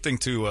wisdom, something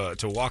to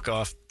walk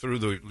off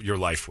through your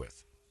life with.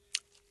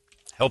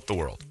 Help the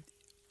world.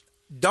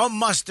 Don't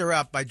muster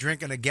up by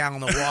drinking a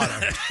gallon of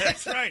water.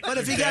 That's right. But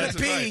if you got to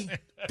pee,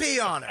 pee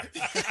on it.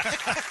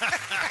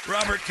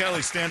 Robert Kelly,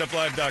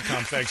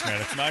 standuplive.com. Thanks,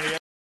 man. It's 98.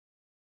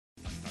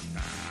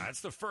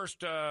 It's the first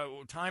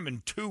time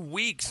in 2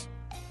 weeks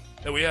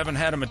that we haven't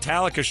had a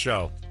Metallica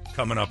show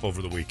coming up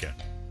over the weekend.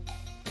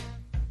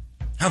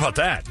 How about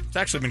that? It's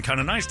actually been kind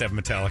of nice to have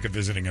Metallica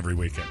visiting every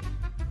weekend.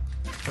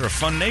 They're a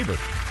fun neighbor.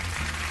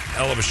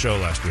 Hell of a show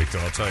last week, though,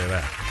 I'll tell you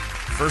that.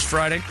 First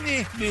Friday,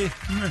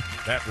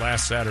 that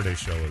last Saturday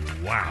show is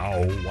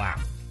wow.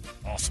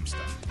 Awesome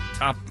stuff.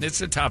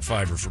 It's a top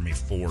fiver for me,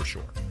 for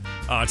sure.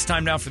 It's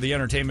time now for the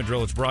entertainment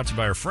drill. It's brought to you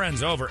by our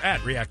friends over at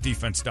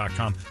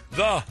reactdefense.com,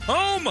 the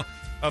home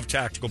of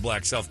tactical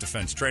black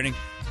self-defense training.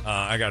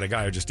 I got a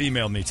guy who just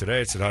emailed me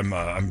today. It said,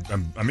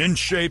 I'm in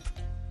shape,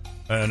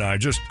 and I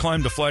just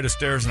climbed a flight of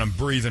stairs, and I'm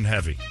breathing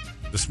heavy.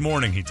 This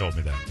morning, he told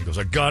me that. He goes,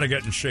 I got to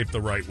get in shape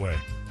the right way.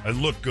 I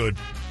look good.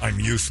 I'm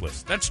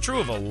useless. That's true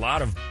of a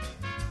lot of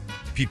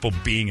people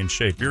being in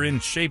shape. You're in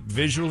shape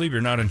visually, but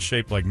you're not in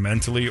shape like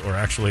mentally or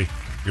actually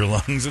your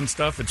lungs and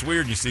stuff. It's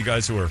weird. You see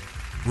guys who are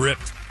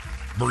ripped,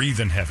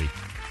 breathing heavy.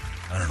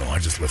 I don't know. I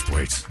just lift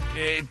weights.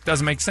 It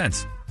doesn't make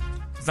sense.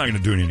 It's not going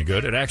to do you any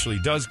good. It actually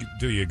does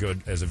do you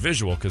good as a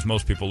visual because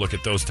most people look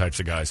at those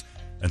types of guys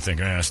and think,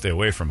 stay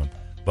away from them.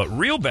 But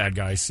real bad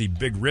guys see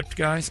big ripped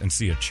guys and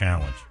see a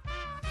challenge.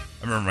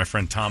 I remember my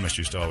friend Thomas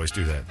used to always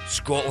do that.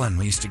 Scotland,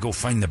 we used to go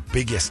find the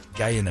biggest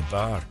guy in the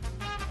bar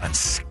and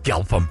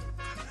scalp him.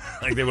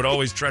 Like they would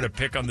always try to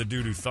pick on the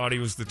dude who thought he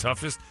was the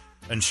toughest.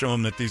 and show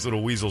them that these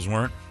little weasels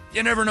weren't.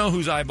 You never know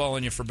who's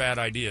eyeballing you for bad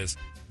ideas.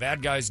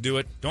 Bad guys do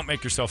it. Don't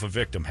make yourself a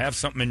victim. Have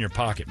something in your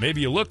pocket.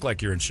 Maybe you look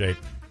like you're in shape,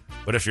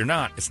 but if you're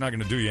not, it's not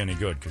going to do you any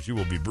good because you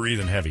will be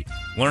breathing heavy.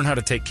 Learn how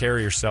to take care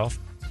of yourself.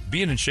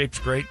 Being in shape's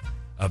great.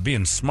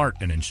 Being smart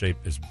and in shape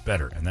is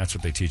better, and that's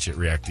what they teach you at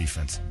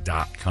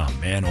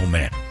reactdefense.com. Man, oh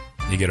man.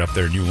 You get up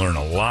there and you learn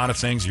a lot of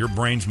things. Your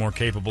brain's more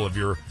capable of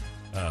your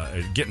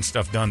getting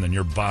stuff done than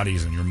your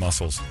bodies and your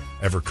muscles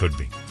ever could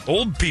be.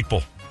 Old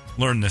people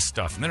learn this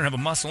stuff, and they don't have a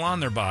muscle on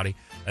their body,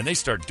 and they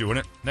start doing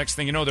it. Next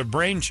thing you know, their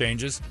brain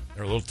changes.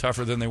 They're a little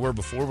tougher than they were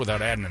before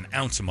without adding an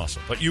ounce of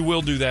muscle. But you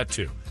will do that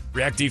too.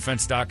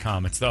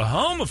 ReactDefense.com. It's the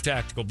home of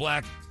Tactical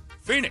Black.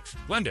 Phoenix,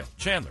 Glendale,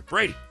 Chandler,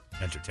 Brady,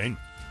 Entertainment.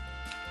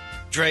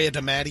 Drea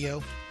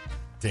DiMatteo.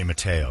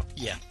 DeMatteo.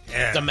 Yeah.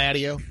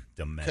 DiMatteo.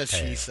 DiMatteo. Because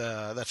she's,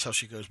 that's how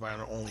she goes by on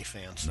her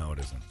OnlyFans. No, it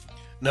isn't.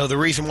 No, the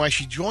reason why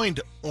she joined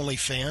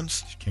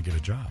OnlyFans. She can't get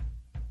a job.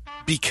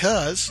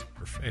 Because.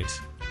 Her face.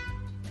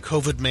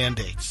 COVID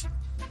mandates.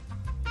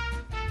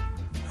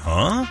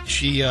 Huh?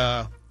 She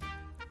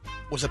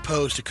was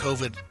opposed to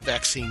COVID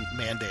vaccine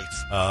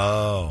mandates.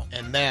 Oh.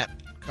 And that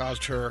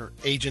caused her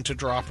agent to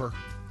drop her.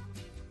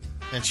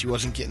 And she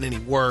wasn't getting any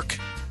work.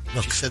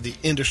 Look. She said the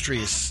industry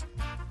is,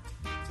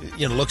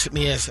 looks at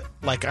me as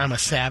like I'm a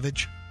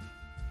savage.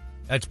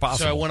 That's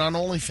possible. So I went on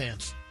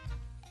OnlyFans.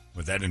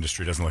 But that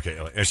industry doesn't look at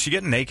it. Is she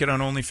getting naked on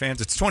OnlyFans?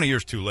 It's 20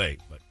 years too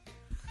late. But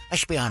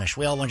let's be honest.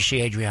 We all wanted to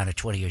see Adriana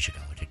 20 years ago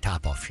with the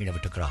top off. She never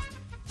took it off.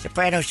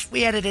 Sopranos,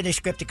 we edited a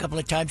script a couple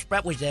of times.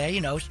 Brett was there,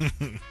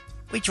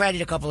 We tried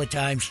it a couple of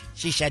times.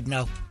 She said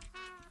no.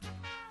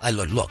 I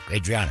look,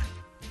 Adriana,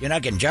 you're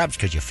not getting jobs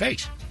because your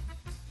face.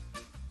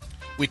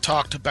 We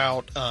talked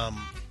about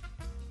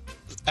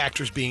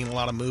actors being in a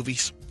lot of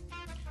movies.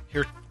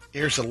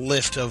 Here's a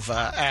list of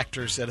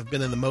actors that have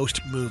been in the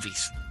most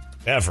movies.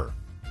 Ever.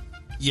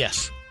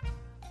 Yes.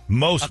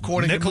 Most.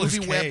 According Nicolas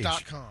to Cage.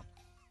 MovieWeb.com.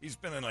 He's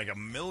been in like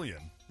 1 million.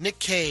 Nick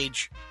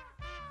Cage.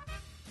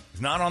 He's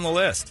not on the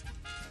list.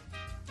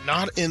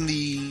 Not in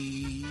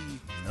the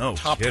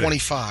top kidding.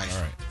 25.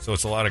 All right. So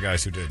it's a lot of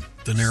guys who did.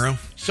 De Niro?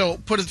 So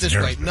put it this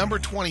way. Number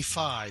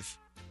 25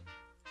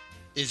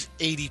 is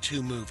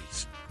 82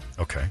 movies.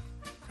 Okay.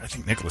 I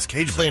think Nicolas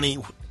Cage.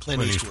 Clint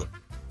Eastwood.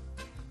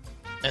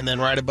 And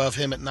then right above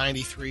him at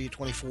 93,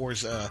 24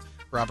 is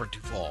Robert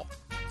Duvall.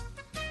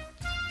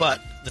 But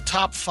the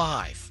top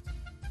 5,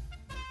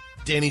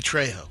 Danny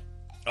Trejo.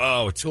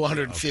 Oh, it's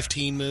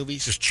 215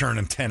 movies. Just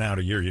churning 10 out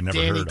a year you never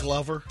heard of. Danny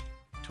Glover,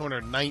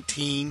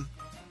 219.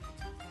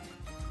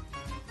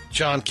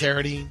 John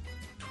Carradine,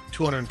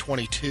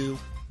 222.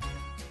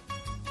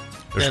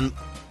 There's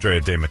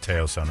Drea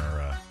DeMatteo's on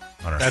her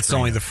That's screen.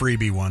 only the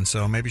freebie one,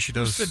 so maybe she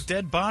does. It's a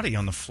dead body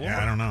on the floor.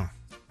 Yeah, I don't know.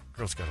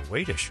 Girl's got a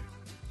weight issue.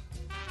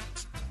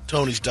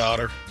 Tony's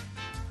daughter.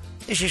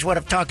 This is what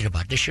I'm talking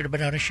about. This should have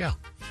been on a show.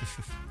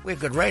 We have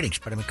good ratings,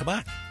 but I mean, come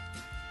on.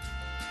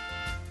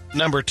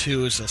 Number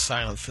 2 is a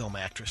silent film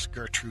actress,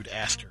 Gertrude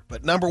Astor.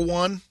 But number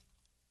 1,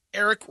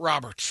 Eric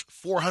Roberts,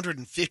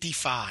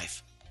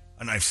 455.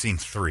 And I've seen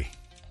 3.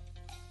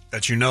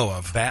 That you know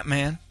of.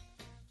 Batman.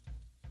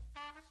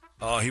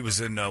 Oh, he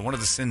was in one of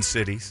the Sin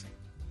Cities,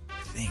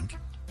 I think.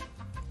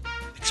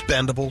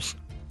 Expendables.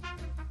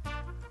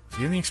 Is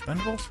he in the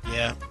Expendables?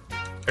 Yeah.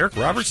 Eric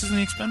Roberts is in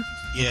the Expendables?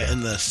 Yeah,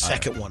 in the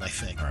second one, I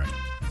think. All right.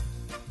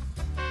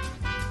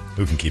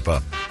 Who can keep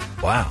up?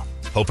 Wow.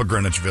 Hope of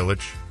Greenwich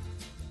Village.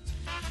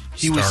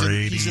 Star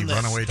 80, he's in the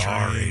Runaway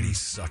Star Train. 80,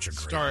 such a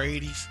great Star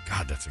 80s.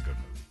 God, that's a good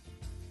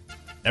movie.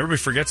 Everybody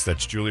forgets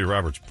that's Julia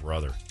Roberts'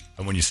 brother.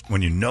 And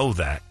when you know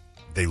that,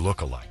 they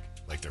look alike.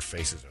 Like their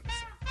faces are the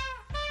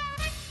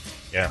same.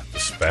 Yeah, The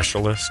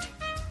Specialist.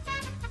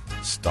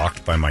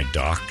 Stalked by My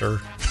Doctor.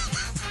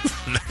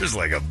 There's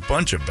like a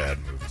bunch of bad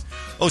movies.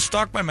 Oh,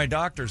 Stalked by My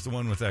Doctor is the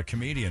one with that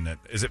comedian.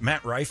 Is it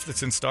Matt Rife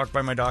that's in Stalked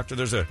by My Doctor?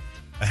 There's a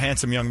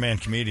handsome young man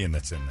comedian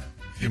that's in that.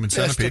 Human Best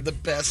Centipede. of the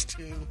best,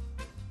 too.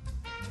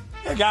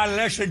 You gotta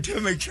listen to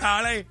me,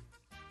 Charlie.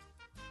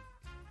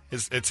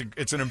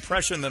 It's an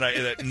impression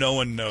that no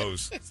one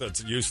knows, so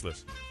it's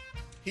useless.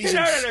 You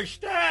don't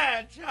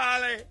understand,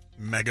 Charlie.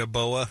 Mega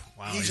Boa.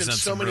 Wow, He's in done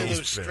so some many of real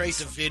those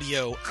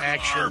straight-to-video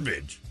action.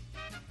 Garbage.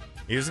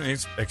 He's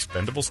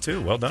Expendables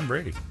too. Well done,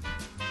 Brady.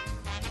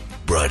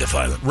 Bride of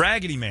Island.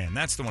 Raggedy Man.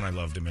 That's the one I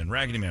loved him in.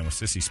 Raggedy Man with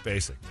Sissy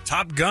Spacek.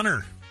 Top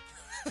Gunner.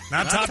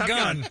 Not Top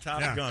Gun.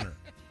 Top Gunner.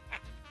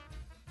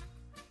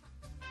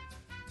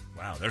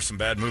 Wow, there's some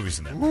bad movies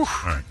in that. All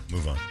right,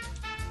 move on.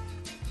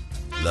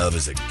 Love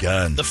is a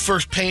gun. The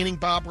first painting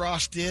Bob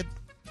Ross did,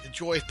 The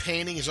Joy of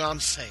Painting, is on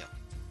sale.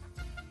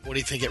 What do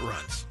you think it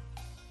runs?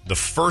 The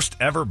first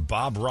ever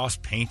Bob Ross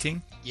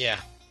painting Yeah.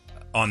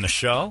 on the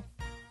show?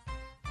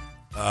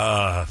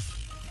 $1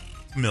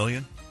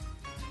 million.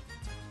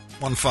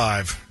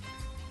 1.5.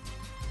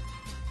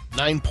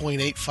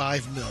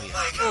 9.85 million.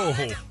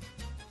 Oh.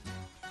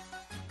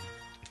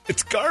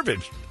 It's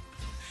garbage.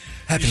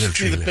 Happy You little should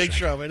tree. see the lives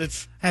picture right of it.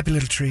 It's here. Happy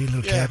little tree,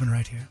 little Yeah. cabin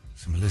right here.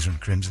 Some alizarin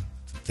crimson,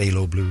 some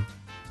phthalo blue.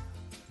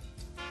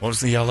 What was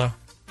the yellow?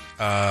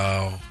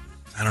 Oh,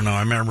 I don't know.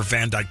 I remember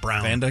Van Dyke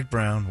Brown. Van Dyke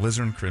Brown,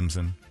 Alizarin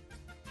Crimson,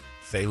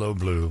 Phthalo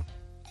Blue.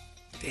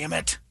 Damn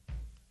it.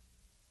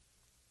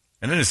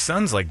 And then his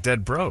son's like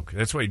dead broke.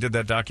 That's why he did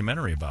that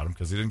documentary about him,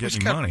 because he didn't get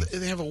any money.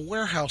 They have a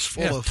warehouse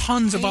full of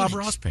tons of Bob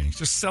paintings. Ross paintings.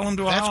 Just sell them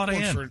to a That's Holiday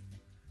going Inn. for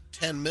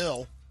 $10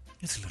 million.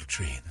 It's a little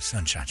tree and the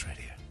sun shines right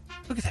here.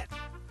 Look at that.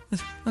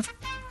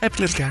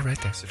 Happy little guy right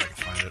there. See if I can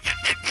find it.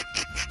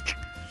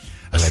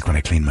 I like when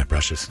I clean my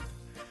brushes.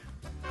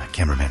 My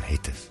cameramen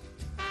hate this.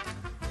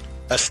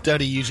 A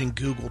study using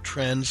Google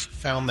Trends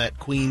found that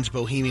Queen's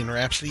Bohemian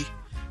Rhapsody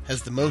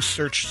has the most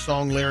searched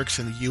song lyrics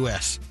in the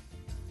U.S.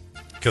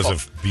 Because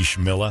of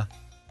Bishmillah.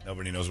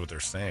 Nobody knows what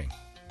they're saying.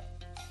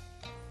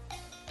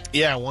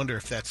 Yeah, I wonder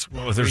if that's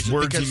one Well, of the there's reasons,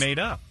 words because he made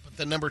up.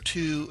 The number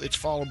 2, it's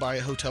followed by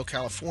Hotel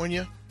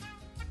California,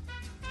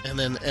 and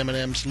then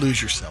Eminem's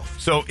Lose Yourself.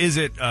 So is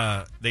it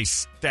they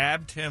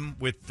stabbed him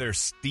with their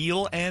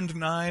steel end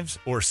knives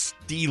or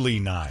steely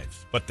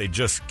knives, but they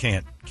just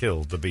can't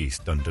kill the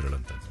beast? Dun, dun, dun,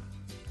 dun, dun.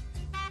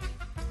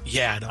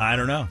 Yeah, I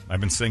don't know.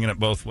 I've been singing it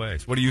both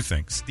ways. What do you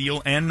think?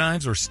 Steel and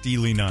knives or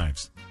steely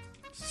knives?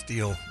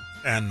 Steel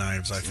and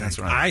knives, I think. That's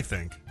right. I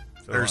think.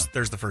 So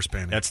There's the first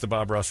painting. That's the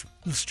Bob Ross.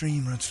 Little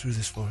stream runs through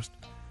this forest.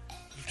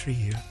 Little tree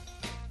here.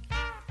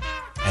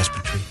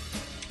 Aspen tree.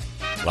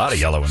 A lot of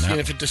yellow in See that.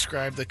 if it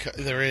described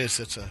there is.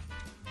 It's a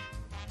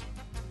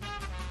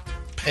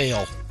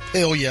pale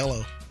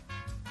yellow.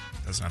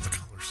 Doesn't have the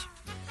colors.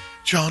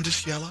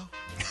 Jaundice yellow.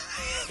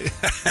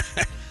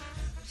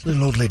 It's a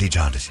little old lady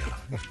jaundice yellow.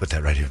 Put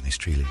that right here in these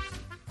tree leaves.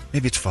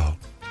 Maybe it's fall.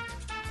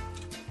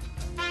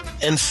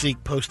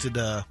 NSYNC posted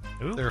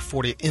their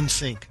 40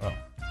 NSYNC Oh.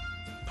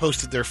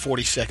 posted their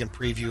 40-second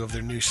preview of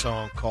their new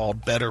song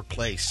called "Better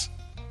Place."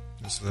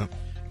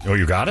 Oh,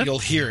 you got it? You'll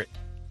hear it.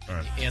 All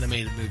right. The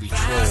animated movie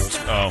Trolls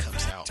when Oh, it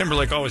comes out.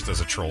 Timberlake always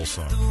does a troll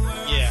song.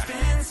 Yeah.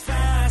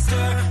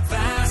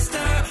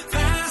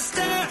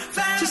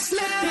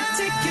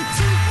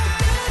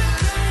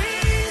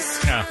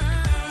 Yeah,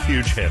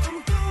 huge hit.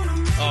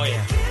 Oh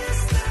yeah.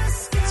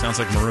 Sounds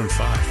like Maroon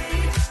 5.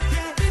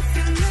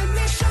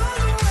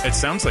 It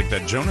sounds like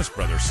that Jonas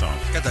Brothers song.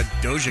 Got that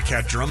Doja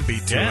Cat drum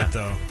beat to Yeah. it,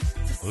 though.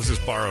 Well, this is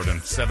borrowed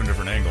in 7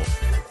 different angles.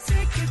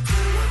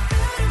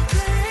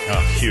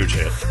 Oh, huge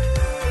hit.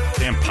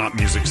 Damn, pop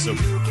music's so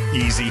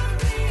easy.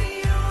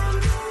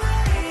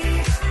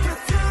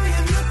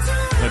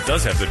 That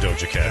does have the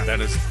Doja Cat.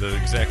 That is the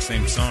exact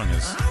same song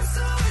as...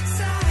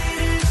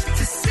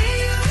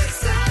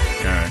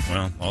 All right,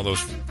 well, all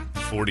those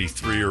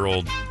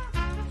 43-year-old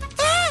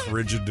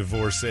rigid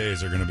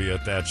divorcees are going to be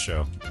at that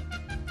show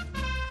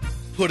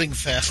Pudding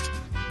Fest.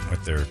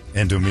 with their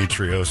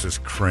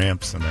endometriosis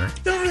cramps and their...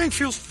 Everything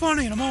feels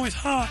funny and I'm always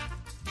hot.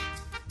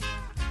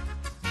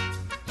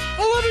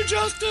 I love you,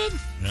 Justin.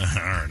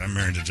 All right, I'm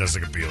married to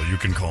Jessica Biel. You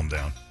can calm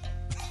down.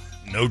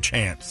 No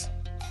chance.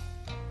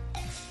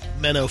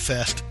 Menno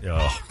Fest.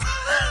 Oh.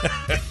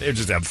 They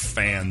just have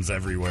fans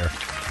everywhere.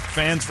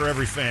 Fans for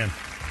every fan.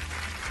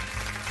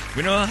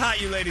 We know how hot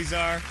you ladies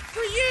are.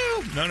 For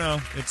you. No,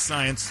 it's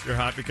science. You're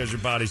hot because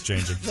your body's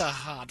changing. The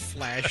Hot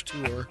Flash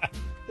Tour.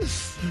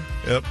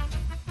 Yep.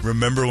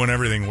 Remember when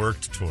everything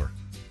worked tour.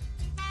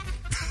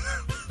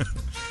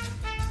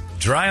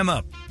 Dry them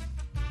up.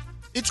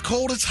 It's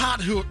cold, it's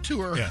hot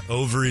tour. Yeah,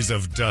 ovaries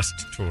of dust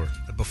tour.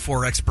 The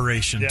before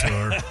expiration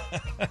tour.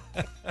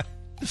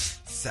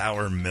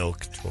 Sour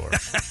milk tour.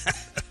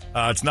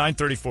 It's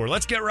 9:34.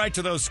 Let's get right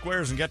to those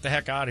squares and get the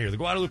heck out of here. The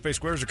Guadalupe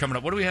squares are coming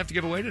up. What do we have to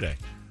give away today?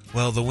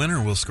 Well, the winner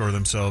will score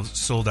themselves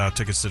sold-out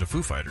tickets to the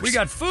Foo Fighters. We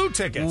got food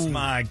tickets.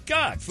 My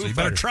God. Foo So you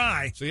better Fighters.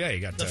 try. So, yeah, you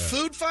got The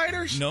Food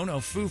Fighters? No,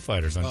 Foo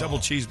Fighters on Double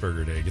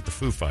Cheeseburger Day. Get the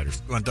Foo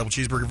Fighters. You want double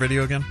cheeseburger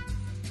video again?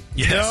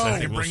 Yes, No, I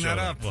think bring show that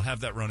up. We'll have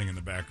that running in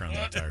the background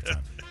the entire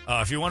time.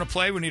 If you want to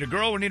play, we need a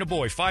girl, we need a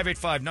boy.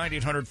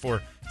 585-9800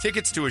 for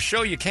tickets to a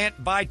show you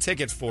can't buy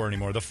tickets for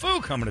anymore. The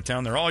Foo coming to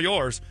town. They're all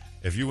yours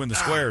if you win the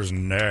squares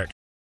next.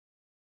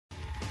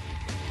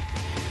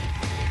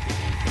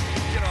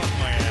 Get off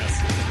my ass.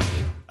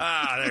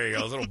 There you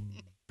go. A little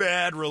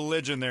Bad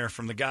Religion there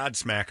from the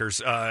Godsmackers.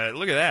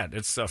 Look at that.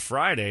 It's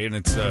Friday, and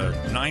it's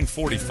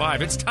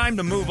 9:45. It's time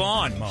to move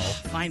on, Mo.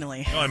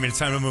 Finally. No, I mean, it's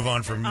time to move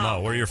on from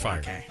Mo, where you're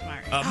fired. Okay, all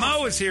right.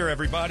 Mo is here,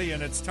 everybody,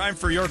 and it's time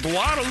for your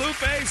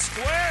Guadalupe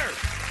Squares.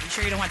 You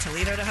sure you don't want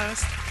Toledo to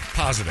host?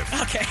 Positive.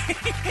 Okay.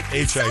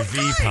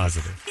 HIV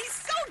positive. He's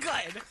so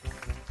good.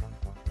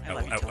 I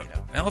love you,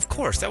 Toledo. Now, of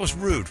course, that was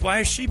rude. Why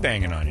is she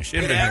banging on you? She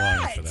didn't bang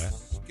on you for that.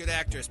 Good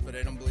actress, but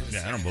I don't believe it.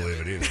 Yeah, I don't believe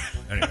it either.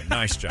 Anyway,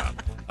 nice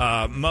job.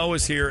 Mo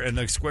is here, and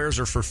the squares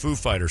are for Foo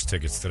Fighters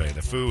tickets today.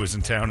 The Foo is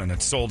in town, and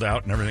it's sold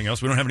out and everything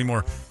else. We don't have any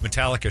more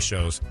Metallica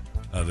shows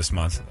this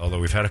month, although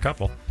we've had a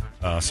couple.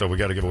 So we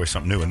got to give away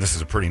something new, and this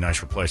is a pretty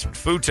nice replacement.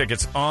 Foo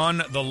tickets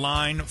on the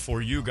line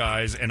for you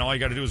guys, and all you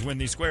got to do is win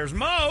these squares.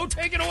 Mo,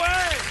 take it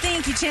away.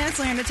 Thank you,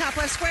 Chancellor. In the top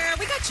left square,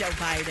 we got Joe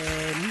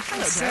Biden.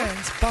 Hello, Joe.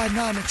 It's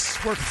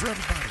Bidenomics working for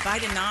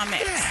everybody.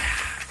 Bidenomics.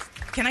 Yeah.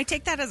 Can I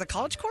take that as a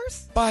college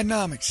course?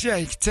 Bidenomics, yeah,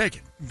 you can take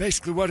it.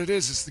 Basically what it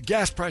is the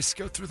gas prices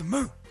go through the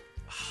moon.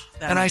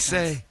 That And I makes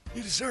sense. say,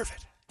 you deserve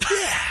it.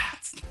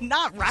 Yeah.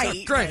 Not right.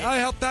 So, great. I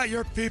helped out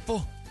your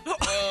people.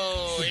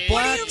 Oh,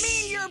 What do you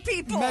mean, your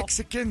people?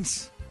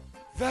 Mexicans,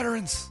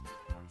 veterans,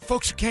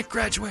 folks who can't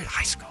graduate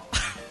high school.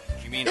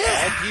 You mean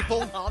all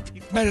people? All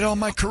people. Made it all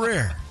my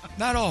career.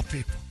 Not all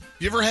people.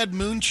 You ever had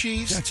moon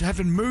cheese? Got you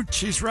having moon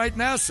cheese right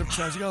now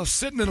sometimes. You got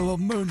sitting in a little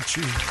moon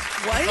cheese.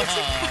 What?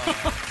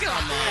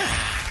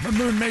 My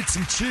moon made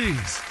some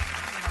cheese.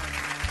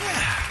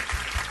 Yeah.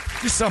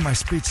 You saw my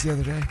speech the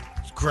other day.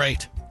 It's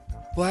great.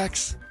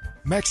 Blacks,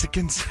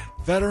 Mexicans,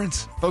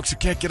 veterans, folks who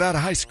can't get out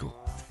of high school.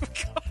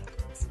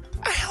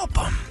 I help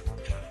them.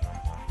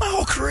 My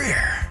whole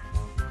career.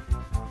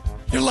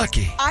 You're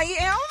lucky. I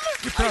am?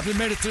 You probably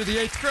made it through the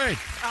 8th grade.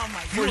 Oh,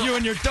 my God. Where you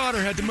and your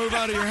daughter had to move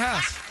out of your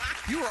house.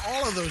 You were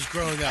all of those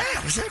growing up.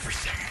 That was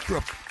everything. Grew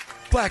up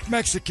black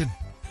Mexican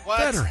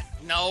veteran.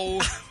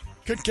 No.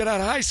 Couldn't get out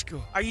of high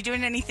school. Are you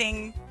doing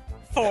anything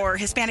for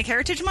Hispanic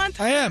Heritage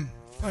Month? I am.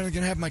 Finally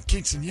going to have my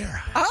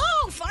quinceañera.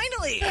 Oh,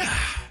 finally.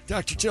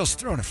 Dr. Jill's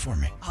throwing it for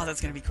me. Oh,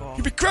 that's going to be cool.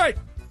 You'd be great.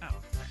 Oh.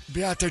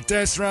 Be out there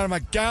dancing around in my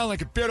gown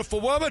like a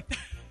beautiful woman.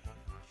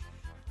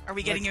 Are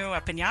we getting you a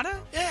piñata?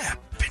 Yeah,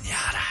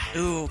 piñata.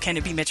 Ooh, can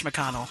it be Mitch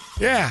McConnell?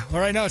 Yeah,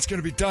 well, right now it's going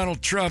to be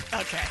Donald Trump.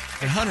 Okay.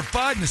 And Hunter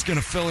Biden is going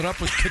to fill it up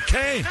with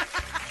cocaine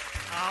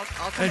I'll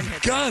come and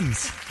hit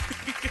guns.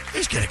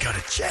 He's going to go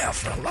to jail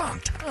for a long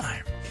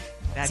time.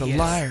 that. He's a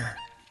liar.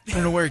 I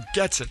don't know where he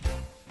gets it.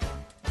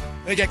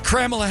 They got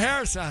Kamala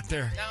Harris out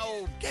there.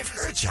 No. Gave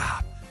her a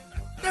job.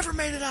 Never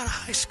made it out of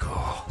high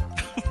school.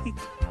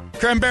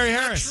 Cranberry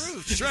Harris. True.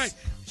 That's right.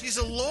 She's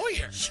a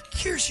lawyer. She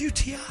cures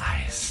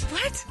UTIs.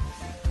 What?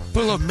 Put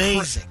a little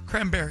Amazing.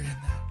 cranberry in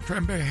that.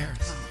 Cranberry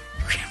Harris.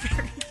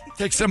 Cranberry.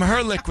 Take some of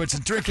her liquids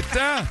and drink it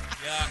down.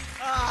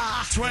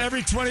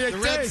 Every 28 The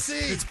Red days.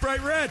 Sea. It's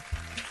bright red.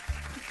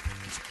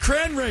 It's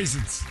cran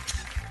raisins.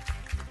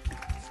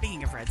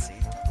 Speaking of Red Sea.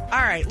 All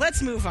right,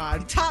 let's move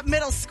on. Top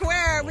middle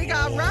square, we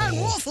got Ron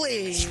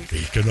Wolfley.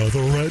 Speaking of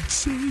the Red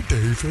Sea,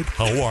 David,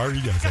 how are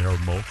you there,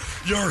 Mo?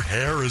 Your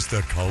hair is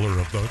the color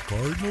of the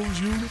Cardinals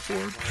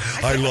uniform.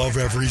 I love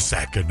every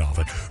second of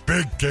it.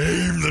 Big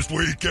game this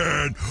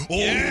weekend. Oh,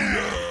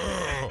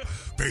 yeah.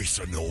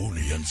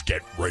 Basinonians,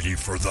 get ready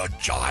for the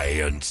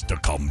Giants to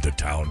come to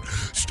town.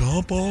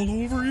 Stomp all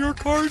over your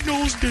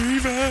Cardinals,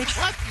 David.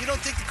 What? You don't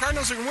think the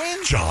Cardinals are going to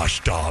win?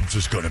 Josh Dobbs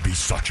is going to be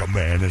such a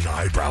man. His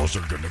eyebrows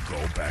are going to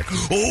grow back.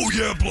 Oh,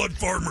 yeah, blood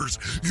farmers,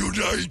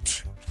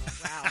 unite.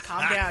 Wow,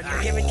 calm down.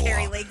 You're giving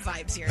Carrie Lake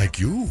vibes here. Like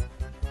you.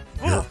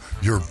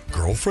 Your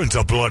girlfriend's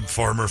a blood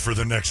farmer for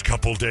the next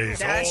couple days.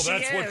 That that's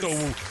she what is.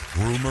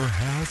 the rumor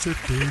has it,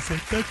 David,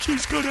 that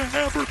she's going to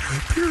have her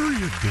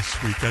period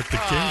this week at the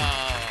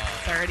game.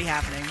 It's already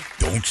happening.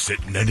 Don't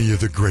sit in any of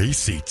the gray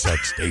seats at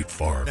State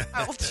Farm.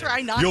 I'll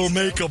try not You'll to.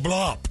 make a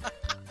blop.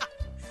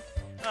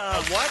 What?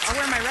 I'll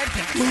wear my red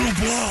pants. Little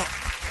blop.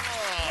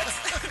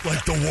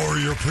 Like the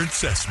warrior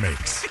princess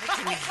makes.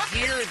 Can you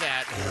hear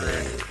that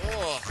word?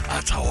 Oh.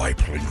 That's how I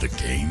played the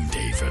game,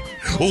 David.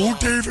 Oh,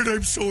 David,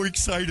 I'm so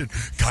excited.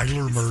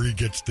 Kyler Murray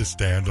gets to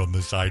stand on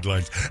the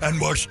sidelines and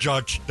watch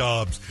Josh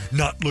Dobbs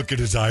not look at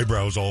his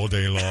eyebrows all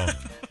day long.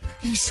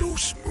 He's so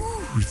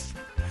smooth.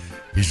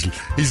 He's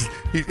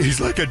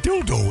like a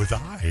dildo with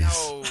eyes.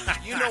 Oh,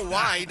 you know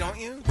why, don't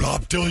you?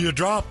 Blop till you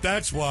drop,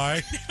 that's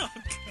why.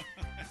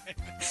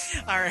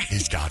 All right.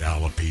 He's got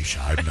alopecia.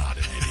 I'm not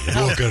an idiot.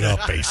 Look it up,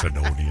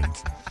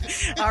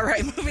 Basinonians. All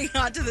right, moving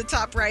on to the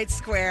top right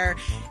square.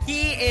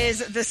 He is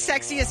the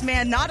sexiest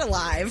man not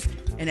alive,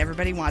 and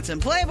everybody wants him.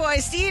 Playboy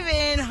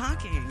Stephen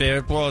Hawking.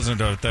 It wasn't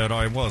that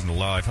I wasn't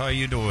alive. How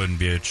you doing,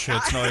 bitch?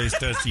 It's nice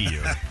to see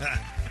you.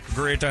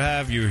 Great to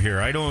have you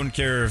here. I don't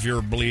care if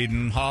you're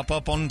bleeding. Hop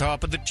up on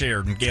top of the chair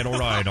and get a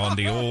ride on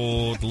the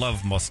old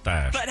love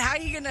mustache. But how are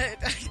you going to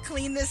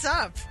clean this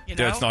up? You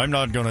know? I'm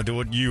not going to do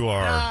what you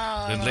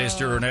are. Unless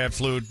you're an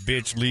absolute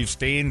bitch, leave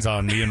stains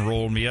on me and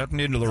roll me out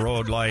into the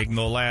road like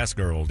the last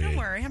girl did. Don't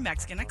worry, I'm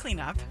Mexican. I clean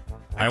up.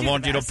 I do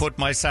want the you to best. put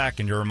my sack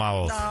in your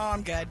mouth. No,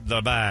 I'm good.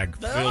 The bag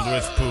filled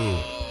with poo.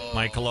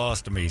 My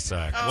colostomy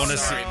sack. Wanna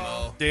sorry, see?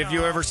 Mo. Have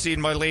you ever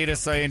seen my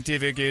latest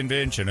scientific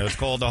invention? It's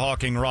called the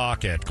Hawking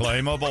Rocket.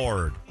 Climb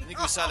aboard. I think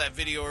we saw that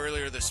video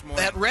earlier this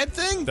morning. That red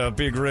thing? The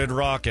big red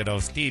rocket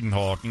of Stephen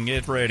Hawking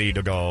is ready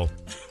to go.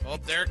 Oh,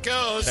 there it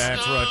goes.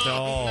 That's right.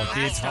 Oh,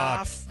 it's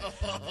Blast hot.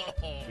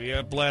 off.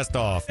 Yeah, blast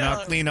off.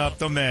 Now clean up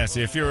the mess.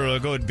 If you're a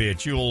good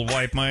bitch, you'll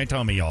wipe my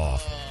tummy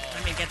off.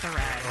 Let me get the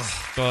rag.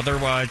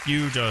 Otherwise,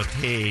 you just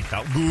hate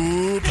the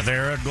goop.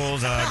 There it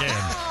goes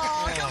again.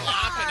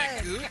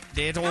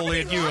 That's all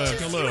that you have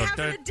to look.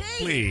 having a date.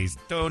 Please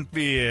don't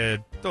be a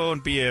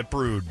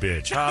prude,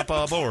 bitch. Hop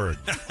aboard.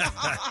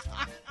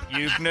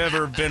 You've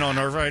never been on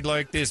a ride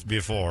like this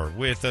before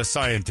with a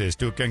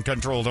scientist who can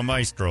control the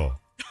maestro.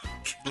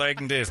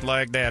 Like this,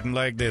 like that, and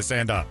like this,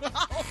 and up.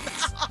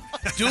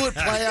 Do it,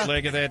 playa.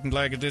 Like that, and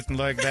like this, and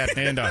like that,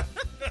 and up.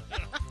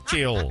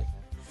 Chill.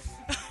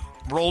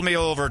 Roll me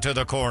over to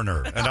the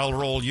corner, and I'll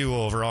roll you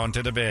over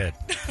onto the bed.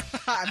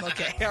 I'm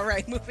okay. All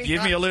right, moving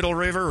Give on. me a little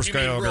reverse, You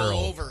mean roll cowgirl.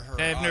 over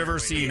her I've all never the way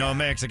seen down. a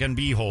Mexican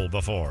beehole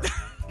before.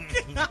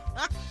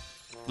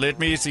 Let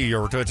me see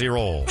your Tootsie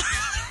Roll.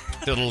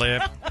 To the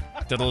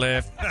left, to the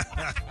left,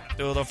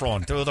 to the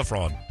front, to the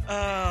front.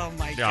 Oh,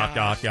 my Yacht,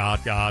 God. yacht,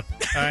 yacht, yacht.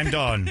 I'm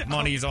done.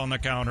 Money's on the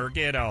counter.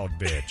 Get out,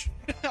 bitch.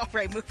 All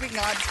right, moving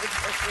on to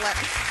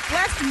the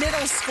left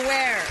middle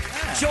square.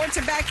 Shorts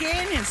are back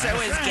in, and so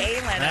is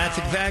Gay Leno. That's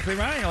exactly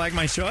right. I like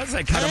my shorts.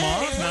 I cut them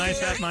off.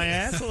 Nice up my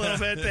ass a little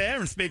bit there.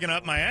 And speaking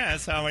up my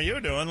ass, how are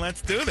you doing?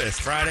 Let's do this.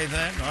 Friday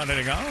then. Wanted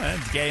to go.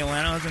 Gay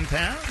Leno's in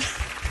town.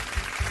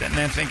 Sitting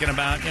there thinking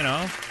about,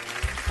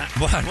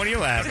 what are you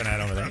laughing at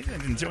over there?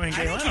 He's enjoying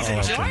Gay Leno.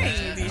 He's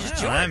enjoying these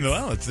jorts.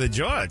 Well, it's the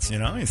jorts,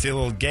 You see a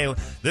little gay.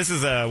 This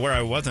is where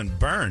I wasn't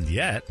burned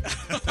yet.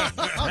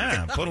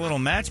 Yeah, put a little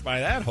match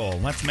by that hole.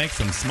 Let's make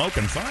some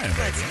smoking fire,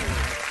 baby.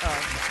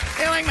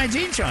 I like my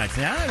jean shorts.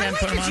 Yeah, I like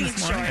put them your on jean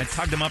this morning. shorts.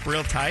 I tugged them up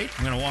real tight.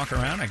 I'm gonna walk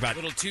around. I got A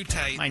little too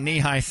tight. my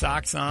knee-high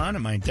socks on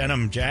and my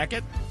denim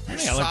jacket. I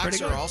think I look pretty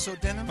Socks good. are also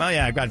denim? Well,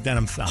 yeah, I've got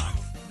denim socks.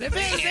 You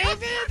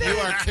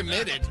are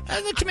committed.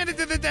 I'm committed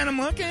to the denim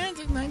look.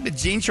 The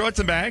jean shorts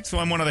and bags, so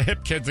I'm one of the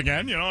hip kids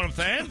again. You know what I'm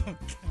saying?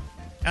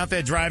 Out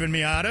there driving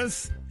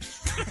Miatas.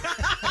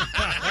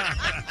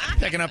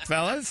 Picking up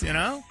fellas,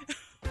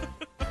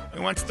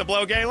 Who wants to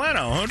blow Gay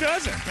Leno? Who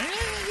doesn't?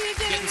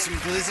 Getting some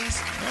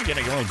glizzies? I'm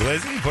getting a little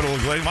glizzy. Put a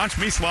little glizzy. Watch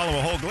me swallow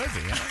a whole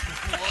glizzy.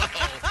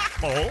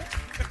 Whoa.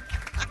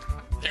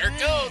 There it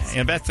goes.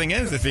 And the best thing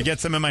is, if you get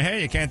some in my hair,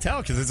 you can't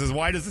tell because it's as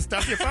white as the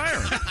stuff you're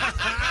firing.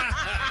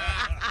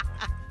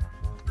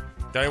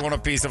 Do you want a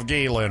piece of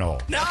Gay Leno?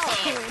 No.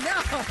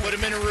 Put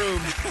him in a room.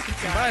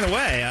 And by the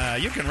way,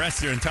 you can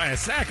rest your entire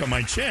sack on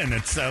my chin.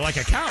 It's like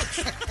a couch.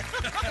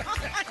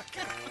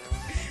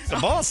 It's a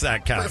ball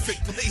sack couch.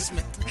 Perfect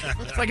placement.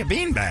 It's like a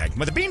beanbag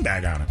with a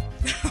beanbag on it.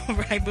 All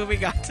right,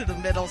 moving on to the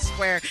middle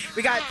square.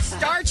 We got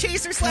Star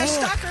Chaser /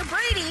 Stalker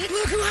Brady.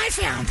 Look who I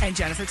found. And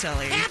Jennifer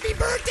Tilly. Happy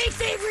birthday,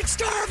 favorite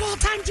star of all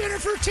time,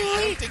 Jennifer I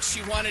Tilly. don't think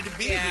she wanted to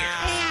be here.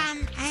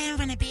 I don't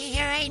want to be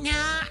here right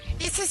now.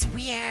 This is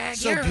weird.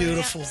 So You're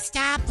beautiful.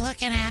 Stop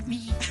looking at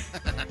me.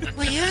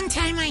 Will you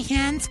untie my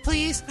hands,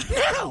 please?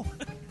 No,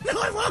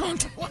 I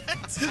won't.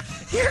 What?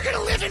 You're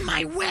gonna live in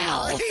my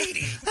well.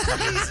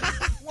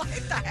 What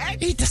the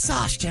heck? Eat the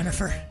sauce,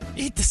 Jennifer.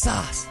 Eat the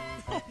sauce.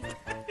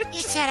 You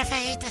said if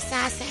I ate the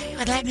sauce, that you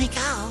would let me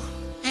go.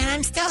 And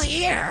I'm still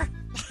here.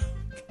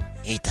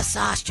 Eat the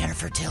sauce,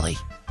 Jennifer Tilly.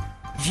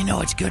 You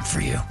know it's good for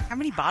you. How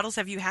many bottles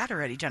have you had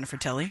already, Jennifer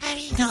Tilly? I've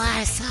eaten a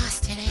lot of sauce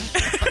today.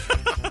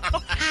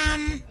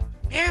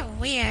 You're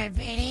weird,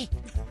 Brady.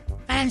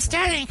 But I'm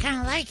starting to kind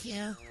of like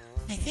you.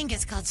 I think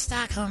it's called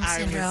Stockholm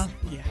Syndrome.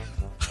 Yeah.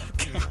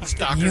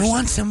 Stalkers. You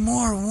want some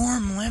more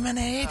warm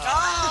lemonade?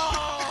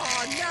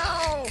 Oh,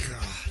 no.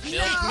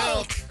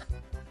 Milk.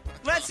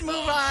 Let's move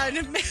on.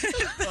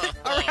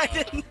 All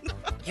right.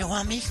 You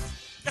want me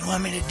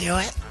to do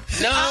it?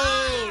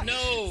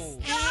 No.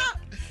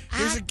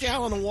 Here's a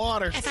gallon of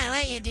water. If I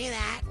let you do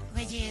that,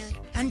 would you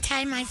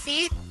untie my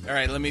feet? All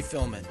right, let me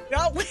film it.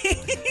 No, wait.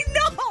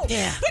 No.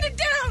 Yeah. Put it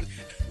down.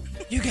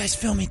 You guys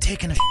film me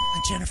taking a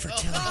on Jennifer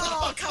Tilly.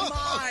 Oh, come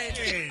on.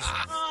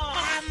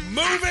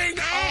 Moving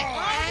All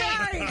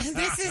right.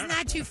 This is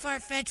not too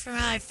far-fetched from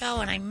how I felt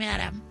when I met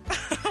him.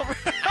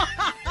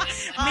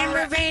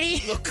 Remember,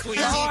 Brady? Look, Queasy.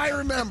 Oh, I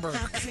remember.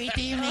 How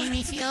creepy you made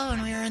me feel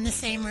when we were in the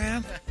same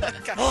room?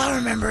 Oh, I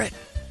remember it.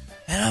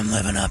 And I'm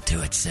living up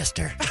to it,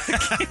 sister.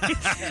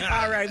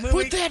 All right, moving.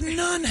 Put that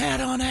nun hat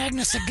on,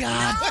 Agnes of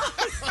God.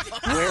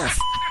 We're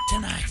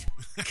tonight.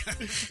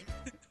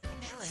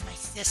 That was my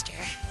sister.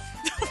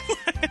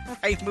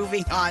 Right,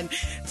 moving on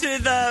to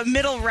the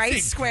middle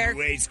right square.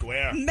 Great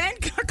square. Men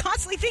are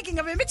constantly thinking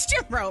of him. It's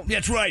Jim Rome.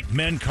 That's right.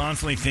 Men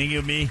constantly thinking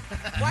of me.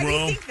 Why do you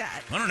Rome. think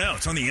that? I don't know.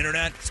 It's on the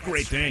internet. It's a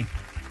great thing.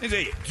 They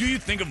say, do you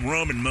think of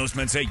Rome? And most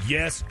men say,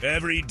 yes,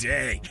 every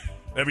day.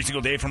 Every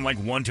single day from like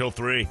 1 till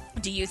 3.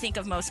 Do you think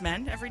of most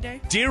men every day?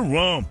 Dear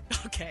Rome,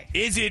 Okay.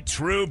 is it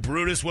true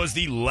Brutus was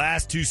the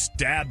last to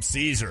stab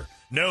Caesar?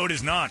 No, it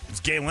is not. It's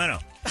Gay Leno.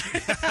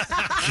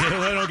 Gay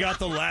Leno got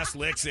the last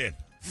licks in.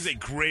 This is a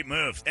great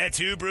move. That's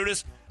who,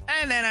 Brutus?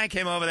 And then I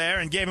came over there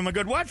and gave him a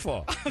good what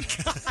for.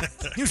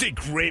 It was a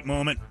great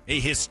moment. A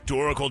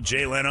historical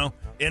Jay Leno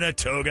in a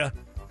toga,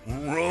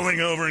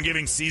 rolling over and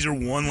giving Caesar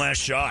one last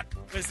shot.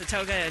 Was the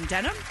toga in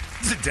denim?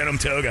 It's a denim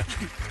toga.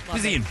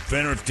 He's the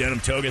inventor of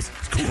denim togas.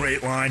 It's a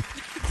great line.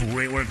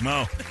 Great work,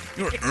 Mo.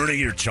 You're earning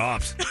your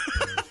chops.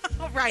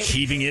 All right.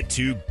 Keeping it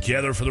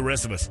together for the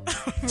rest of us.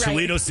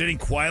 Toledo's sitting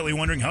quietly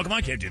wondering, how come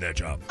I can't do that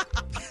job?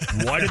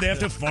 Why did they have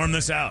to farm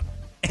this out?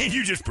 And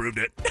you just proved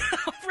it.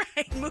 All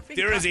right, moving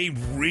There on. is a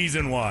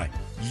reason why.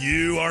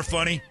 You are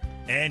funny,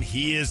 and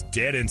he is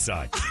dead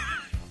inside.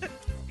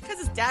 Because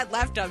his dad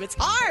left him. It's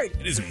hard.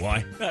 It isn't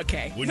why.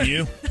 Okay. Wouldn't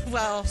you?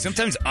 Well,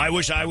 Sometimes I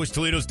wish I was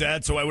Toledo's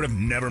dad, so I would have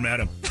never met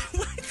him.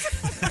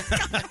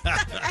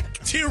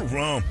 Dear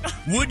Rome,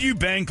 would you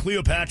bang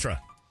Cleopatra?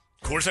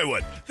 Of course I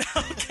would.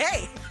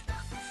 okay.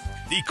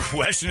 The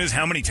question is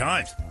how many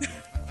times?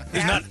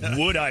 It's not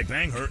would I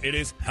bang her, it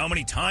is how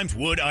many times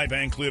would I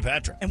bang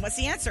Cleopatra? And what's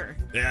the answer?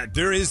 Yeah,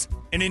 there is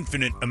an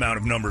infinite amount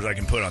of numbers I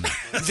can put on that.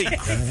 It's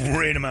a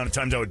great amount of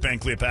times I would bang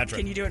Cleopatra.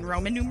 Can you do it in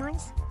Roman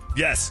numerals?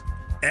 Yes.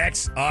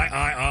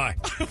 XIII.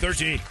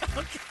 13.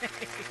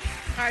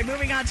 right,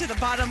 moving on to the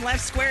bottom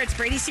left square. It's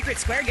Brady's Secret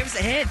Square. Give us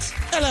a hint.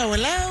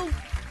 Hello.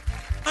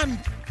 I'm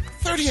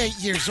 38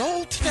 years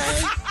old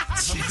today.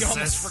 You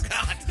almost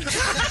forgot.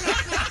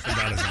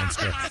 Forgot his own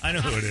square. I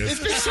know who it It's is.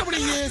 been so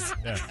many years.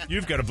 Yeah.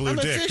 You've got a blue I'm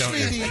dick, don't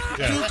officially you?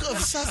 the Duke of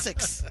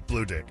Sussex.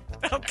 Blue dick.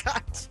 Oh,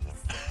 God.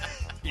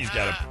 He's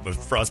got a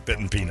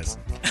frostbitten penis.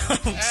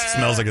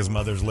 Smells like his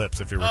mother's lips,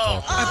 if you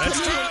recall.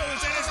 That's true.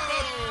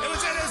 It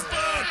was in his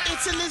book.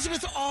 It's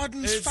Elizabeth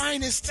Arden's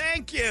finest.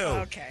 Thank you.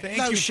 Okay. Thank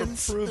you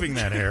Lotions. for proving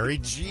that, Harry.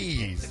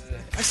 Jeez.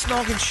 I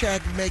snog and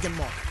shag Meghan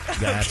Markle.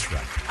 That's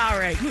right. All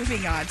right,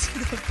 moving on to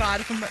the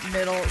bottom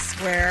middle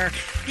square.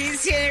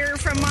 He's here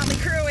from Motley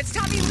Crue. It's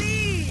Tommy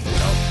Lee.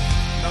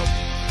 Nope.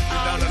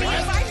 We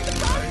divided the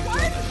bottom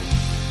one.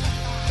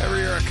 Every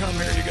year I come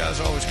here, you guys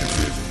always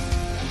confuse me.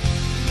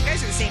 You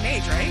guys are the same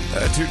age, right?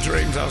 I had 2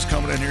 dreams. I was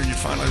coming in here, you'd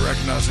finally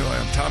recognize who I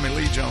am. Tommy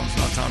Lee Jones,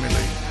 not Tommy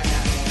Lee.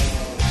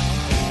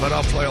 But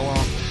I'll play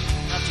along.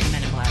 Love you,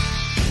 Men in Black.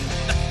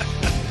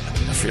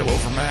 I feel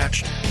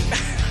overmatched.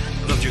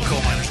 I loved you,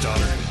 coal miner's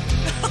daughter.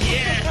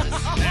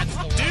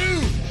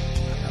 Dude.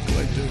 I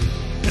play dude.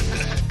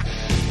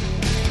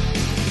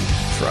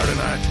 Friday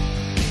night.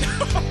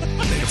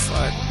 Need a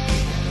fight.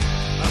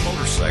 My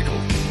motorcycle,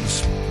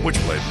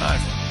 switchblade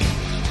knife.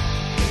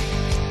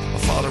 My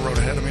father rode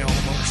ahead of me on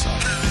the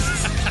motorcycle.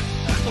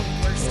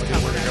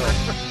 Where to go?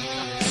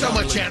 So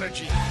much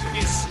energy. You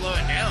need to slow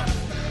it down.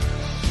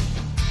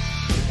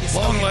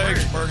 Long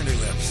legs, burgundy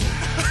lips.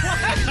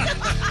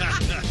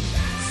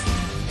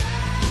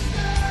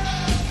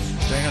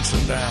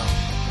 Dancing down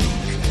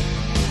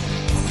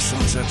on the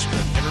Sunset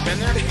Strip. Ever been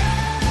there?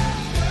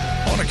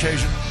 On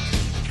occasion.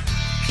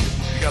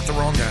 You got the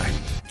wrong guy.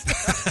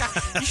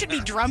 You should be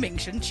drumming,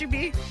 shouldn't you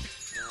be?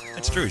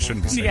 That's true. He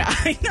shouldn't be saying Yeah,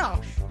 I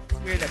know.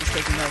 Weird that he's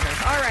taking over.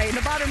 All right, in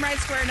the bottom right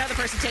square, another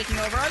person taking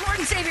over. Our Lord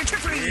and Savior,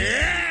 Trip Reed.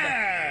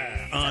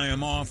 Yeah! I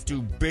am off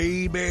to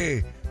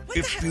baby.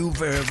 If you've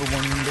ever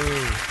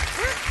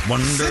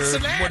wondered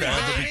Cincinnati,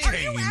 whatever baby.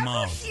 became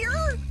of.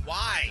 Here?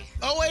 Why?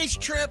 OH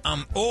Trip.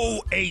 I'm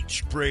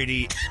OH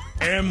Brady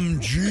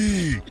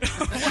MG.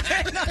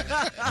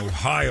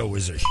 Ohio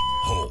is a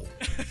hole.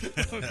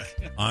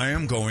 I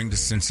am going to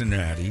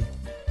Cincinnati,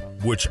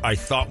 which I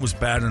thought was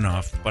bad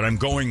enough, but I'm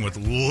going with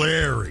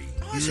Larry.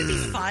 Oh, it should be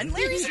fun.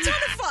 Larry's a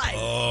ton of fun.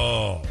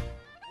 Oh,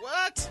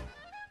 What?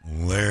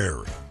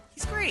 Larry.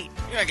 He's great.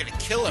 You're not going to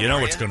kill him, You know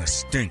are what's going to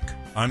stink?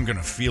 I'm going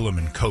to feel him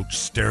in coach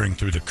staring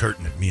through the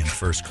curtain at me in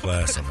first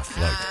class on the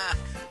flight.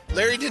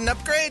 Larry didn't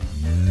upgrade?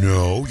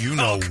 No, you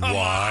know come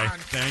why. on.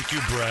 Thank you,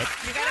 Brett.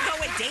 You got to go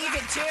with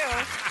David,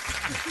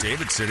 too.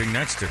 David's sitting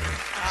next to me,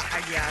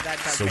 Yeah, that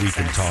does so make we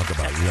can sense. talk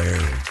about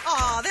Larry.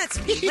 Oh, that's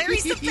me.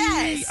 Larry's the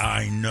best.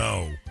 I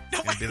know.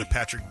 Gonna be the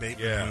Patrick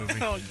Bateman Yeah.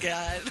 movie. Oh,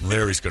 God.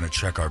 Larry's going to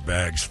check our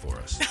bags for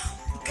us.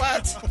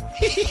 What?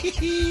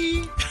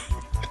 Here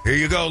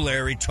you go,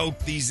 Larry. Tote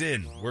these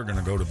in. We're going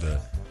to go to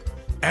the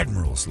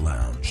Admiral's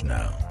Lounge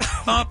now.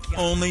 Up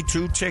only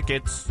 2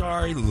 tickets.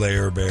 Sorry,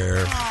 Lair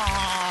Bear.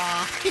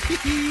 Aw.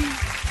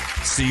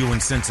 See you in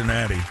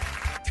Cincinnati.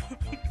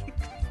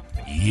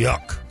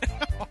 Yuck.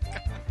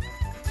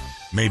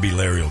 Maybe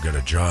Larry will get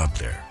a job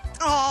there.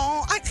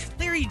 Oh,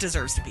 Larry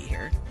deserves to be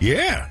here.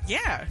 Yeah.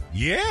 Yeah.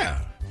 Yeah.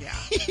 Yeah.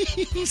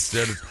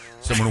 Instead of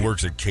someone who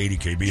works at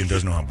KDKB and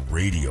doesn't know how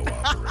radio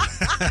operates.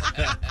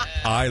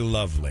 I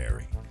love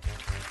Larry.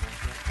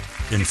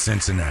 In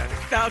Cincinnati.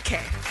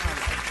 Okay.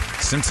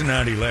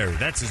 Cincinnati Larry.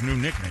 That's his new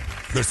nickname.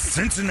 The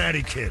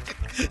Cincinnati Kid.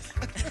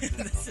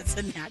 The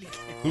Cincinnati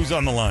Kid. Who's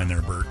on the line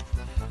there, Bert?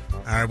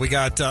 All right, we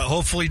got,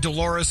 hopefully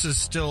Dolores is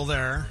still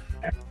there.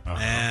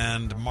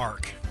 And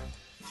Mark.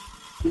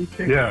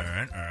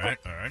 Yeah.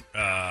 All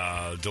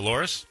right.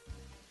 Dolores?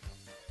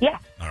 Yeah.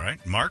 All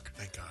right. Mark?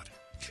 Thank God.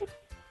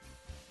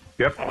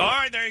 Yep. All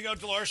right, there you go,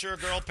 Dolores. You're a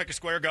girl. Pick a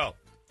square. Go.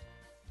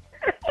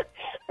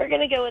 We're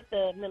going to go with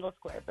the middle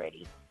square,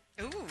 Brady.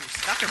 Ooh,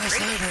 Stalker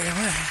Brady.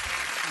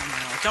 Oh,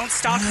 no. Don't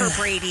stalk her,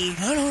 Brady.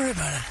 Oh, don't worry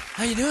about it.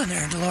 How you doing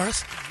there,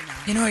 Dolores?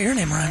 You know what your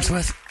name rhymes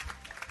with?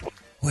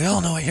 We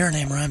all know what your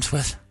name rhymes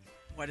with.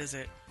 What is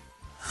it?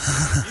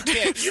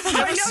 You've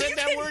never said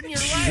that word in your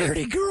life.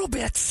 Dirty girl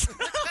bits.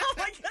 Oh,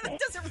 my God, that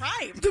doesn't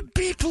rhyme. The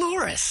beep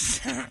Loris.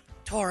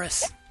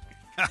 Taurus.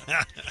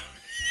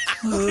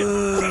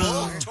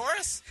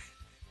 Taurus?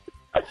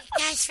 You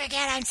guys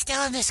forget I'm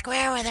still in the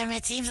square with him.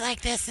 It seems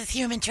like this is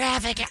human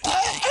traffic.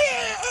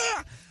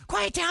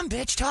 Quiet down,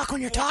 bitch. Talk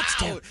when you're talked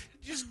to. You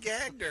just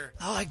gagged her.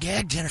 Oh, I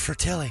gagged Jennifer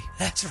Tilly.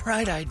 That's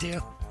right, I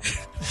do.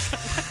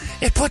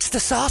 It puts the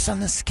sauce on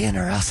the skin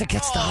or else it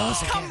gets the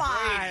hose again. Come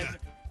on.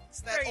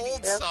 It's that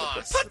old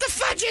sauce. Put the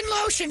fudging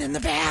lotion in the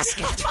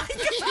basket. Oh,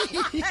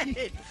 my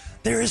God.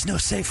 There is no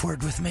safe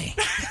word with me.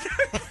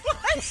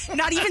 What?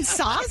 Not even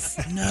sauce?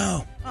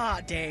 No. Oh,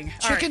 dang.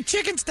 All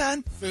Chicken's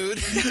done. Food.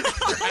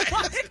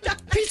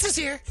 Pizza's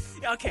here.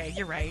 right. Okay,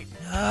 you're right.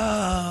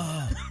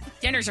 Oh.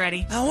 Dinner's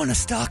ready. I want to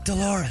stalk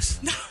Dolores.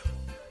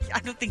 I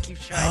don't think you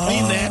should.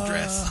 Leave the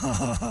address.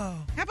 How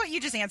about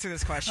you just answer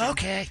this question?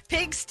 Okay.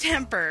 Pigs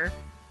temper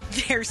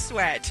their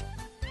sweat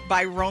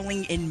by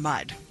rolling in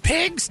mud.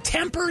 Pigs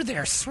temper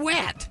their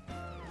sweat.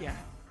 Yeah.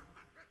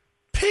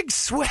 pig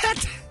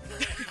sweat?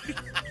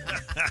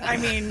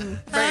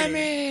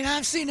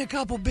 I've seen a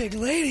couple big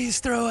ladies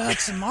throw out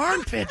some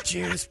armpit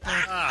juice,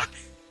 but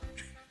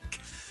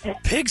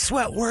pig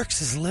sweat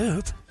works as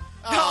lube.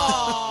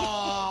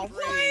 Oh,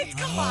 right?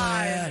 Come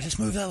on. Yeah, just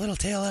move that little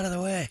tail out of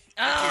the way.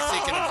 You're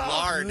thinking of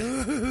lard.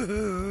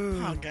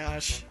 Oh,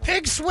 gosh.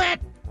 Pig sweat.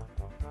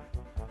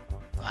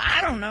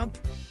 I don't know.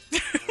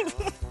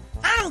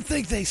 I don't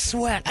think they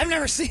sweat. I've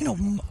never seen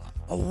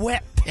a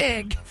wet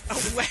pig.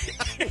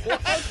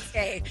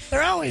 Okay.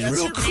 They're always That's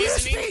real your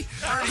reasoning?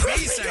 crispy. R&B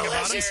sang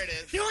about There it. it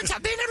is. You know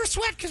what? They never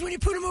sweat because when you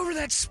put them over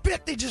that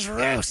spit, they just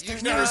roast.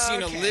 You've There's never no-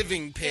 seen a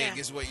living pig,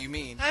 is what you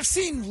mean. I've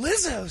seen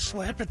Lizzo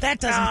sweat, but that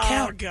doesn't Oh,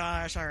 count.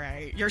 gosh. All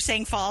right. You're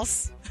saying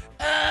false?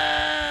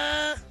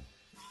 Yeah,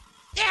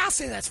 I'll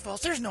say that's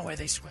false. There's no way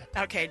they sweat.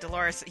 Okay,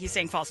 Dolores, he's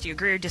saying false. Do you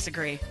agree or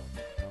disagree?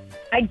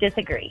 I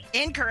disagree.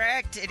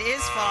 Incorrect. It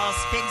is false.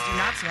 Pigs do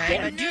not sweat,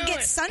 Yeah, but do knew get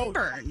it.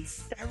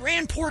 sunburns. I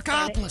ran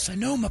Porkopolis. I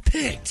know my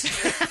pigs.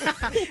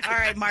 All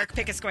right, Mark,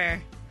 pick a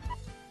square.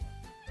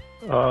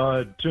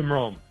 Jim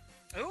Rome.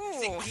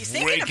 Ooh, he's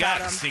thinking Great guy.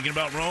 about him. He's thinking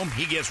about Rome.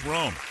 He gets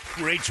Rome.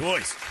 Great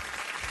choice.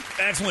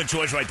 Excellent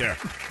choice right there.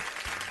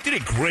 Did a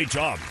great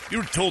job. You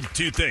were told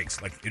two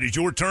things. Like, it is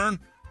your turn.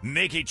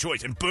 Make a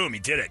choice. And boom, he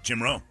did it.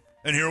 Jim Rome.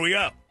 And here we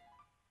go.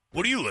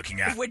 What are you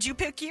looking at? Would you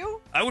pick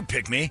you? I would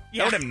pick me.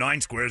 Yeah. I would have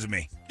 9 squares of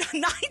me.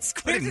 9 I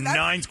squares. would have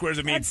 9 squares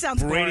of me. That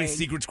sounds Brady's boring.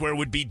 secret square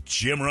would be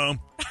Jim Rome.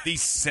 The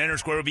center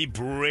square would be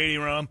Brady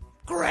Rome.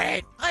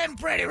 Great. I am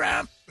Brady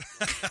Ram.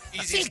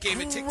 Easiest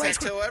game of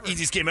tic-tac-toe ever.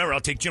 Easiest game ever. I'll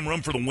take Jim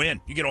Rome for the win.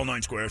 You get all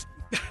 9 squares.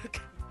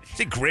 It's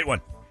a great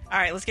one. All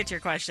right, let's get to your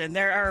question.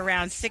 There are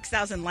around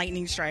 6,000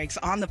 lightning strikes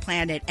on the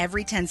planet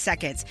every 10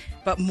 seconds,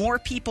 but more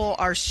people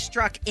are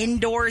struck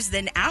indoors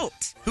than out.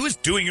 Who is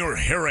doing your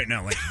hair right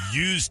now? Like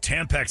used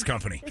Tampax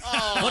company.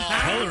 What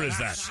color is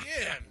that?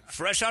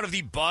 Fresh out of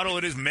the bottle,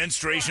 it is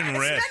menstruation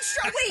red.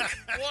 Menstrual week.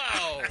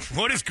 Wow.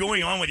 What is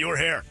going on with your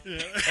hair?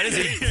 That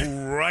is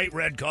a bright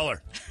red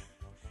color.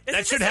 That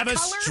Isn't should this have a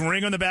color?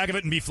 string on the back of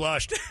it and be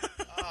flushed.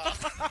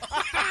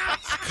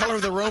 Color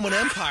of the Roman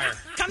Empire.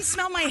 Come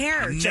smell my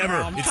hair. Never.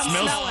 Jerome. It Come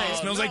smells. smell It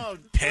smells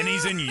like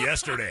pennies in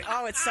yesterday.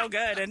 Oh, it's so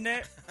good, isn't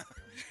it?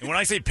 And when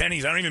I say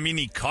pennies, I don't even mean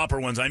the copper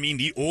ones. I mean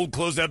the old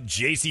closed up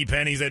JC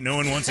pennies that no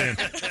one wants in.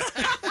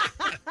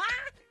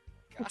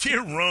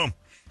 Dear Rome,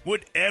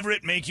 would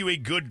Everett make you a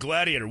good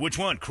gladiator? Which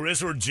one,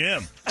 Chris or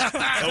Jim? Oh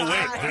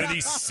wait, they're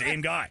the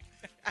same guy.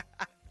 I don't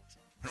know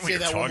what Say you're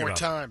that one talking more about.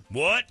 time.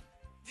 What?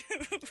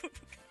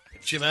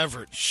 Jim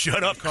Everett.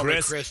 Shut up, Call me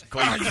Chris. Chris.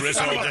 Call you Chris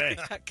all day.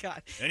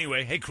 God.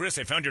 Anyway, hey Chris,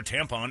 I found your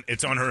tampon.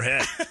 It's on her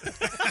head.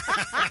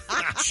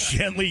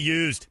 Gently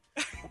used.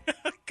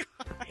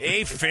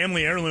 A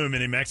family heirloom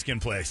in a Mexican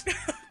place.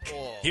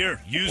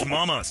 Here, use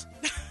Mama's.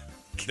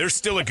 There's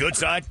still a good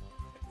side.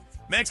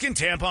 Mexican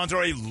tampons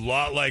are a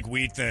lot like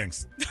weed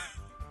things.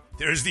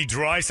 There's the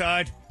dry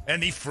side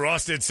and the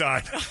frosted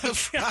side.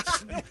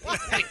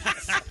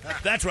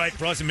 That's right,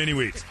 frosted mini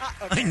wheats.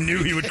 I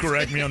knew he would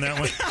correct me on that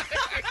one.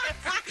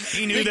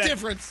 He knew Big that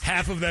difference.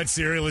 half of that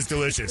cereal is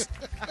delicious.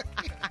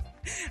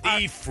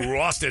 The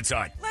frosted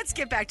side. Let's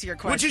get back to your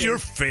question. Which is your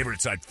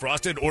favorite side,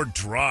 frosted or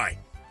dry?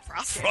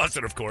 Frosted.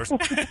 Frosted, of course.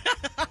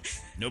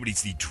 Nobody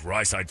eats the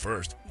dry side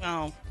first.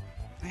 Well,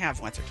 I have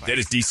once or twice. That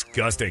is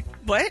disgusting.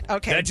 What?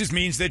 Okay. That just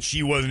means that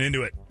she wasn't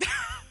into it.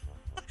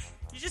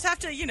 You just have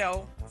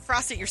to,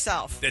 frost it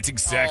yourself. That's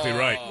exactly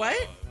right.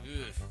 What?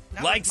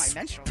 Not Like with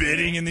my menstrual.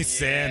 spitting in the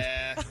sand.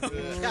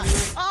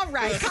 All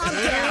right, calm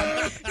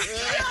down.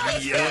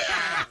 Yep.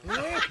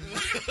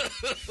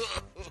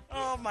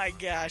 Oh my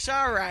gosh!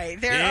 All right,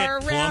 there It are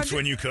around plumps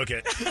when you cook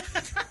it.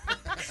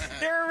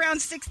 there are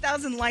around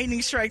 6,000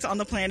 lightning strikes on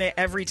the planet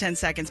every 10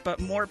 seconds, but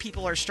more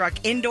people are struck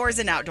indoors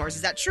than outdoors.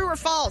 Is that true or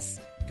false?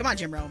 Come on,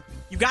 Jim Rome.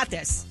 You got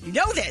this. You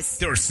know this.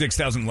 There are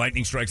 6,000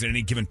 lightning strikes at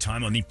any given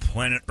time on the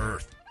planet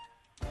Earth.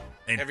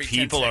 And Every 10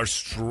 people are seconds.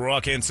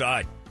 struck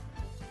inside.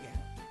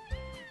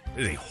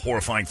 It is a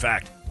horrifying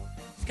fact.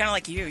 It's kind of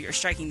like you. You're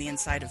striking the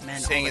inside of men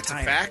Saying all the it's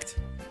time. a fact?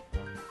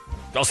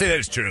 I'll say that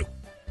it's true.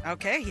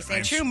 Okay, he's saying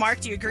I'm true. Mark,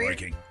 do you agree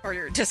striking. or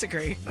you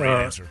disagree? Great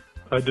answer.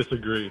 I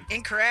disagree.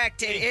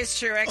 Incorrect. It is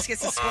true. X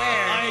gets a square.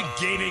 I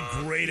gave a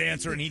great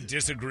answer and he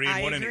disagreed.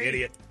 I What agree. an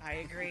idiot. I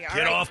agree. All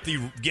Get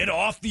right.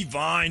 off the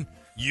vine.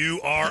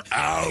 You are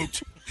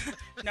out.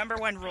 Number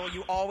one rule: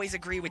 you always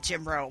agree with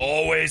Jim Rome.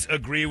 Always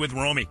agree with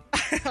Romy.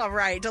 All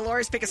right,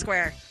 Dolores, pick a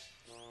square.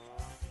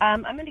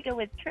 I'm going to go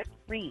with Trip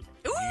Reed.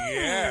 Ooh,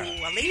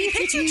 a lady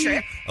picked you,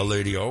 Trip. A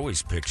lady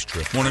always picks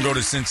Trip. Want to go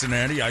to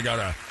Cincinnati? I got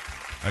a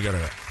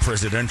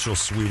presidential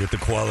suite at the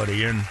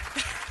Quality Inn.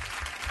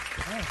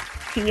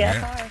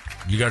 TFR.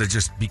 You got to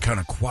just be kind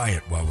of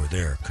quiet while we're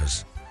there,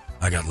 because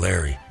I got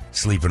Larry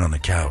sleeping on the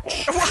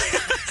couch.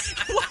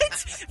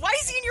 What? Why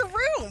is he in your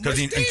room? Because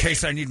in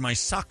case I need my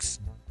socks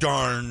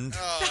darned.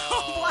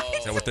 What?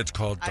 Is that what that's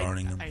called,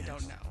 darning them? I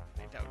don't know.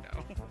 I don't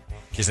know.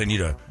 In case I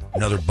need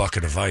another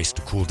bucket of ice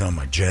to cool down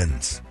my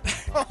gens.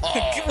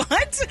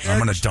 What? I'm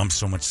going to dump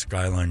so much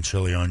Skyline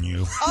chili on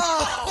you.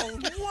 Oh,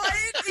 what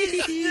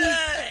is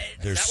that?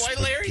 There's Is that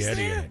why Larry's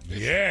spaghetti there? in it.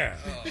 Yeah.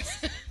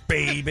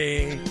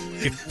 Baby,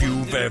 if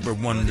you've ever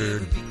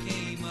wondered,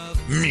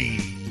 me.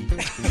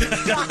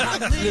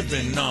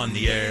 Living on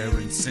the air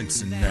in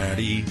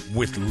Cincinnati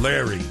with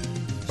Larry.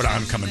 But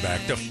I'm coming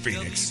back to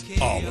Phoenix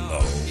all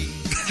alone.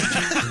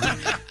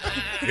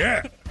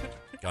 Yeah.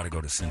 Got to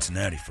go to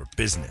Cincinnati for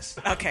business.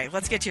 Okay,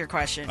 let's get to your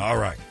question. All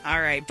right. All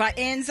right.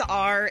 Buttons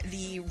are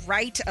the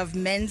right of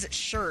men's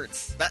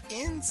shirts.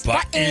 Buttons?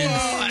 Buttons.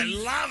 Oh, I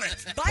love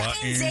it.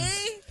 Buttons,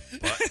 eh?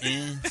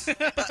 Buttons.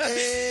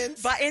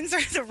 Buttons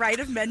are the right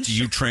of men's Do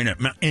you train at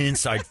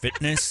Inside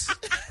Fitness?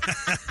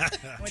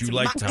 Do you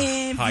like to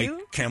Mountain hike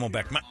View?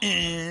 Camelback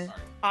Mountain?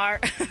 Are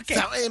okay.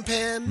 Fountain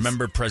pens.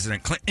 Remember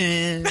President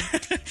Clinton?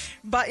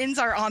 Buttons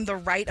are on the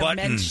right of men's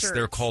Buttons. shirts.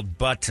 They're called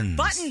buttons.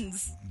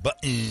 Buttons.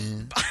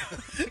 Button.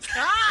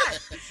 God.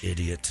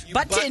 Idiot. You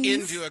butt Buttons.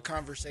 into a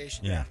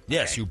conversation. Yeah.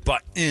 Yes, you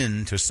butt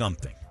into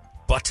something.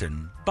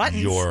 Buttons.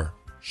 Your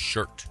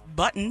shirt.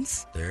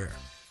 Buttons There.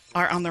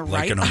 are on the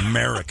Like right. an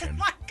American. Oh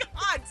my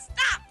God!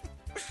 Stop.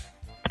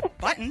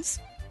 Buttons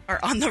are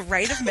on the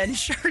right of men's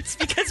shirts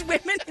because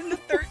women in the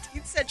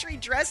 13th century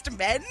dressed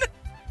men.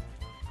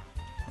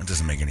 That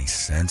doesn't make any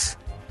sense.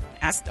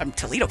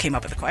 Toledo came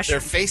up with a question.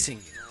 They're facing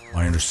you.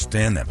 I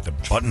understand that, but the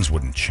buttons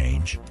wouldn't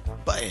change.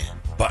 Button.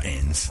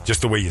 Buttons.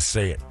 Just the way you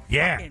say it.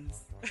 Yeah.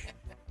 Buttons.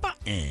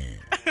 Button.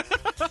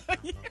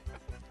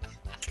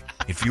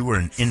 If you were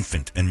an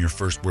infant and your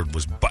first word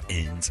was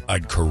buttons,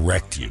 I'd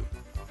correct you.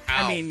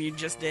 I mean, you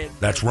just did.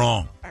 That's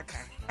wrong. Okay.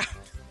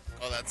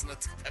 Oh, that's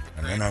not the type of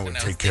And then I would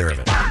correction take care of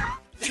it. What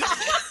the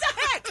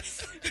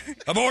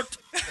heck? Abort!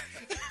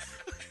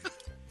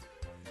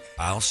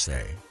 I'll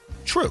say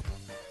true.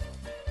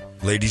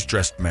 Ladies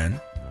dressed men,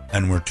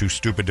 and we're too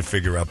stupid to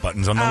figure out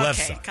buttons on the left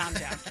Okay, side. calm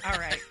down. All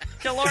right.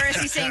 Dolores,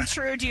 he's saying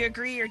true. Do you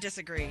agree or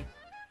disagree?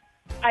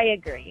 I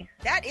agree.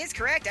 That is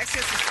correct. X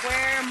goes to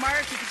square.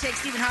 Mark, you can take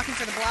Stephen Hawking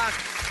for the block.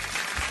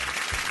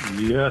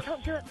 Yes,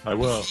 I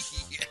will.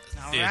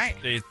 All right.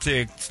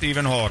 Take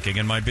Stephen Hawking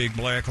in my big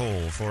black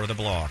hole for the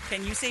block.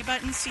 Can you say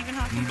buttons, Stephen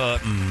Hawking?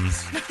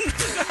 Buttons.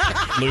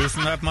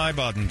 Loosen up my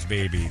buttons,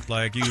 baby,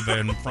 like you've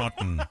been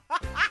frontin'.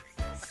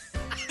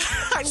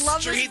 I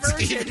love Street this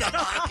version. Stephen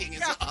Hawking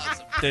is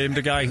awesome. I'm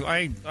the guy who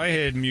I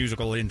had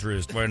musical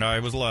interest when I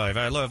was alive.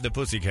 I loved the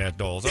Pussycat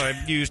Dolls. I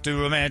used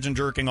to imagine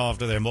jerking off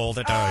to them all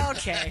the time.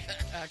 Okay.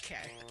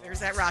 There's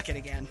that rocket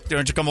again.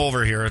 Don't you come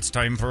over here? It's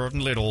time for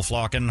Little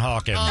Flockin'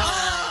 Hawkin'.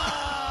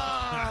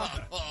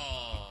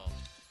 Oh,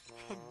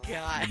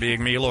 God. Make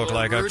me look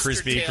like a Rooster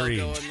Krispy tail Kreme.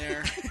 going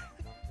there.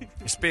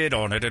 Spit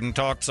on it and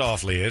talk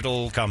softly.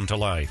 It'll come to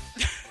life.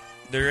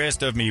 The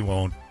rest of me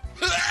won't.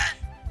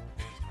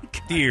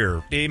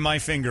 Here, aim my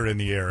finger in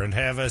the air and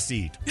have a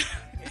seat.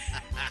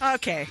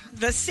 Okay.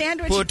 The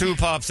sandwich. Put 2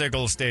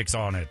 popsicle sticks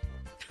on it.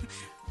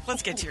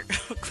 Let's get to your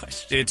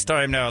question. It's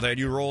time now that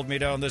you rolled me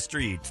down the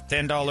street.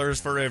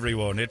 $10 for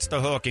everyone. It's the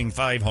hooking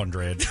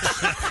 500.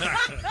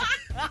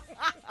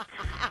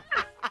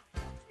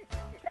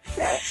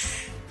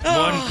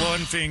 One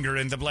finger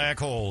in the black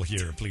hole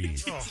here,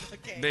 please.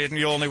 Okay. That's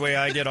the only way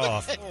I get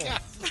off.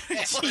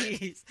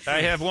 Jeez.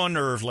 I have one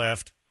nerve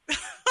left.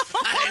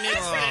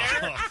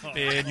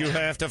 And you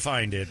have to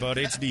find it, but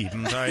it's deep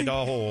inside the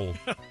hole.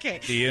 Okay.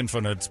 The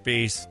infinite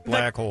space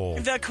black hole.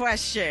 The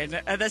question.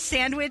 The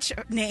sandwich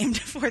named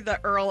for the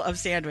Earl of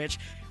Sandwich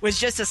was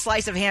just a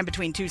slice of ham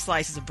between 2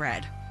 slices of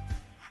bread.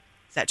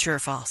 Is that true or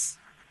false?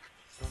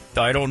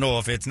 I don't know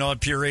if it's not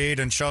pureed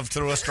and shoved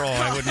through a straw.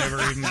 I would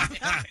never even.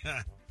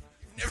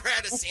 Never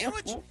had a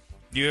sandwich?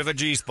 You have a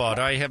G spot.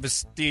 I have a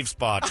Steve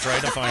spot. Try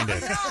to find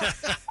it.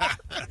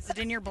 Is it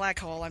in your black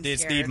hole? I'm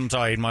It's scared. deep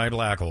inside my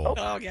black hole.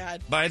 Oh,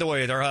 God. By the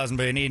way, there hasn't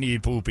been any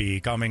poopy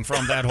coming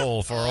from that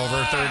hole for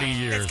over 30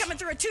 years. It's coming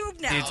through a tube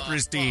now. It's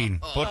pristine.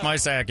 Put my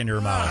sack in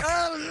your mouth.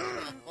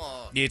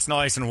 It's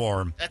nice and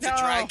warm. That's a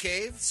dry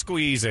cave?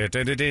 Squeeze it,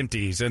 and it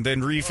empties, and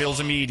then refills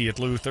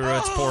immediately through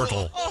its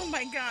portal. Oh,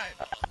 my God.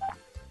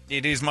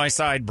 It is my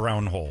side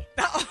brown hole.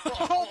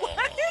 Oh,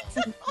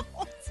 what?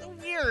 Oh, so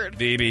weird.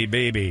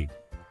 Baby.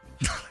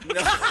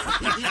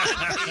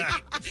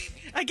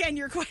 Again,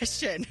 your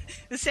question.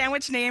 The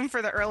sandwich name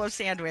for the Earl of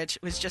Sandwich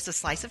was just a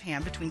slice of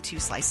ham between 2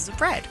 slices of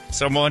bread.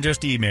 Someone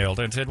just emailed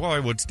and said, why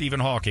would Stephen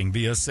Hawking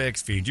be a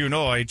sex fiend? You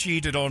know, I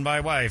cheated on my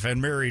wife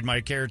and married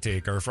my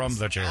caretaker from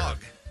the chair.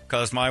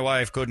 Because my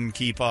wife couldn't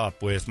keep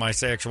up with my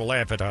sexual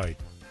appetite.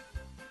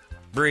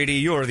 Brady,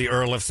 you're the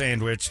Earl of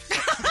Sandwich.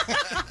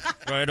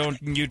 Why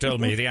don't you tell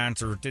me the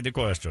answer to the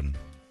question?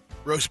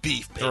 Roast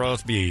beef, baby.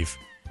 Roast beef.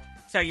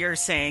 So you're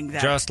saying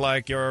that... Just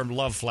like your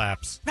love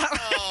flaps.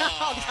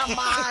 Oh, come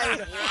on.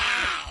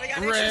 We got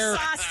Rare. extra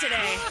sauce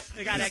today.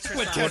 We got extra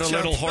sauce. Put a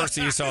little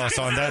horsey sauce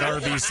on that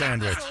Arby's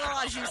sandwich. It's a little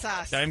au jus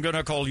sauce. I'm going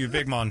to call you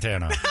Big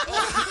Montana.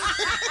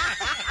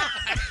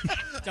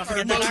 Don't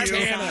forget the au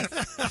jus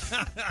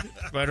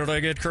sauce. Why don't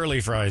I get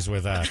curly fries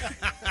with that?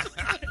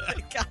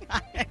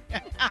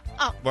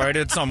 Why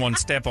did someone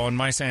step on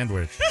my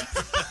sandwich?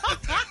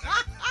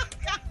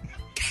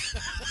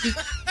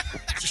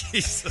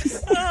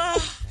 Jesus.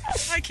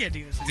 I can't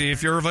do this.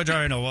 If your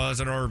vagina was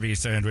an Arby's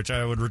sandwich,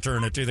 I would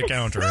return it to the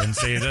counter and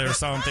say there's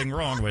something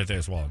wrong with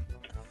this one.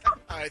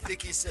 I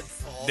think he said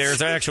false.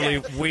 There's actually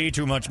way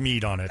too much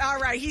meat on it. All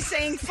right, he's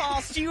saying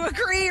false. Do you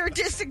agree or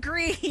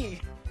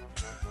disagree?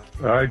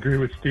 I agree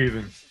with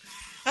Steven.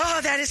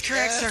 Oh, that is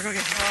correct, sir. Go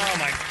get Oh,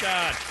 my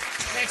God.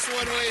 Next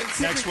one wins.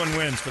 Next one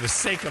wins for the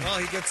sake of Well,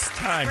 he gets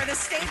time. For the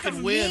sake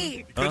of win.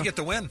 me. Could get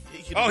the win.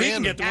 He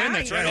can get the win.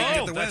 That's right. Yeah, he can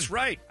Oh, get the that's win.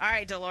 right. All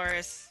right,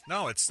 Dolores.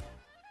 No, isn't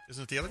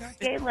it the other guy?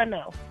 Kayla,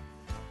 no.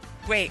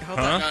 Wait, hold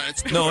on.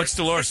 No, it's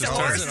Dolores' It's turn.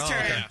 Dolores' Oh,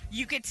 turn. okay.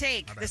 You could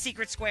take the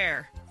secret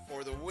square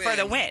For the win. for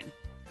the win.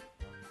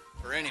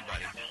 For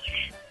anybody.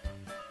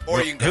 Or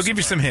you can go He'll give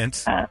you somewhere.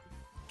 some hints.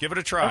 Give it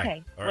a try.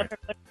 Okay. All right.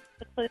 What's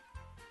the clue?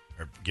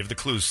 Or give the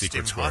clues secret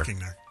Stephen square. Hawking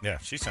there. Yeah,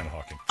 she's Stephen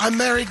Hawking. I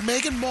married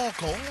Meghan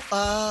Markle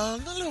a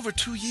little over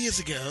 2 years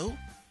ago.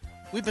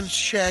 We've been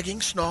shagging,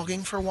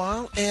 snogging for a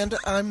while, and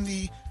I'm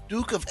the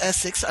Duke of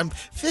Essex. I'm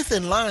fifth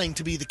in line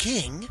to be the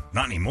king.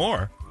 Not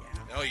anymore.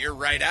 No, you're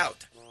right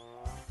out.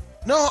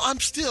 No, I'm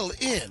still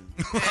in.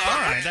 All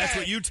right, that's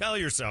what you tell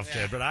yourself,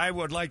 Ted, but I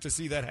would like to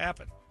see that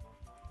happen.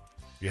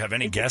 Do you have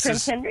any guesses?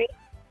 Prince Henry?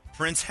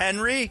 Prince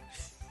Henry?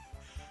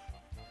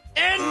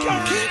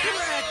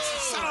 Incorrect!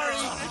 Sorry,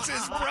 it's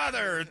his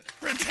brother,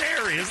 Prince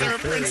Harry. Is there a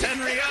Prince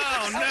Henry?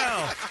 Oh,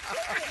 no.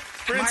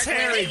 Prince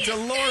Harry.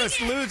 Dolores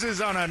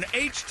loses on an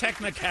H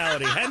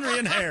technicality. Henry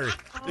and Harry.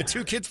 The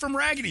two kids from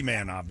Raggedy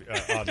Man,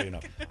 oddly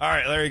enough. All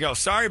right, there you go.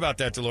 Sorry about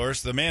that,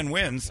 Dolores. The man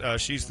wins.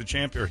 She's the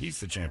champion, or he's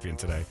the champion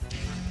today.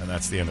 And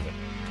that's the end of it.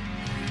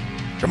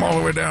 Come all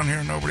the way down here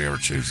and nobody ever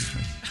chooses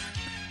me.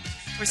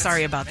 We're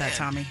sorry about that,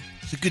 Tommy.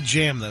 It's a good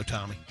jam, though,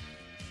 Tommy.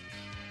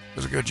 It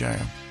was a good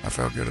jam. I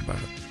felt good about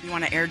it. You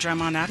want to air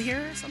drum on out of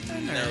here or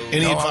something? Or?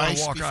 Any No, I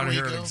advice walk before out of you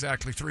here at go?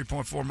 exactly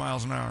 3.4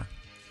 miles an hour.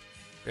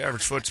 The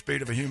average foot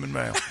speed of a human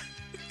male.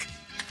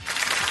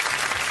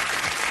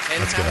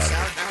 Let's get out of here.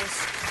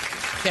 Outhouse.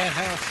 Cat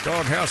house.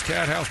 Doghouse,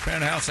 cat house,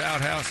 penthouse,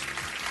 outhouse.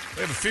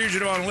 We have a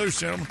fugitive on loose,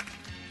 gentlemen.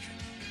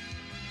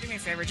 Do me a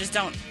favor. Just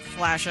don't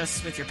flash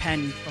us with your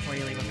pen before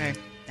you leave, okay?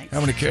 Thanks. How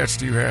many cats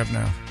do you have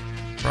now?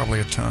 Probably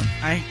a ton.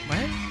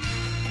 What?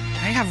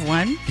 I have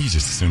one. He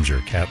just assumes you're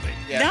a cat lady.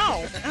 Yeah.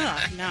 No.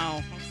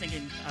 No. I was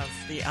thinking of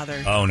the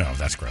other. Oh, no,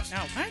 that's gross. No,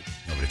 what?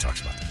 Nobody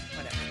talks about that.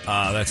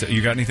 Whatever. That's it.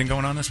 You got anything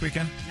going on this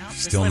weekend? No,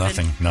 just Still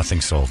living.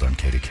 nothing sold on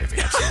KDKV.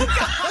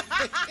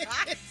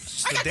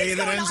 It's the day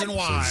that ends in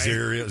Y.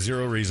 So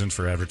zero reasons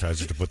for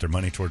advertisers to put their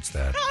money towards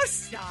that. Oh,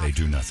 stop. They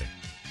do nothing.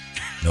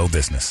 No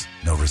business,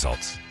 no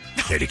results.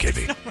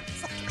 KDKB.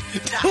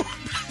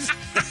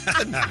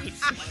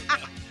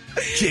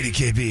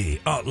 KDKB,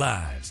 alt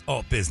lives,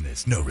 alt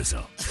business, no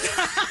results.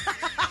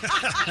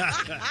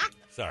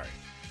 Sorry.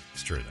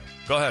 It's true, though.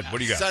 Go ahead. What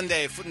do you got?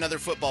 Sunday, another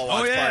football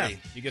watch party.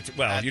 You get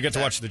to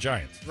watch the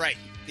Giants. Right.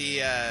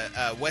 The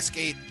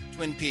Westgate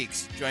Twin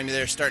Peaks. Join me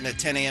there starting at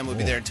 10 a.m. We'll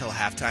be there until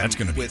halftime. That's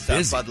gonna be with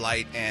busy. Bud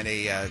Light and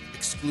a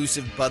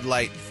exclusive Bud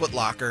Light Foot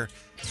Locker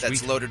that's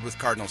Sweet. loaded with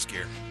Cardinals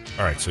gear.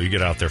 All right, so you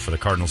get out there for the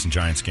Cardinals and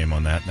Giants game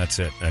on that, and that's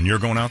it. And you're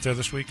going out there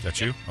this week? That's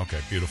you? Okay,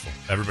 beautiful.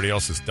 Everybody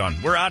else is done.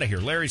 We're out of here.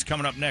 Larry's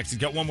coming up next. He's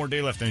got one more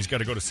day left, and he's got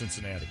to go to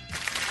Cincinnati.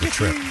 The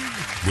trip.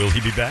 Will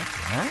he be back?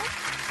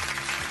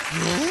 He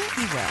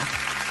will.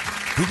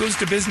 Who goes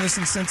to business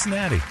in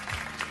Cincinnati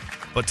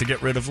but to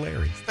get rid of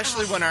Larry?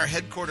 Especially when our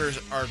headquarters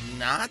are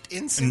not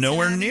in Cincinnati.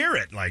 Nowhere near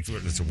it. Like,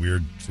 it's a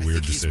weird I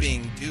think decision. he's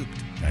being duped.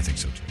 I think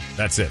so, too.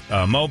 That's it.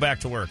 Mo, back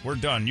to work. We're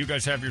done. You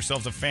guys have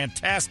yourselves a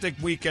fantastic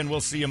weekend.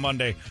 We'll see you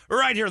Monday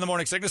right here in the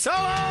Morning Sickness. So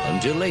long!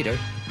 Until later.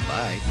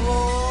 Bye.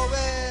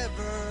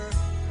 Forever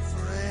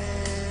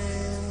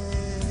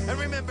friend. And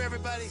remember,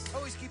 everybody,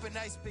 always keep a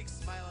nice big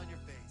smile on your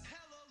face.